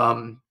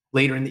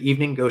 Later in the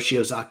evening, Go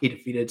Shiozaki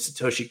defeated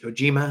Satoshi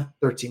Kojima,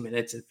 13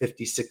 minutes and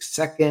 56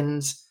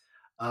 seconds.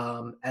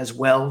 As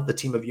well, the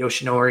team of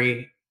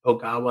Yoshinori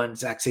Ogawa and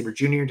Zack Sabre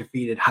Jr.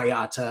 defeated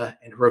Hayata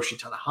and Hiroshi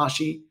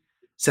Tanahashi,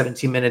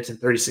 17 minutes and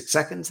 36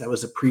 seconds. That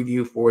was a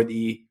preview for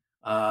the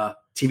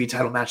TV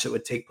title match that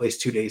would take place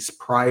 2 days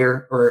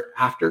prior or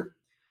after.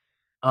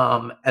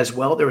 As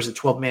well, there was a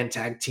 12-man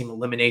tag team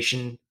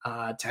elimination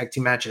tag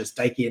team match as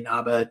Daiki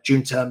Inaba,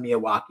 Junta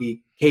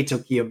Miyawaki,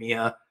 Keito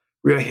Kiyomiya,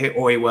 Ryohei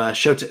Oiwa,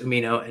 Shota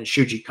Umino, and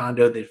Shuji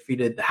Kondo. They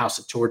defeated the House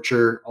of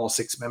Torture, all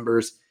 6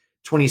 members,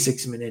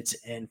 26 minutes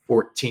and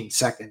 14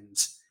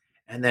 seconds.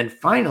 And then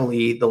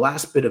finally, the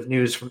last bit of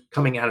news from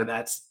coming out of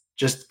that's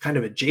just kind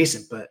of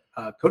adjacent, but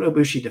Kota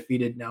Ibushi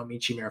defeated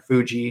Naomichi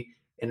Marufuji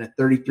in a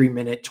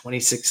 33-minute,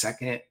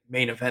 26-second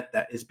main event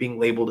that is being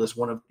labeled as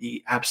one of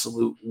the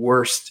absolute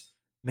worst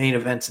main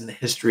events in the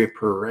history of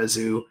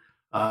Puroresu.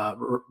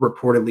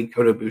 Reportedly,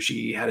 Kota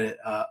Ibushi had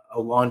a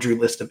laundry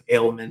list of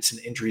ailments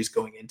and injuries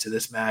going into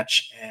this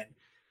match and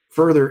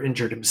further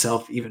injured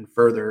himself even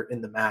further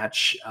in the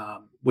match,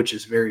 which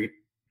is very,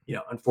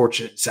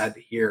 unfortunate and sad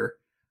to hear,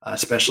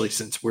 especially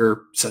since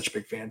we're such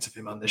big fans of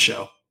him on this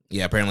show.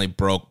 Yeah, apparently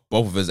broke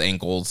both of his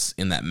ankles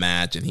in that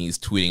match, and he's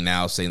tweeting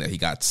now saying that he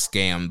got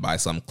scammed by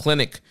some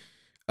clinic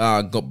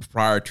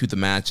prior to the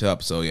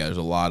matchup. So yeah, there's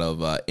a lot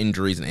of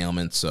injuries and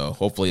ailments. So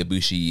hopefully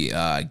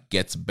Ibushi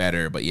gets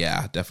better. But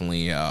yeah,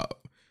 definitely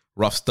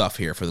rough stuff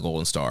here for the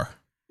Golden Star.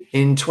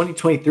 In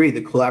 2023,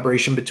 the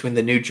collaboration between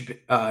the New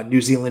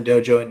Zealand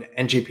Dojo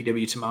and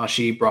NJPW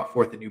Tamashii brought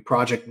forth a new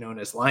project known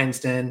as Lion's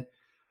Den.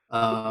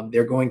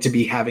 They're going to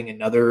be having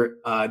another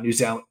New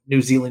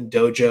Zealand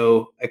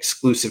Dojo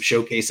exclusive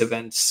showcase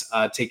events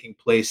taking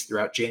place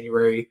throughout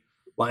January.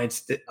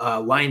 Lion's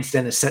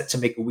Den is set to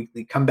make a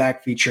weekly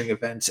comeback featuring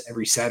events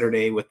every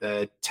Saturday with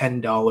a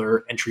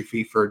 $10 entry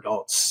fee for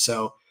adults.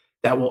 So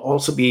that will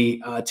also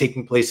be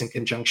taking place in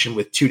conjunction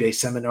with 2-day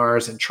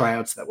seminars and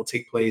tryouts that will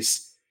take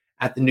place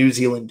at the New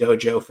Zealand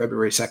Dojo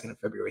February 2nd and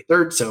February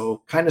 3rd.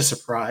 So kind of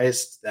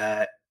surprised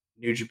that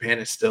New Japan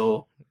is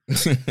still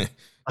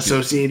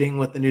associating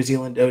with the New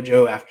Zealand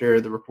Dojo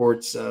after the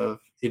reports of,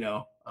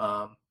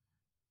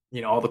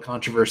 all the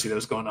controversy that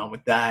was going on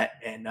with that.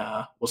 And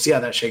we'll see how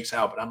that shakes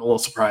out, but I'm a little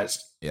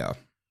surprised. Yeah.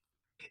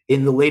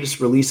 In the latest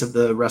release of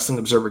the Wrestling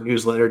Observer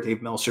newsletter,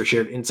 Dave Meltzer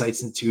shared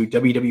insights into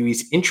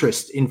WWE's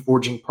interest in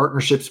forging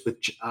partnerships with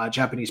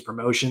Japanese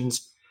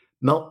promotions.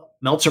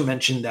 Meltzer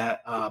mentioned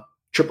that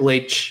Triple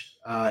H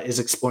is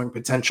exploring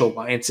potential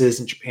alliances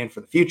in Japan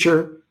for the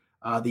future.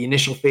 The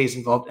initial phase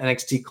involved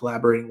NXT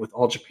collaborating with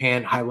All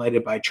Japan,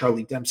 highlighted by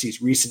Charlie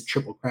Dempsey's recent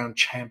Triple Crown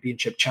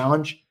Championship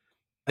challenge.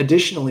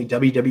 Additionally,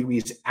 WWE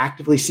is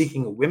actively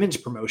seeking a women's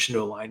promotion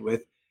to align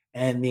with,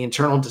 and the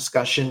internal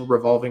discussion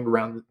revolving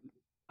around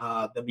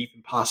them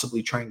even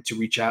possibly trying to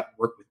reach out and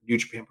work with New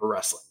Japan Pro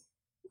Wrestling.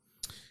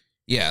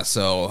 Yeah,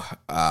 so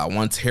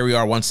here we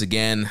are once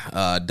again,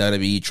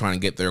 WWE trying to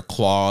get their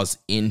claws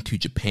into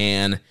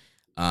Japan.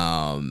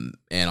 And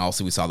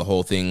also we saw the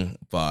whole thing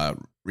of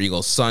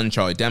Regal's son,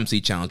 Charlie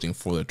Dempsey, challenging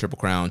for the Triple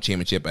Crown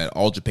Championship at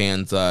All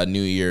Japan's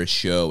New Year's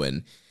show.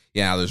 And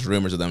yeah, there's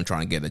rumors of them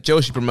trying to get a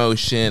Joshi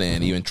promotion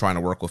and even trying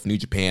to work with New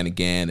Japan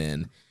again.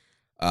 And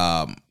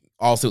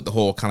also with the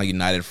whole kind of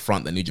united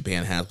front that New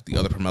Japan has with the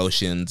other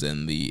promotions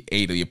and the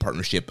AEW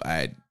partnership,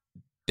 I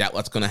doubt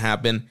that's going to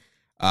happen.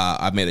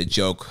 I made a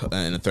joke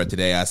in a thread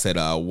today. I said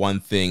one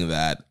thing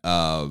that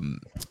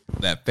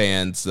that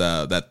fans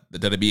that the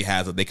WWE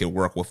has that they could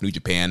work with New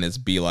Japan is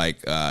be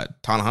like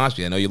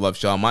Tanahashi. I know you love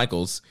Shawn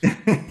Michaels.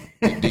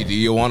 do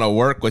you want to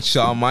work with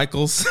Shawn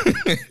Michaels?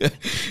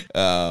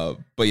 But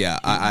yeah,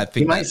 I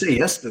think he might say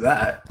yes to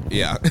that.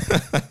 Yeah,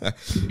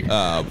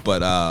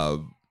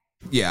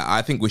 yeah,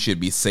 I think we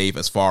should be safe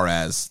as far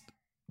as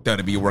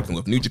WWE working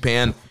with New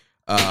Japan.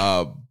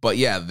 But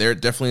yeah, they're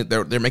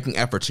definitely they're making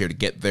efforts here to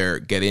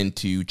get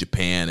into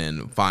Japan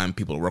and find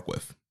people to work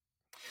with.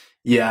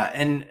 Yeah,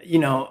 and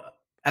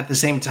at the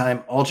same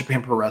time, All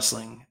Japan Pro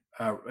Wrestling,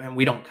 and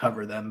we don't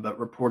cover them, but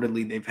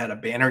reportedly they've had a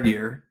banner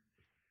year,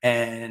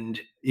 and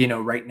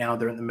right now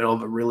they're in the middle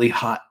of a really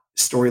hot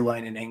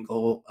storyline and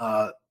angle,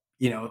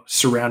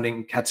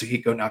 surrounding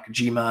Katsuhiko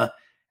Nakajima,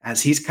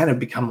 as he's kind of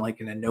become like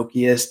an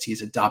Enochiist.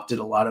 He's adopted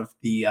a lot of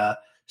the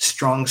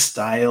strong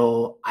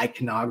style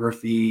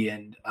iconography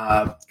and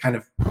kind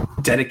of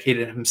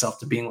dedicated himself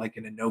to being like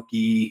an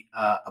Inoki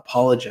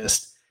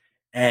apologist,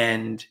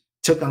 and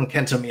took on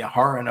Kento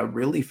Miyahara in a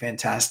really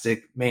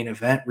fantastic main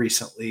event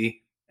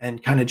recently,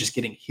 and kind of just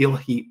getting heel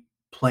heat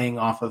playing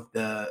off of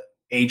the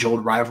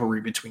age-old rivalry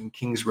between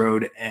Kings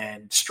Road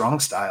and Strong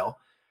Style.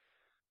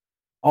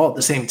 All at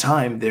the same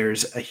time,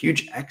 there's a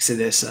huge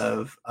exodus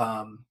of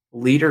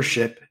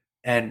leadership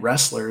and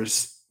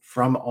wrestlers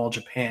from All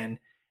Japan.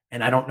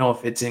 And I don't know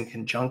if it's in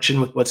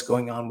conjunction with what's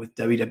going on with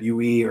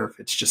WWE or if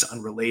it's just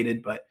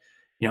unrelated, but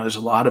there's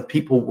a lot of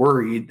people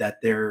worried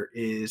that there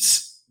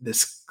is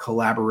this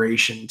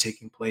collaboration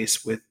taking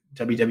place with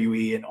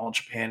WWE and All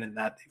Japan, and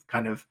that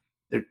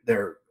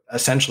they're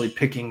essentially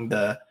picking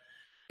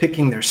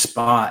their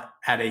spot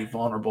at a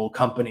vulnerable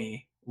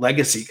company,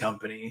 legacy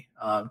company,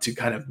 to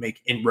kind of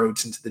make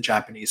inroads into the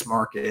Japanese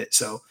market.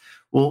 So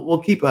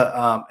we'll keep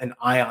an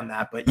eye on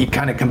that. But you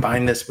kind of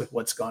combine this with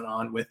what's gone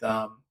on with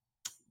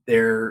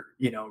their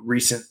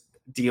recent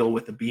deal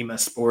with the Bima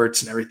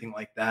Sports and everything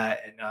like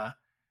that, and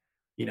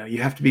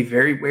you have to be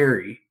very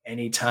wary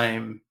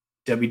anytime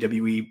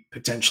WWE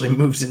potentially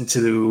moves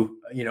into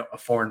a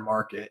foreign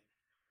market.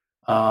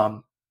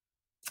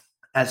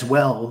 As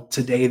well,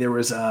 today there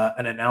was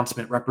an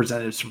announcement.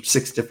 Representatives from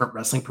 6 different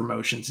wrestling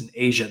promotions in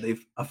Asia,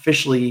 they've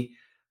officially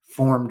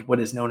formed what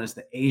is known as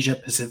the Asia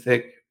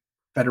Pacific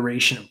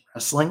Federation of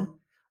Wrestling.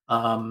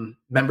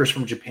 Members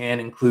from Japan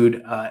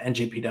include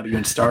NJPW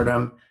and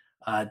Stardom,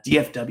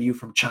 DFW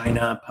from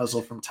China,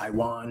 Puzzle from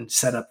Taiwan,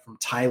 Setup from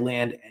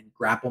Thailand, and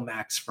Grapple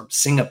Max from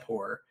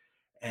Singapore.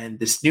 And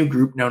this new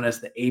group, known as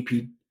the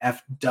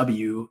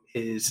APFW,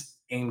 is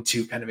aimed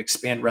to kind of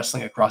expand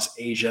wrestling across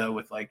Asia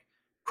with like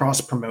cross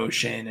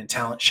promotion and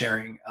talent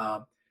sharing.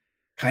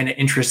 Kind of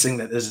interesting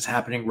that this is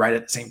happening right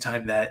at the same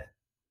time that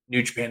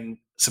New Japan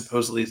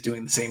supposedly is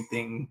doing the same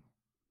thing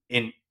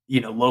in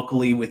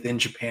locally within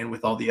Japan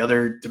with all the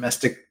other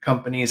domestic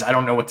companies. I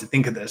don't know what to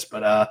think of this,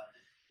 but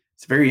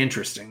it's very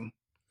interesting.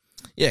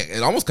 Yeah,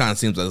 it almost kind of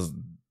seems as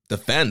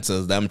defense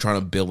as them trying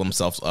to build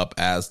themselves up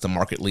as the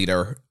market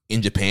leader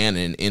in Japan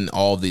and in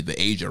all the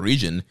Asia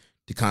region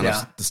to kind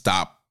of to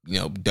stop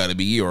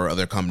WWE or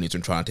other companies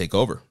from trying to take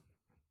over.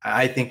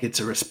 I think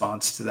it's a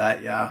response to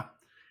that, yeah.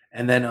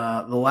 And then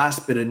the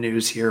last bit of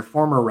news here,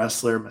 former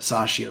wrestler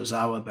Masashi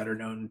Ozawa, better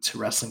known to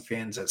wrestling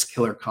fans as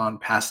Killer Khan,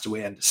 passed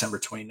away on December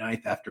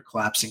 29th after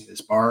collapsing in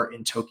his bar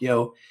in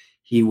Tokyo.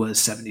 He was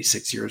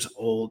 76 years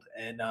old,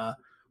 and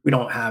we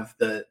don't have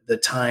the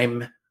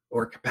time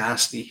or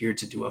capacity here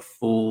to do a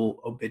full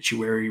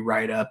obituary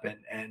write-up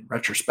and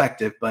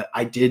retrospective, but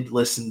I did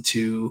listen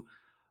to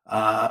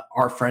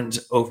our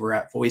friends over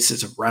at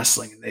Voices of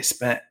Wrestling, and they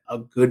spent a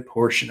good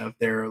portion of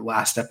their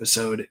last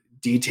episode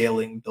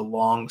detailing the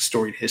long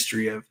storied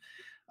history of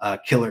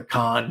Killer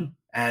Khan,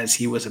 as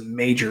he was a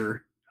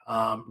major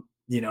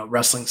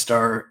wrestling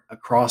star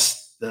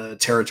across the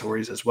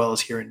territories as well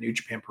as here in New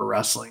Japan Pro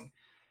Wrestling,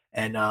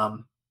 and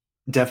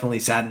definitely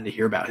saddened to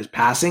hear about his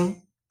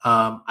passing.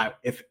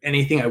 If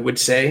anything, I would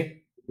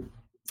say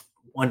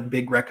one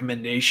big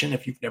recommendation,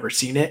 if you've never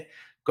seen it,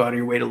 go out of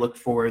your way to look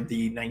for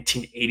the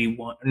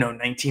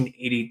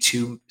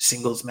 1982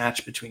 singles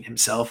match between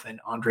himself and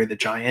Andre the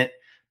Giant,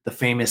 the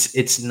famous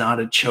 "It's Not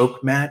a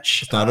Choke"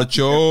 match. It's not a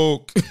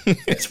joke.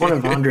 It's one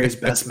of Andre's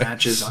best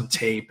matches on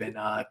tape, and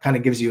kind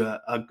of gives you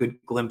a good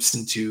glimpse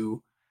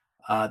into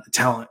the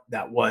talent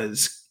that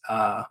was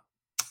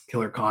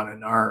Killer Khan.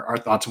 And our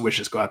thoughts and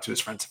wishes go out to his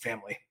friends and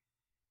family.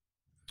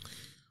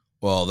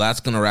 Well, that's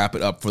going to wrap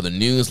it up for the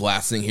news.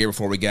 Last thing here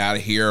before we get out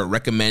of here,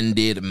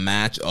 recommended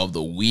match of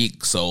the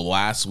week. So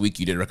last week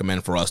you did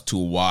recommend for us to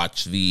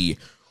watch the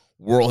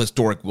World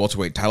Historic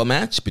Welterweight title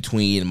match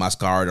between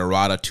Mascara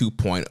Dorada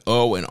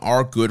 2.0 and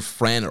our good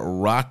friend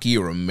Rocky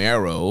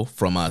Romero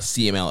from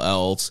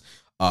CMLL's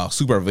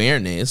Super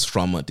Viernes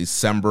from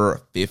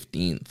December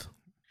 15th.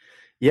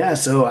 Yeah,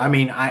 so I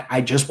mean,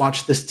 I just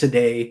watched this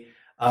today,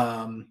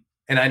 and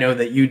I know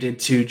that you did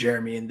too,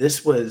 Jeremy, and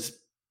this was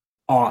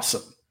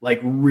awesome. Like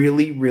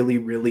really, really,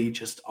 really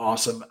just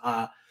awesome.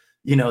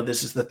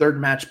 This is the third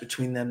match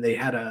between them. They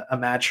had a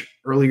match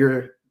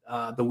earlier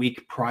the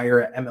week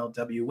prior at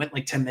MLW. Went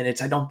like 10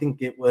 minutes. I don't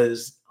think it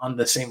was on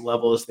the same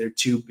level as their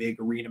 2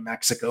 big Arena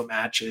Mexico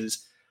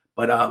matches.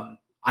 But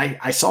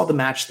I saw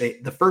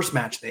the first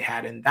match they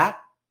had, and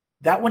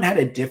that one had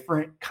a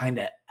different kind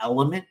of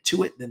element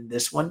to it than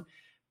this one.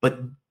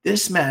 But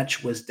this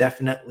match was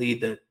definitely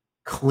the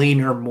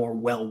cleaner, more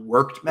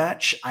well-worked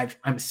match.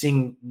 I'm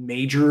seeing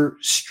major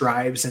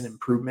strides and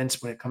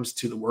improvements when it comes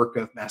to the work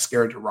of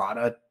Mascara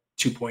Dorada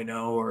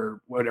 2.0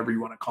 or whatever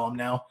you want to call him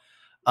now.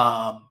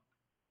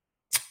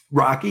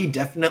 Rocky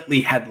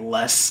definitely had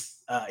less.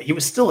 He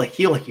was still a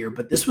heel here,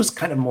 but this was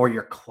kind of more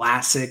your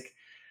classic.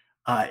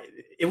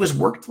 It was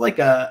worked like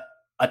a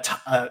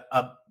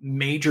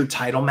major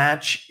title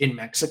match in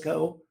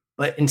Mexico,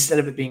 but instead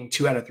of it being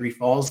 2 out of 3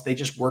 falls, they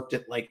just worked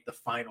it like the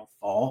final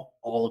fall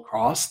all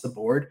across the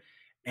board,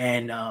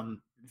 and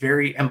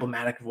very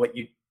emblematic of what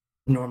you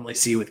normally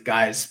see with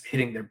guys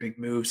hitting their big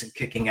moves and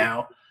kicking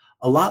out.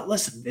 A lot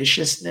less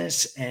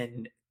viciousness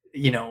and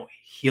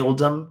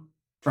healed him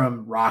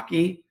from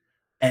Rocky.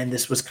 And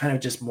this was kind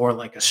of just more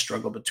like a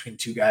struggle between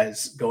two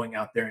guys going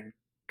out there and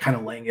kind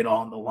of laying it all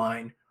on the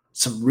line.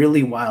 Some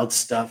really wild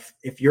stuff.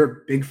 If you're a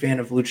big fan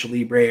of Lucha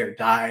Libre or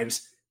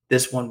dives,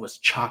 this one was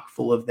chock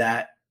full of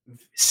that.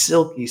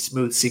 Silky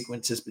smooth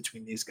sequences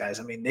between these guys.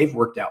 I mean, they've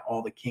worked out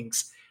all the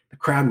kinks. The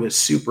crowd was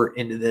super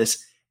into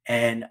this.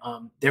 And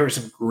there were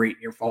some great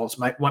near falls.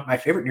 My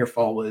favorite near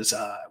fall was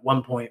at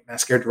one point,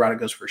 Mascara Dorada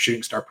goes for a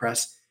shooting star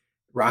press.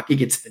 Rocky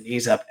gets the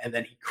knees up, and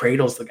then he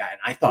cradles the guy. And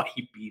I thought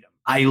he beat him.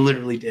 I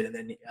literally did. And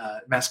then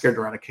Mascara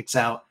Dorada kicks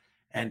out,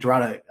 and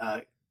Dorada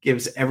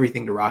gives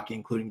everything to Rocky,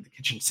 including the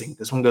kitchen sink.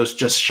 This one goes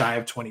just shy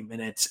of 20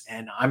 minutes,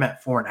 and I'm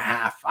at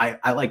 4.5.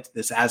 I liked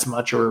this as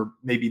much or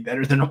maybe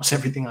better than almost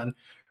everything on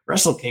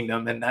Wrestle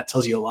Kingdom, and that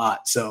tells you a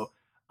lot. So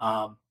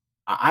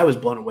I was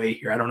blown away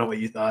here. I don't know what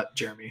you thought,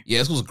 Jeremy. Yeah,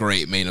 this was a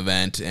great main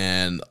event,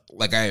 and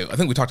like I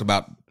think we talked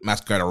about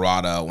Mascara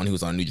Dorada when he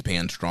was on New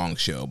Japan Strong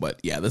show, but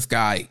yeah, this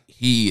guy,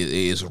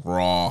 he is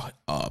raw,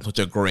 such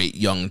a great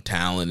young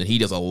talent, and he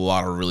does a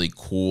lot of really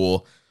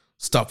cool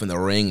stuff in the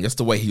ring. Just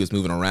the way he was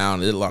moving around,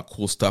 he did a lot of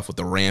cool stuff with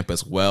the ramp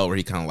as well, where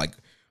he kind of like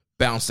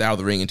bounced out of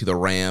the ring into the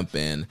ramp,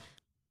 and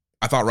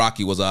I thought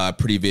Rocky was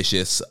pretty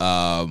vicious,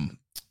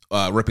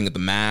 ripping at the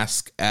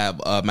mask at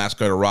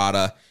Mascara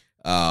Dorada.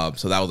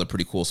 So that was a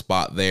pretty cool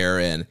spot there,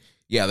 and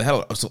yeah,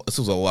 this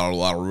was a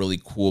lot of really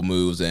cool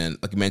moves, and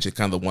like you mentioned,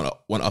 kind of the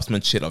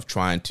one-upsmanship of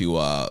trying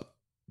to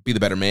be the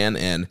better man.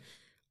 And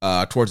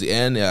towards the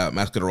end,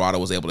 Mascara Dorada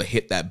was able to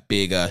hit that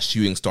big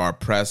shooting star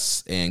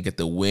press and get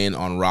the win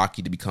on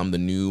Rocky to become the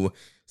new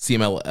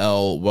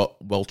CMLL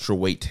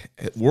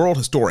world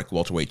historic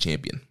welterweight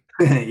champion.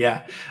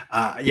 Yeah,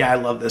 I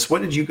love this.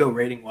 What did you go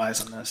rating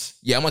wise on this?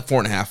 Yeah, I'm like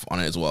 4.5 on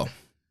it as well.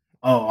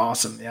 Oh,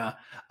 awesome. Yeah.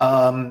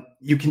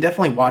 You can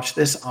definitely watch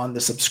this on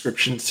the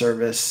subscription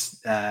service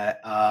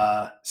that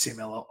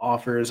CMLL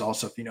offers.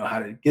 Also, if you know how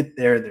to get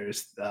there,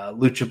 there's the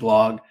Lucha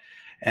blog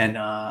and,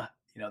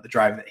 the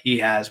drive that he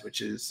has, which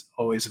is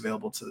always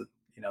available to,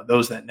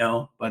 those that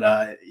know.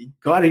 But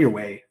go out of your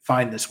way,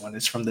 find this one.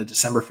 It's from the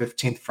December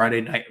 15th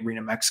Friday Night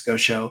Arena Mexico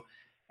show.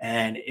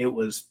 And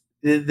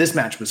this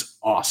match was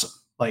awesome.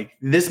 Like,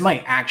 this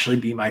might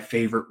actually be my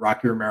favorite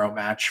Rocky Romero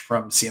match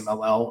from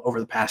CMLL over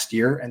the past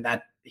year. And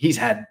that he's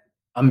had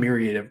a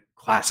myriad of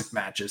classic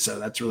matches, so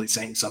that's really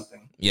saying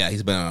something. Yeah,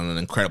 he's been on an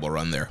incredible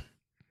run there.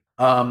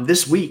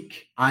 This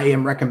week, I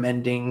am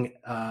recommending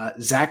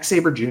Zack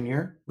Sabre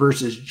Jr.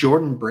 versus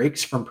Jordan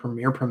Breaks from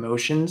Premier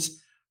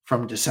Promotions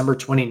from December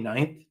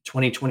 29th,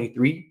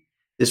 2023.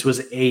 This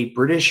was a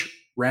British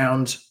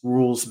rounds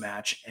rules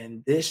match,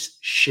 and this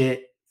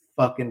shit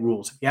fucking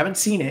rules. If you haven't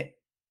seen it,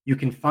 you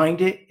can find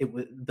it. It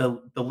was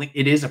the link.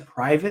 It is a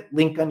private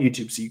link on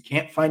YouTube, so you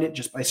can't find it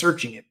just by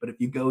searching it. But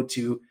if you go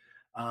to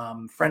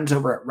friends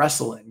over at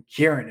Wrestle and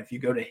Kieran, if you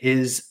go to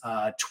his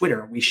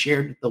Twitter, we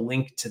shared the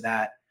link to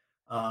that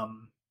a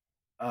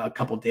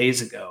couple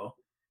days ago.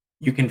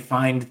 You can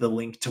find the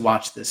link to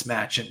watch this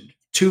match, and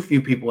too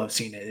few people have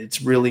seen it.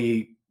 It's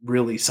really,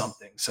 really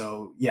something.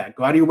 So yeah,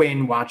 go out of your way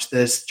and watch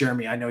this.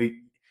 Jeremy, I know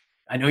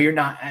you're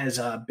not as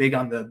big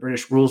on the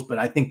British rules, but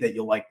I think that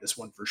you'll like this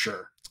one for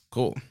sure.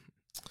 Cool.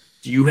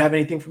 Do you have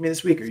anything for me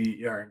this week, or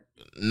you are?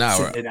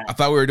 No, I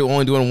thought we were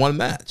only doing one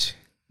match.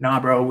 Nah,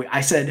 bro.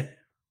 I said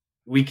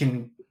we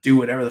can do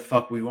whatever the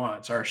fuck we want.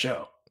 It's our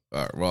show.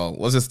 All right, well,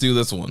 let's just do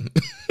this one.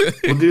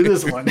 We'll do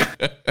this one.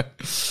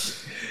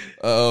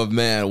 Oh,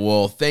 man.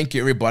 Well, thank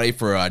you, everybody,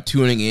 for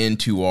tuning in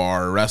to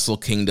our Wrestle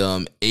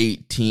Kingdom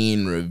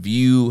 18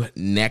 review.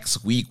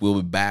 Next week,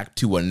 we'll be back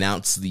to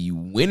announce the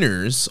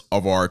winners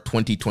of our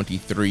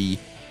 2023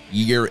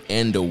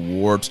 year-end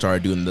award.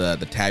 Started doing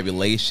the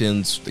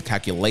tabulations, the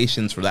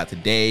calculations for that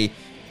today. I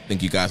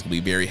think you guys will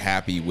be very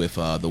happy with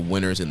the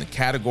winners in the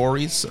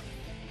categories.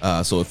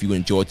 So if you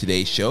enjoyed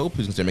today's show,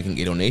 please consider making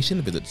a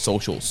donation. Visit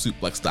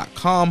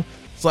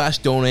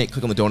socialsuplex.com/donate.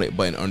 Click on the donate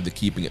button under the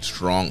Keeping It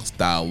Strong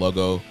Style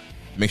logo.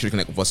 Make sure to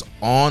connect with us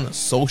on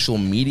social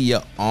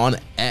media on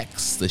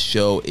X. The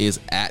show is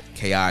at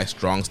KI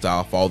Strong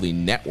Style. Follow the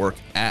network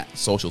at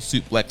Social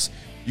Suplex.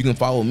 You can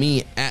follow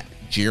me at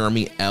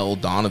Jeremy L.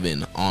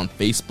 Donovan on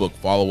Facebook.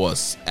 Follow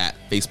us at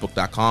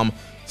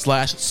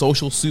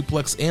facebook.com/Social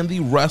Suplex and the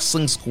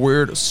Wrestling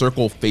Squared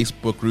Circle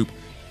Facebook group.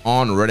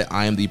 On Reddit,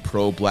 I am the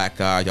Pro Black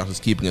Guy. Y'all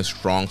just keeping a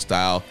strong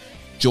style.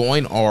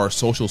 Join our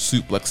Social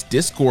Suplex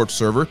Discord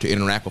server to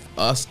interact with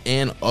us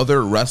and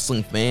other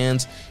wrestling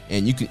fans.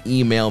 And you can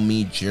email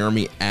me,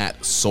 Jeremy, at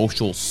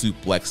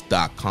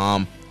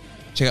socialsuplex.com.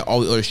 Check out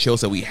all the other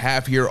shows that we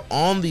have here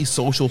on the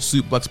Social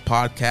Suplex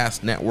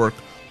Podcast Network.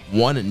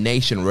 One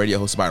Nation Radio,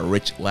 hosted by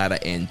Rich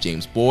Latta and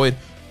James Boyd.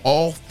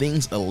 All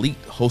Things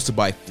Elite, hosted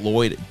by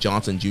Floyd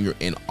Johnson Jr.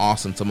 and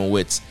Austin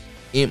Sumowitz.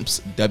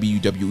 Imp's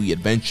WWE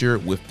Adventure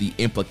with the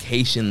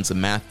Implications,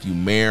 Matthew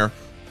Mayer.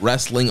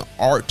 Wrestling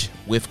Art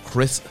with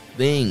Chris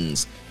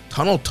Things.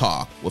 Tunnel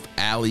Talk with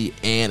Ali,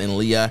 Ann, and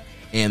Leah.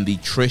 And the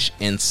Trish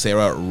and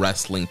Sarah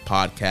Wrestling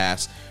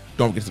Podcast.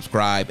 Don't forget to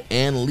subscribe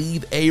and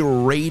leave a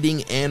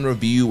rating and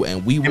review,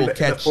 and we will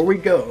catch... Before we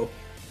go,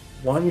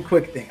 one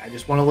quick thing. I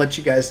just want to let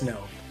you guys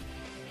know.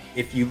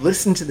 if you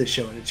listen to the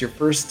show and it's your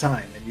first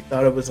time and you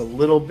thought it was a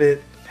little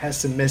bit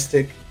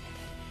pessimistic,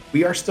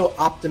 we are still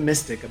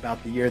optimistic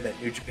about the year that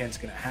New Japan's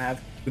going to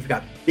have. We've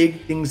got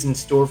big things in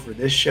store for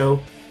this show,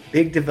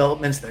 big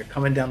developments that are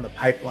coming down the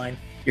pipeline.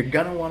 You're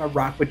going to want to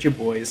rock with your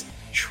boys.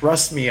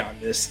 Trust me on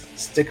this.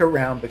 Stick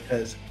around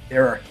because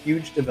there are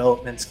huge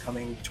developments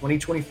coming.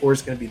 2024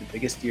 is going to be the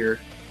biggest year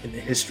in the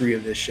history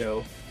of this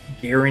show,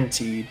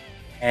 guaranteed.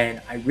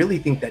 And I really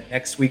think that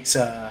next week's,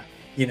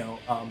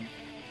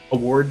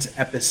 awards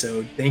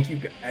episode, thank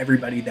you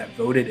everybody that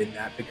voted in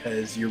that,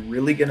 because you're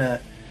really going to,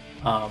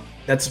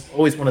 that's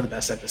always one of the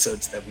best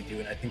episodes that we do.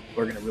 And I think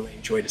people are going to really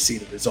enjoy to see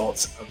the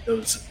results of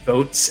those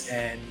votes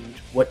and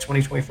what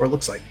 2024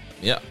 looks like.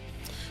 Yeah.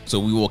 So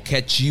we will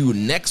catch you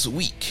next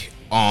week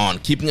on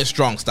Keeping It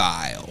Strong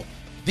Style,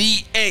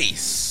 the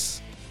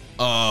ace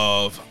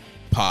of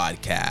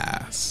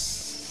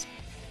podcasts.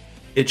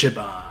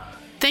 Ichiban.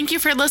 Thank you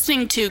for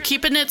listening to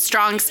Keeping It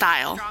Strong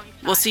Style.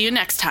 We'll see you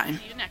next time.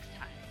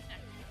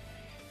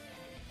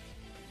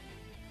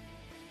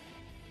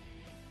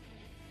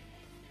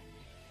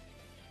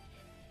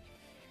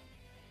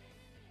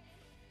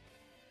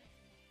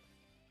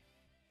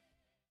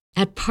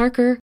 At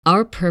Parker,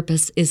 our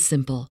purpose is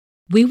simple.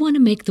 We want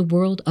to make the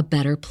world a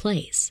better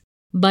place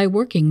by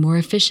working more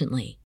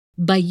efficiently,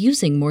 by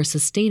using more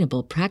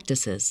sustainable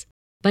practices,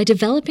 by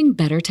developing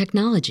better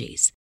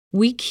technologies.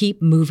 We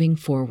keep moving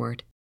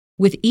forward.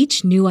 With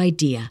each new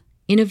idea,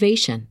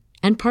 innovation,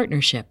 and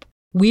partnership,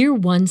 we're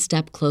one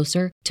step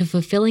closer to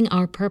fulfilling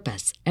our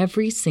purpose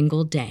every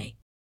single day.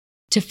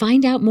 To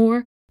find out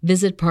more,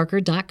 visit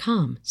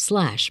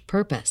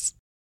parker.com/purpose.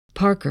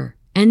 Parker,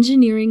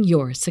 engineering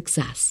your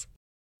success.